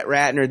 Brett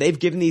Ratner, they've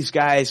given these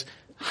guys,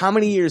 how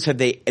many years have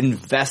they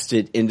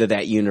invested into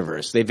that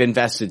universe? They've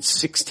invested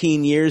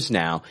 16 years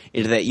now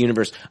into that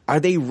universe. Are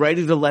they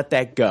ready to let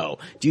that go?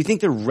 Do you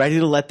think they're ready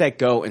to let that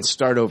go and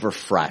start over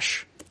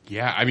fresh?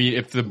 Yeah, I mean,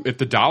 if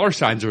the dollar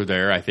signs are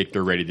there, I think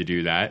they're ready to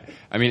do that.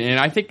 I mean, and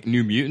I think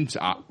New Mutants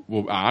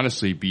will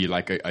honestly be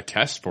like a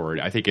test for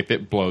it. I think if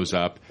it blows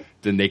up,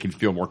 then they can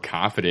feel more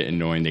confident in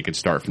knowing they can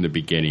start from the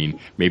beginning,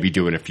 maybe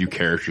doing a few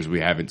characters we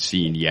haven't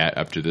seen yet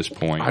up to this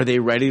point. Are they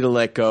ready to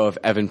let go of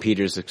Evan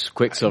Peters as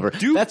Quicksilver?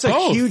 That's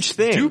both. A huge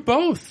thing. Do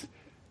both.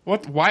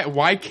 What?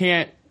 Why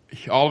can't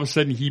all of a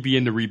sudden he be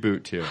in the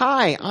reboot too?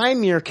 Hi,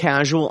 I'm your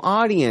casual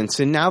audience,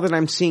 and now that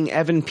I'm seeing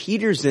Evan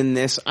Peters in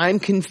this, I'm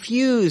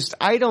confused.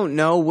 I don't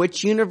know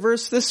which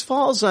universe this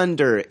falls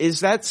under.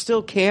 Is that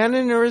still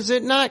canon or is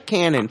it not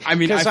canon? I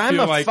mean, because I'm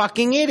a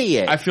fucking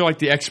idiot. I feel like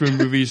the X-Men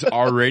movies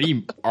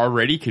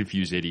already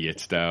confuse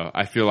idiots, though.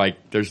 I feel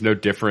like there's no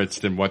difference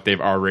than what they've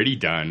already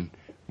done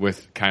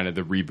with kind of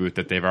the reboot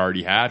that they've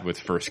already had with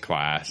First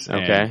Class.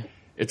 Okay. And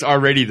it's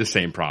already the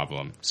same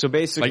problem. So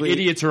basically, like,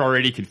 idiots are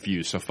already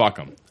confused, so fuck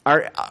them.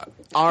 Are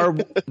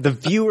the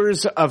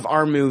viewers of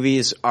our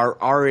movies are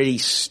already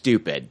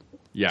stupid?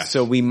 Yes.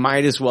 So we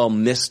might as well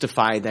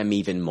mystify them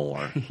even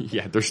more.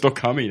 Yeah, they're still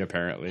coming,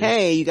 apparently.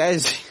 Hey, you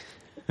guys.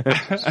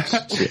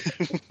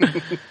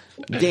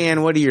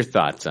 Dan, what are your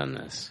thoughts on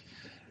this?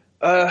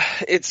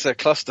 It's a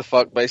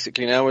clusterfuck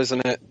basically now,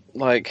 isn't it?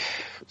 Like,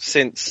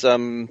 since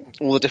all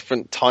the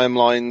different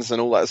timelines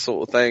and all that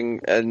sort of thing.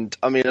 And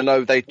I mean, I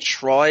know they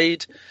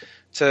tried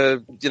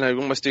to,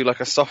 almost do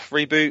like a soft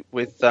reboot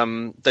with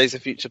Days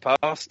of Future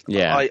Past.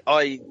 Yeah.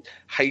 I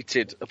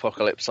hated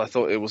Apocalypse. I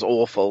thought it was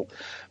awful.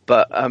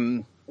 But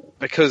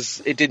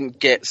because it didn't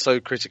get so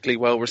critically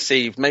well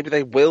received, maybe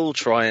they will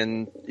try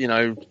and,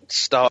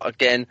 start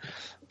again.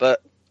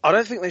 But I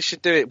don't think they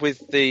should do it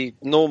with the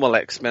normal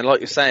X-Men. Like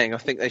you're saying, I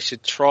think they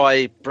should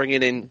try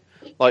bringing in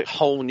like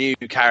whole new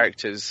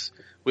characters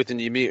with the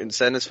New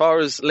Mutants. And as far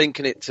as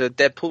linking it to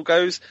Deadpool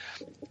goes,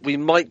 we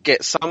might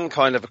get some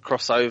kind of a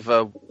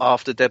crossover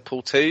after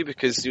Deadpool 2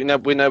 because we know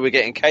we're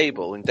getting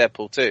Cable in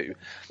Deadpool 2,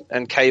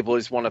 and Cable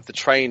is one of the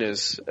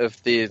trainers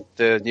of the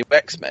new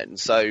X-Men.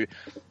 So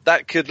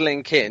that could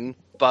link in,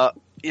 but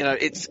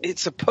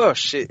it's a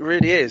push. It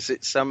really is.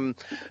 It's a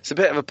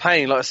bit of a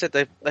pain. Like I said,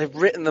 they've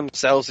written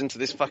themselves into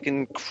this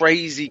fucking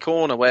crazy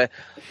corner where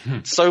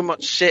so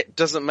much shit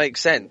doesn't make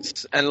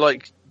sense. And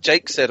like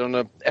Jake said on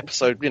an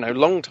episode,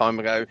 long time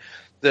ago,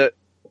 that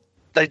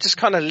they just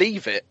kind of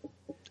leave it.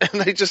 And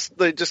they just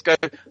go,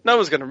 no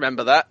one's going to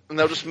remember that, and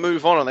they'll just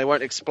move on, and they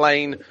won't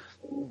explain,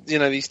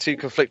 these two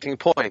conflicting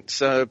points.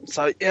 So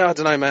yeah, I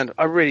don't know, man.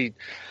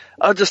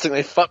 I just think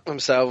they fucked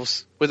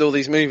themselves with all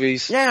these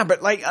movies. Yeah,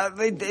 but like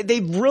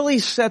they really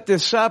set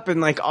this up,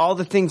 and like all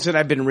the things that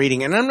I've been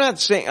reading, and I'm not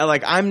saying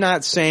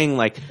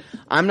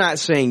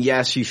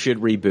yes, you should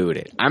reboot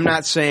it. I'm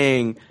not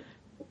saying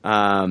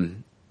no,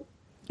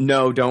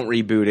 don't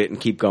reboot it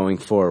and keep going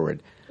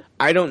forward.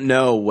 I don't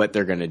know what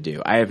they're going to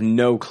do. I have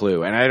no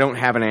clue, and I don't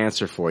have an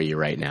answer for you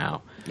right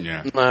now.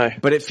 Yeah. No.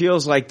 But it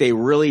feels like they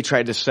really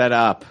tried to set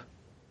up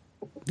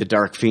the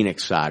Dark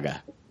Phoenix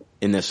saga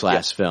in this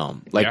last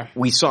film. Like,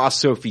 we saw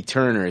Sophie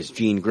Turner as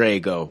Jean Grey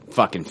go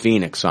fucking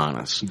Phoenix on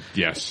us.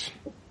 Yes.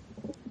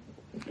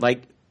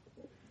 Like,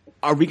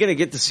 are we going to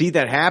get to see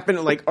that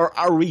happen? Like, or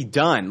are we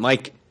done?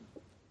 Like,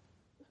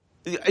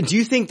 do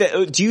you think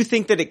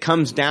that it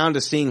comes down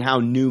to seeing how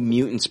New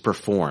Mutants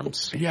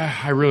performs? Yeah,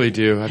 I really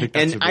do. I think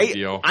that's a big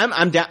deal.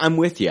 I'm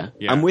with you.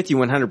 Yeah. I'm with you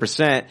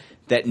 100%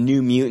 that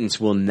New Mutants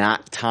will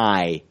not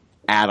tie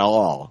at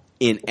all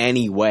in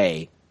any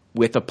way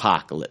with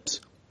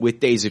Apocalypse, with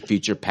Days of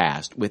Future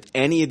Past, with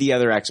any of the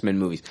other X-Men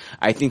movies.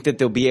 I think that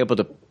they'll be able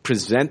to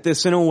present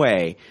this in a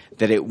way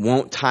that it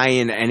won't tie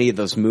in any of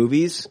those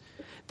movies,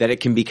 that it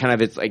can be kind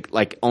of its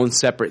like own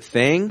separate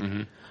thing.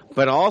 Mm-hmm.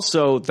 But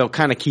also, they'll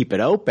kind of keep it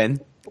open.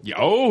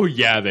 Oh,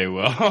 yeah, they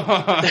will.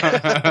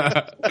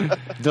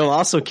 They'll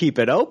also keep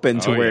it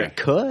open to where it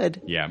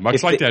could. Yeah,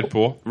 much like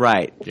Deadpool.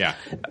 Right. Yeah.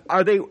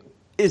 Are they?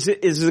 Is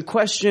the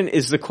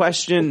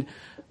question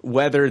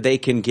whether they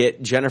can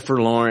get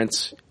Jennifer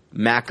Lawrence,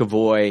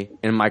 McAvoy,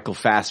 and Michael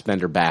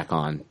Fassbender back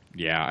on?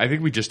 Yeah, I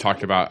think we just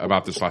talked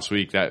about this last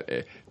week.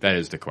 That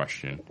is the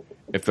question.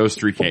 If those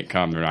three can't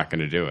come, they're not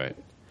going to do it.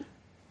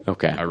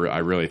 Okay. I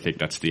really think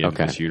that's the end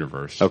of this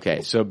universe.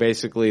 Okay, so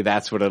basically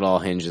that's what it all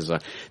hinges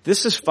on.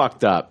 This is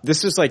fucked up.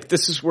 This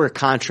is where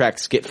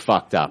contracts get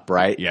fucked up,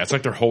 right? Yeah, it's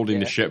like they're holding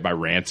the shit by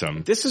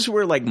ransom. This is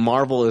where like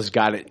Marvel has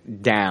got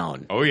it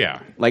down. Oh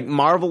yeah. Like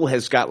Marvel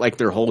has got like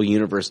their whole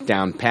universe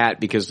down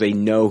pat because they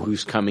know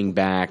who's coming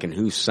back and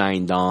who's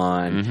signed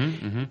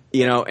on.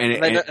 You know,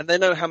 and they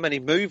know how many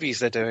movies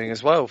they're doing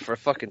as well for a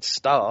fucking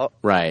start.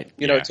 Right.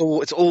 You know,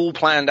 it's all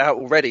planned out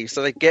already,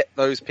 so they get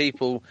those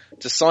people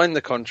to sign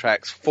the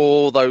contracts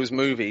for those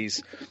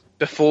movies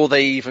before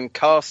they even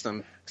cast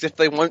them. Because if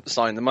they won't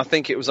sign them, I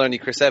think it was only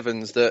Chris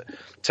Evans that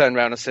turned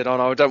around and said, "Oh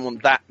no, I don't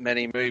want that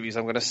many movies.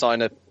 I'm going to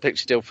sign a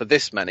picture deal for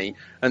this many,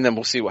 and then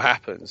we'll see what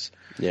happens."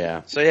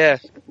 Yeah. So yeah,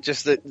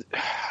 just that.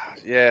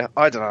 Yeah,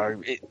 I don't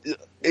know.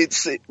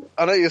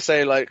 I know you're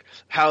saying like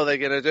how they're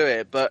going to do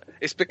it, but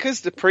it's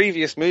because the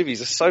previous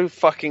movies are so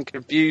fucking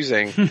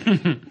confusing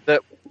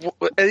that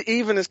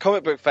even as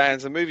comic book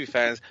fans and movie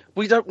fans,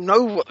 we don't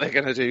know what they're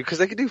going to do because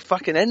they can do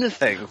fucking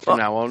anything from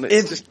now on.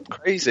 It's just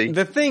crazy.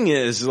 The thing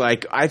is,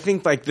 like, I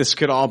think like this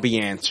could all be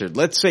answered.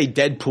 Let's say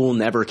Deadpool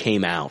never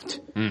came out.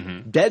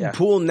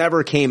 Deadpool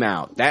never came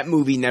out. That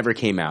movie never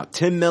came out.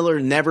 Tim Miller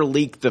never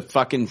leaked the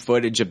fucking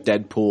footage of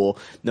Deadpool.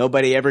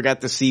 Nobody ever got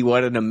to see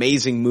what an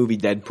amazing movie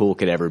Deadpool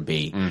could ever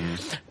be.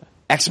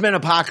 X-Men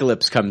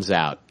Apocalypse comes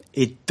out.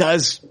 It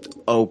does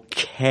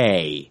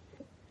okay.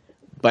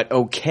 But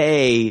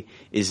okay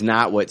is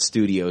not what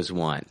studios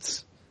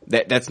wants.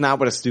 That's not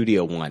what a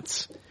studio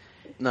wants.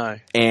 No.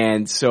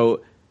 And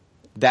so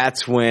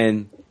that's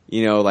when,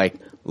 you know, like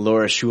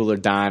Laura Schuler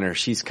Donner,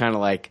 she's kind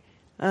of like,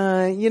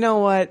 you know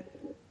what?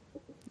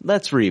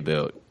 Let's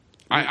reboot.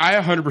 I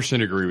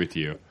 100% agree with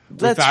you.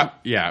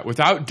 Without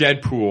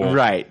Deadpool,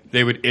 right,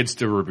 they would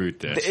insta reboot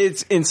this.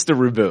 It's insta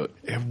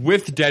reboot.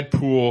 With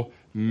Deadpool,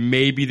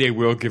 maybe they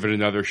will give it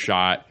another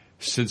shot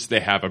since they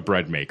have a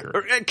bread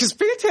maker. Because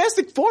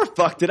Fantastic Four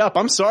fucked it up.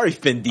 I'm sorry,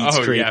 Finn Dietz.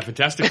 Oh, yeah,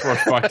 Fantastic Four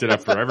fucked it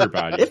up for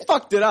everybody. It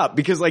fucked it up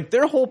because, like,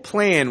 their whole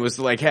plan was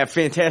to, like, have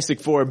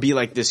Fantastic Four be,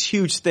 like, this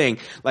huge thing.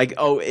 Like,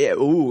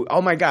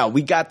 oh my God,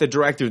 we got the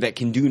director that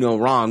can do no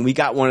wrong. We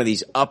got one of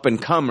these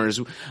up-and-comers.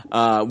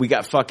 We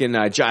got fucking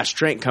Josh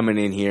Trank coming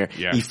in here.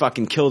 Yeah. He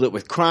fucking killed it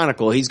with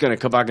Chronicle. He's gonna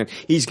come back and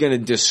he's gonna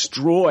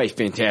destroy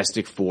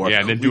Fantastic Four.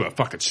 Yeah, and then do a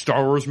fucking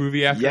Star Wars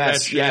movie after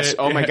that shit. Yes,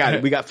 oh my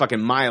God. We got fucking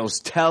Miles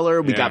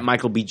Teller. We got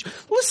Michael B.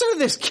 Listen to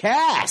this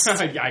cast.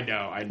 I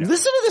know.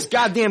 Listen to this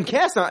goddamn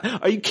cast.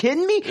 Are you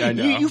kidding me? I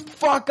know. You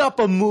fuck up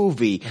a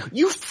movie.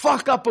 You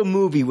fuck up a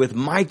movie with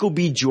Michael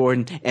B.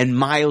 Jordan and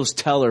Miles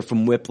Teller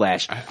from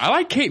Whiplash. I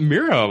like Kate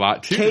Mara a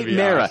lot too. Kate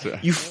Mara.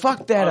 You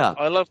fucked that up.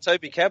 I love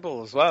Toby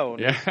Kebbell as well.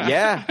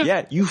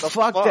 Yeah. You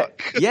fucked that.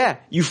 Yeah,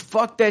 you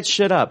fucked that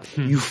shit up.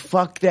 You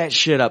fucked that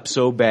shit up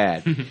so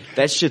bad.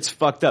 That shit's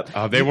fucked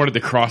up. They wanted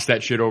to cross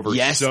that shit over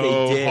so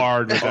they did.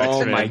 hard with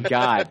Oh my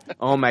God.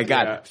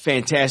 Yeah.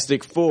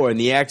 Fantastic Four and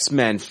the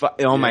X-Men.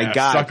 Oh my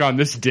God. Suck on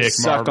this dick,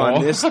 Suck Marvel.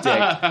 on this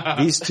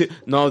dick.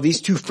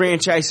 These two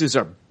franchises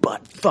are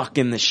butt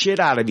fucking the shit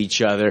out of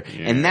each other.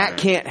 Yeah. And that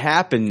can't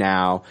happen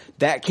now.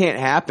 That can't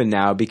happen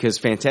now because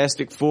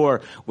Fantastic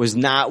Four was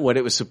not what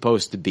it was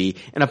supposed to be.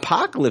 And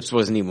Apocalypse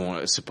wasn't even what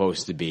it was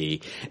supposed to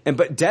be.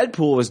 But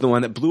Deadpool was the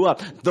one that blew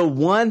up. The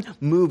one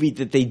movie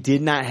that they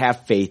did not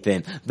have faith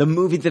in. The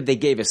movie that they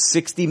gave a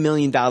 $60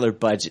 million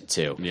budget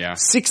to. Yeah.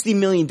 $60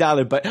 million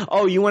budget.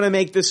 Oh, you want to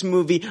make this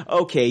movie?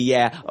 Okay,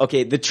 yeah.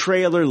 Okay, the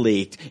trailer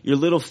leaked. Your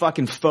little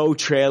fucking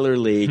faux trailer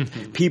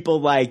leaked. People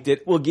liked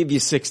it. We'll give you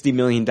 $60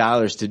 million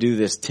to do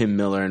this, Tim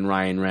Miller and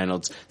Ryan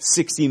Reynolds.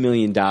 $60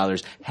 million.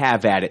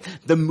 Have at it.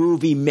 The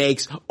movie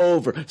makes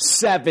over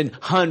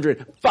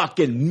 $700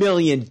 fucking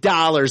million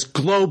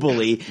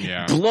globally.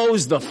 Yeah.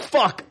 Blows the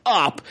fuck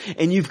up.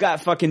 And you've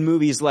got fucking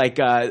movies like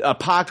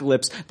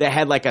Apocalypse that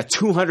had like a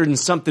 $200 and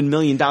something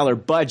million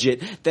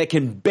budget that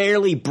can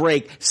barely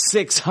break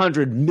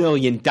 $600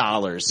 million.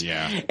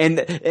 Yeah. And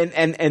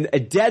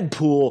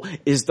Deadpool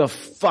is the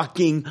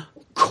fucking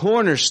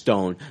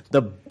cornerstone,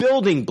 the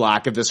building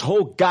block of this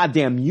whole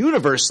goddamn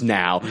universe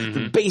now,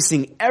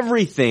 basing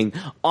everything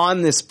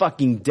on this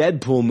fucking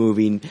Deadpool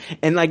movie.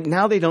 And like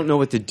now they don't know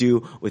what to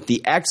do with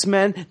the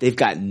X-Men. They've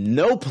got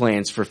no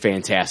plans for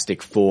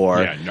Fantastic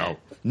Four. Yeah, no.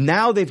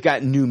 Now they've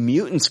got New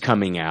Mutants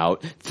coming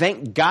out.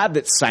 Thank God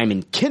that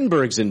Simon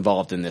Kinberg's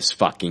involved in this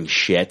fucking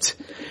shit.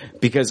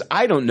 Because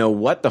I don't know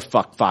what the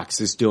fuck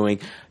Fox is doing.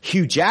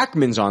 Hugh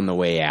Jackman's on the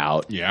way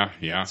out. Yeah.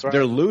 That's right.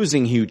 They're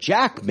losing Hugh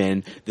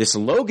Jackman. This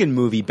Logan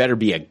movie better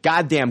be a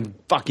goddamn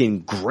fucking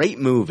great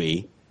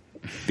movie.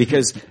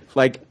 Because,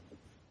 like,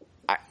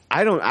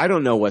 I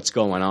don't know what's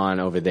going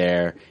on over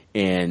there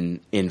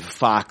in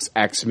Fox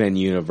X-Men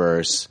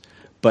universe,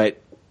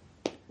 but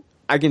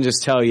I can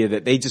just tell you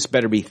that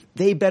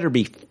they better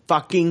be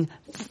fucking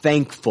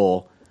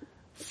thankful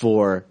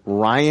for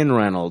Ryan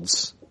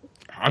Reynolds.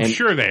 I'm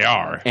sure they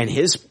are. And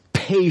his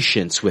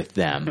patience with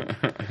them.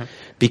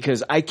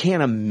 Because I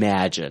can't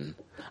imagine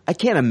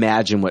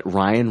what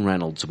Ryan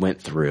Reynolds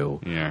went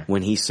through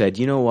when he said,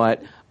 you know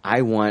what?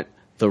 I want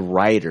the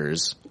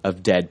writers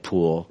of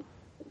Deadpool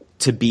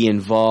to be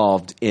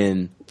involved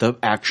in the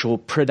actual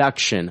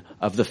production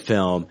of the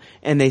film.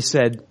 And they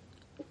said,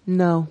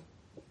 no.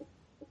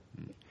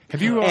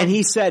 Have you? And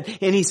he said,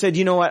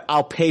 you know what?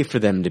 I'll pay for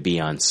them to be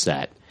on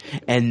set.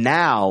 And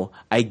now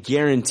I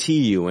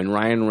guarantee you, when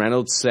Ryan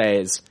Reynolds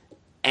says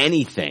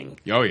anything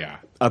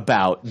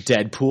about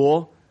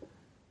Deadpool,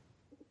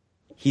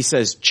 he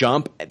says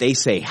jump. They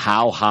say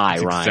how high,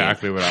 That's Ryan?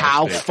 Exactly what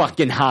how I was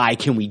fucking high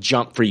can we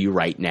jump for you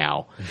right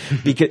now?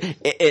 Because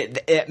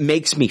it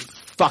makes me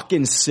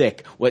fucking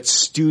sick what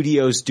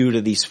studios do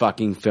to these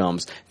fucking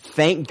films.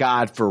 Thank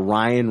God for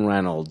Ryan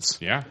Reynolds.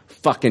 Yeah.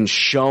 Fucking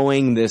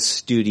showing this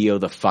studio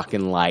the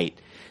fucking light.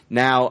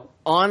 Now,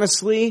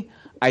 honestly,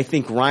 I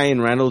think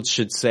Ryan Reynolds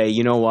should say,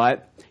 you know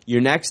what?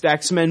 Your next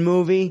X-Men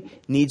movie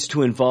needs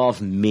to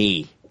involve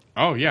me.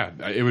 Oh, yeah.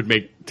 It would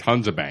make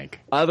tons of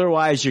bank.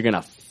 Otherwise, you're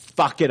going to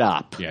fuck it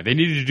up. Yeah, they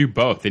needed to do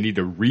both. They need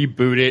to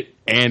reboot it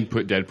and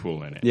put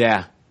Deadpool in it.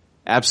 Yeah,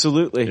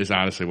 absolutely. Is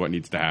honestly what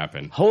needs to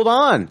happen. Hold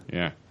on.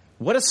 Yeah.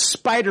 What is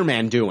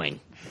Spider-Man doing?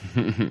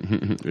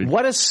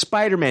 What does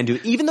Spider-Man do?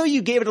 Even though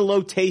you gave it a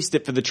low taste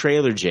it for the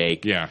trailer,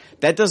 Jake,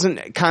 that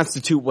doesn't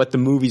constitute what the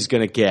movie's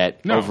going to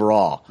get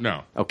overall.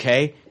 No.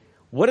 Okay?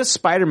 What is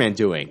Spider-Man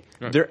doing?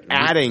 They're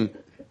adding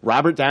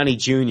Robert Downey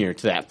Jr.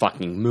 to that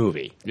fucking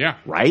movie. Yeah.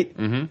 Right?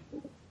 Mm-hmm.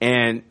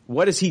 And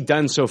what has he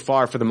done so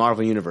far for the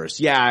Marvel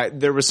Universe? Yeah,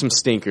 there was some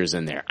stinkers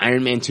in there.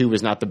 Iron Man 2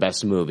 was not the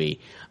best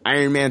movie.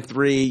 Iron Man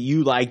 3,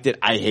 you liked it.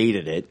 I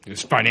hated it.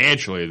 It's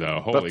financially,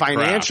 though. Holy but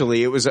financially,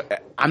 crap. it was.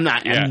 I'm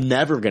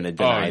never going to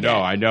deny that. Oh,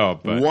 no, I know.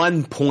 But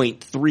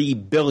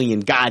 $1.3 billion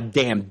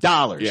goddamn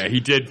dollars. Yeah, he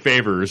did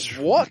favors.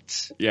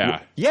 What?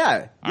 Yeah.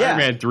 Yeah. Iron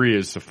Man 3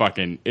 is the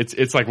fucking.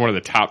 It's like one of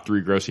the top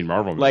 3 grossing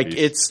Marvel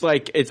movies.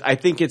 I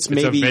think it's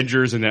maybe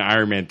Avengers and then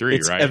Iron Man 3,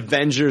 it's right?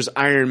 Avengers,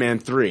 Iron Man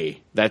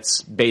 3.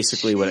 That's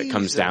basically what it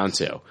comes down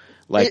to.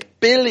 Like $1.3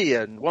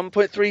 billion.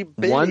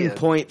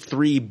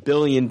 $1.3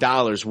 billion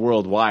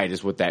worldwide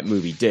is what that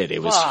movie did.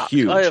 It was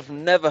huge. I have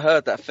never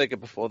heard that figure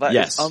before. That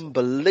is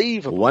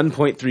unbelievable.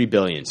 $1.3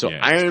 billion. So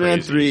Iron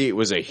Man 3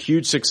 was a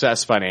huge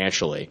success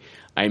financially.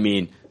 I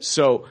mean,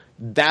 so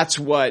that's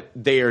what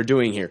they are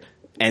doing here.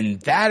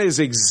 And that is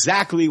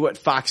exactly what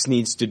Fox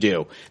needs to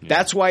do. Yeah.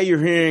 That's why you're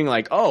hearing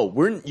like,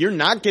 you're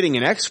not getting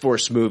an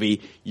X-Force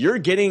movie. You're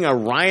getting a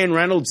Ryan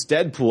Reynolds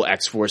Deadpool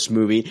X-Force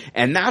movie.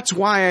 And that's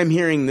why I'm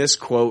hearing this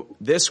quote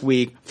this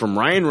week from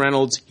Ryan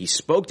Reynolds. He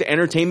spoke to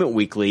Entertainment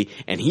Weekly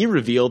and he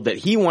revealed that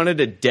he wanted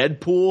a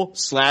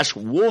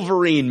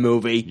Deadpool/Wolverine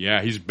movie.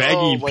 Yeah, he's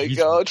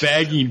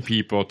begging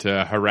people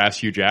to harass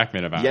Hugh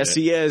Jackman about it. Yes,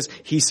 he is.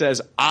 He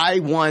says, I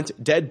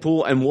want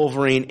Deadpool and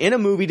Wolverine in a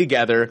movie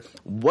together.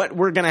 What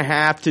we're going to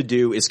have to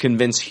do is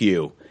convince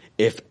Hugh.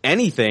 If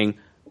anything,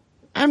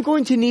 I'm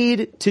going to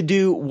need to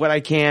do what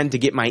I can to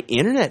get my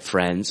internet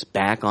friends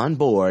back on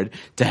board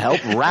to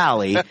help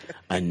rally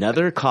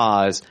another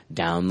cause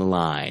down the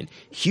line.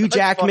 Hugh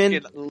Jackman. I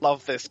fucking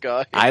love this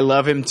guy. I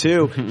love him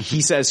too.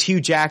 He says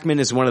Hugh Jackman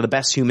is one of the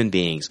best human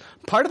beings.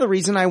 Part of the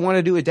reason I want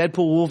to do a Deadpool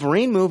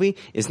Wolverine movie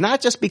is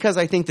not just because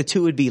I think the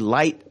two would be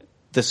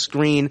the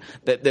screen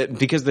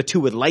because the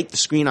two would light the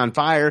screen on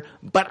fire,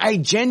 but I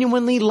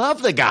genuinely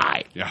love the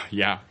guy.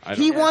 Yeah.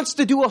 He wants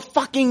to do a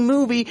fucking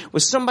movie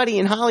with somebody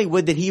in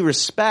Hollywood that he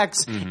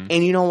respects. Mm-hmm.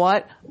 And you know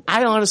what?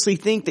 I honestly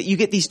think that you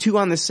get these two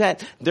on the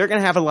set, they're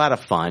going to have a lot of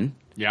fun.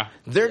 Yeah.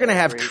 They're going to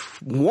have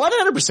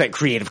 100%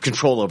 creative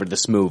control over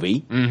this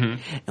movie.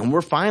 Mm-hmm. And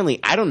we're finally,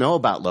 I don't know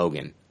about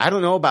Logan.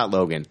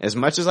 As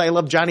much as I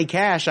love Johnny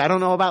Cash, I don't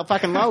know about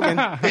fucking Logan.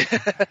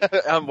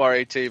 I'm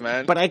worried too,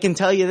 man. But I can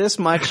tell you this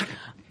much.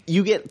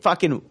 You get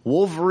fucking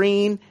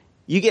Wolverine,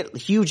 you get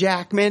Hugh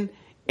Jackman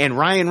and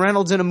Ryan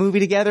Reynolds in a movie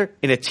together,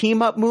 in a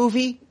team-up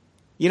movie.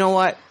 You know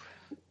what?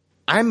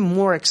 I'm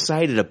more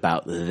excited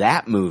about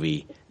that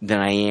movie than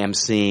I am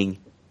seeing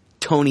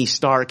Tony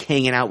Stark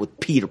hanging out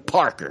with Peter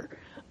Parker.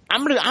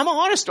 I'm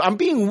honest. I'm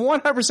being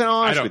 100%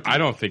 honest with you. I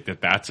don't think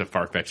that that's a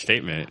far-fetched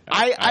statement.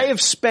 I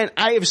have spent,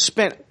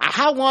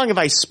 how long have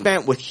I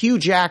spent with Hugh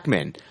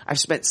Jackman? I've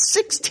spent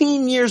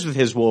 16 years with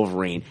his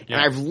Wolverine,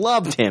 and I've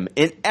loved him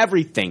in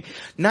everything.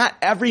 Not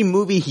every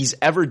movie he's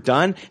ever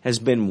done has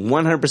been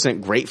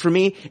 100% great for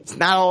me. It's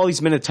not always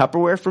been a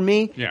Tupperware for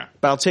me. Yeah.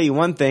 But I'll tell you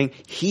one thing,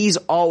 he's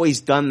always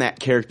done that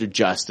character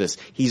justice.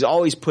 He's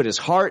always put his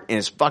heart and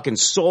his fucking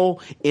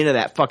soul into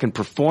that fucking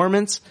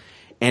performance.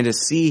 And to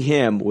see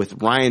him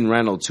with Ryan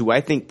Reynolds, who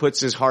I think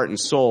puts his heart and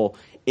soul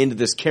into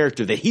this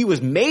character that he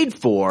was made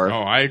for.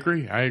 Oh, I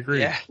agree.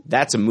 Yeah.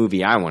 That's a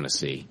movie I want to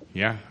see.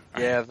 Yeah.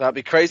 Yeah, that'd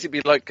be crazy. It'd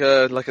be like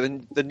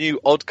the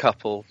new Odd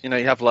Couple. You know,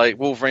 you have like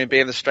Wolverine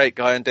being the straight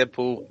guy and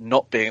Deadpool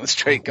not being the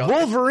straight guy.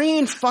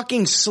 Wolverine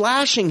fucking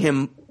slashing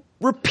him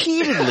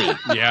repeatedly.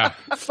 Yeah.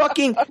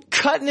 Fucking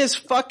cutting his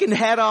fucking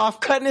head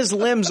off, cutting his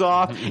limbs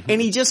off,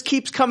 and he just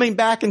keeps coming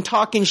back and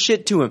talking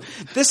shit to him.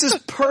 This is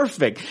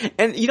perfect.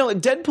 And, you know,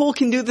 Deadpool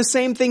can do the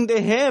same thing to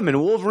him,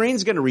 and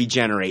Wolverine's gonna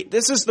regenerate.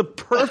 This is the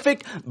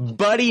perfect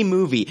buddy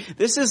movie.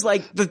 This is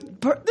like the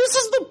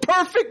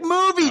perfect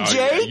movie,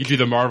 Jake! Yeah. You do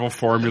the Marvel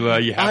formula,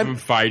 you have them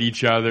fight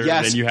each other,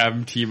 Yes. and then you have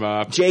them team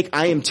up. Jake,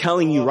 I am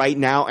telling you right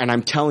now, and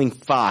I'm telling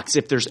Fox,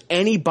 if there's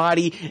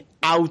anybody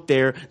out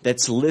there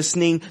that's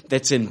listening,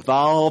 that's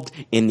involved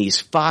in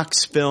these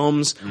Fox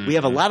films, we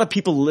have a lot of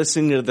people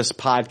listening to this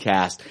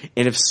podcast,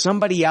 and if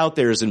somebody out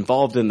there is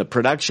involved in the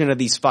production of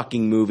these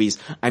fucking movies,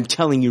 I'm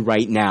telling you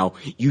right now,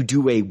 you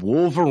do a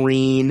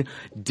Wolverine,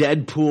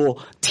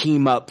 Deadpool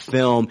team-up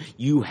film,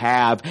 you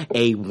have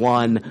a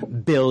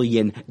 $1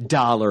 billion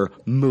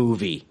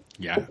movie.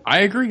 Yeah, I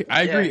agree.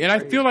 And I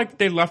feel like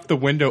they left the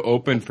window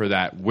open for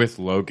that with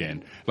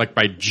Logan. Like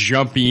by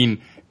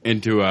jumping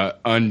into a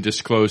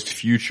undisclosed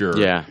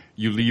future,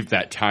 you leave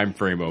that time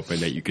frame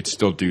open that you could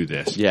still do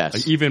this. Yes.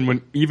 Like even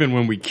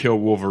when we kill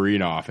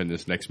Wolverine off in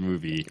this next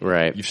movie,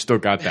 right, you've still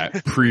got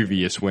that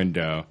previous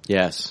window.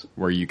 Yes.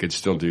 Where you could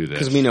still do this.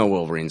 Because we know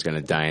Wolverine's going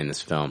to die in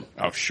this film.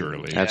 Oh,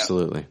 surely.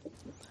 Absolutely.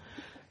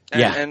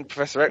 And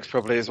Professor X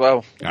probably as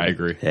well. I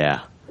agree.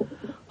 Yeah.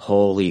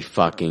 Holy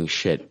fucking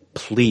shit.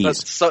 Please.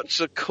 That's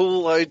such a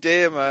cool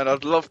idea, man.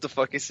 I'd love to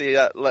fucking see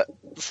that, like,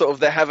 sort of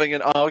they're having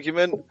an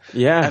argument.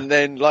 Yeah. And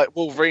then, like,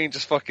 Wolverine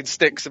just fucking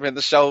sticks him in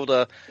the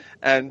shoulder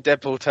and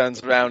Deadpool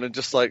turns around and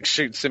just, like,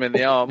 shoots him in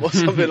the arm or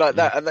something like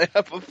that. And they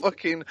have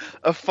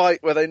a fight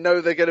where they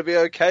know they're going to be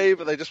okay,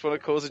 but they just want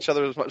to cause each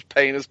other as much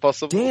pain as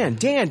possible.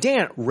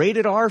 Dan,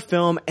 rated R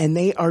film, and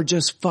they are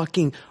just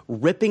fucking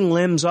ripping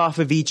limbs off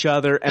of each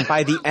other. And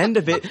by the end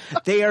of it,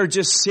 they are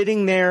just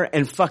sitting there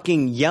and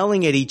fucking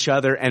yelling at each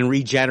other and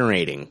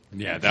regenerating.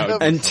 Yeah, that would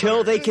be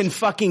until they can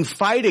fucking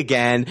fight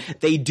again.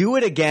 They do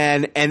it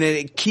again, and then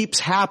it keeps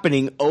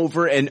happening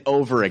over and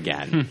over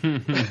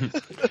again.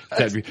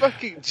 That's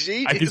fucking genius.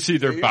 I can see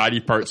their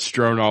body parts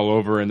strewn all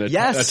over, and the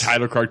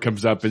title card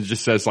comes up and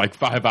just says like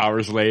 5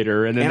 hours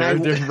later, and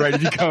then they're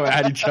ready to go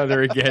at each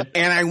other again.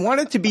 And I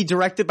want it to be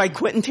directed by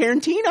Quentin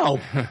Tarantino.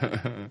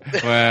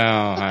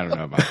 Well, I don't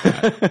know about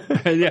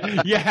that.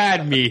 Yeah, you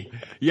had me.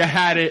 You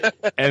had it,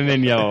 and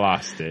then you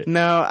lost it.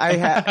 No,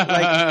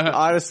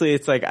 honestly,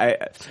 it's like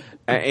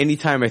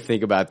anytime I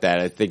think about that,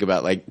 I think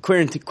about like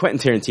Quentin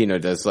Tarantino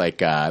does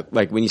like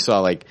when you saw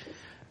like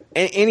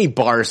any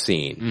bar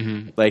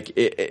scene, like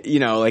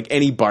like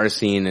any bar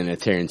scene in a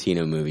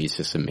Tarantino movie is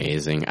just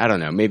amazing. I don't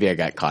know, maybe I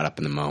got caught up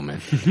in the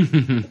moment,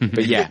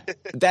 but yeah,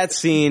 that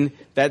scene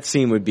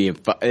would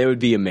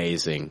be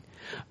amazing.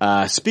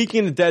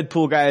 Speaking of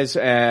Deadpool, guys,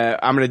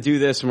 I'm going to do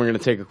this and we're going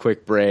to take a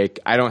quick break.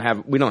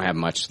 We don't have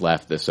much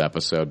left this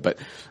episode, but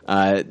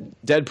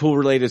Deadpool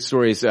related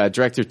stories.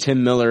 Director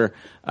Tim Miller,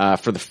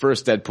 for the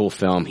first Deadpool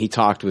film, he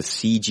talked with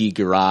CG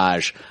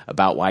Garage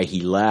about why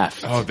he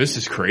left. Oh, this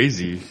is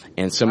crazy.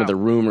 And some of the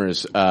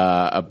rumors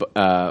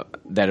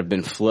that have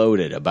been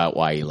floated about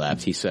why he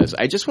left. He says,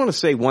 I just want to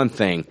say one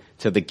thing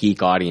to the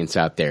geek audience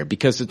out there,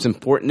 because it's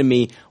important to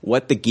me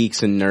what the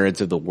geeks and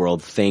nerds of the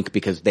world think,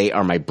 because they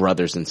are my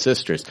brothers and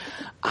sisters.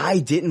 I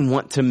didn't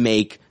want to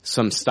make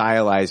some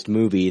stylized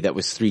movie that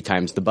was 3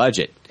 times the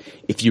budget.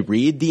 If you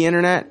read the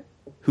internet,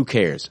 who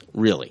cares,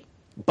 really?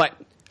 But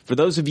for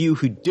those of you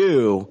who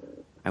do,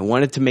 I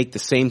wanted to make the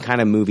same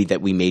kind of movie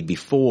that we made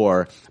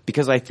before,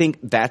 because I think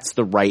that's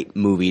the right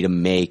movie to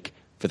make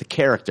for the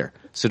character.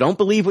 So don't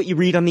believe what you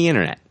read on the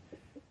internet.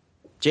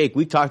 Jake,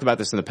 we've talked about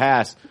this in the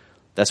past.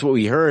 That's what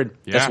we heard.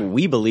 Yeah. That's what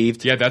we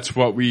believed. Yeah, that's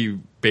what we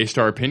based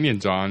our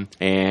opinions on.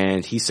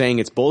 And he's saying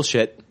it's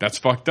bullshit. That's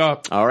fucked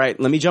up. All right,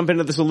 let me jump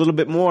into this a little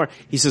bit more.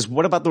 He says,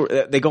 what about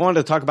they go on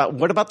to talk about,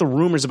 what about the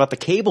rumors about the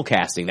cable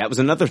casting? That was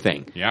another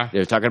thing. Yeah. They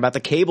were talking about the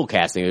cable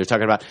casting. They were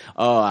talking about,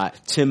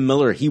 Tim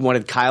Miller, he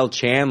wanted Kyle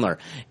Chandler.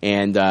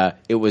 And,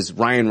 it was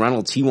Ryan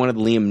Reynolds, he wanted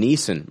Liam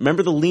Neeson.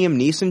 Remember the Liam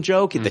Neeson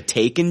joke? The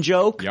Taken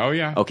joke? Oh,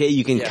 yeah. Okay,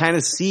 you can kind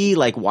of see,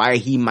 like, why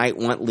he might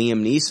want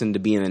Liam Neeson to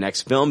be in the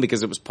next film,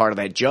 because it was part of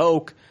that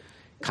joke.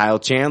 Kyle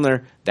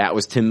Chandler, that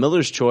was Tim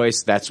Miller's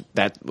choice.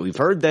 We've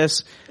heard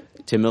this.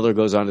 Tim Miller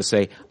goes on to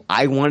say,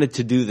 I wanted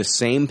to do the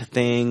same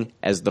thing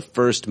as the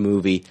first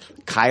movie.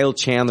 Kyle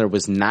Chandler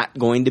was not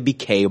going to be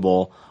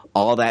cable.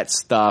 All that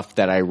stuff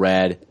that I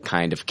read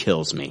kind of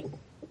kills me.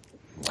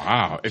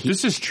 Wow. If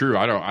this is true,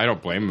 I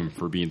don't blame him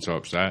for being so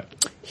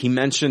upset. He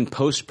mentioned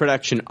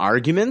post-production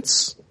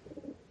arguments,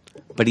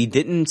 but he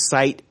didn't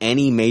cite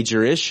any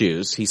major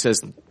issues. He says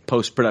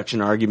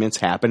post-production arguments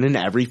happen in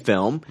every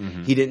film.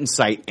 Mm-hmm. He didn't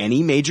cite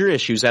any major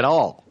issues at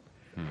all.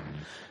 Mm-hmm.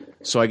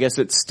 So I guess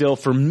it's still,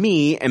 for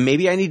me, and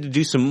maybe I need to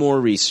do some more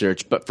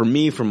research, but for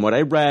me, from what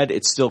I read,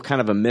 it's still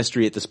kind of a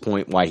mystery at this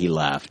point why he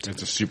left.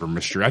 It's a super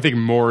mystery. I think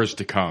more is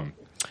to come.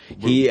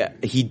 He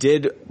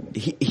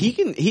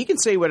can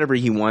say whatever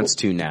he wants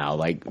to now.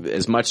 Like,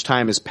 as much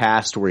time has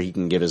passed where he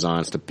can give his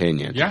honest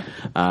opinion. Yeah.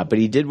 But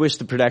he did wish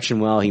the production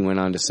well. He went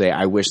on to say,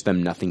 I wish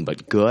them nothing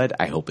but good.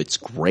 I hope it's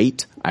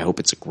great. I hope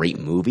it's a great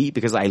movie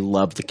because I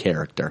love the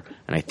character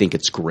and I think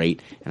it's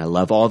great and I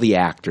love all the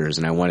actors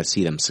and I want to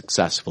see them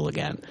successful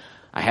again.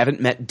 I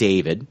haven't met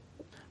David,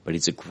 but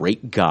he's a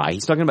great guy.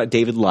 He's talking about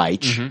David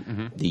Leitch,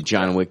 the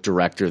John Wick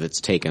director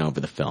that's taken over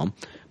the film.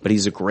 But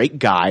he's a great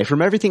guy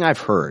from everything I've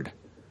heard.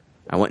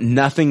 I want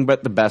nothing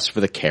but the best for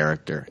the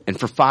character. And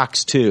for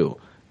Fox, too.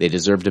 They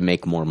deserve to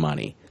make more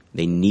money.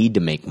 They need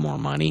to make more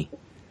money.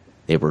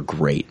 They were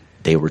great.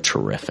 They were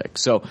terrific.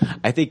 So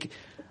I think,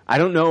 I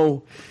don't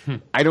know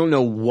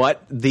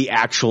what the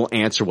actual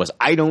answer was.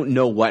 I don't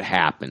know what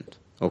happened.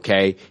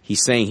 Okay?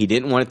 He's saying he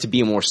didn't want it to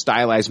be a more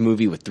stylized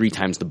movie with 3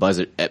 times the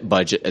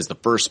budget as the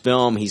first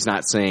film. He's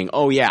not saying,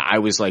 oh yeah, I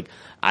was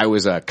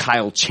a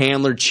Kyle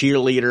Chandler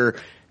cheerleader,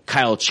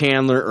 Kyle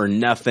Chandler or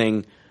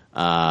nothing.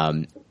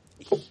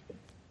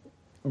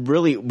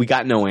 Really, we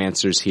got no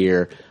answers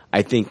here.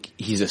 I think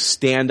he's a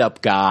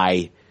stand-up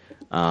guy.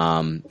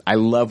 I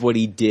love what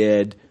he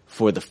did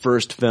for the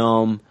first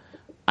film.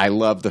 I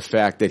love the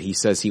fact that he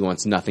says he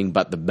wants nothing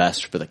but the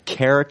best for the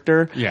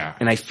character. Yeah.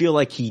 And I feel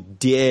like he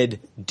did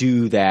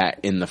do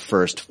that in the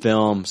first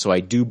film, so I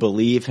do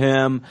believe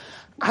him.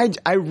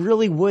 I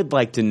really would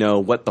like to know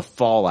what the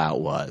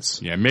fallout was.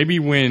 Yeah, maybe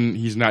when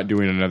he's not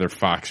doing another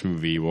Fox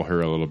movie, we'll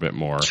hear a little bit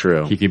more.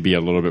 True. He could be a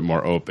little bit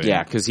more open.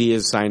 Yeah, because he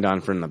is signed on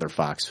for another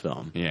Fox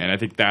film. Yeah, and I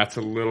think that's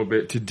a little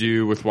bit to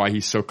do with why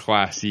he's so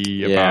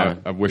classy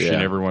about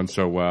wishing everyone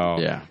so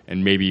well. Yeah.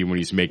 And maybe when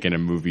he's making a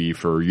movie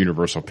for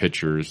Universal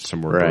Pictures,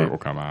 some more dirt will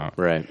come out.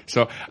 Right.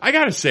 So I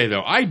gotta say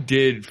though, I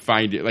did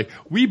find it, like,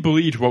 we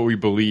believed what we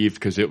believed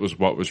because it was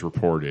what was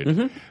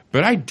reported.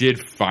 But I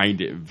did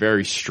find it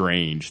very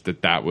strange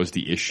that was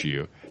the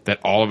issue. That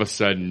all of a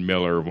sudden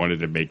Miller wanted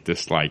to make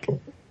this, like,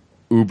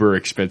 uber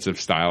expensive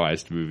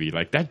stylized movie.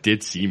 Like, that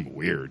did seem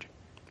weird.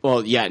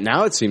 Well, yeah,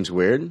 now it seems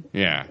weird.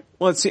 Yeah.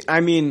 Well, I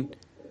mean,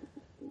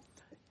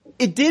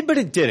 it did, but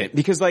it didn't.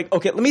 Because, like,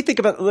 okay, let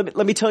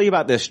me tell you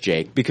about this,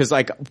 Jake. Because,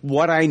 like,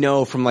 what I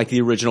know from, like,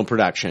 the original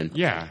production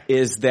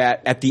is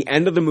that at the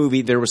end of the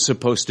movie, there was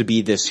supposed to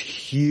be this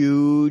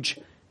huge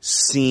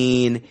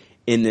scene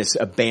in this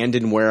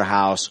abandoned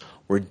warehouse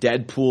where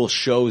Deadpool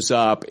shows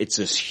up. It's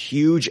this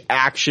huge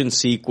action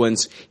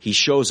sequence. He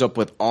shows up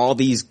with all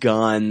these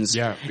guns.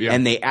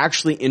 And they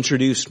actually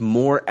introduced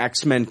more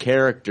X-Men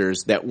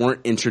characters that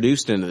weren't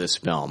introduced into this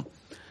film.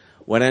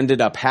 What ended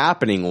up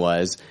happening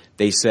was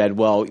they said,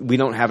 well, we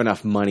don't have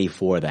enough money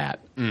for that.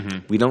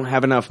 We don't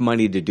have enough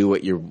money to do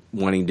what you're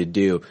wanting to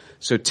do.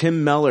 So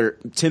Tim Miller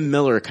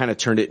kind of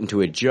turned it into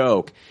a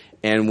joke.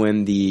 And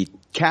when the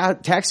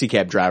taxi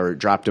cab driver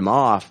dropped him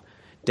off,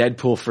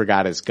 Deadpool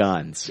forgot his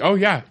guns. Oh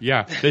yeah,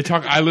 yeah.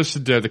 I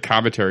listened to the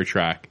commentary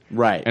track.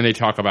 Right. And they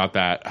talk about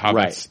that, how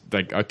that's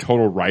like a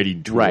total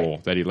writing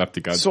tool that he left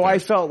the guns. So there. I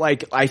felt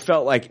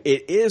like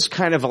it is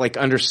kind of like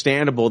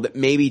understandable that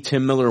maybe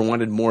Tim Miller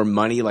wanted more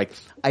money. Like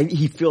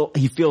he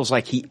feels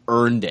like he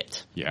earned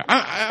it. Yeah.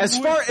 As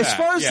far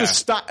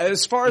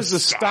as the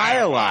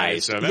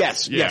stylized,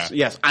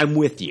 yes, I'm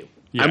with you.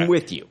 Yeah. I'm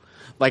with you.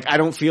 Like, I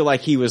don't feel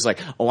like he was like,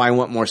 oh, I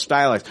want more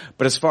stylized.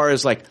 But as far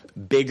as, like,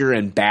 bigger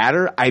and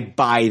badder, I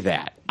buy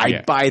that.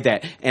 I buy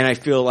that. And I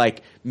feel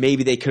like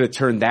maybe they could have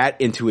turned that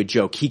into a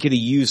joke. He could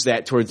have used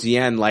that towards the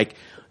end. Like,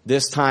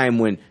 this time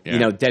when, you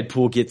know,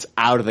 Deadpool gets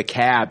out of the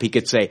cab, he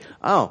could say,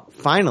 oh,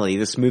 finally,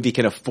 this movie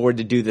can afford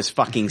to do this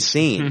fucking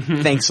scene.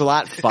 Thanks a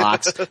lot,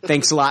 Fox.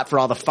 Thanks a lot for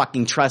all the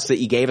fucking trust that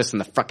you gave us in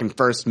the fucking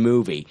first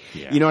movie.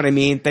 You know what I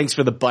mean? Thanks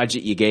for the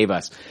budget you gave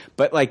us.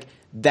 But, like,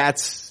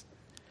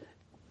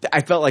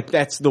 I felt like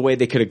that's the way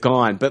they could have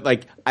gone, but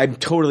like I'm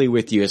totally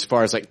with you as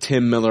far as like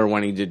Tim Miller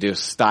wanting to do a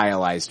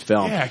stylized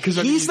film. Yeah, because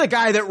he's the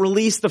guy that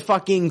released the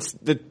fucking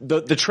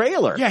the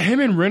trailer. Yeah, him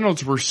and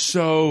Reynolds were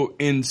so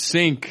in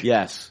sync.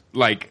 Yes,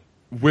 like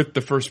with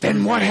the first.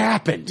 Then what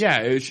happened? Yeah,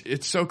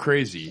 it's so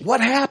crazy.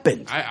 What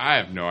happened? I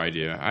have no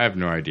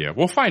idea.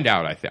 We'll find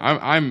out. I think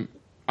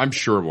I'm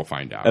sure we'll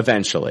find out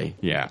eventually.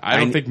 Yeah, I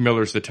don't think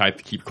Miller's the type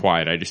to keep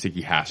quiet. I just think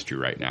he has to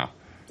right now.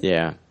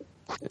 Yeah.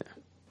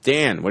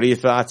 Dan, what are your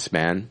thoughts,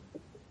 man?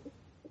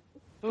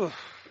 Yeah,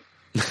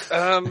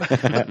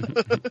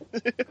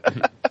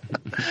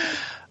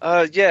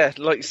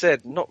 like you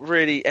said, not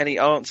really any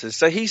answers.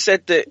 So he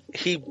said that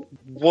he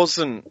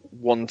wasn't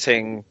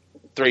wanting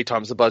 3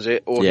 times the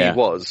budget, or he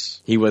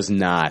was. He was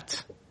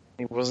not.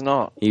 He was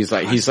not. He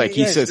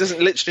says,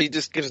 doesn't literally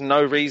just gives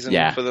no reason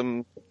for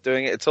them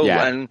doing it at all.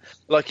 Yeah. And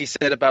like he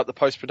said about the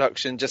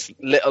post-production, just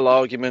little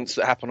arguments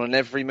that happen on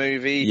every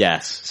movie.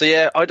 Yes. So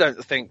yeah, I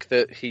don't think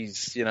that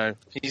he's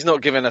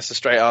not giving us a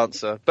straight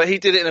answer, but he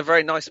did it in a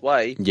very nice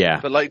way. Yeah.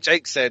 But like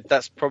Jake said,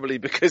 that's probably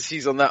because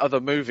he's on that other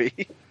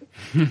movie.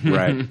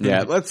 Right.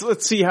 Yeah.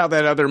 Let's see how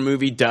that other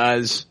movie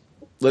does.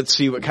 Let's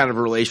see what kind of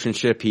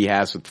relationship he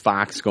has with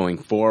Fox going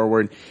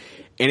forward.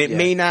 And it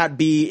may not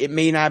be,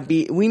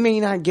 we may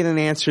not get an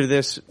answer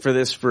for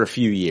this for a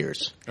few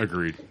years.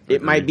 Agreed.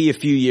 It might be a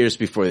few years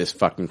before this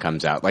fucking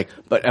comes out. Like,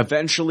 but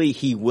eventually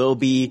he will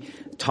be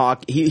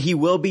he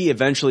will be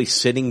eventually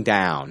sitting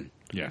down.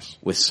 Yes.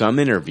 With some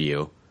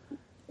interview,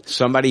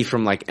 somebody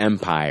from like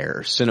Empire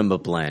or Cinema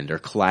Blend or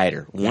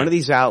Collider. One of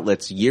these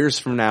outlets years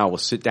from now will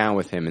sit down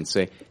with him and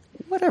say,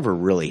 whatever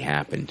really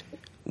happened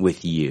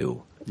with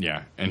you?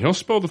 Yeah. And he'll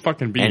spill the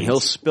fucking beans. And he'll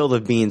spill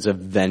the beans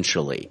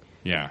eventually.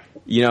 Yeah.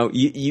 You know,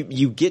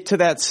 you get to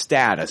that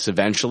status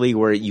eventually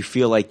where you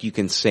feel like you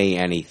can say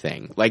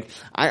anything. Like,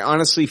 I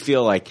honestly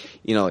feel like,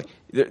 you know,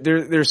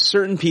 there's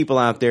certain people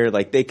out there,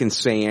 like, they can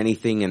say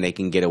anything and they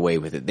can get away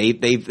with it.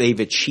 They've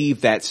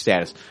achieved that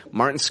status.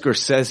 Martin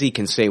Scorsese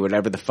can say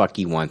whatever the fuck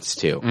he wants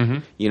to. Mm-hmm.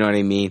 You know what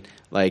I mean?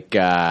 Like,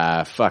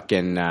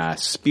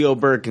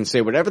 Spielberg can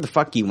say whatever the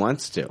fuck he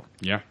wants to.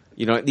 Yeah.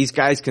 You know, these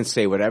guys can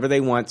say whatever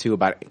they want to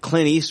about it.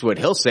 Clint Eastwood.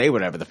 He'll say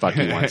whatever the fuck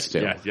he wants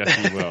to. Yes,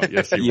 he will.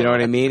 Yes, he will. You know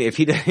what I mean? If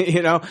he,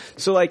 you know,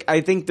 so like,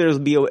 I think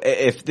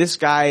if this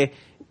guy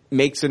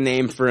makes a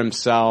name for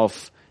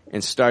himself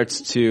and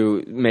starts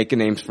to make a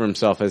name for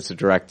himself as a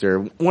director,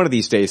 one of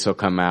these days he'll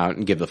come out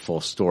and give the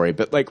full story.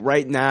 But like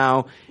right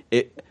now,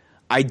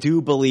 I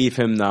do believe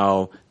him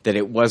though that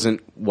it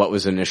wasn't what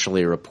was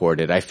initially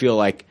reported. I feel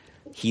like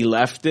he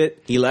left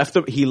it. He left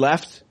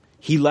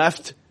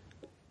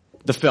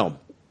the film.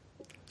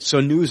 So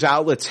news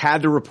outlets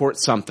had to report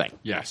something.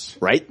 Yes.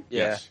 Right?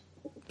 Yeah. Yes.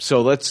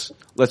 So let's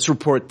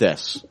report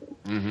this.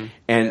 Mm-hmm.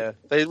 And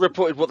they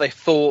reported what they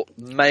thought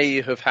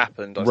may have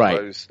happened, I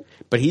suppose.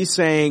 But he's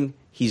saying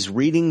he's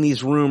reading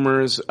these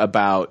rumors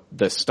about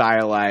the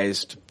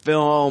stylized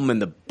film and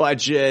the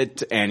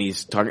budget, and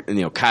he's talking,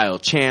 you know, Kyle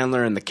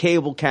Chandler and the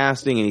cable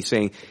casting, and he's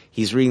saying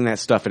he's reading that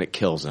stuff and it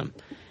kills him.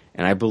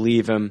 And I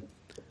believe him.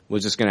 We're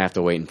just gonna have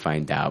to wait and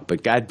find out.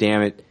 But God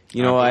damn it.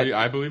 You know what?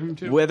 I believe him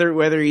too.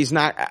 Whether he's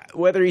not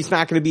going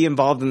to be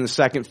involved in the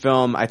second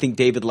film, I think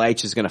David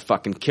Leitch is going to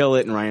fucking kill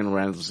it, and Ryan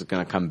Reynolds is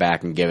going to come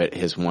back and give it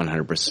his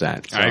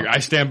 100%. So, I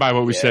stand by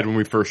what we said when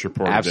we first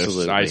reported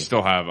this. I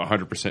still have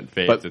 100%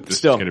 faith that this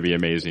is going to be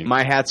amazing.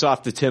 My hat's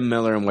off to Tim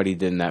Miller and what he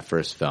did in that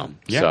first film.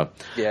 Yeah. So,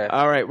 yeah.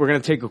 All right, we're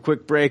going to take a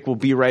quick break. We'll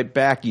be right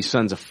back, you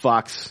sons of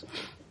fucks.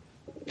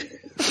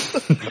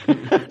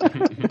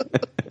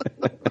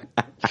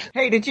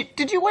 Hey,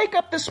 did you wake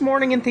up this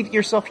morning and think to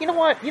yourself, you know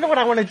what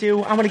I want to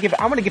do? I want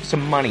to give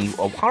some money,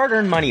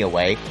 hard-earned money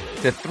away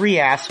to 3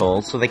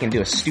 assholes so they can do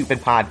a stupid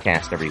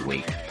podcast every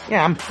week.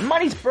 Yeah,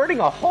 money's burning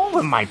a hole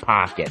in my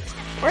pocket.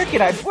 Where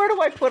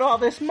do I put all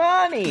this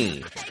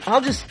money?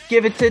 I'll just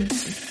give it to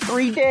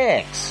 3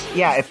 dicks.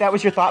 Yeah, if that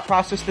was your thought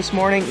process this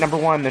morning, number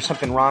 1, there's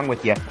something wrong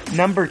with you.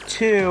 Number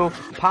 2,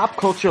 Pop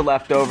Culture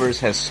Leftovers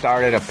has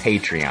started a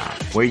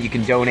Patreon where you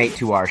can donate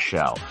to our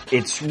show.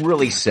 It's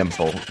really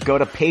simple. Go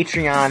to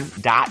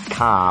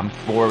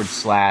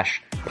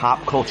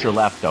patreon.com/Pop Culture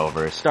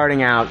Leftovers.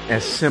 Starting out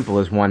as simple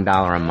as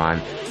 $1 a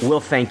month. We'll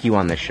thank you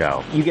on the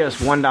show. You get us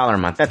 $1 a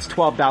month. That's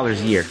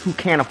 $12 a year. Who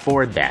can't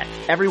afford that?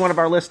 Every one of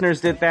our listeners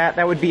did that.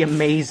 That would be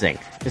amazing.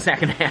 Is that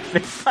going to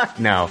happen? Fuck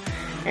no.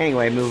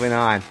 Anyway, moving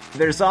on.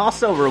 There's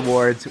also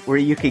rewards where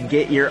you can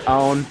get your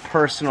own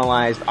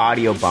personalized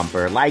audio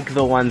bumper, like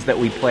the ones that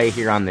we play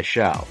here on the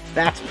show.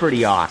 That's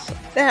pretty awesome.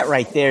 That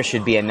right there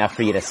should be enough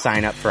for you to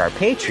sign up for our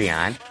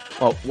Patreon.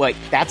 Well, wait,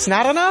 that's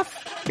not enough?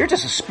 You're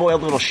just a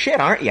spoiled little shit,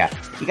 aren't you?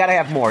 You gotta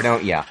have more,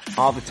 don't you?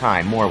 All the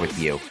time, more with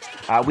you.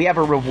 We have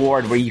a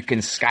reward where you can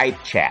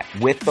Skype chat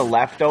with the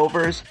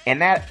leftovers,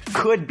 and that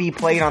could be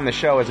played on the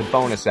show as a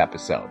bonus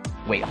episode.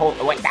 Wait,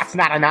 that's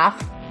not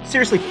enough?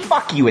 Seriously,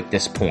 fuck you at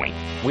this point.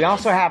 We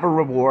also have a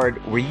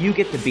reward where you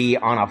get to be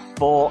on a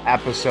full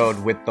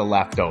episode with the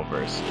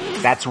leftovers.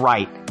 That's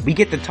right. We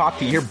get to talk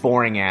to your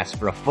boring ass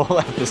for a full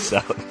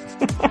episode.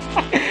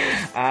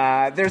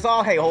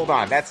 Hey, hold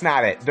on. That's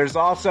not it. There's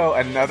also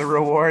another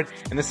reward,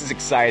 and this is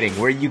exciting,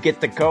 where you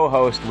get to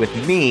co-host with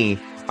me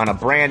on a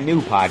brand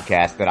new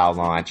podcast that I'll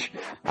launch.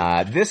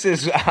 This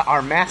is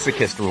our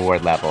masochist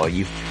reward level.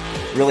 You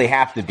really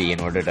have to be in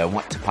order to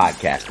want to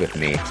podcast with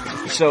me.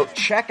 So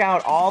check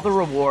out all the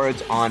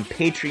rewards on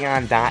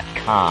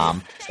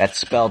patreon.com. That's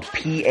spelled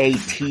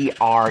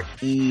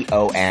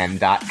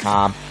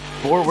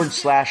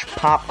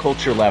patreon.com/Pop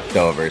Culture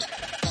Leftovers.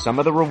 Some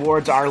of the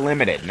rewards are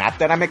limited. Not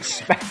that I'm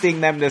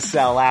expecting them to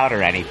sell out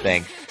or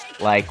anything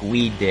like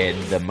we did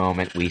the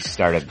moment we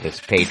started this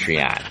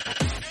Patreon.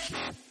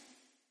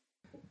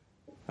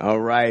 All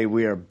right,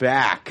 we are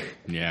back.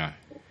 Yeah.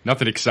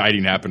 Nothing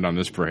exciting happened on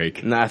this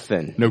break.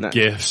 Nothing. No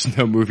gifts,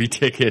 no movie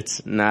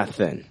tickets.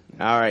 Nothing.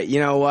 All right, you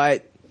know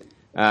what?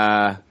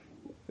 I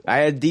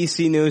had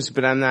DC news,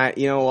 but I'm not,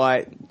 you know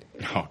what?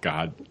 Oh,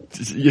 God.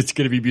 It's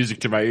going to be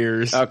music to my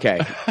ears. Okay.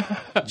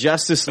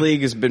 Justice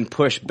League has been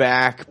pushed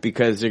back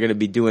because they're going to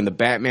be doing the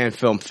Batman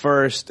film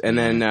first, and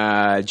then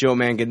Joe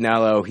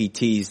Manganiello, he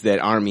teased that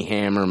Armie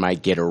Hammer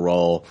might get a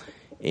role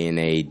in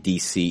a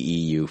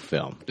DCEU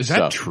film. Is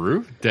that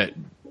true? That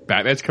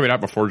Batman's coming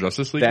out before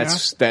Justice League now?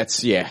 It's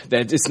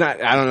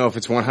not, I don't know if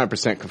it's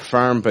 100%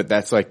 confirmed, but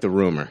that's like the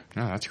rumor.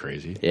 Oh, that's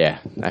crazy. Yeah.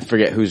 I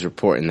forget who's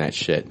reporting that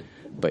shit.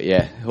 But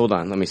yeah, hold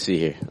on. Let me see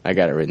here. I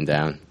got it written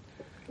down.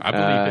 I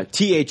believe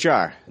it.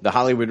 THR, The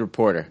Hollywood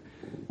Reporter,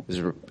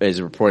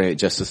 is reporting that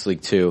Justice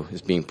League 2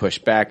 is being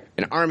pushed back.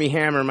 And Armie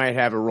Hammer might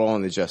have a role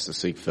in the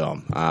Justice League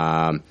film,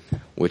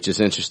 which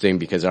is interesting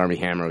because Armie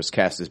Hammer was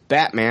cast as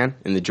Batman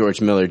in the George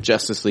Miller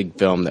Justice League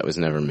film that was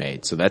never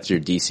made. So that's your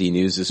DC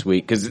news this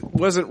week, because it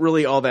wasn't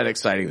really all that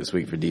exciting this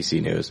week for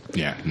DC news.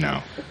 Yeah,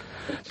 no.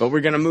 But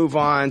we're going to move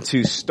on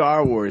to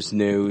Star Wars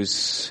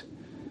news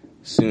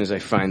as soon as I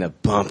find a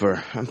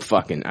bumper.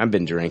 I've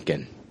been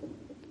drinking.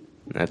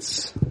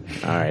 That's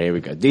all right. Here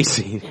we go.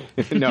 DC.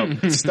 No,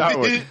 Star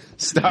Wars.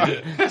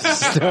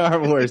 Star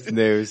Wars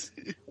news.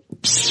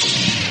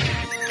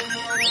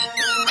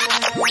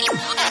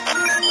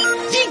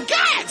 Ye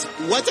gods!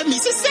 What are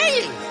Misa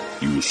saying?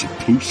 You were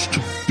supposed to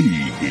be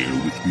here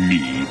with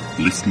me,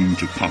 listening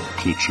to Pop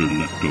Culture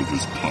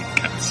Leftovers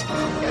podcast.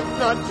 That's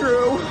not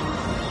true.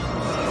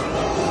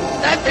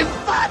 That's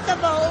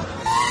impossible.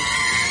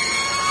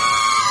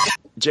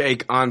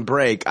 Jake, on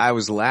break, I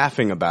was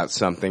laughing about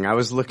something. I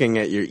was looking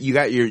at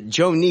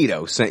Joe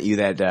Nito sent you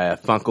that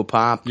Funko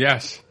Pop.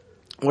 Yes.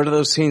 What are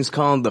those scenes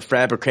called? The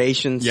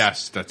fabrications?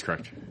 Yes, that's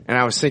correct. And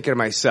I was thinking to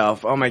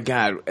myself, oh my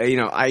God,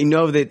 I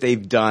know that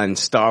they've done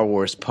Star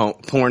Wars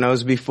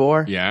pornos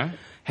before. Yeah.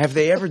 Have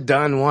they ever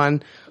done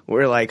one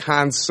where like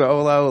Han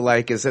Solo,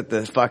 is at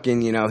the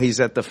fucking,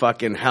 he's at the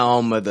fucking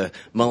helm of the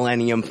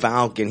Millennium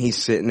Falcon.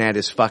 He's sitting at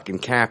his fucking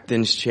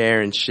captain's chair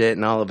and shit.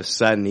 And all of a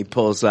sudden he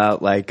pulls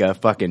out like a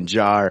fucking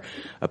jar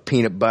of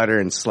peanut butter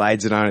and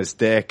slides it on his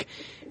dick.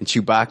 And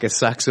Chewbacca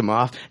sucks him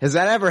off. Has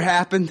that ever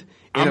happened?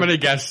 I'm going to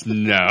guess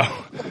no.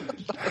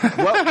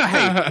 Well,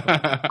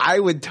 hey, I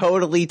would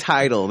totally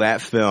title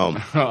that film.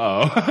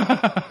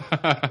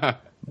 Uh-oh.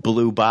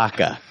 Blue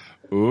Baka.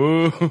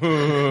 Ooh,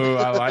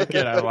 I like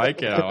it. I like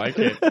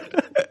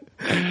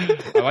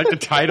the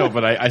title,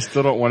 but I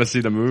still don't want to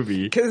see the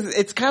movie. Because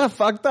it's kind of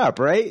fucked up,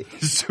 right?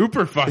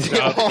 Super fucked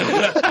up.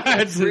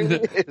 It's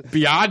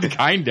beyond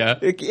kinda.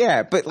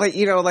 Yeah, but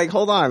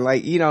hold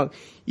on. You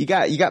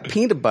got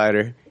peanut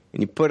butter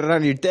and you put it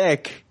on your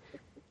dick.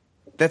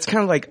 That's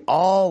kind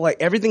of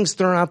everything's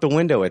thrown out the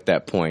window at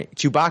that point.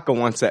 Chewbacca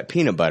wants that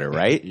peanut butter,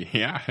 right?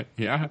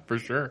 Yeah, for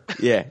sure.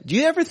 Yeah. Do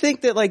you ever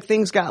think that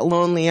things got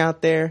lonely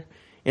out there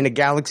in a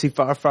galaxy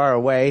far, far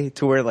away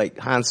to where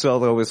Han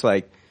Solo was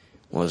like,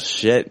 well,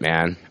 shit,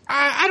 man.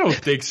 I don't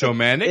think so,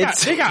 man. They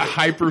got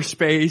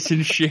hyperspace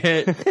and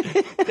shit.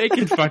 They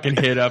can fucking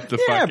hit up the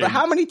fucking... Yeah, but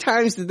how many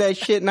times did that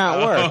shit not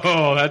work?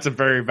 Oh, that's a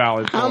very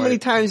valid point. How many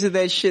times did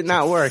that shit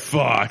not work?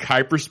 Fuck,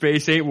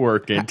 hyperspace ain't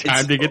working.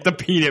 Time to get the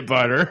peanut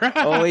butter.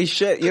 Holy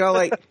shit.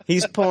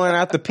 He's pulling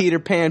out the Peter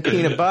Pan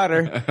peanut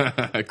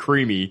butter.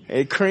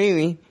 Creamy.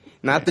 Creamy.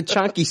 Not the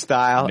chunky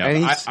style. No,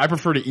 and I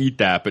prefer to eat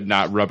that, but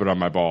not rub it on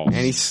my balls.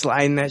 And he's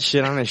sliding that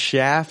shit on his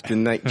shaft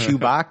and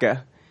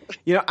Chewbacca.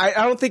 I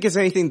don't think it's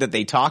anything that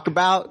they talk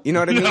about. You know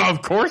what I mean? No,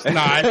 of course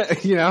not.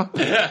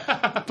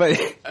 But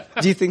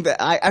do you think that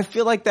I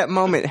feel like that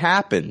moment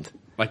happened?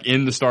 Like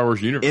in the Star Wars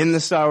universe? In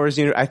the Star Wars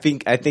universe. I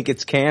think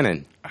it's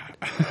canon.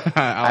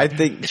 I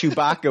think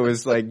Chewbacca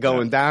was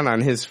going down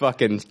on his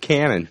fucking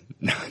cannon.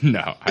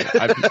 No,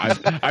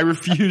 I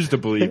refuse to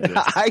believe this.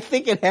 I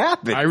think it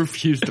happened. I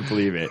refuse to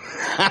believe it.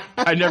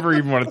 I never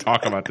even want to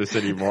talk about this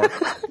anymore.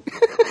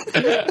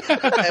 Yeah,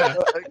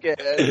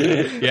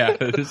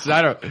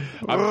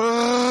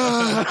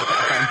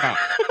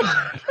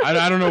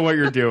 I don't know what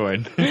you're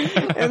doing.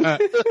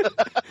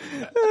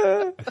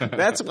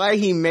 That's why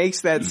he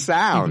makes that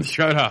sound.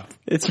 Shut up.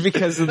 It's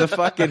because of the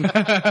fucking...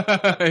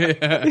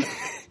 Yeah.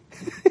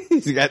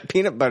 He's got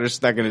peanut butter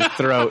stuck in his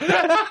throat.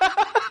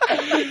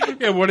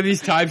 Yeah, one of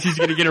these times he's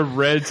going to get a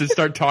Reds and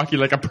start talking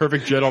like a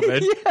perfect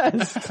gentleman.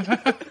 Yes.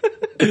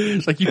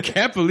 It's like, you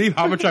can't believe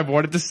how much I've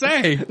wanted to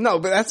say. No,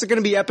 but that's going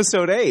to be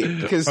episode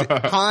 8 because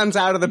Han's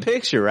out of the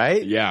picture,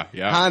 right? Yeah.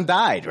 Han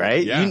died,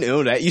 right? Yeah. You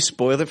knew that. You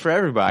spoiled it for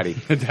everybody.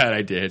 That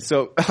I did.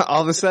 So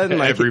all of a sudden,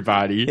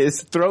 everybody,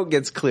 his throat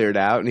gets cleared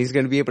out and he's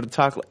going to be able to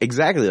talk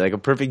exactly like a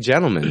perfect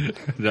gentleman.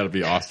 That'll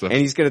be awesome. And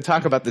he's going to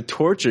talk about the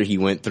torture he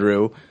went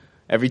through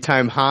every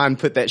time Han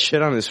put that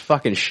shit on his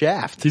fucking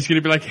shaft. He's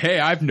going to be like, hey,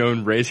 I've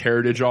known Rey's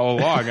heritage all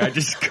along. I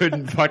just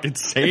couldn't fucking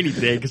say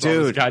anything because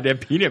all this goddamn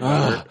peanut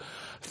butter.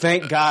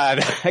 Thank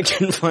God I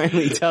can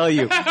finally tell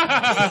you.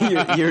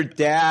 Your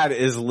dad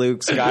is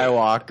Luke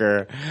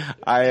Skywalker.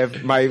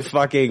 My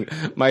fucking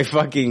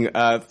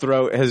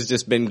throat has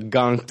just been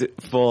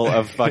gunked full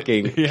of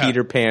fucking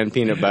Peter Pan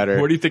peanut butter.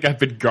 What do you think I've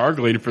been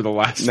gargling for the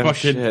last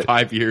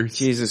 5 years?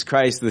 Jesus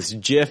Christ, this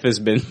Jif has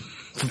been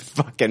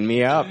fucking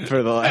me up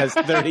for the last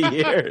 30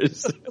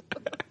 years.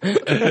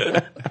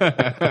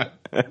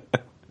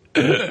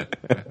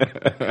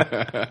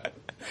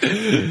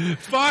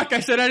 Fuck, I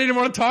said I didn't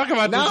want to talk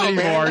about this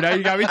anymore. Man. Now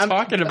you got me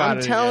talking about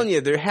it. I'm telling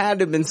you, there had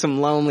to have been some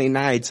lonely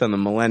nights on the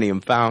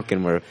Millennium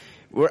Falcon where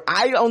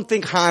I don't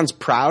think Han's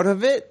proud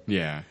of it.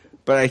 Yeah.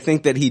 But I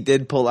think that he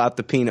did pull out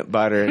the peanut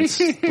butter and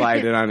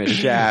slide it on his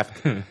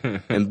shaft,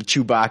 and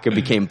Chewbacca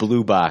became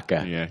Blue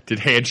Baka. Yeah. Did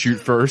Han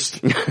shoot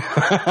first?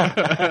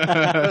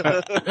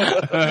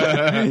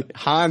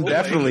 Han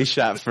definitely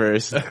shot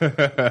first.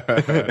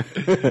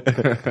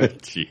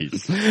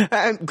 Jeez.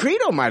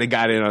 Greedo might have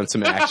got in on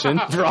some action,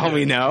 for all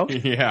we know.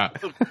 Yeah.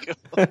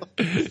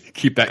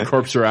 Keep that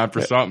corpse around for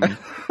something.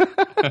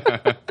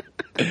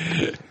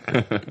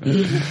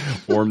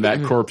 Warm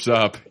that corpse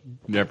up.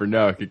 You never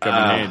know. It could come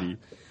in handy.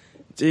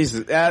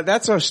 Jesus.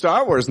 That's our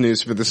Star Wars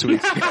news for this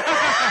week. Fuck.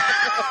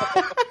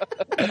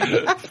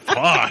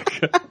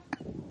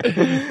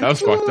 That was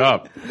fucked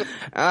up.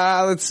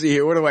 Let's see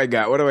here. What do I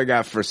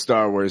got for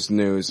Star Wars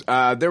news?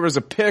 There was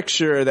a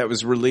picture that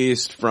was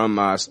released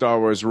from Star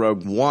Wars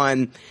Rogue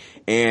One,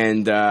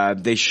 and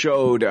they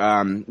showed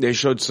some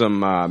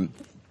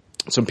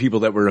people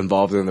that were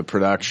involved in the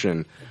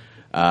production,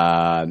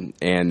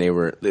 and they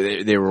were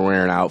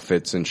wearing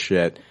outfits and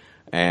shit.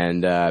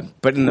 And,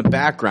 but in the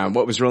background,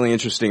 what was really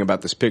interesting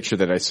about this picture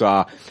that I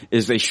saw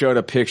is they showed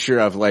a picture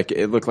of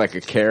it looked like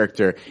a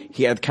character.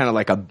 He had kind of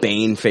like a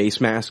Bane face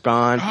mask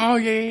on. Oh,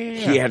 yeah.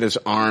 He had his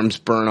arms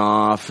burn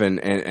off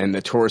and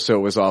the torso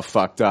was all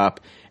fucked up.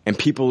 And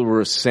people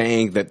were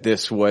saying that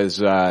this was,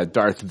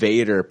 Darth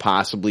Vader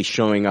possibly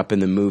showing up in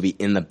the movie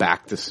in the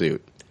Bacta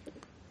suit.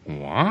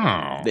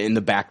 Wow. In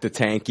the Bacta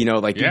tank,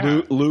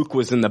 Luke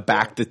was in the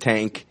Bacta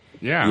tank.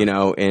 Yeah.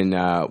 In,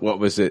 what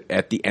was it,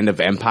 at the end of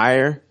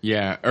Empire?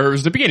 Yeah, or it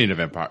was the beginning of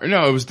Empire.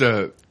 No, it was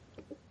the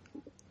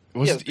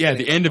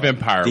end of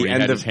Empire where he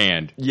had his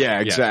hand.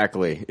 Yeah,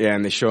 exactly. Yeah,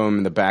 and they show him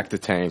in the back of the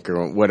tank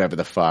or whatever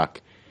the fuck.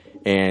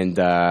 And,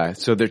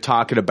 so they're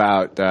talking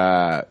about,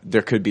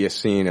 there could be a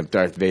scene of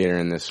Darth Vader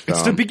in this film.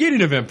 It's the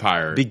beginning of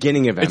Empire.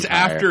 It's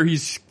after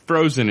he's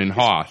frozen in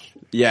Hoth.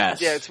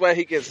 Yes. Yeah, it's where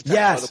he gets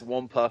attacked by the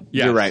Wampa.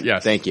 Yes. You're right.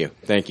 Yes. Thank you.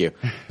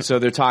 So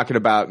they're talking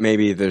about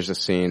maybe there's a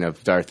scene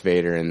of Darth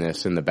Vader in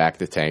the back of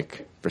the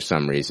tank for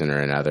some reason or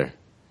another.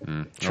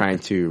 Trying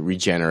to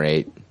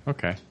regenerate.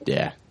 Okay.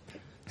 Yeah.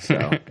 So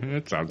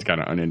that sounds kind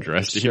of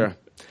uninteresting. Sure.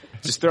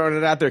 Just throwing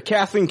it out there.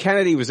 Kathleen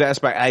Kennedy was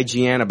asked by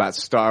IGN about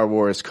Star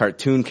Wars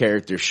cartoon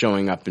characters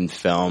showing up in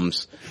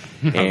films.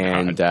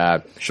 And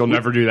she'll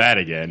never do that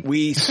again.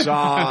 We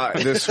saw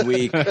this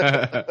week.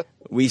 Yeah.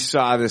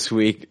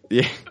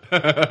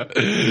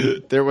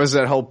 There was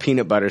that whole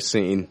peanut butter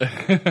scene.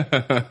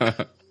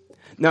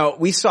 No,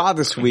 we saw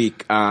this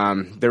week,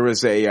 there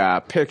was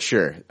a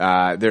picture.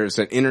 There's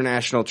an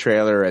international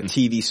trailer, a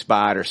TV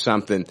spot or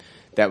something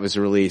that was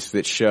released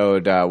that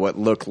showed what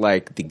looked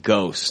like the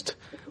Ghost.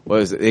 What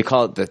was it? They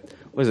call it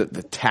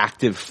the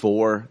Tactive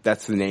 4?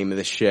 That's the name of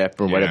the ship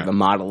or whatever, the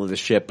model of the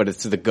ship, but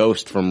it's the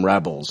Ghost from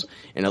Rebels.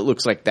 And it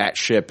looks like that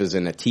ship is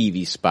in a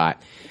TV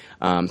spot.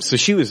 So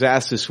she was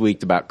asked this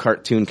week about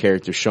cartoon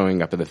characters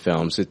showing up in the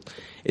films.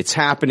 It's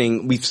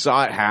happening. We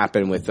saw it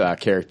happen with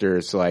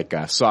characters like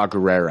Saw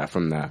Gerrera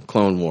from the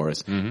Clone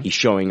Wars. Mm-hmm. He's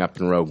showing up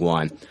in Rogue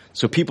One.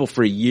 So people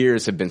for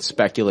years have been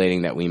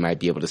speculating that we might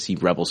be able to see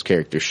Rebels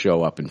characters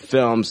show up in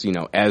films.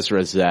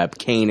 Ezra, Zeb,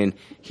 Kanan,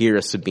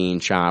 Hera, Sabine,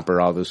 Chopper,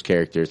 all those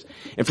characters.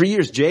 And for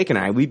years, Jake and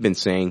I, we've been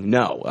saying,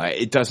 no,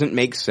 it doesn't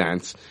make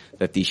sense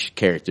that these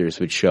characters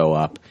would show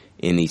up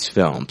in these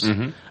films.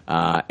 Mm-hmm.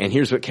 And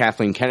here's what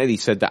Kathleen Kennedy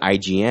said to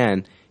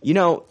IGN.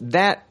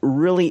 That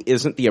really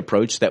isn't the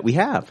approach that we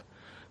have.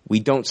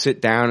 We don't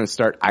sit down and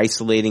start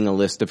isolating a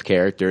list of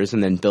characters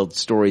and then build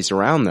stories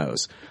around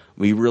those.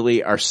 We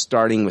really are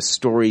starting with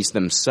stories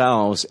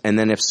themselves, and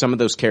then if some of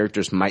those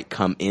characters might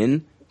come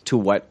in to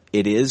what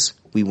it is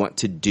we want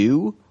to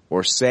do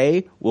or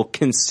say, we'll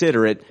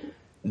consider it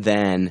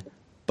then,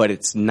 but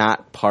it's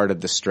not part of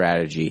the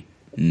strategy.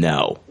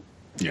 No.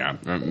 Yeah,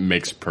 it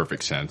makes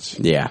perfect sense.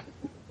 Yeah.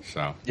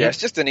 So yeah, it's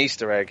just an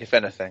Easter egg, if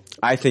anything.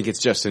 I think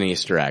it's just an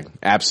Easter egg.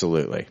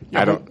 Absolutely.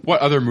 Yeah,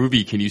 what other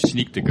movie can you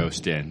sneak the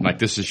Ghost in? Like,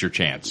 this is your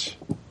chance.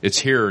 It's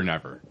here or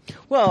never.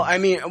 Well, I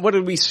mean, what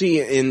did we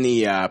see in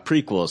the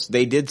prequels?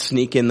 They did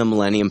sneak in the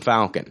Millennium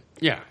Falcon.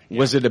 Yeah.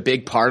 Was it a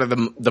big part of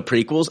the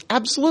prequels?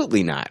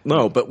 Absolutely not.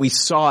 No, but we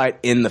saw it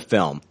in the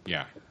film.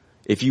 Yeah.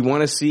 If you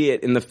want to see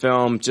it in the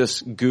film,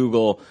 just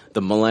Google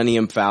the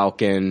Millennium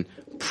Falcon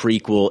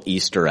prequel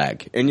Easter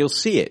egg, and you'll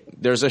see it.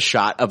 There's a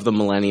shot of the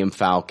Millennium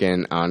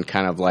Falcon on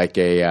kind of like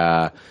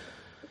a,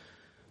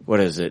 what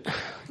is it?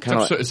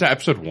 Is that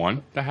episode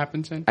 1 that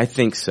happens in? I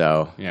think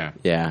so. Yeah.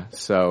 Yeah.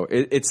 So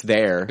it's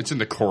there. It's in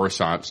the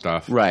Coruscant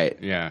stuff. Right.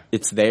 Yeah.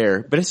 It's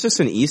there, but it's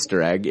just an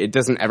Easter egg. It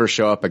doesn't ever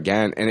show up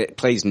again, and it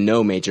plays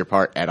no major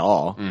part at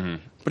all. Mm-hmm.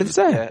 But it's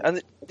there. Yeah.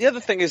 And the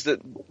other thing is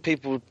that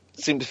people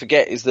seem to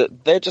forget is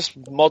that they're just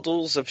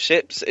models of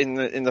ships in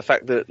the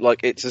fact that, like,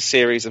 it's a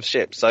series of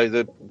ships. So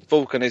the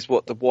Vulcan is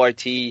what, the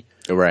YT...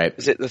 Right.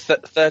 Is it the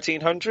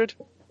 1300?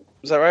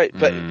 Is that right?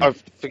 But I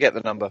forget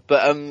the number.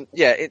 But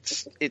yeah,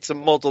 it's a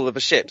model of a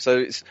ship.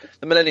 So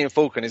the Millennium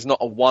Falcon is not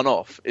a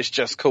one-off. It's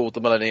just called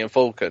the Millennium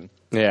Falcon.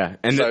 Yeah,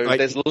 and so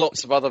there's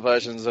lots of other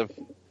versions of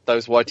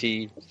those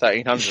YT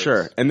 1300s.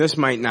 Sure, and this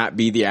might not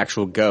be the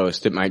actual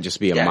Ghost. It might just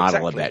be a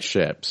model of that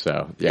ship.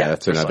 So,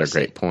 that's another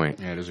great point.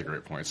 Yeah, it is a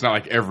great point. It's not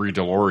like every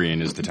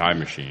DeLorean is the time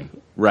machine.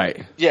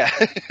 Right. Yeah,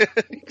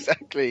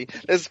 exactly.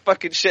 There's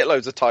fucking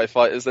shitloads of TIE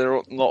fighters.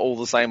 They're not all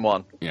the same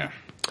one. Yeah.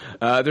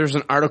 There's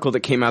an article that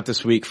came out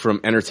this week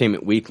from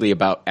Entertainment Weekly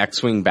about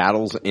X-Wing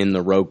battles in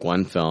the Rogue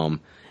One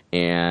film,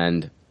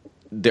 and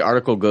the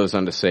article goes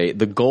on to say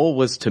the goal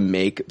was to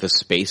make the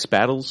space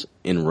battles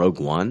in Rogue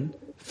One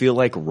feel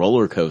like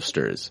roller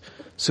coasters.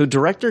 So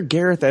director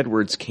Gareth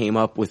Edwards came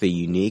up with a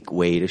unique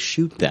way to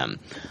shoot them.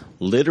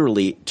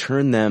 Literally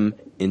turn them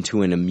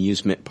into an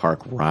amusement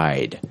park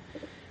ride.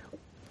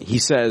 He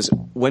says,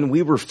 when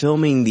we were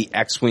filming the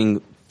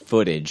X-Wing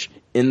footage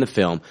in the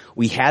film,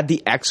 we had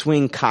the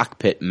X-Wing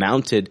cockpit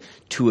mounted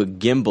to a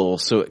gimbal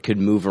so it could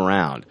move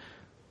around,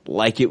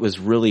 like it was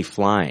really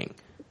flying.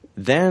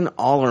 Then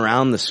all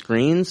around the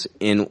screens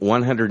in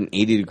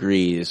 180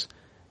 degrees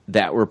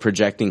that were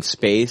projecting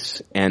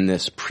space and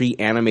this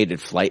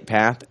pre-animated flight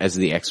path as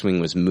the X-Wing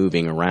was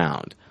moving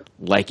around,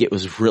 like it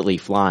was really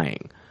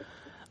flying.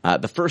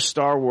 The first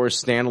Star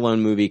Wars standalone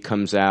movie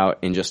comes out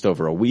in just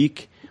over a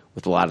week,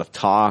 with a lot of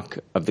talk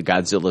of the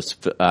Godzilla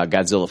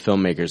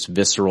filmmakers'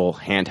 visceral,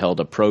 handheld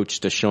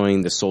approach to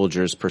showing the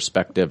soldiers'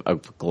 perspective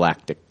of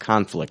galactic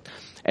conflict.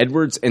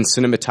 Edwards and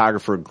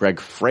cinematographer Greg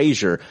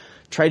Fraser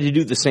tried to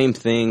do the same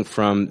thing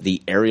from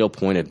the aerial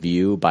point of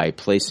view by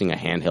placing a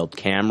handheld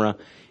camera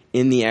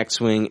in the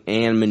X-Wing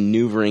and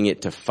maneuvering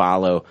it to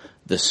follow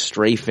the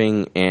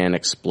strafing and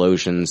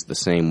explosions the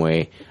same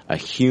way a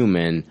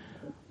human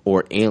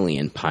or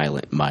alien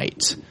pilot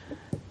might.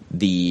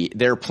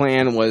 Their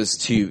plan was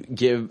to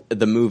give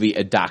the movie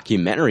a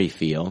documentary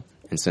feel,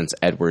 and since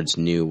Edwards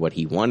knew what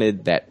he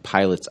wanted that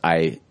pilot's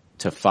eye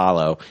to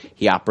follow,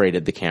 he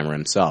operated the camera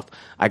himself.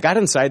 I got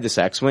inside this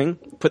X-Wing,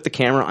 put the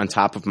camera on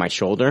top of my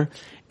shoulder,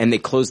 and they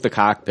closed the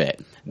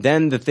cockpit.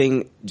 Then the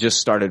thing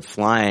just started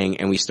flying,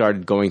 and we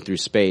started going through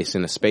space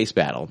in a space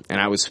battle. And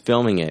I was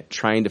filming it,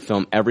 trying to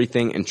film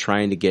everything and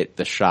trying to get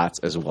the shots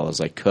as well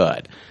as I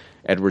could.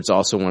 Edwards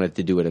also wanted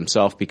to do it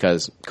himself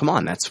because, come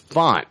on, that's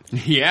fun.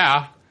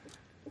 Yeah.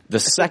 The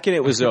second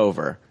it was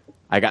over,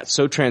 I got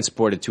so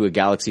transported to a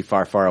galaxy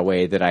far, far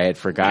away that I had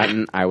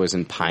forgotten I was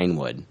in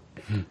Pinewood.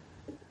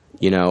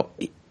 You know,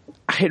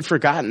 I had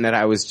forgotten that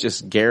I was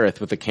just Gareth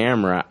with a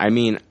camera. I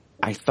mean,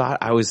 I thought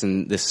I was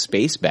in this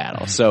space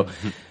battle. So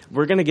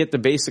we're going to get to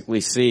basically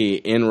see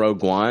in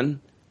Rogue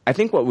One, I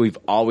think what we've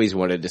always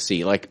wanted to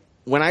see. Like,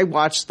 when I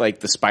watched,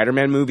 like, the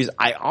Spider-Man movies,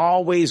 I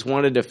always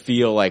wanted to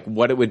feel like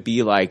what it would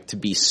be like to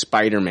be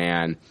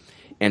Spider-Man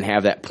and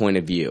have that point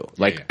of view,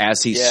 like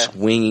as he's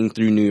swinging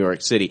through New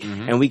York City.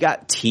 Mm-hmm. And we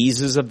got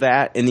teases of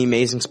that in the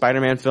Amazing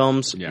Spider-Man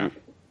films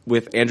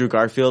with Andrew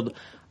Garfield.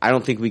 I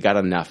don't think we got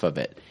enough of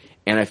it.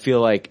 And I feel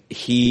like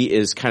he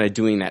is kind of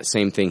doing that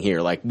same thing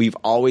here. Like, we've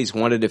always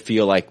wanted to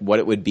feel like what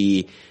it would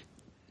be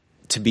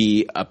to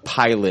be a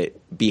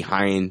pilot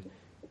behind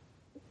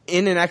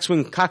in an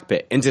X-Wing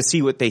cockpit and to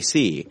see what they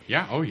see.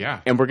 Yeah, oh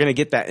yeah. And we're going to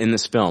get that in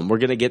this film. We're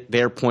going to get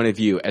their point of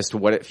view as to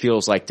what it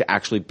feels like to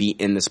actually be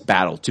in this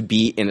battle, to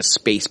be in a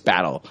space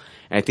battle.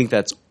 And I think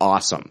that's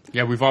awesome.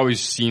 Yeah, we've always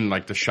seen,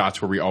 like, the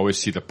shots where we always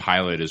see the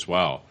pilot as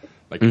well.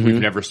 Like,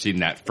 we've never seen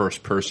that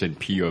first-person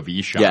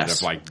POV shot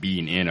of, like,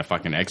 being in a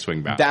fucking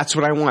X-Wing battle. That's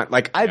what I want.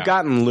 Like, I've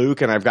gotten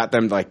Luke and I've got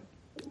them, like,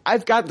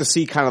 I've gotten to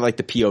see kind of like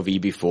the POV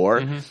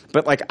before,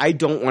 but like I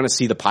don't want to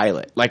see the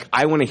pilot. Like,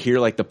 I want to hear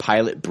like the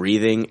pilot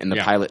breathing and the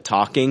pilot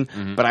talking,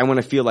 but I want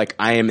to feel like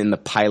I am in the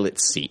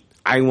pilot's seat.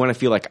 I want to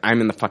feel like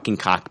I'm in the fucking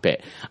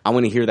cockpit. I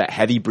want to hear that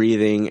heavy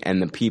breathing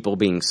and the people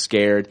being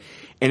scared.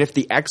 And if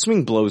the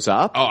X-Wing blows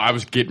up... Oh, I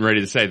was getting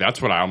ready to say,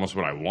 that's what I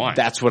want.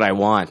 That's what I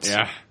want.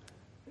 Yeah.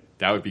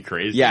 That would be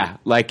crazy. Yeah.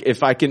 Like,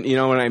 if I can, you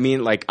know what I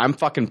mean? Like, I'm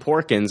fucking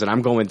Porkins and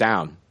I'm going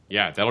down.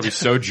 Yeah, that'll be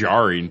so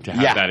jarring to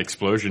have that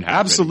explosion happen.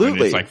 Absolutely.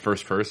 When it's like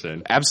first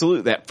person.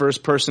 Absolutely. That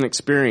first person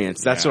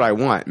experience. That's what I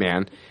want,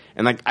 man.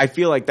 And like, I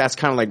feel like that's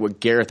kind of like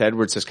what Gareth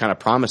Edwards has kind of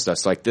promised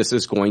us. Like, this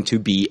is going to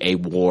be a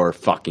war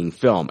fucking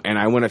film. And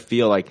I want to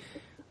feel like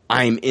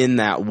I'm in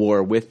that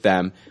war with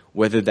them,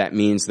 whether that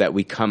means that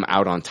we come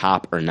out on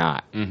top or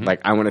not. Like,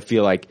 I want to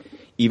feel like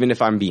even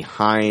if I'm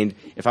behind,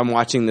 if I'm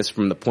watching this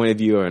from the point of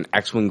view of an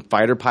X-Wing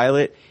fighter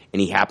pilot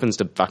and he happens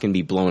to fucking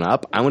be blown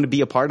up, I want to be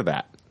a part of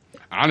that.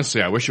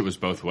 Honestly, I wish it was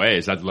both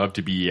ways. I'd love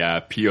to be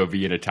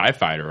POV in a TIE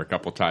fighter a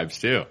couple times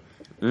too.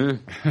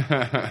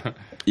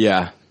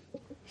 Yeah.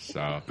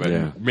 So,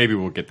 but maybe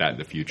we'll get that in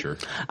the future.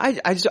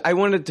 I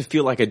want it to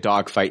feel like a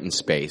dogfight in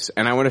space,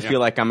 and I want to feel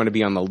like I'm going to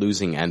be on the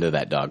losing end of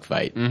that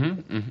dogfight.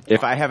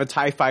 If I have a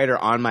TIE fighter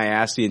on my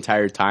ass the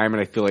entire time,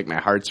 and I feel like my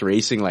heart's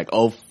racing, like,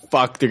 oh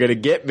fuck, they're going to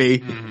get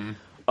me.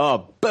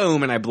 Oh,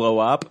 boom, and I blow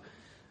up.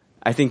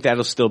 I think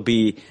that'll still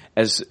be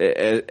I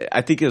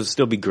think it'll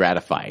still be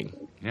gratifying.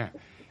 Yeah.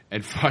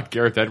 And fuck,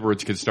 Gareth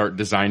Edwards could start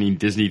designing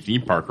Disney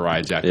theme park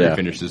rides after he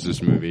finishes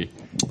this movie.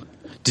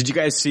 Did you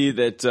guys see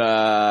that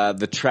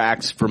the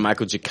tracks for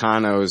Michael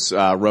Giacchino's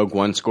Rogue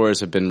One scores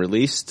have been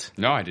released?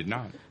 No, I did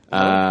not.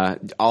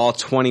 All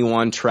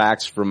 21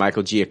 tracks for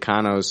Michael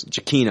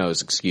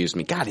Giacchino's, excuse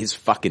me. God, his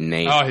fucking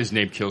name. Oh, his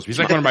name kills me. He's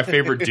like one of my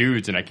favorite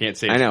dudes, and I can't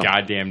say his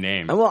goddamn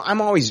name. Well,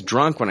 I'm always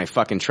drunk when I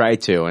fucking try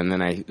to, and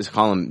then I just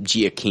call him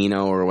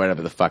Giacchino or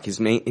whatever the fuck. His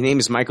name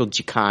is Michael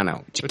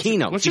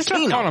Giacchino. Let's just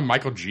start calling him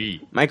Michael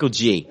G. Michael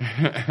G.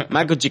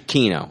 Michael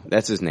Giacchino.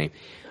 That's his name.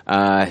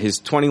 His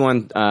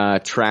 21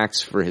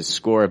 tracks for his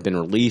score have been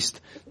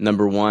released.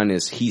 Number 1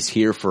 is He's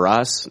Here for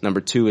Us.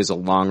 Number 2 is A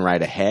Long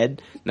Ride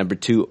Ahead. Number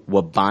 2,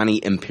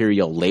 Wabani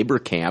Imperial Labor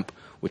Camp,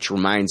 which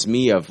reminds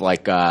me of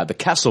like the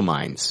Kessel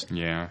Mines.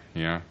 Yeah.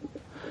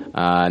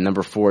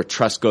 Number 4,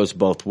 Trust Goes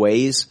Both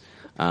Ways.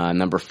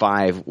 Number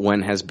 5,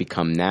 When Has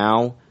Become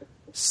Now.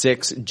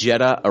 6,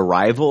 Jeddah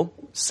Arrival.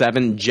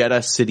 7,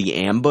 Jeddah City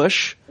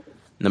Ambush.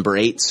 Number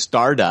 8,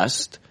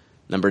 Stardust.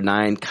 Number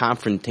 9,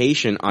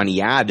 Confrontation on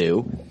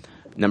Yadu.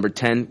 Number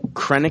 10,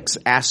 Krennic's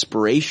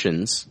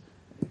Aspirations.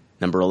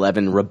 Number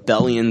 11,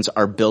 Rebellions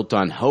Are Built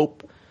on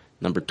Hope.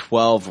 Number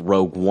 12,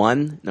 Rogue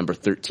One. Number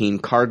 13,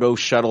 Cargo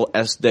Shuttle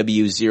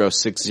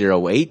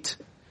SW0608.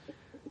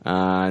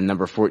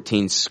 Number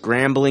 14,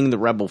 Scrambling the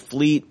Rebel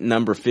Fleet.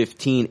 Number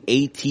 15,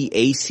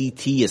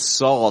 AT-ACT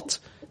Assault.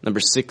 Number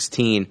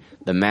 16,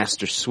 The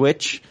Master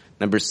Switch.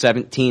 Number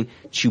 17,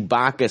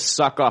 Chewbacca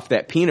Suck Off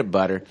That Peanut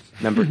Butter.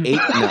 Number 8,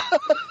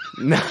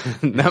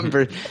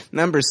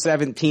 number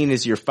 17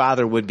 is Your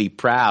Father Would Be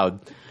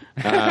Proud.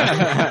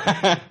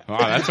 Wow,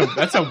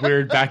 that's a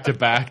weird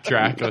back-to-back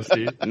track, let's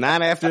see.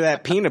 Not after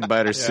that peanut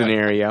butter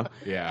scenario.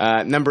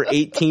 Yeah. Number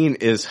 18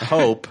 is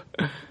Hope.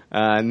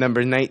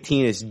 Number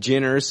 19 is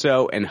Jyn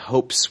Erso and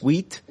Hope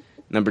Suite.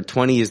 Number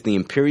 20 is the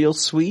Imperial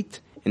Suite.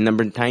 And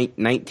number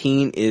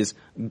 19 is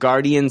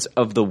Guardians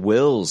of the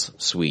Wills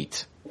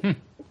Suite.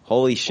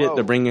 Holy shit, Whoa.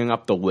 They're bringing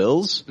up the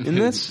Wills in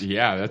this?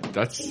 Yeah,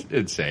 that's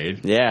insane.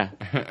 Yeah.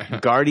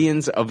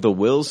 Guardians of the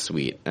Wills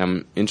Suite.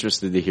 I'm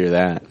interested to hear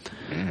that.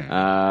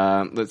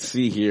 Let's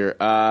see here. Is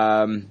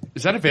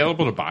that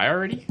available to buy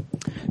already?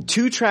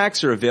 2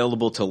 tracks are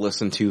available to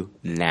listen to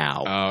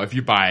now. Oh, if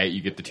you buy it,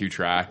 you get the 2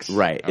 tracks?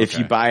 Right. Okay. If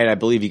you buy it, I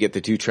believe you get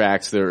the 2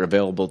 tracks. They're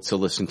available to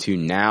listen to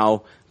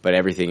now. But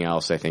everything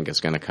else, I think, is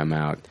going to come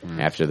out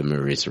after the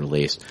movie is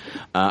released.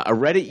 A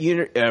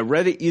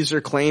Reddit user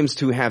claims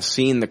to have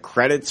seen the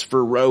credits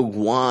for Rogue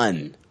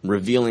One,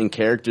 revealing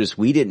characters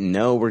we didn't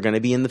know were going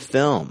to be in the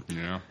film.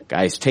 Yeah.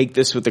 Guys, take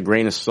this with a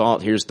grain of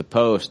salt. Here's the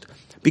post.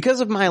 Because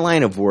of my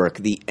line of work,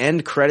 the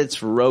end credits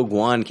for Rogue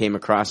One came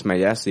across my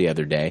desk the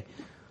other day.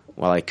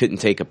 While I couldn't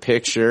take a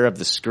picture of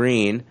the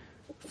screen,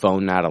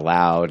 phone not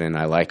allowed, and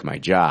I like my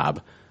job,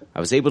 I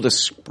was able to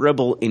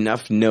scribble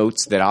enough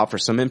notes that offer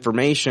some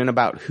information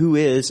about who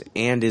is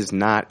and is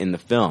not in the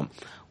film.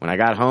 When I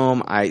got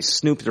home, I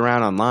snooped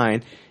around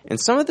online,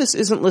 and some of this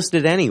isn't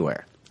listed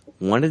anywhere.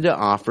 Wanted to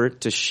offer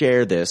to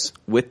share this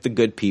with the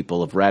good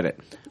people of Reddit,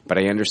 but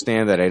I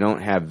understand that I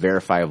don't have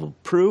verifiable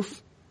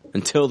proof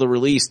until the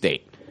release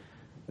date.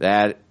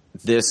 That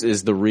this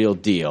is the real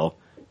deal,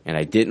 and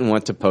I didn't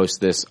want to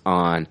post this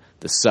on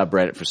the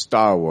subreddit for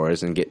Star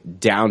Wars and get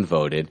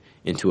downvoted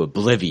into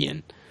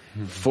oblivion.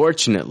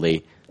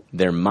 Fortunately,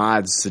 their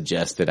mods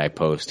suggested I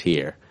post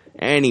here.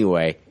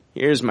 Anyway,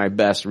 here's my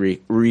best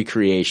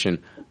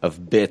recreation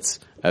of bits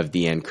of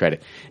the end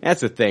credit.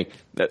 That's the thing.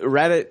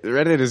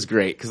 Reddit is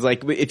great because,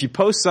 like, if you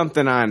post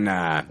something on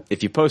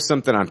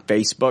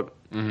Facebook,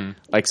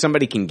 like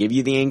somebody can give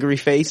you the angry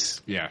face.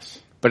 Yes.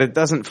 But it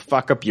doesn't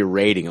fuck up your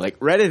rating. Like,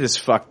 Reddit is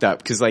fucked up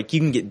because, like, you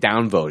can get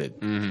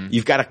downvoted.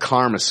 You've got a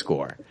karma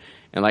score.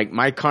 And, like,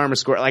 my karma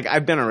score, like,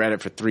 I've been on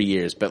Reddit for 3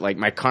 years, but, like,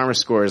 my karma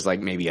score is,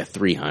 like, maybe a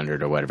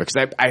 300 or whatever,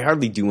 because I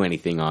hardly do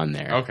anything on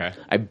there. Okay.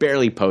 I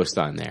barely post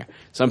on there.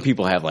 Some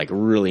people have, like,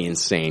 really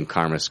insane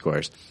karma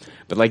scores.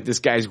 But, like, this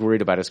guy's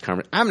worried about his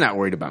karma. I'm not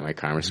worried about my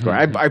karma score.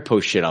 I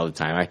post shit all the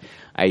time.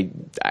 I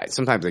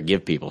sometimes I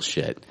give people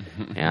shit,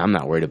 and I'm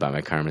not worried about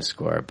my karma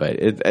score. But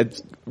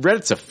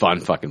Reddit's a fun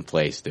fucking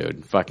place,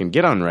 dude. Fucking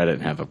get on Reddit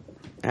and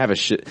have a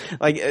shit.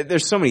 Like,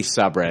 there's so many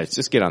subreddits.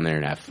 Just get on there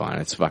and have fun.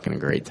 It's fucking a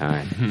great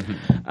time.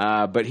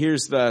 But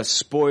here's the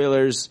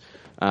spoilers.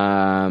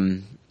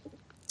 Let's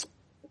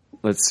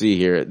see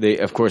here.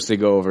 Of course, they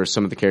go over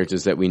some of the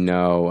characters that we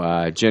know.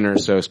 Jyn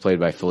Erso is played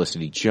by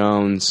Felicity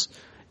Jones.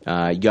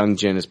 Young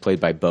Jyn is played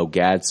by Bo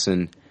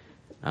Gadsden.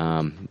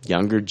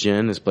 Younger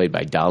Jyn is played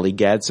by Dolly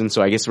Gadsden.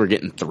 So I guess we're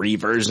getting 3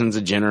 versions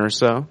of Jyn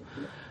Erso.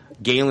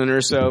 Galen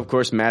Erso, of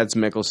course, Mads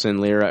Mikkelsen,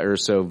 Lyra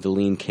Erso,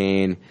 Valine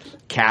Kane,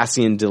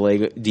 Cassian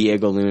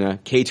Diego Luna,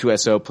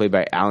 K2SO played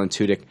by Alan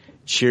Tudyk,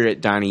 Chirrut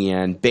Donnie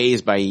Yen,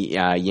 Baze by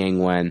Yang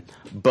Wen,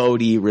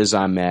 Bodhi, Riz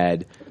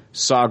Ahmed,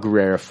 Saw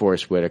Gerrera,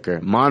 Forrest Whitaker,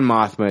 Mon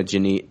Mothma,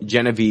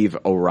 Genevieve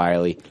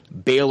O'Reilly,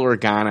 Bail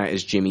Organa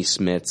as Jimmy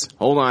Smits.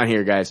 Hold on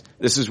here, guys.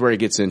 This is where it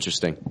gets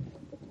interesting.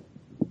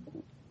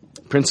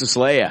 Princess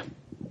Leia.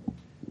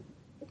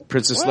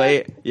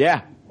 Leia.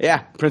 Yeah.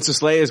 Princess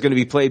Leia is going to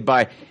be played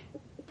by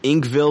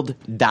Ingvild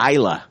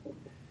Daila,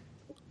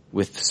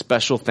 with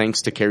special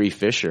thanks to Carrie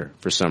Fisher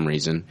for some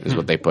reason, is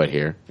what they put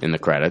here in the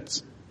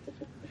credits.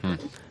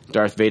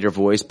 Darth Vader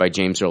voiced by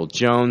James Earl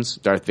Jones.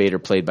 Darth Vader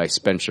played by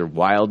Spencer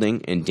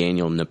Wilding and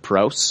Daniel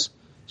Nepros.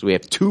 So we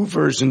have two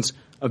versions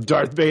of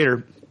Darth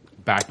Vader.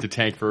 Back to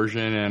tank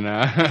version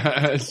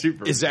and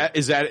super. Is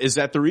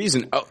that the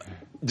reason? Oh,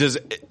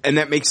 and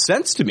that makes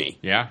sense to me.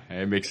 Yeah,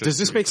 it makes sense. Does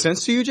this make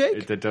sense to you,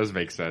 Jake? It does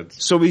make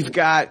sense. So we've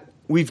got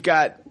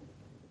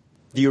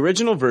the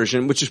original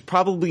version, which is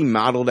probably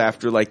modeled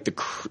after like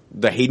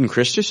the Hayden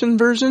Christensen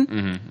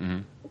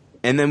version.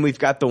 And then we've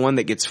got the one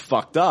that gets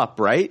fucked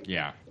up, right?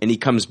 Yeah. And he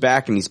comes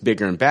back and he's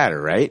bigger and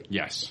badder, right?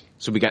 Yes.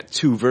 So we got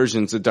two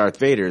versions of Darth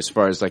Vader as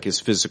far as like his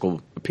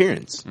physical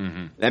appearance.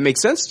 That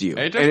makes sense to you.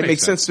 It does and it make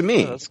makes sense to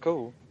me. Oh, that's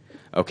cool.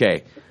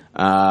 Okay.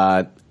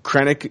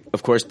 Krennic,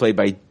 of course, played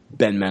by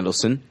Ben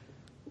Mendelsohn.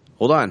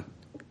 Hold on.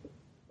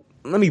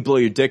 Let me blow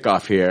your dick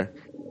off here.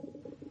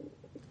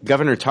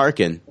 Governor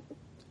Tarkin,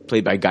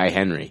 played by Guy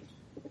Henry.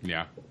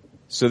 Yeah.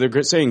 So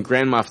they're saying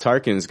Grand Moff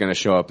Tarkin is going to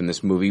show up in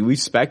this movie. We've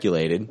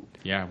speculated.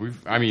 Yeah,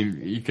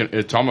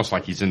 it's almost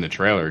like he's in the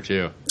trailer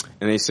too.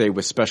 And they say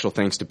with special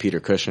thanks to Peter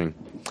Cushing.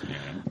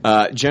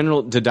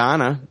 General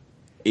Dodonna,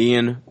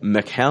 Ian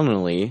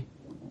McKellen,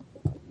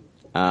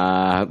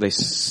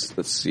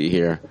 let's see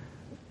here.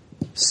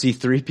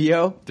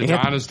 C-3PO?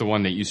 Dodonna's the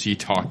one that you see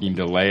talking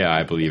to Leia,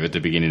 I believe, at the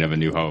beginning of A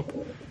New Hope.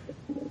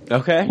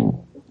 Okay.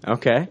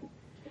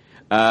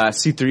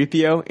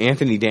 C-3PO,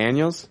 Anthony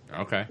Daniels.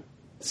 Okay.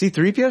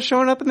 C-3PO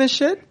showing up in this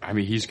shit? I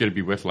mean, he's going to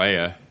be with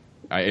Leia.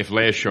 If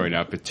Leia's showing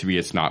up, to me,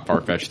 it's not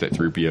far-fetched that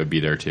 3PO would be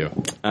there, too.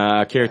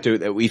 Character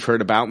that we've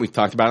heard about and we've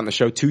talked about on the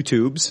show, Two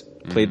Tubes,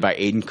 played by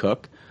Aiden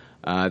Cook.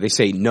 They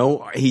say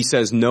he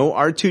says no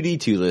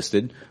R2-D2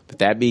 listed, but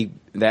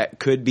that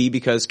could be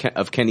because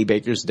of Kenny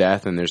Baker's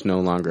death and there's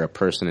no longer a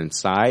person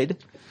inside.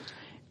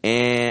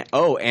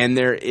 And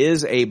there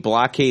is a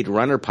blockade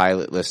runner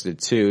pilot listed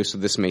too, so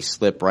this may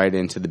slip right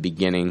into the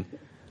beginning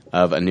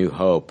of A New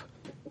Hope.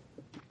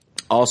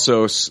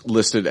 Also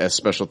listed as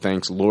special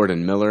thanks, Lord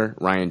and Miller,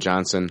 Ryan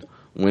Johnson,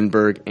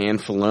 Winberg, and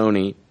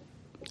Filoni,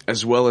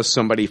 as well as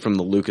somebody from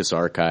the Lucas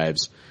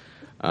Archives.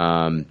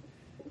 I've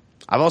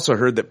also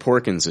heard that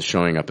Porkins is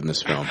showing up in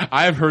this film.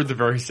 I have heard the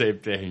very same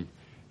thing,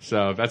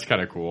 so that's kind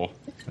of cool.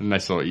 A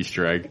nice little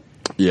Easter egg.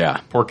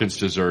 Yeah. Porkins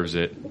deserves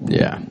it.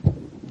 Yeah.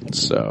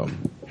 So,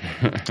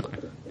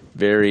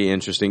 very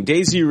interesting.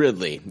 Daisy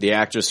Ridley, the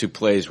actress who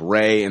plays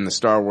Rey in the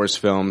Star Wars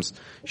films,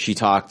 she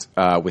talked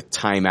with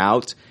Time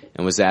Out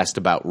and was asked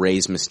about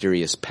Rey's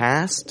mysterious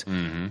past,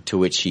 to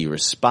which she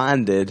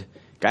responded,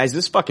 guys,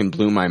 this fucking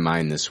blew my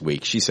mind this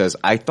week. She says,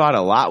 I thought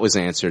a lot was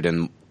answered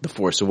in The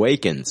Force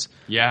Awakens.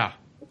 Yeah.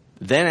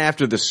 Then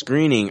after the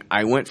screening,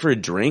 I went for a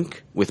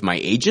drink with my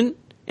agent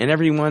and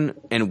everyone,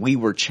 and we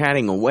were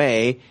chatting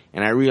away,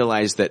 and I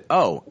realized that,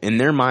 in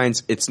their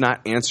minds, it's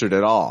not answered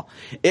at all.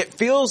 It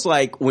feels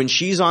like when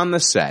she's on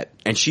the set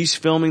and she's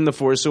filming The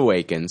Force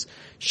Awakens,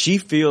 she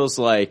feels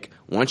like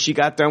once she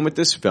got done with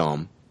this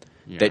film,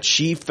 that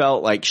she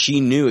felt like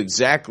she knew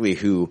exactly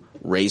who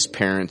Rey's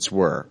parents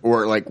were,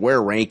 or like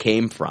where Rey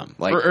came from.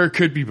 Like, or it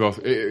could be both.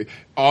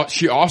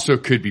 She also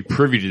could be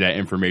privy to that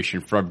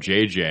information from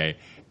JJ,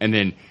 and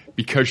then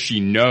because she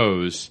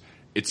knows,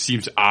 it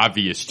seems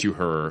obvious to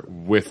her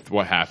with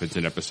what happens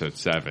in Episode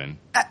 7.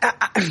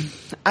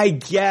 I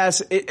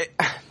guess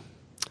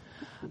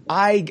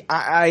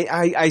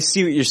I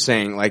see what you're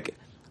saying. Like,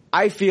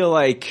 I feel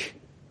like.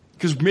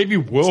 Because maybe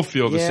we'll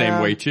feel the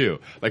same way too.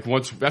 Like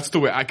that's the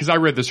way, because I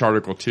read this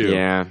article too.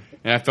 Yeah.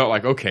 And I felt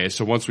like, okay,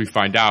 so once we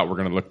find out, we're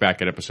going to look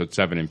back at Episode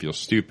 7 and feel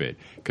stupid.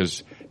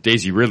 Because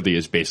Daisy Ridley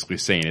is basically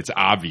saying it's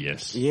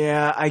obvious.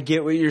 Yeah, I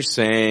get what you're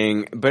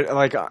saying. But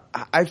like,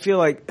 I feel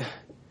like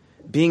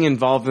being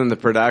involved in the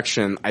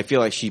production, I feel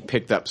like she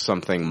picked up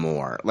something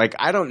more. Like,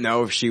 I don't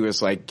know if she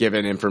was like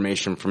given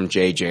information from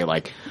JJ,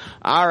 like,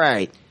 all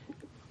right,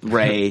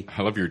 Rey.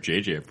 I love your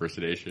JJ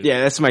impersonation.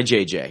 Yeah, that's my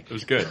JJ. It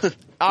was good.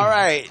 All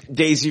right,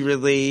 Daisy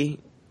Ridley,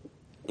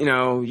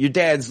 your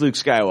dad's Luke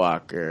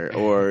Skywalker,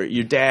 or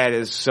your dad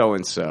is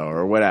so-and-so,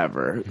 or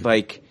whatever.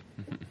 Like,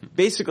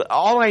 basically,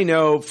 all I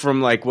know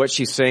from, like, what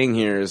she's saying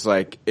here is,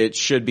 like, it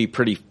should be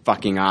pretty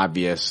fucking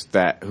obvious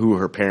that who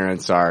her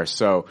parents are.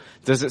 So,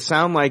 does it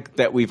sound like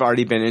that we've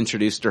already been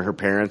introduced to her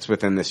parents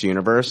within this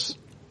universe?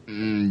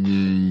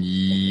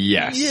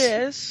 Yes.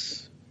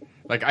 Yes.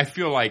 Like, I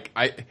feel like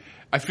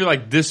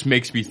this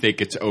makes me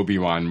think it's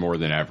Obi-Wan more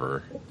than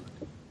ever.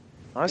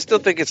 I still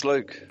think it's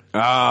Luke.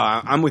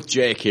 I'm with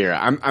Jake here.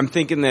 I'm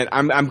thinking that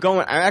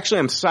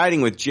I'm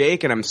siding with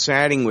Jake, and I'm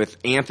siding with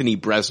Anthony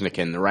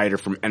Bresnikan, the writer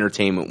from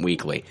Entertainment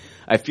Weekly.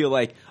 I feel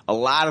like a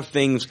lot of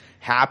things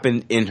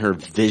happened in her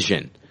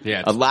vision.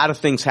 Yeah. A lot of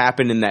things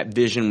happened in that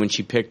vision when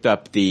she picked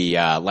up the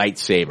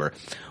lightsaber.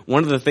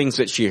 One of the things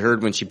that she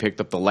heard when she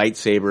picked up the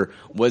lightsaber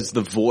was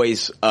the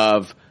voice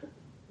of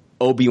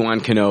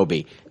Obi-Wan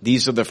Kenobi.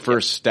 These are the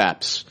first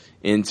steps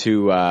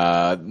into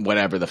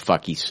whatever the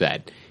fuck he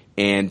said.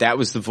 And that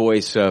was the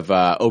voice of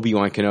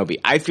Obi-Wan Kenobi.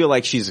 I feel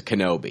like she's a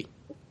Kenobi.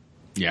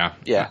 Yeah.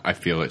 Yeah. I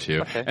feel it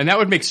too. Okay. And that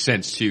would make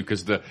sense too,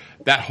 because that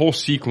whole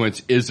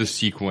sequence is a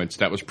sequence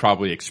that was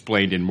probably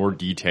explained in more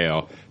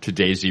detail to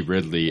Daisy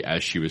Ridley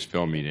as she was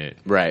filming it.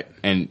 Right.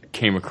 And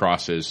came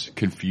across as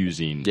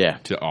confusing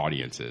to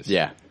audiences.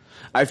 Yeah.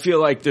 I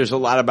feel like there's a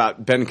lot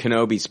about Ben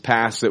Kenobi's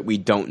past that we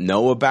don't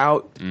know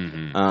about.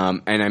 Mm-hmm.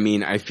 And I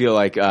mean, I feel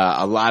like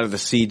a lot of the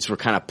seeds were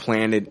kind of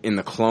planted in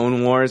the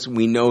Clone Wars.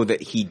 We know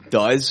that he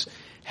does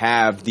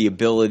have the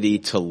ability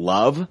to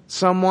love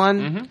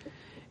someone. Mm-hmm.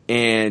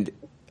 And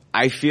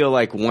I feel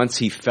like once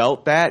he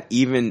felt that,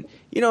 even,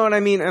 you know what I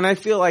mean? And I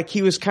feel like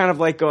he was kind of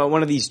like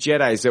one of these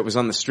Jedis that was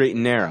on the straight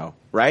and narrow,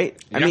 right?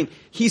 Yeah. I mean,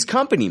 he's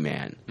company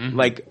man. Mm-hmm.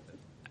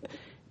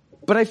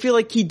 But I feel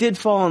like he did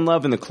fall in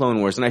love in the Clone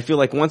Wars, and I feel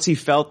like once he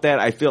felt that,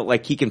 I feel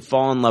like he can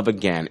fall in love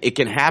again. It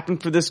can happen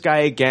for this guy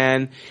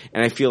again,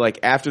 and I feel like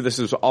after this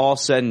is all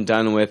said and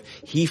done with,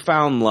 he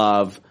found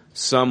love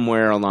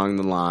somewhere along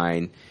the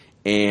line,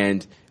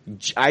 and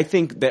I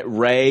think that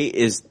Rey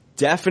is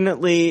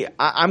definitely,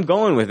 I'm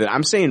going with it.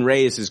 I'm saying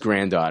Rey is his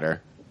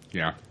granddaughter.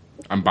 Yeah,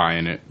 I'm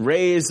buying it.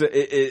 Rey is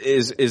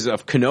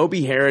of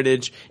Kenobi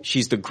heritage.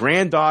 She's the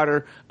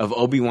granddaughter of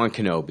Obi-Wan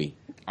Kenobi.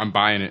 I'm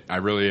buying it. I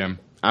really am.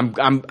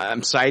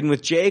 I'm siding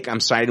with Jake. I'm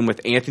siding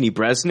with Anthony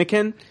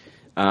Bresnikan,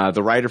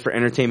 the writer for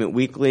Entertainment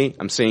Weekly.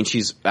 I'm saying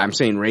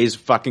Rey's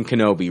fucking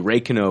Kenobi,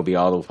 Rey Kenobi,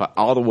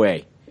 all the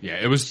way. Yeah,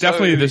 it was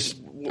definitely this.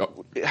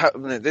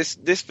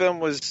 This film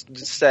was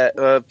set.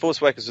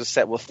 Force Awakens was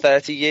set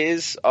 30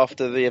 years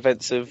after the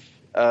events of.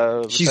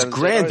 She's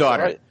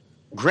granddaughter. Right?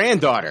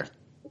 Granddaughter.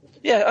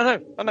 Yeah,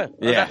 I know.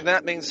 Yeah, and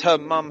that means her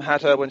mum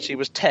had her when she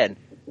was 10.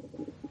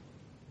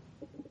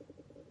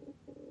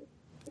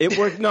 It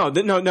worked. No.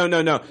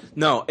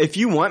 If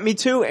you want me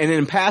to, and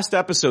in past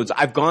episodes,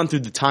 I've gone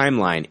through the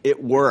timeline.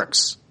 It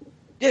works.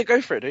 Yeah,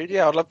 go for it, dude.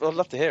 Yeah, I'd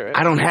love to hear it.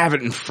 I don't have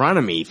it in front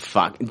of me.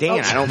 Fuck,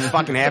 Dan. I don't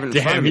fucking have it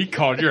in front of me. Damn, he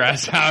called your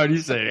ass out and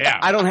he said, yeah.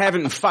 I don't have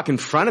it in fucking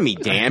front of me,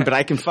 Dan, but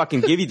I can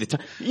fucking give you the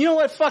time. You know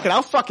what? Fuck it.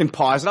 I'll fucking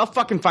pause it. I'll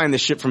fucking find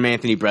this shit from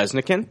Anthony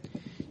Bresnikan.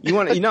 You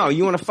want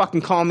to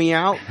fucking call me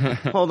out?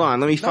 Hold on.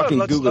 Let me fucking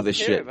Google this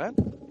shit.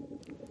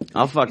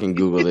 I'll fucking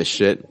Google this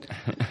shit.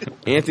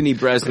 Anthony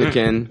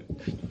Bresnikan.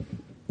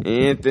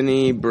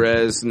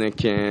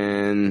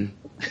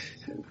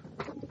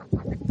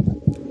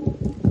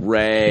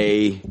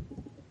 Rey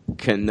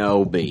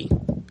Kenobi.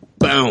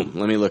 Boom.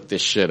 Let me look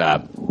this shit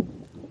up.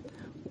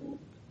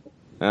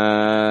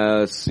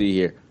 Let's see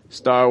here.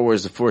 Star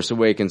Wars The Force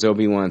Awakens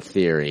Obi-Wan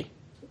Theory.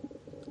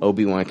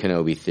 Obi-Wan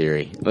Kenobi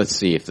Theory. Let's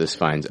see if this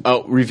finds...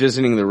 Oh,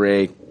 revisiting the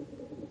Rey...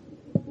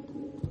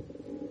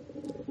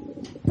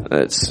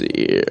 Let's see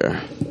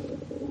here.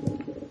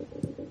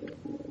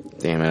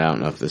 Damn it, I don't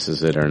know if this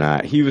is it or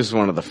not. He was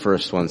one of the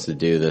first ones to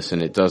do this,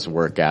 and it does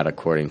work out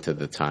according to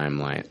the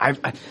timeline.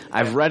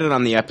 I've read it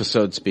on the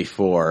episodes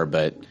before,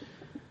 but...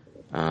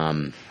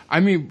 I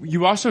mean,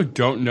 you also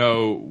don't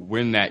know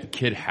when that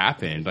kid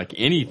happened. Like,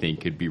 anything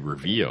could be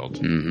revealed.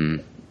 Mm-hmm.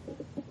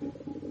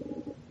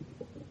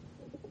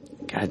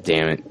 God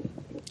damn it.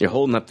 You're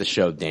holding up the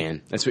show,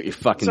 Dan. That's what you're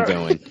fucking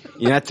doing.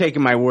 You're not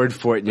taking my word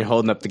for it, and you're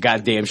holding up the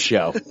goddamn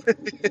show.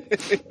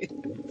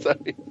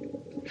 Sorry.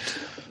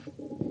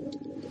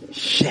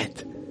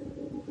 Shit.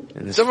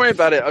 Don't worry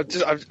about it.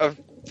 I've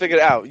figured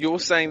it out. You're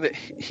saying that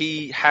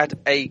he had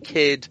a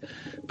kid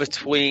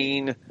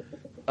between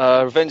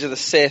Revenge of the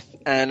Sith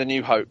and A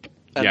New Hope,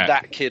 and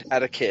that kid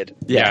had a kid.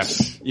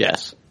 Yes.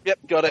 Yep,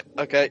 got it.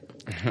 Okay.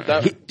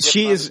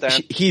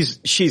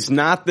 She's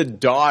not the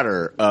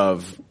daughter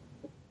of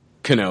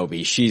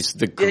Kenobi. She's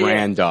the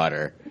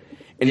granddaughter.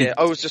 And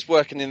I was just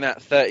working in that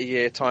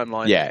 30-year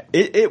timeline. Yeah,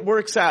 it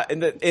works out in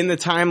the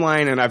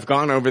timeline, and I've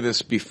gone over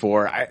this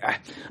before. I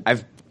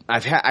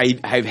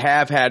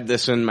have had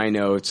this in my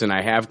notes, and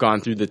I have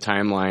gone through the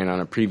timeline on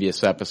a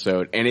previous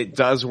episode, and it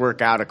does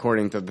work out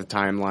according to the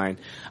timeline.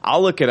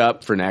 I'll look it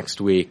up for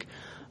next week.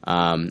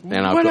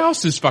 What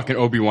else is fucking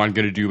Obi-Wan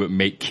gonna do but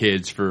make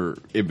kids for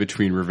in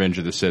between Revenge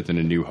of the Sith and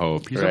A New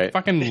Hope? He's a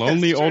fucking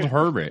lonely old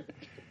hermit.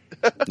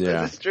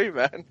 Yeah, that's true,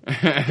 man. You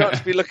can't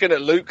just be looking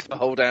at Luke the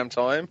whole damn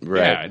time.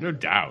 Right. Yeah, no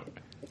doubt.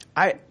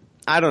 I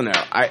don't know.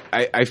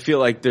 I feel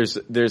like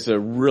there's a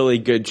really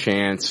good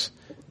chance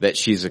that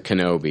she's a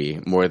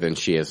Kenobi more than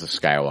she is a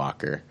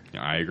Skywalker.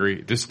 I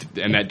agree.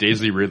 And that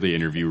Daisy Ridley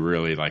interview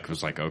really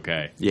was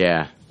okay.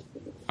 Yeah.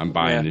 I'm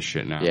buying this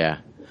shit now. Yeah.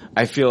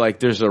 I feel like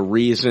there's a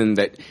reason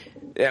that,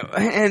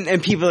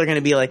 and people are going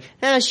to be like,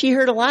 she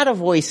heard a lot of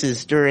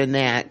voices during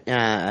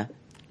that,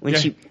 when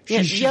she's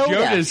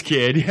Yoda's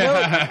kid.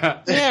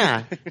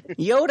 Yeah.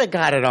 Yoda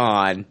got it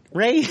on,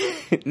 right?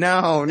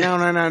 No.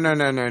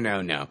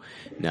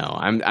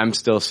 I'm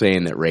still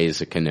saying that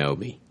Rey's a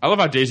Kenobi. I love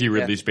how Daisy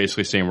Ridley's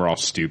basically saying we're all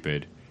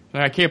stupid.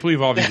 I can't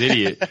believe all these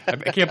idiots. I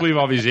can't believe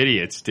all these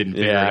idiots didn't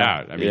figure it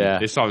out. I mean,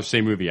 they saw the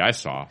same movie I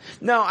saw.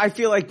 No, I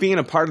feel like being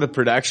a part of the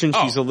production,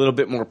 she's a little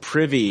bit more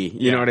privy.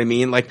 You know what I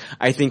mean? Like,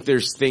 I think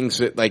there's things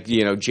that,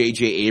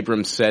 J.J.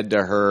 Abrams said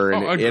to her,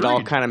 and it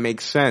all kind of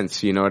makes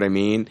sense. You know what I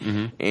mean?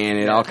 Mm-hmm. And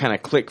it all kind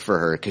of clicked for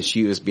her because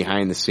she was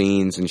behind the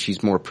scenes and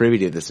she's more privy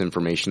to this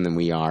information than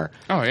we are.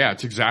 Oh yeah,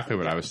 it's exactly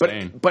what I was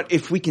saying. But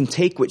if we can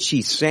take what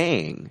she's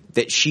saying,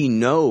 that she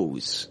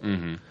knows.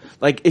 Mm-hmm.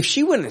 Like, if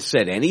she wouldn't have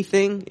said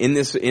anything in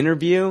this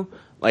interview,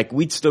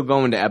 we'd still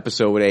go into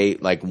episode 8,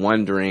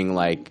 wondering,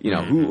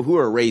 who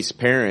are Rey's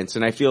parents?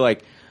 And I feel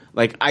like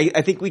Like,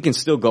 I think we can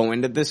still go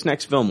into this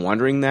next film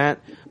wondering that,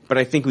 but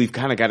I think we've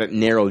kind of got it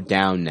narrowed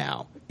down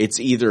now. It's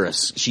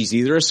she's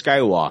either a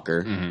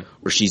Skywalker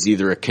or she's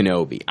either a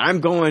Kenobi. I'm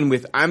going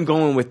with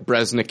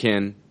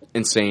Breznican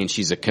and saying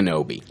she's a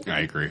Kenobi.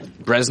 I agree.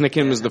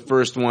 Breznican was the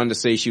first one to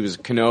say she was a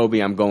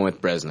Kenobi. I'm going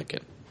with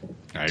Breznican.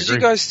 I agree. Did you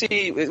guys see,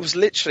 it was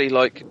literally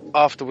like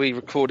after we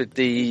recorded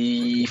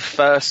the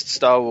first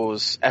Star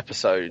Wars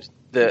episode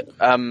that,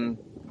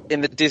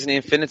 in the Disney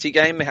Infinity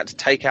game, they had to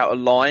take out a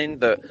line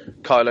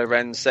that Kylo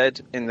Ren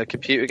said in the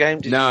computer game.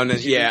 No. No.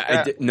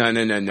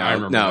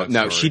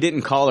 She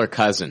didn't call her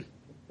cousin.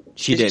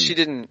 She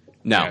didn't.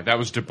 No, yeah, that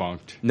was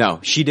debunked. No,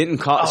 she didn't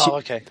call.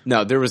 Okay.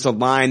 No, there was a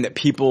line that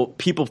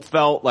people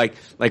felt like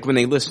when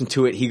they listened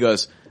to it, he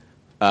goes,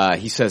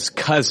 he says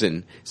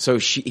cousin. So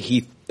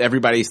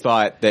everybody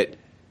thought that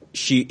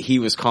he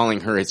was calling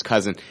her his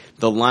cousin.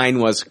 The line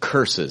was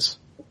curses.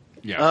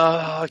 Yeah.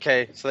 Oh,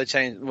 okay. So they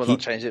changed. Well, not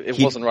changed it. It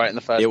wasn't right in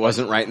the first place. It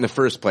wasn't right in the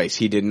first place.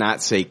 He did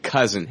not say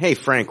cousin. Hey,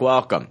 Frank,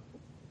 welcome.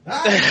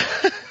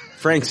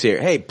 Frank's here.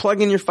 Hey,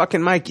 plug in your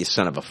fucking mic, you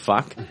son of a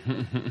fuck.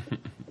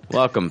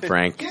 Welcome,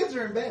 Frank. Kids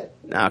are in bed.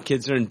 No,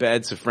 kids are in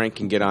bed, so Frank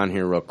can get on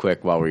here real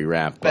quick while we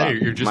wrap up. Hey,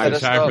 you're just in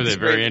time for the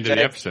very end of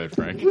the episode,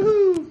 Frank.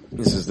 Woohoo!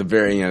 This is the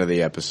very end of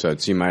the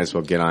episode, so you might as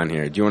well get on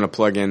here. Do you want to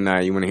plug in,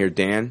 you want to hear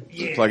Dan?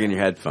 Yeah. Plug in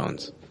your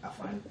headphones. I'll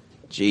find it.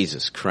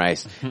 Jesus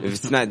Christ. If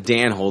it's not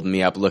Dan holding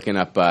me up looking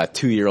up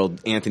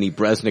 2-year-old Anthony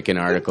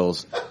Breznican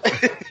articles,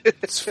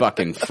 it's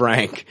fucking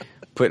Frank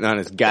putting on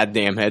his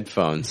goddamn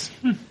headphones.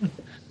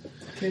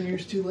 10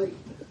 years too late.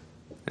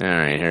 All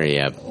right, hurry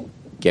up.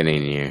 Get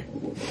in here.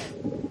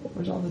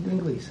 Where's all the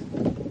dinglies?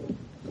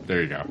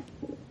 There you go.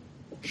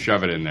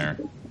 Shove it in there.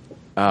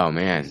 Oh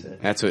man,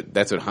 that's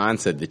what Han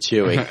said to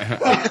Chewie.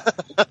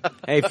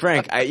 Hey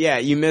Frank,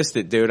 you missed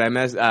it, dude.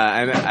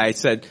 I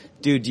said,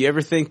 dude, do you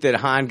ever think that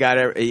Han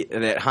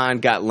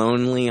got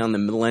lonely on the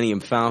Millennium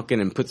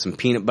Falcon and put some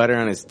peanut butter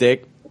on his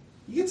dick?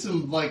 You get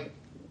some, like,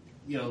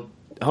 Hold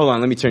on,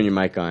 let me turn your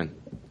mic on.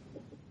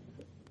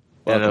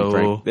 Welcome, Hello.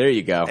 Frank. There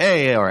you go.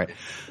 Hey, all right.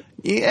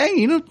 Yeah,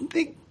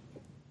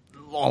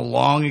 a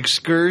long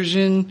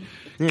excursion.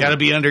 Got to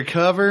be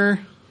undercover.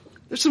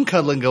 There's some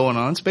cuddling going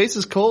on. Space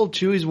is cold.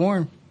 Chewie's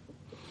warm.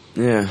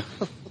 Yeah.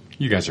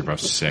 You guys are both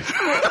sick.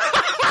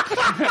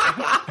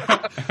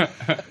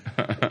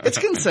 It's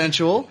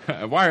consensual.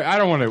 Why? I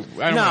don't want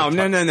to.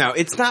 No.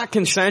 It's not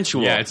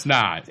consensual. Yeah, it's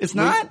not. It's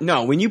not?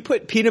 No, when you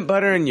put peanut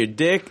butter in your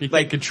dick, He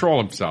can't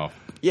control himself.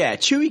 yeah,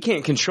 Chewie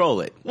can't control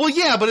it. Well,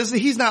 yeah, but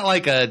he's not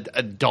like a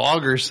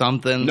dog or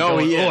something. No,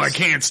 he is. Oh, I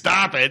can't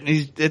stop it.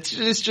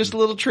 It's just a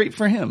little treat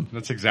for him.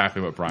 That's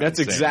exactly what Brian's That's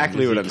saying.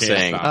 exactly what I'm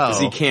saying. Because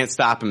he can't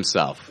stop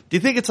himself. Do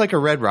you think it's like a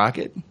red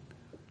rocket?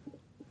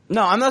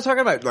 No, I'm not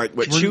talking about like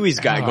what Chewie's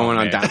got going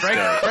on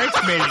downstairs.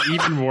 Frank's made it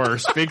even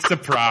worse. Big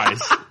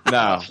surprise.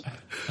 No.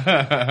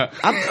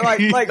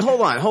 I'm like,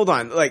 hold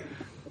on. Like,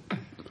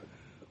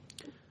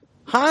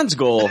 Han's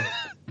goal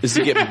is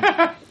to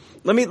get,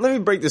 let me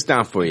break this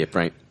down for you,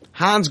 Frank.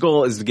 Han's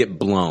goal is to get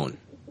blown.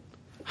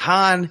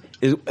 Han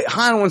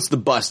wants to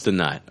bust a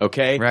nut,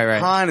 okay?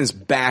 Right. Han is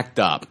backed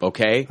up,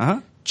 okay?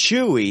 Uh-huh.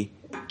 Chewie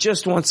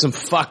just wants some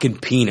fucking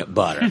peanut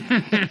butter.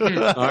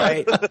 All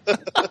right?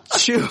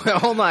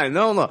 Hold on.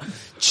 No.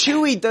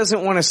 Chewie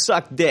doesn't want to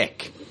suck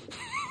dick.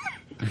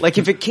 Like,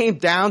 if it came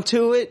down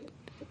to it,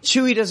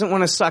 Chewie doesn't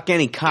want to suck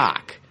any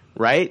cock,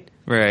 right?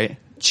 Right.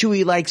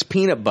 Chewie likes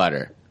peanut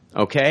butter,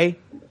 okay?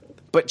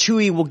 But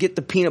Chewie will get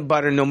the peanut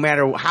butter no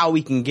matter how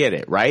we can get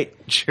it, right?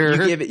 Sure.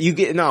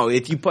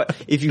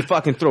 If you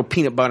fucking throw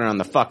peanut butter on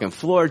the fucking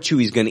floor,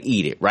 Chewie's gonna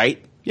eat it,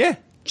 right? Yeah.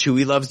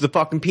 Chewie loves the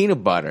fucking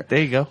peanut butter. There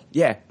you go.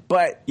 Yeah.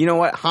 But you know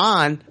what?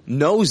 Han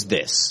knows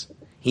this.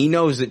 He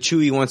knows that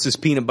Chewie wants his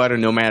peanut butter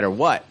no matter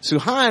what. So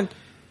Han,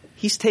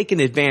 he's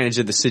taking advantage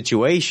of the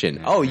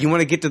situation. Oh, you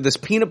want to get to this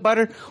peanut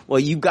butter? Well,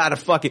 you gotta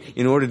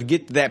in order to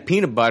get to that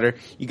peanut butter,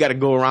 you gotta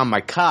go around my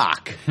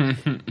cock. I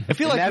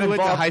feel like we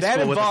went to high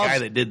school with a guy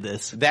that did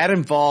this. That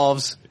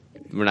involves,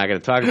 we're not gonna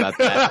talk about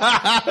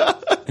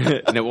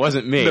that. And it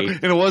wasn't me.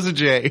 And it wasn't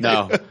Jay.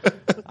 No.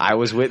 I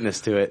was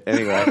witness to it.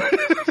 Anyway.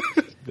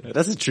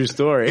 That's a true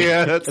story.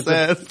 Yeah, that's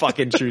a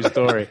fucking true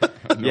story.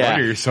 No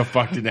wonder you're so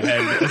fucked in the head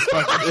with this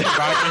fucking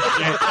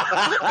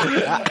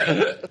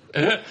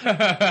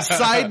shit.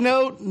 Side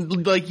note,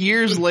 like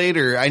years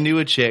later, I knew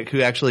a chick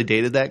who actually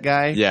dated that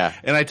guy. Yeah.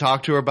 And I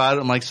talked to her about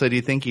it. I'm like, so do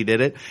you think he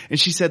did it? And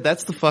she said,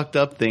 that's the fucked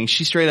up thing.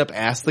 She straight up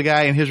asked the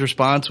guy and his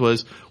response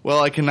was,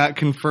 well, I cannot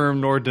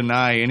confirm nor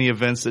deny any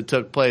events that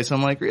took place.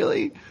 I'm like,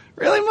 really?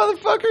 Really,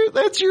 motherfucker?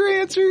 That's your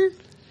answer?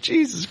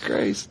 Jesus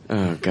Christ.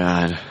 Oh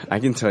God. I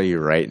can tell you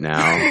right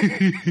now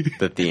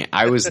that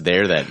I was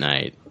there that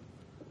night.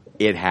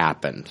 It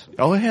happened.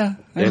 Oh yeah.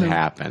 It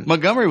happened.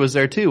 Montgomery was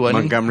there too, wasn't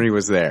he? Montgomery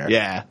was there.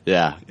 Yeah.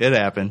 Yeah. It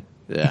happened.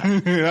 Yeah.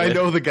 I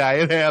know the guy.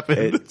 It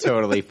happened. It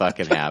totally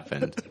fucking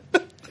happened.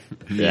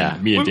 Yeah.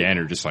 Me and Dan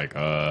are just like,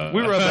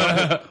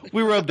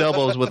 We rubbed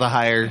elbows with a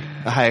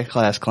high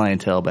class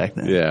clientele back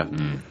then. Yeah.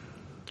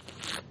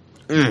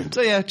 So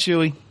yeah,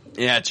 Chewie.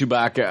 Yeah,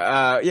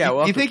 Chewbacca. Yeah,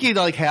 well, you think he'd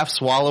like half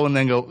swallow and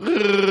then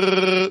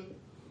go?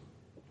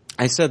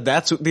 I said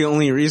that's the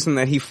only reason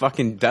that he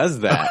fucking does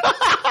that.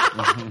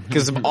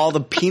 Because of all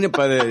the peanut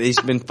butter that he's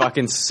been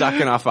fucking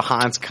sucking off of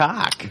Han's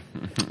cock.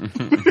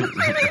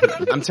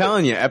 I'm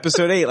telling you,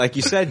 episode 8, like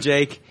you said,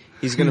 Jake,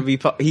 he's gonna be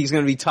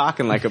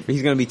talking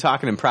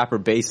in proper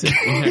basic.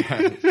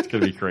 It's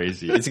gonna be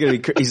crazy.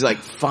 He's like,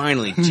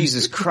 finally,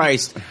 Jesus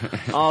Christ,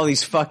 all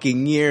these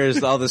fucking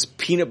years, all this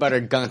peanut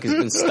butter gunk has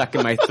been stuck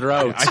in my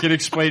throat. I can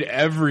explain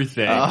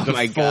everything. Oh the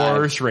my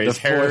force, God. race,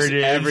 The force,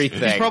 heritage,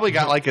 everything. He's probably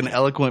got like an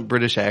eloquent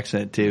British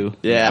accent too.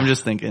 Yeah. I'm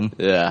just thinking.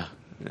 Yeah.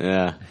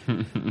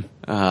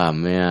 Oh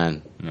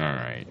man. All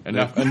right.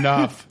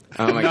 Enough.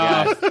 Oh my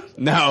God.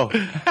 No.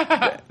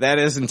 That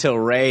is until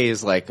Ray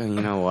is like, oh,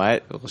 you know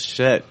what? Well,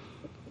 shit.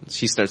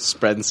 She starts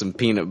spreading some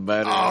peanut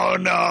butter. Oh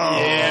no.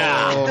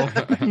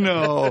 Yeah.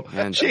 No.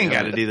 And She ain't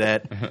got to do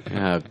that.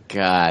 Oh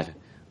God.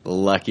 The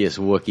luckiest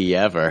Wookiee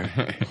ever.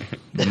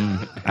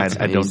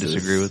 I don't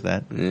disagree with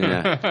that.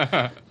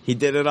 Yeah. He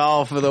did it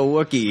all for the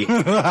Wookiee.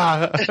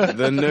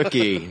 The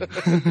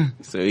Nookie.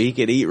 So he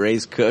could eat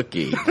Ray's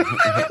cookie.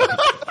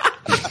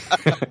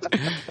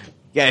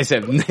 You guys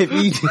have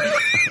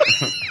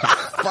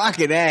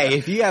fucking A.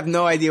 If you have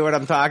no idea what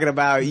I'm talking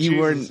about, you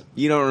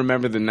don't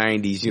remember the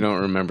 90s. You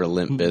don't remember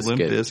Limp Bizkit.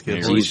 Limp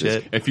Bizkit. Jesus.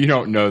 Shit. If you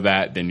don't know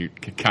that, then you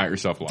can count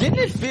yourself lucky. Didn't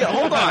it feel?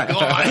 Hold on.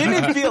 Didn't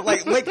it feel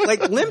like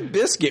Limp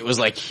Bizkit was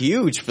like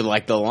huge for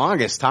like the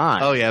longest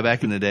time? Oh yeah,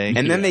 back in the day.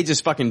 And then they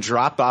just fucking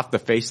dropped off the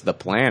face of the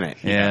planet.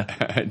 Yeah.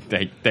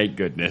 Thank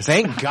goodness.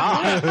 Thank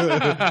God.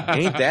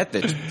 Ain't that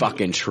the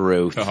fucking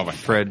truth? Oh my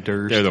Fred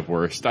Durst. They're the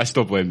worst. I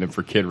still blame them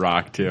for Kid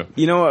Rock too.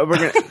 You know what? We're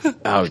gonna.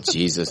 Oh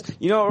Jesus!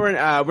 You know what?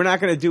 We're not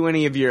gonna do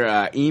any of your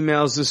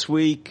emails this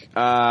week,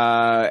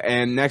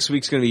 and next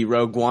week's gonna be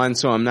Rogue One.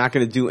 So I'm not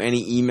gonna do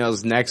any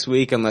emails next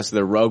week unless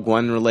they're Rogue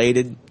One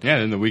related. Yeah.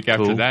 Then the week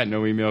after Cool. that,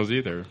 no emails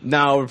either.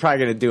 No, we're probably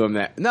gonna do them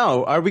that.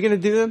 No, are we gonna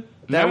do them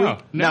that No, week?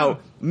 no.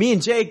 Me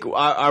and Jake,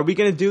 are we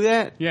gonna do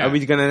that? Yeah. Are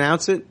we gonna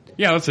announce it?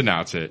 Yeah. Let's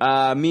announce it.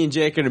 Me and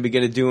Jake are gonna be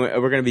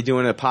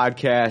doing a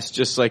podcast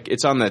just like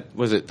it's on the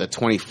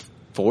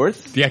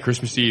 24th? Yeah.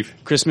 Christmas Eve.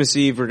 Christmas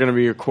Eve, we're going to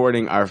be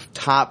recording our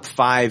top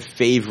 5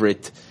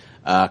 favorite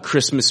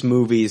Christmas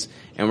movies,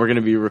 and we're going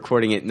to be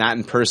recording it not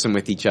in person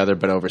with each other,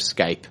 but over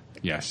Skype.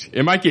 Yes.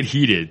 It might get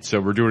heated,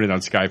 so we're doing it on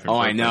Skype. Oh,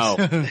 I know.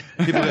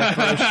 People that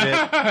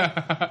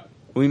first shit.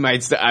 We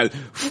might say,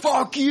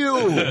 fuck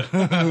you!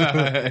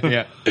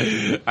 Yeah.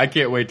 I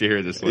can't wait to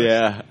hear this list.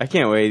 Yeah, I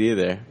can't wait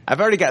either. I've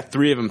already got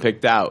 3 of them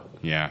picked out.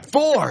 Yeah.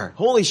 4!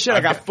 Holy shit,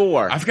 I got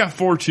 4. I've got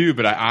 4 too,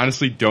 but I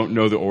honestly don't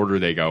know the order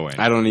they go in.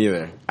 I don't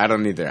either. I'm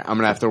going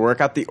to have to work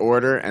out the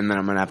order, and then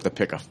I'm going to have to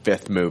pick a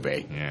 5th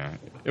movie. Yeah.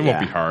 It won't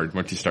be hard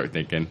once you start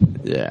thinking.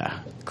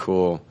 Yeah,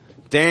 cool.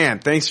 Dan,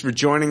 thanks for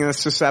joining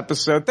us this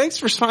episode. Thanks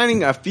for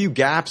finding a few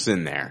gaps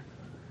in there.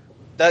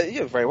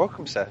 You're very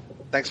welcome, sir.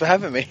 Thanks for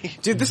having me.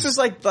 Dude, this is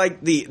like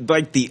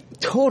the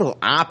total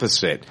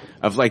opposite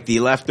of like the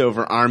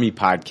Leftover Army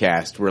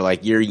podcast where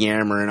like you're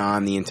yammering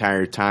on the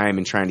entire time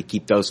and trying to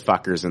keep those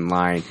fuckers in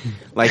line.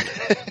 Like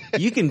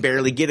you can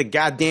barely get a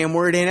goddamn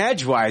word in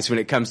edgewise when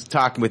it comes to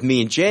talking with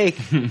me and Jake.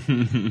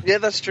 Yeah,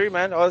 that's true,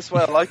 man. That's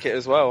why I like it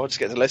as well. I just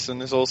get to listen.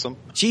 It's awesome.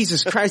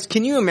 Jesus Christ,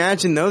 can you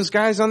imagine those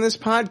guys on this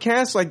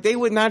podcast? Like they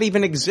would not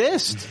even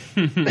exist.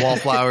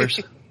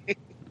 Wallflowers.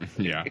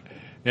 Yeah.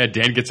 Yeah,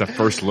 Dan gets a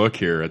first look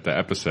here at the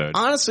episode.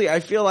 Honestly, I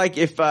feel like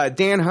if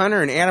Dan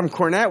Hunter and Adam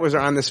Cornett was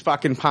on this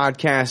fucking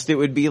podcast, it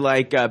would be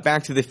like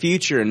Back to the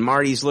Future and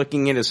Marty's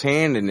looking at his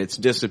hand and it's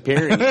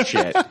disappearing and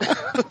shit.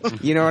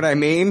 You know what I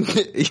mean?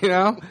 You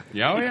know?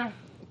 Yeah, oh yeah.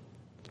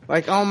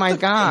 Like, oh my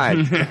God.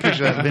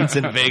 Picture that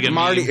Vincent Vega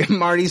meme.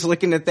 Marty's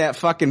looking at that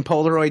fucking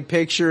Polaroid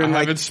picture and I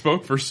like... haven't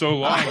spoke for so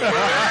long.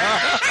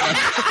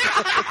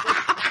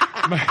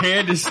 My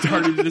hand is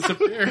starting to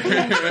disappear.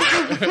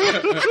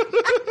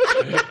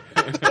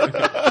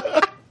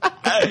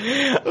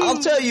 I'll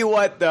tell you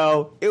what,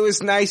 though. It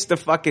was nice to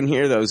fucking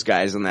hear those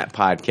guys on that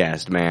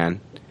podcast,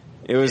 man.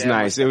 It was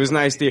nice. It was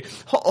nice to hear.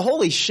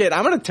 Holy shit,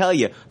 I'm going to tell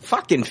you,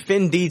 fucking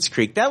Finn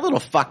Deeds-Creek, that little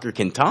fucker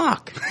can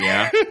talk.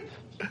 Yeah.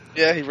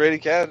 Yeah, he really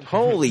can.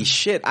 Holy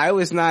shit, I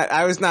was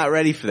not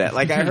ready for that.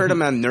 Like, I heard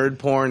him on Nerd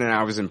Porn and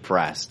I was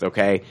impressed,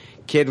 okay?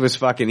 Kid was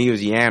he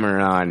was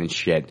yammering on and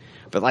shit.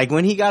 But like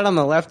when he got on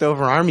the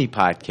Leftover Army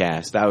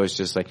podcast, I was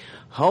just like,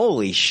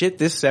 holy shit,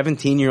 this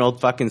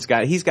 17-year-old fucking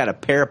Scott, he's got a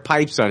pair of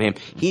pipes on him.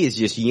 He is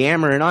just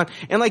yammering on.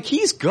 And like,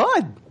 he's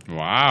good.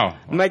 Wow.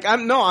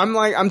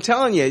 I'm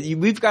telling you,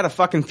 we've got a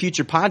fucking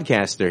future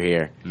podcaster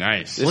here.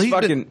 Nice. Well,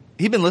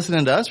 he's been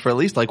listening to us for at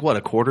least like what,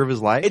 a quarter of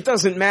his life? It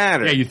doesn't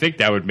matter. Yeah, you think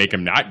that would make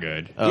him not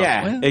good. Oh.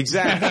 Yeah,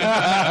 exactly.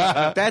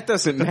 That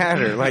doesn't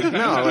matter. Like,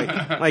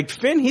 no, like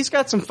Finn, he's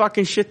got some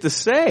fucking shit to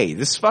say.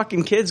 This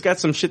fucking kid's got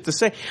some shit to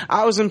say.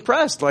 I was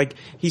impressed. Like,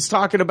 he's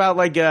talking about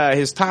like,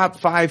 his top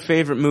 5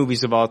 favorite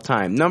movies of all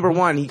time. Number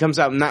 1, he comes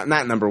out, not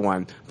number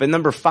 1, but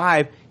number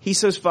 5, he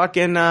says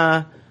fucking,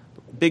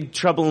 Big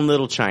Trouble in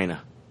Little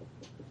China.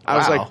 I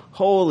was like,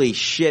 holy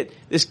shit,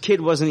 this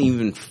kid wasn't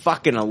even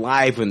fucking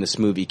alive when this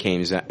movie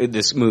came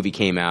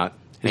out.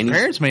 His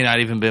parents may not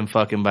even been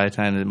fucking by the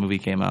time the movie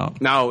came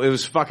out. No, it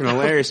was fucking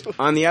hilarious.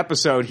 On the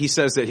episode, he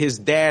says that his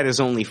dad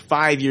is only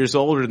 5 years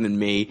older than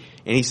me,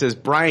 and he says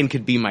Brian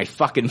could be my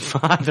fucking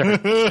father.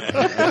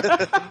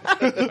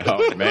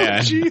 Oh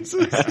man,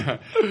 Jesus!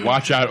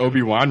 Watch out,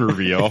 Obi-Wan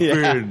reveal.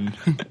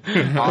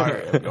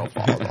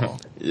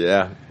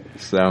 Yeah.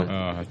 So.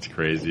 Oh, that's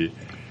crazy.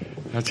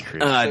 That's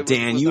crazy.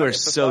 Dan, you are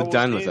so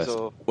done with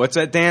us. What's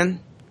that, Dan?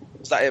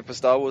 Is that it for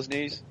Star Wars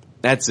news?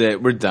 That's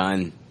it. We're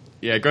done.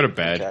 Yeah, go to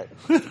bed.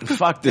 Okay.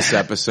 Fuck this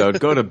episode.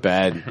 Go to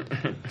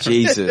bed.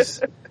 Jesus.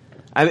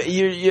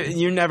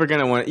 You're never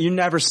gonna want. You're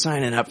never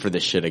signing up for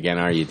this shit again,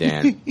 are you,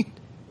 Dan?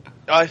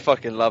 I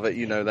fucking love it.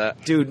 You know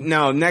that, dude.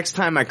 No, next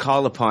time I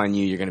call upon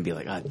you, you're gonna be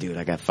like, "Oh, dude,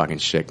 I got fucking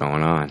shit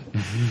going on."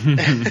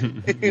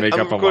 Make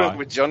I'm up a recording lot.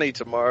 with Johnny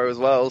tomorrow as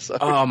well. So.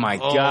 Oh my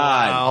god.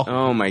 Wow.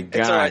 Oh my god.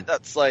 It's alright.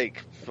 That's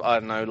like I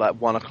don't know,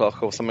 like 1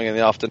 o'clock or something in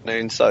the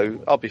afternoon.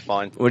 So I'll be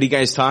fine. What are you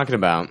guys talking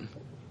about?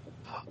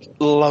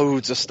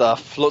 Loads of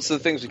stuff. Lots of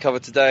the things we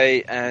covered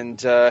today,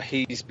 and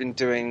he's been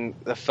doing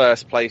the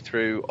first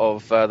playthrough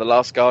of The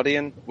Last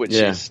Guardian, which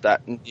is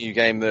that new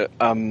game that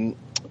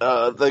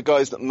the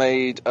guys that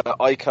made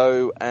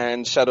Ico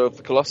and Shadow of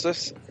the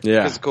Colossus.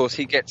 Yeah. Because, of course,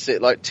 he gets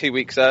it like 2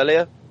 weeks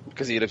earlier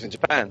because he lives in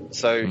Japan.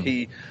 So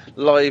he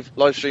live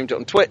streamed it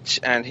on Twitch,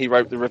 and he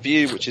wrote the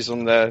review, which is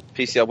on the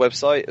PCR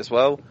website as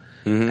well.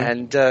 Mm-hmm.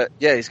 And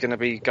he's going to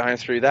be going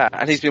through that,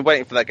 and he's been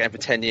waiting for that game for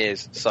 10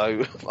 years. So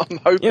I'm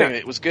hoping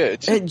it was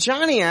good. Hey,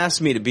 Johnny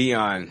asked me to be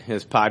on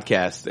his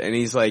podcast, and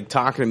he's like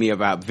talking to me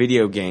about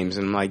video games,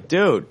 and I'm like,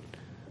 dude,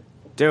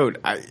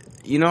 I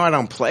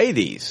don't play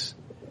these.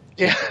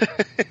 Yeah.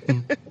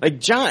 Like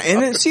John,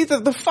 and then see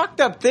the fucked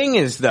up thing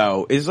is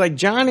like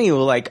Johnny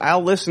will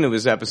I'll listen to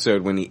his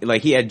episode when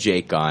he had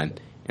Jake on,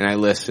 and I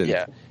listen.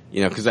 Yeah.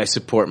 Because I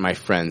support my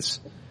friends,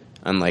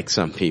 unlike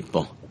some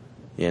people,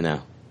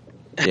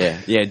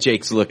 Yeah,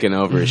 Jake's looking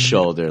over his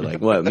shoulder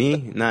like, what, me?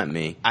 Not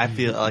me. I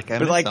feel like I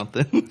missed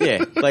something.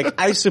 Yeah,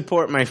 I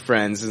support my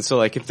friends, and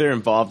so if they're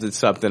involved in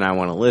something, I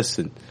want to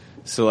listen.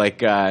 So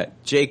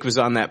Jake was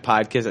on that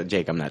podcast.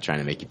 Jake, I'm not trying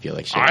to make you feel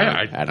like shit.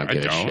 I don't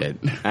give a shit.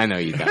 I know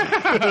you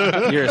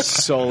don't. You're a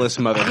soulless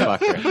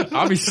motherfucker.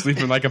 I'll be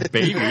sleeping like a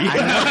baby.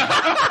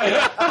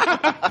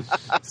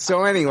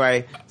 So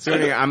anyway,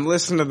 I'm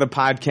listening to the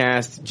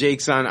podcast.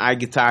 Jake's on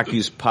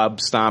Igataku's Pub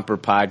Stomper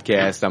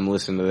podcast. I'm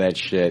listening to that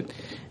shit.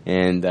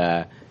 And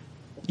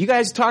you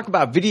guys talk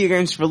about video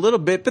games for a little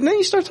bit, but then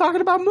you start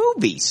talking about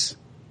movies.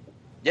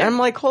 Yeah. And I'm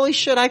like, holy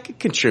shit, I could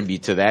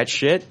contribute to that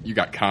shit. You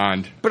got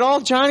conned. But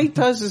all Johnny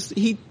does is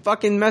he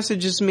fucking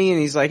messages me,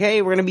 and he's like,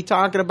 hey, we're going to be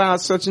talking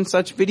about such and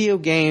such video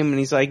game. And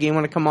he's like, you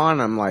want to come on?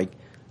 And I'm like,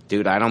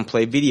 dude, I don't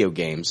play video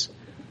games.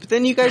 But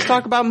then you guys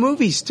talk about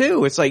movies,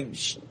 too. It's like,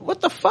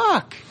 what the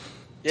fuck?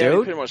 Yeah, dude?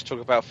 we pretty much talk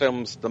about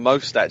films the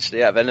most,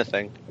 actually, out of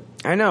anything.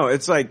 I know.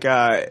 It's like,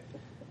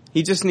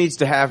 he just needs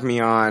to have me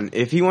on.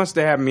 If he wants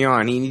to have me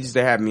on, he needs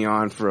to have me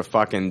on for a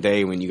fucking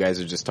day when you guys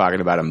are just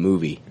talking about a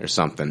movie or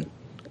something.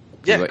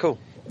 Yeah, cool.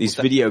 These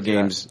video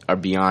games are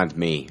beyond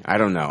me. I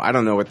don't know. I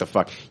don't know what the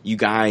fuck. You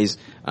guys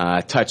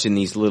touching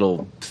these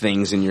little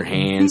things in your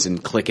hands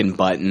and clicking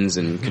buttons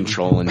and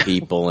controlling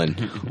people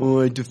and,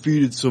 oh, I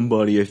defeated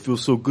somebody. I feel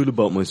so good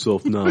about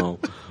myself now.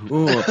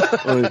 Oh,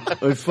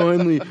 I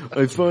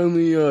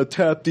finally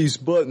tapped these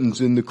buttons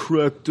in the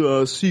correct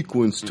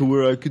sequence to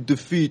where I could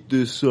defeat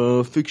this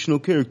fictional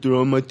character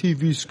on my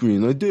TV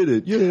screen. I did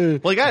it. Yeah.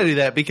 Well, I gotta do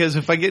that because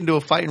if I get into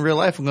a fight in real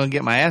life, I'm gonna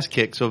get my ass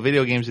kicked. So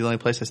video games are the only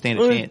place I stand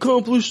a I chance.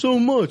 accomplished so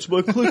much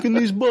by clicking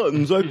these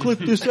buttons. I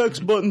clicked this X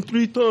button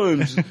 3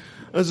 times.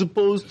 As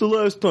opposed to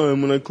last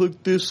time when I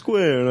clicked this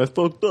square and I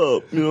fucked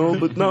up,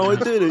 but now I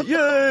did it. Yay,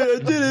 I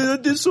did it. I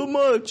did so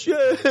much.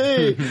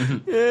 Yay.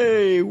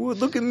 Yay,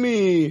 look at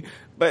me.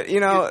 But,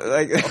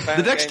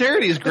 the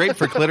dexterity is great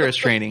for clitoris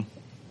training.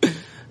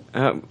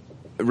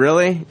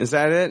 Really? Is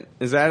that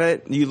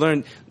it? You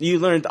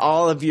learned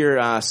all of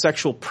your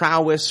sexual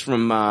prowess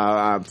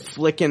from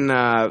flicking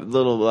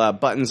little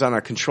buttons on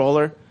a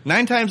controller?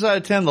 9 times out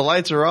of 10, the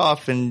lights are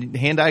off and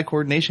hand-eye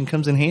coordination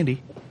comes in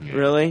handy.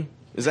 Really?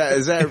 Is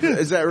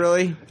that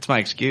really? It's my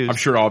excuse. I'm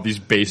sure all these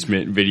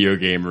basement video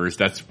gamers,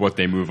 that's what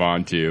they move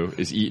on to,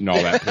 is eating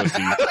all that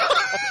pussy.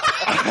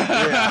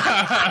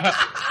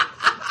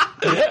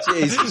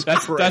 Jesus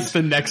that's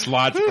the next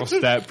logical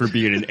step for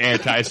being an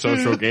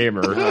antisocial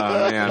gamer. Oh,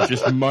 man.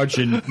 Just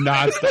munching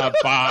nonstop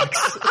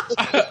box.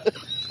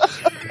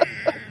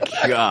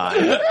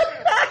 God.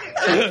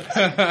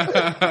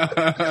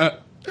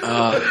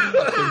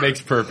 It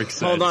makes perfect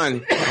sense. Hold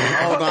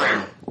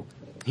on.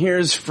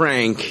 Here's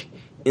Frank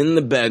in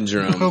the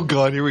bedroom. Oh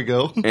God, here we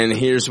go. And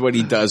here's what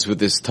he does with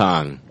his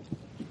tongue.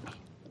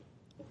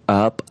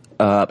 Up,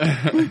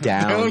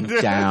 down,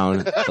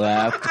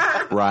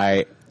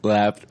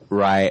 left,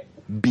 right,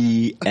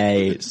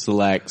 B-A,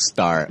 select,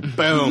 start.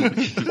 Boom.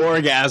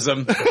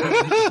 Orgasm.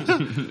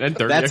 And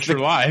 30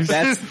 extra lives.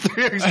 That's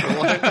 3 extra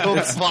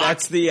lives.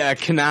 That's the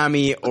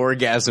Konami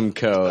orgasm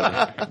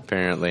code,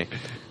 apparently.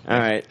 All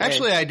right.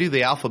 Actually, I do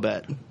the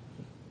alphabet.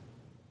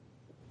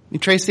 You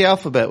trace the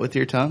alphabet with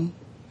your tongue.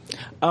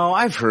 Oh,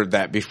 I've heard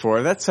that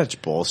before. That's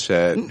such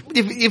bullshit.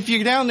 If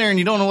you're down there and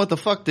you don't know what the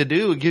fuck to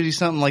do, it gives you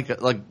something like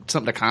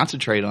something to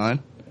concentrate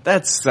on.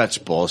 That's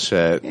such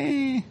bullshit.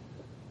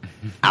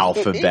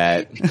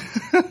 Alphabet.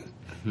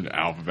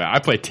 Alphabet. I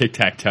play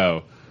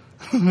tic-tac-toe.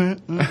 Yeah,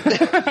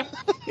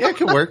 it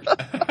could work.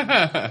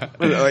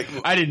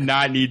 I did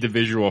not need the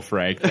visual,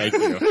 Frank. Thank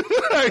you.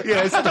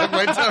 Yeah, I stuck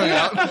my tongue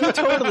out. You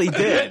totally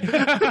did.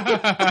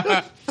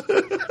 That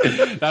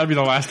would be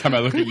the last time I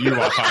look at you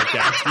while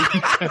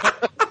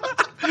podcasting.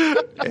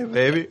 Hey,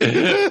 baby.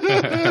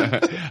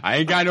 I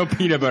ain't got no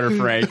peanut butter,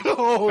 Frank.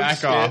 Oh, Back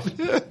shit. off.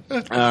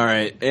 All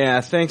right.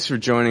 Yeah, thanks for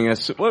joining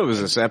us. What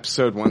was this,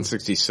 episode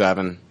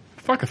 167?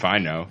 Fuck if I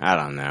know. I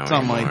don't know.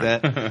 Something anymore.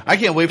 like that. I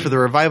can't wait for the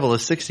revival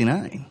of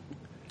 69.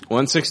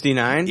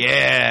 169?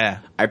 Yeah.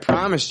 I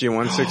promised you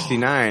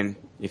 169.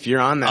 If you're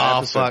on that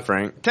episode, fuck.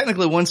 Frank.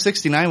 Technically,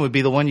 169 would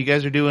be the one you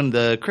guys are doing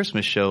the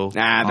Christmas show.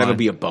 Nah, that'll on.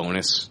 be a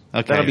bonus.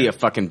 Okay. That'll be a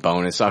fucking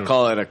bonus. I'll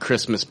call it a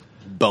Christmas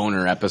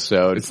boner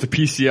episode. It's the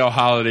PCL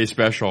holiday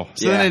special.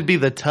 So then it'd be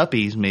the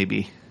Tuppies,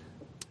 maybe.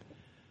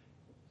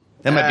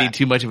 That might be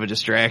too much of a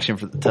distraction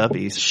for the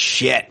Tuppies.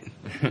 Shit.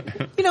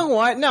 You know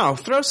what? No,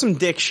 throw some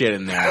dick shit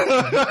in there.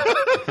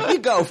 You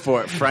go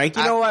for it, Frank.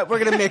 You know what?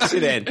 We're gonna mix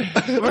it in.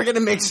 We're gonna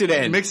mix it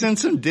in. Mix in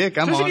some dick.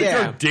 I'm on it.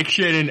 Throw dick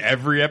shit in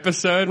every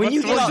episode? When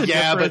you What's get the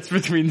difference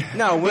between...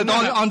 No, But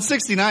on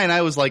 69,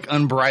 I was like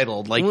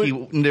unbridled. Like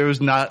there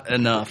was not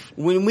enough.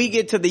 When we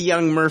get to the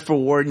Young Murph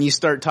Award and you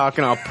start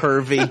talking all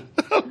pervy,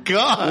 oh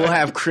God, we'll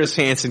have Chris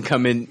Hansen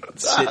come in,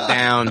 sit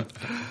down,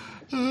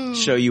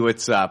 show you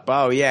what's up.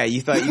 Oh yeah,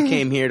 you thought you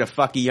came here to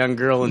fuck a young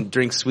girl and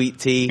drink sweet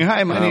tea?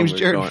 Hi, my name's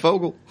Jared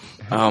Fogle.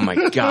 Oh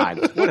my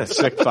God, what a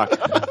sick fuck!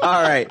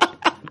 All right,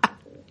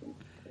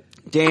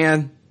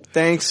 Dan,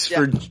 thanks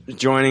for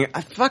joining.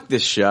 Fuck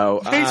this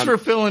show. Thanks for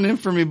filling in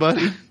for me,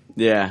 buddy.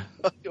 Yeah.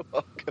 You're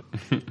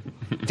welcome.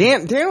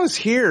 Dan was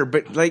here,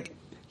 but like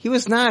he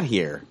was not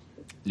here.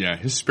 Yeah,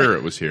 his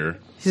spirit was here.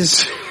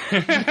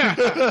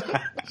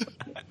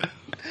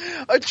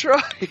 I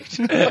tried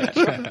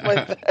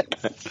my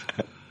best.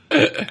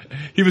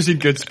 He was in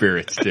good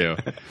spirits too.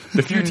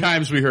 The few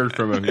times we heard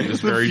from him, he was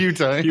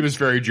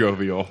very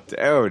jovial.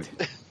 Dude,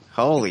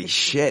 holy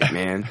shit,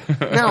 man!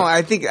 No,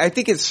 I think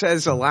it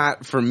says a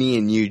lot for me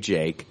and you,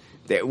 Jake,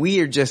 that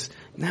we are just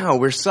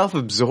we're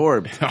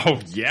self-absorbed. Oh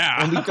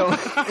yeah,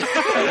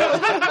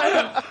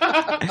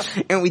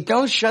 and we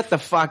don't shut the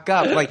fuck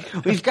up. Like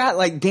we've got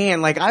like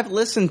Dan. Like I've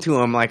listened to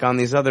him like on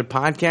these other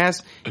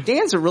podcasts.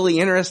 Dan's a really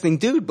interesting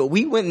dude, but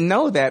we wouldn't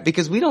know that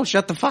because we don't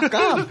shut the fuck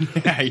up.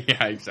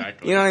 Yeah,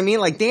 exactly. You know what I mean?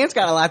 Like Dan's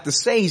got a lot to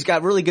say. He's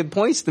got really good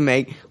points to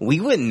make.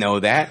 We wouldn't know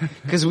that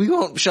because we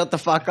won't shut the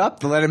fuck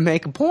up to let him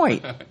make a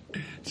point.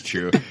 It's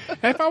true.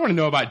 If I want to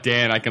know about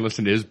Dan, I can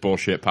listen to his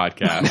bullshit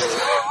podcast.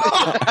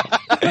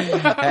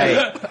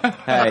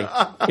 Hey,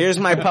 here's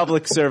my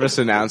public service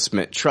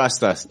announcement.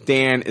 Trust us,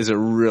 Dan is a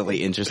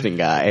really interesting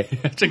guy.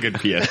 That's a good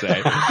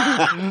PSA.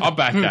 I'll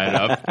back that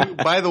up.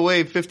 By the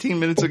way, 15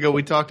 minutes ago,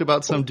 we talked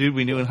about some dude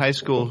we knew in high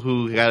school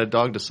who got a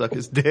dog to suck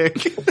his dick.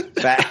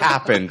 That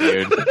happened,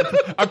 dude.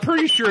 I'm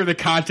pretty sure the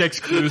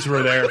context clues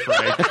were there,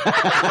 Frank.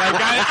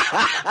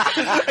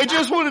 I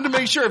just wanted to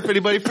make sure if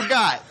anybody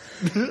forgot.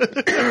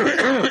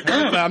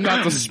 I'm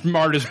not the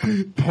smartest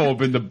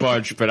bulb in the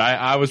bunch, but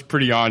I was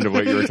pretty on to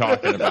what you were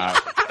talking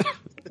about.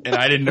 And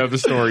I didn't know the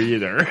story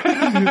either.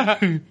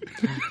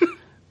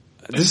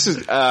 Is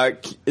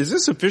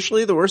this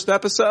officially the worst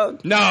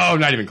episode? No,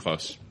 not even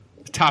close.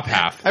 Top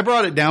half. I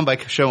brought it down by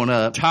showing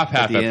up. Top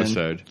half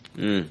episode.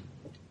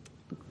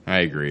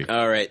 I agree.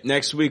 All right.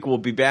 Next week we'll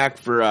be back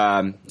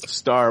for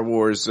Star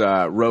Wars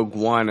Rogue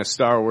One, a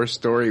Star Wars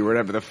story,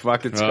 whatever the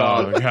fuck it's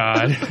called. Oh,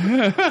 God.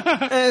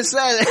 It's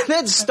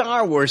that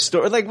Star Wars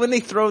story. Like, when they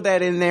throw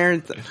that in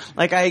there,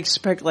 like, I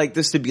expect, like,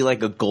 this to be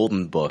like a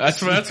golden book.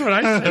 That's what I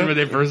said when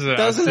they first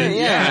announced it. Doesn't it?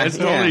 Yeah. It's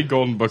totally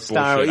golden book bullshit.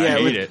 I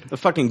hate it. The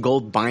fucking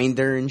gold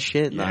binder and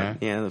shit. Yeah.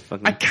 The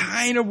fucking... I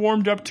kind of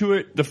warmed up to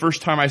it the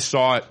first time I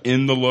saw it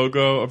in the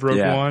logo of Rogue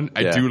One.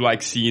 I do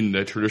like seeing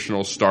the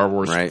traditional Star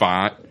Wars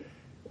font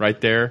right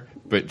there,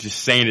 but just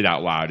saying it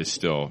out loud is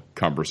still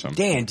cumbersome.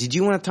 Dan, did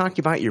you want to talk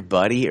about your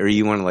buddy, or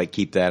you want to like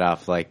keep that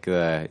off? Like,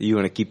 you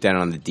want to keep that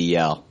on the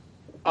DL?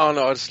 Oh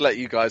no, I'll just let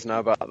you guys know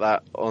about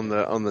that on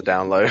the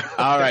down low.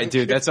 All right,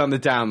 dude, that's on the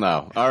down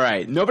low. All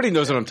right, nobody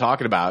knows what I'm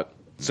talking about,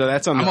 so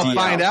that's on the DL. I'm gonna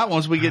find out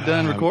once we get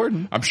done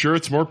recording. I'm sure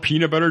it's more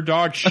peanut butter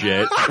dog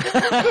shit.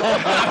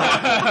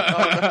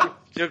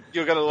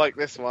 You're gonna like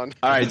this one.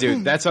 All right,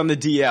 dude, that's on the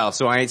DL,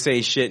 so I ain't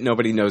saying shit.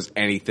 Nobody knows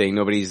anything.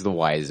 Nobody's the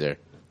wiser.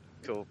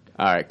 Cool.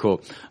 All right,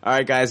 cool. All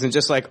right, guys, and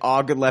just like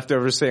all good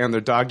leftovers say on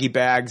their doggy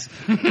bags,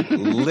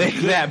 lick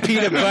that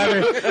peanut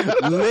butter,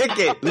 lick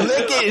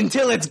it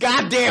until it's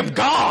goddamn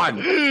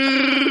gone.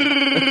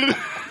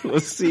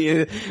 We'll see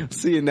you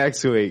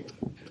next week.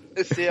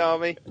 See you,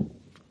 Army.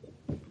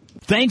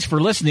 Thanks for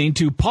listening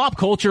to Pop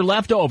Culture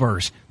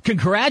Leftovers.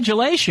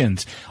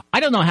 Congratulations. I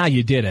don't know how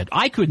you did it.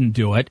 I couldn't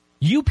do it.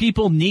 You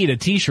people need a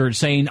t-shirt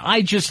saying,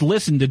 I just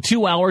listened to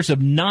 2 hours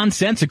of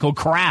nonsensical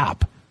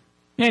crap.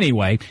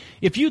 Anyway,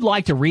 if you'd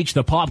like to reach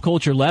the Pop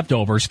Culture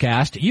Leftovers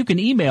cast, you can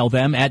email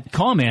them at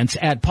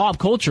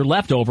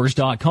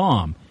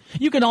comments@popcultureleftovers.com.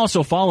 You can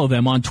also follow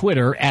them on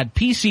Twitter at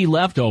PC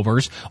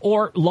Leftovers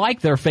or like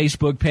their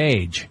Facebook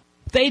page.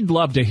 They'd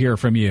love to hear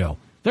from you.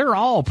 They're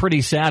all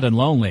pretty sad and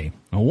lonely.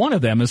 One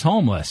of them is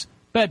homeless,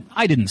 but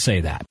I didn't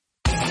say that.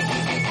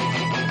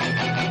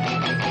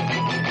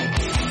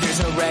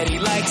 There's already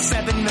like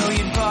 7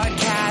 million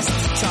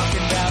podcasts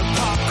talking about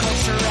pop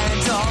culture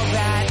and all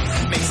that.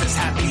 Makes us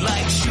happy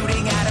like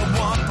shooting at a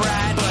womp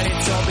rat. But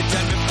it's all been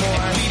done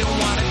before. We don't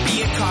want to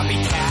be a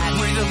copycat.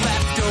 We're the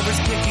leftovers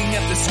picking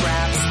up the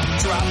scraps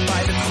dropped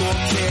by the cool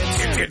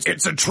kids.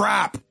 It's a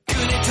trap.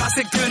 Good and toss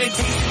it, good and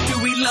taste it. Do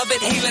we love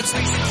it? Hey, let's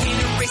face it,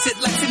 can't erase it.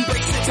 Let's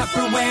embrace it.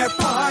 Tupperware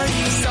party.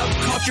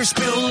 Subculture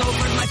spill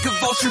over like a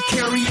vulture.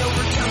 Carry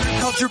over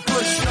counterculture,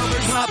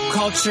 pushovers, pop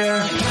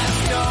culture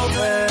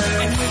leftovers.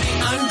 And with the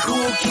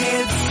uncool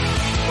kids,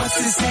 what's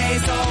to say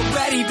has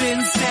already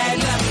been said.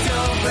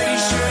 Leftovers. Pretty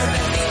sure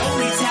that the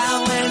only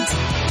talent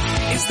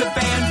is the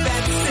band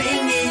that's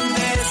singing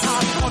this.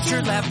 Pop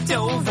culture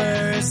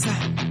leftovers.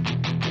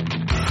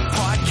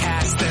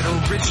 Podcasts that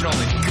are original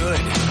and good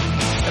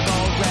have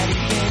already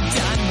been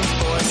done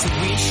before, so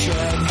we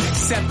should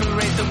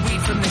separate the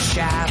wheat from the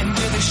chaff. And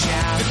we're the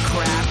chaff, the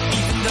crap,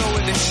 even though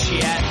we're the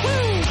shit.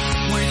 Woo!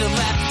 We're the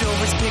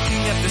leftovers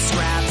picking up the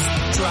scraps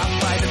dropped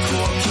by the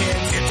cool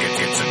kids.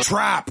 It's a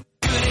trap.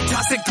 Good and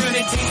toss it, good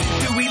and taste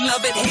it. Do we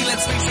love it? Hey,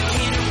 let's face it,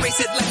 can't erase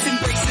it. Let's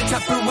embrace the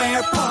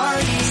Tupperware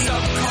party.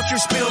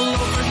 Subculture spill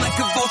over like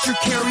a vulture.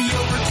 Carry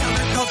over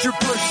counterculture,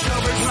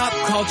 pushovers, pop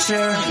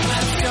culture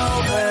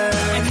leftovers.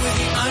 And with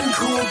the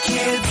uncool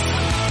kids,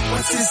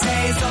 what's to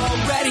say has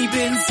already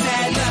been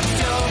said.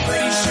 Leftovers.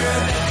 Pretty sure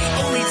that the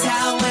only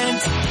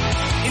talent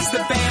is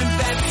the band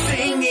that's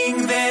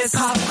singing this.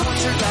 Pop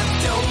culture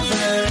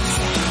leftovers.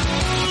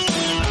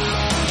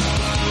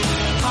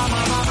 Pop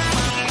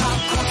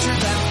culture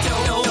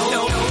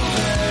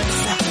leftovers.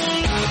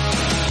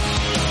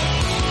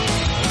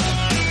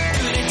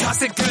 Good and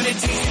toss it, good and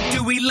taste it.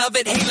 Do we love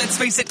it? Hey, let's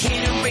face it,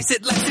 can't erase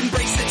it. Let's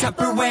embrace the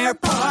Tupperware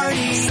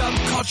party.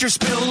 Subculture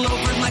spill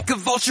over like a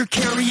vulture.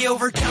 Carry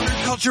over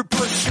counterculture,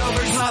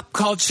 pushovers, pop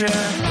culture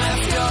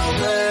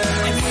leftovers.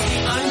 And with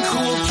the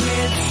uncool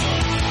kids,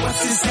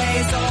 what's to say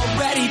has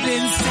already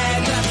been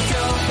said.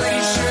 Leftovers.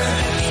 Pretty sure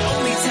that the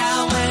only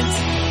talent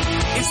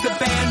is the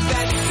band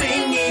that's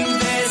singing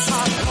this.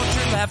 Pop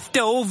culture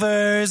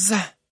leftovers.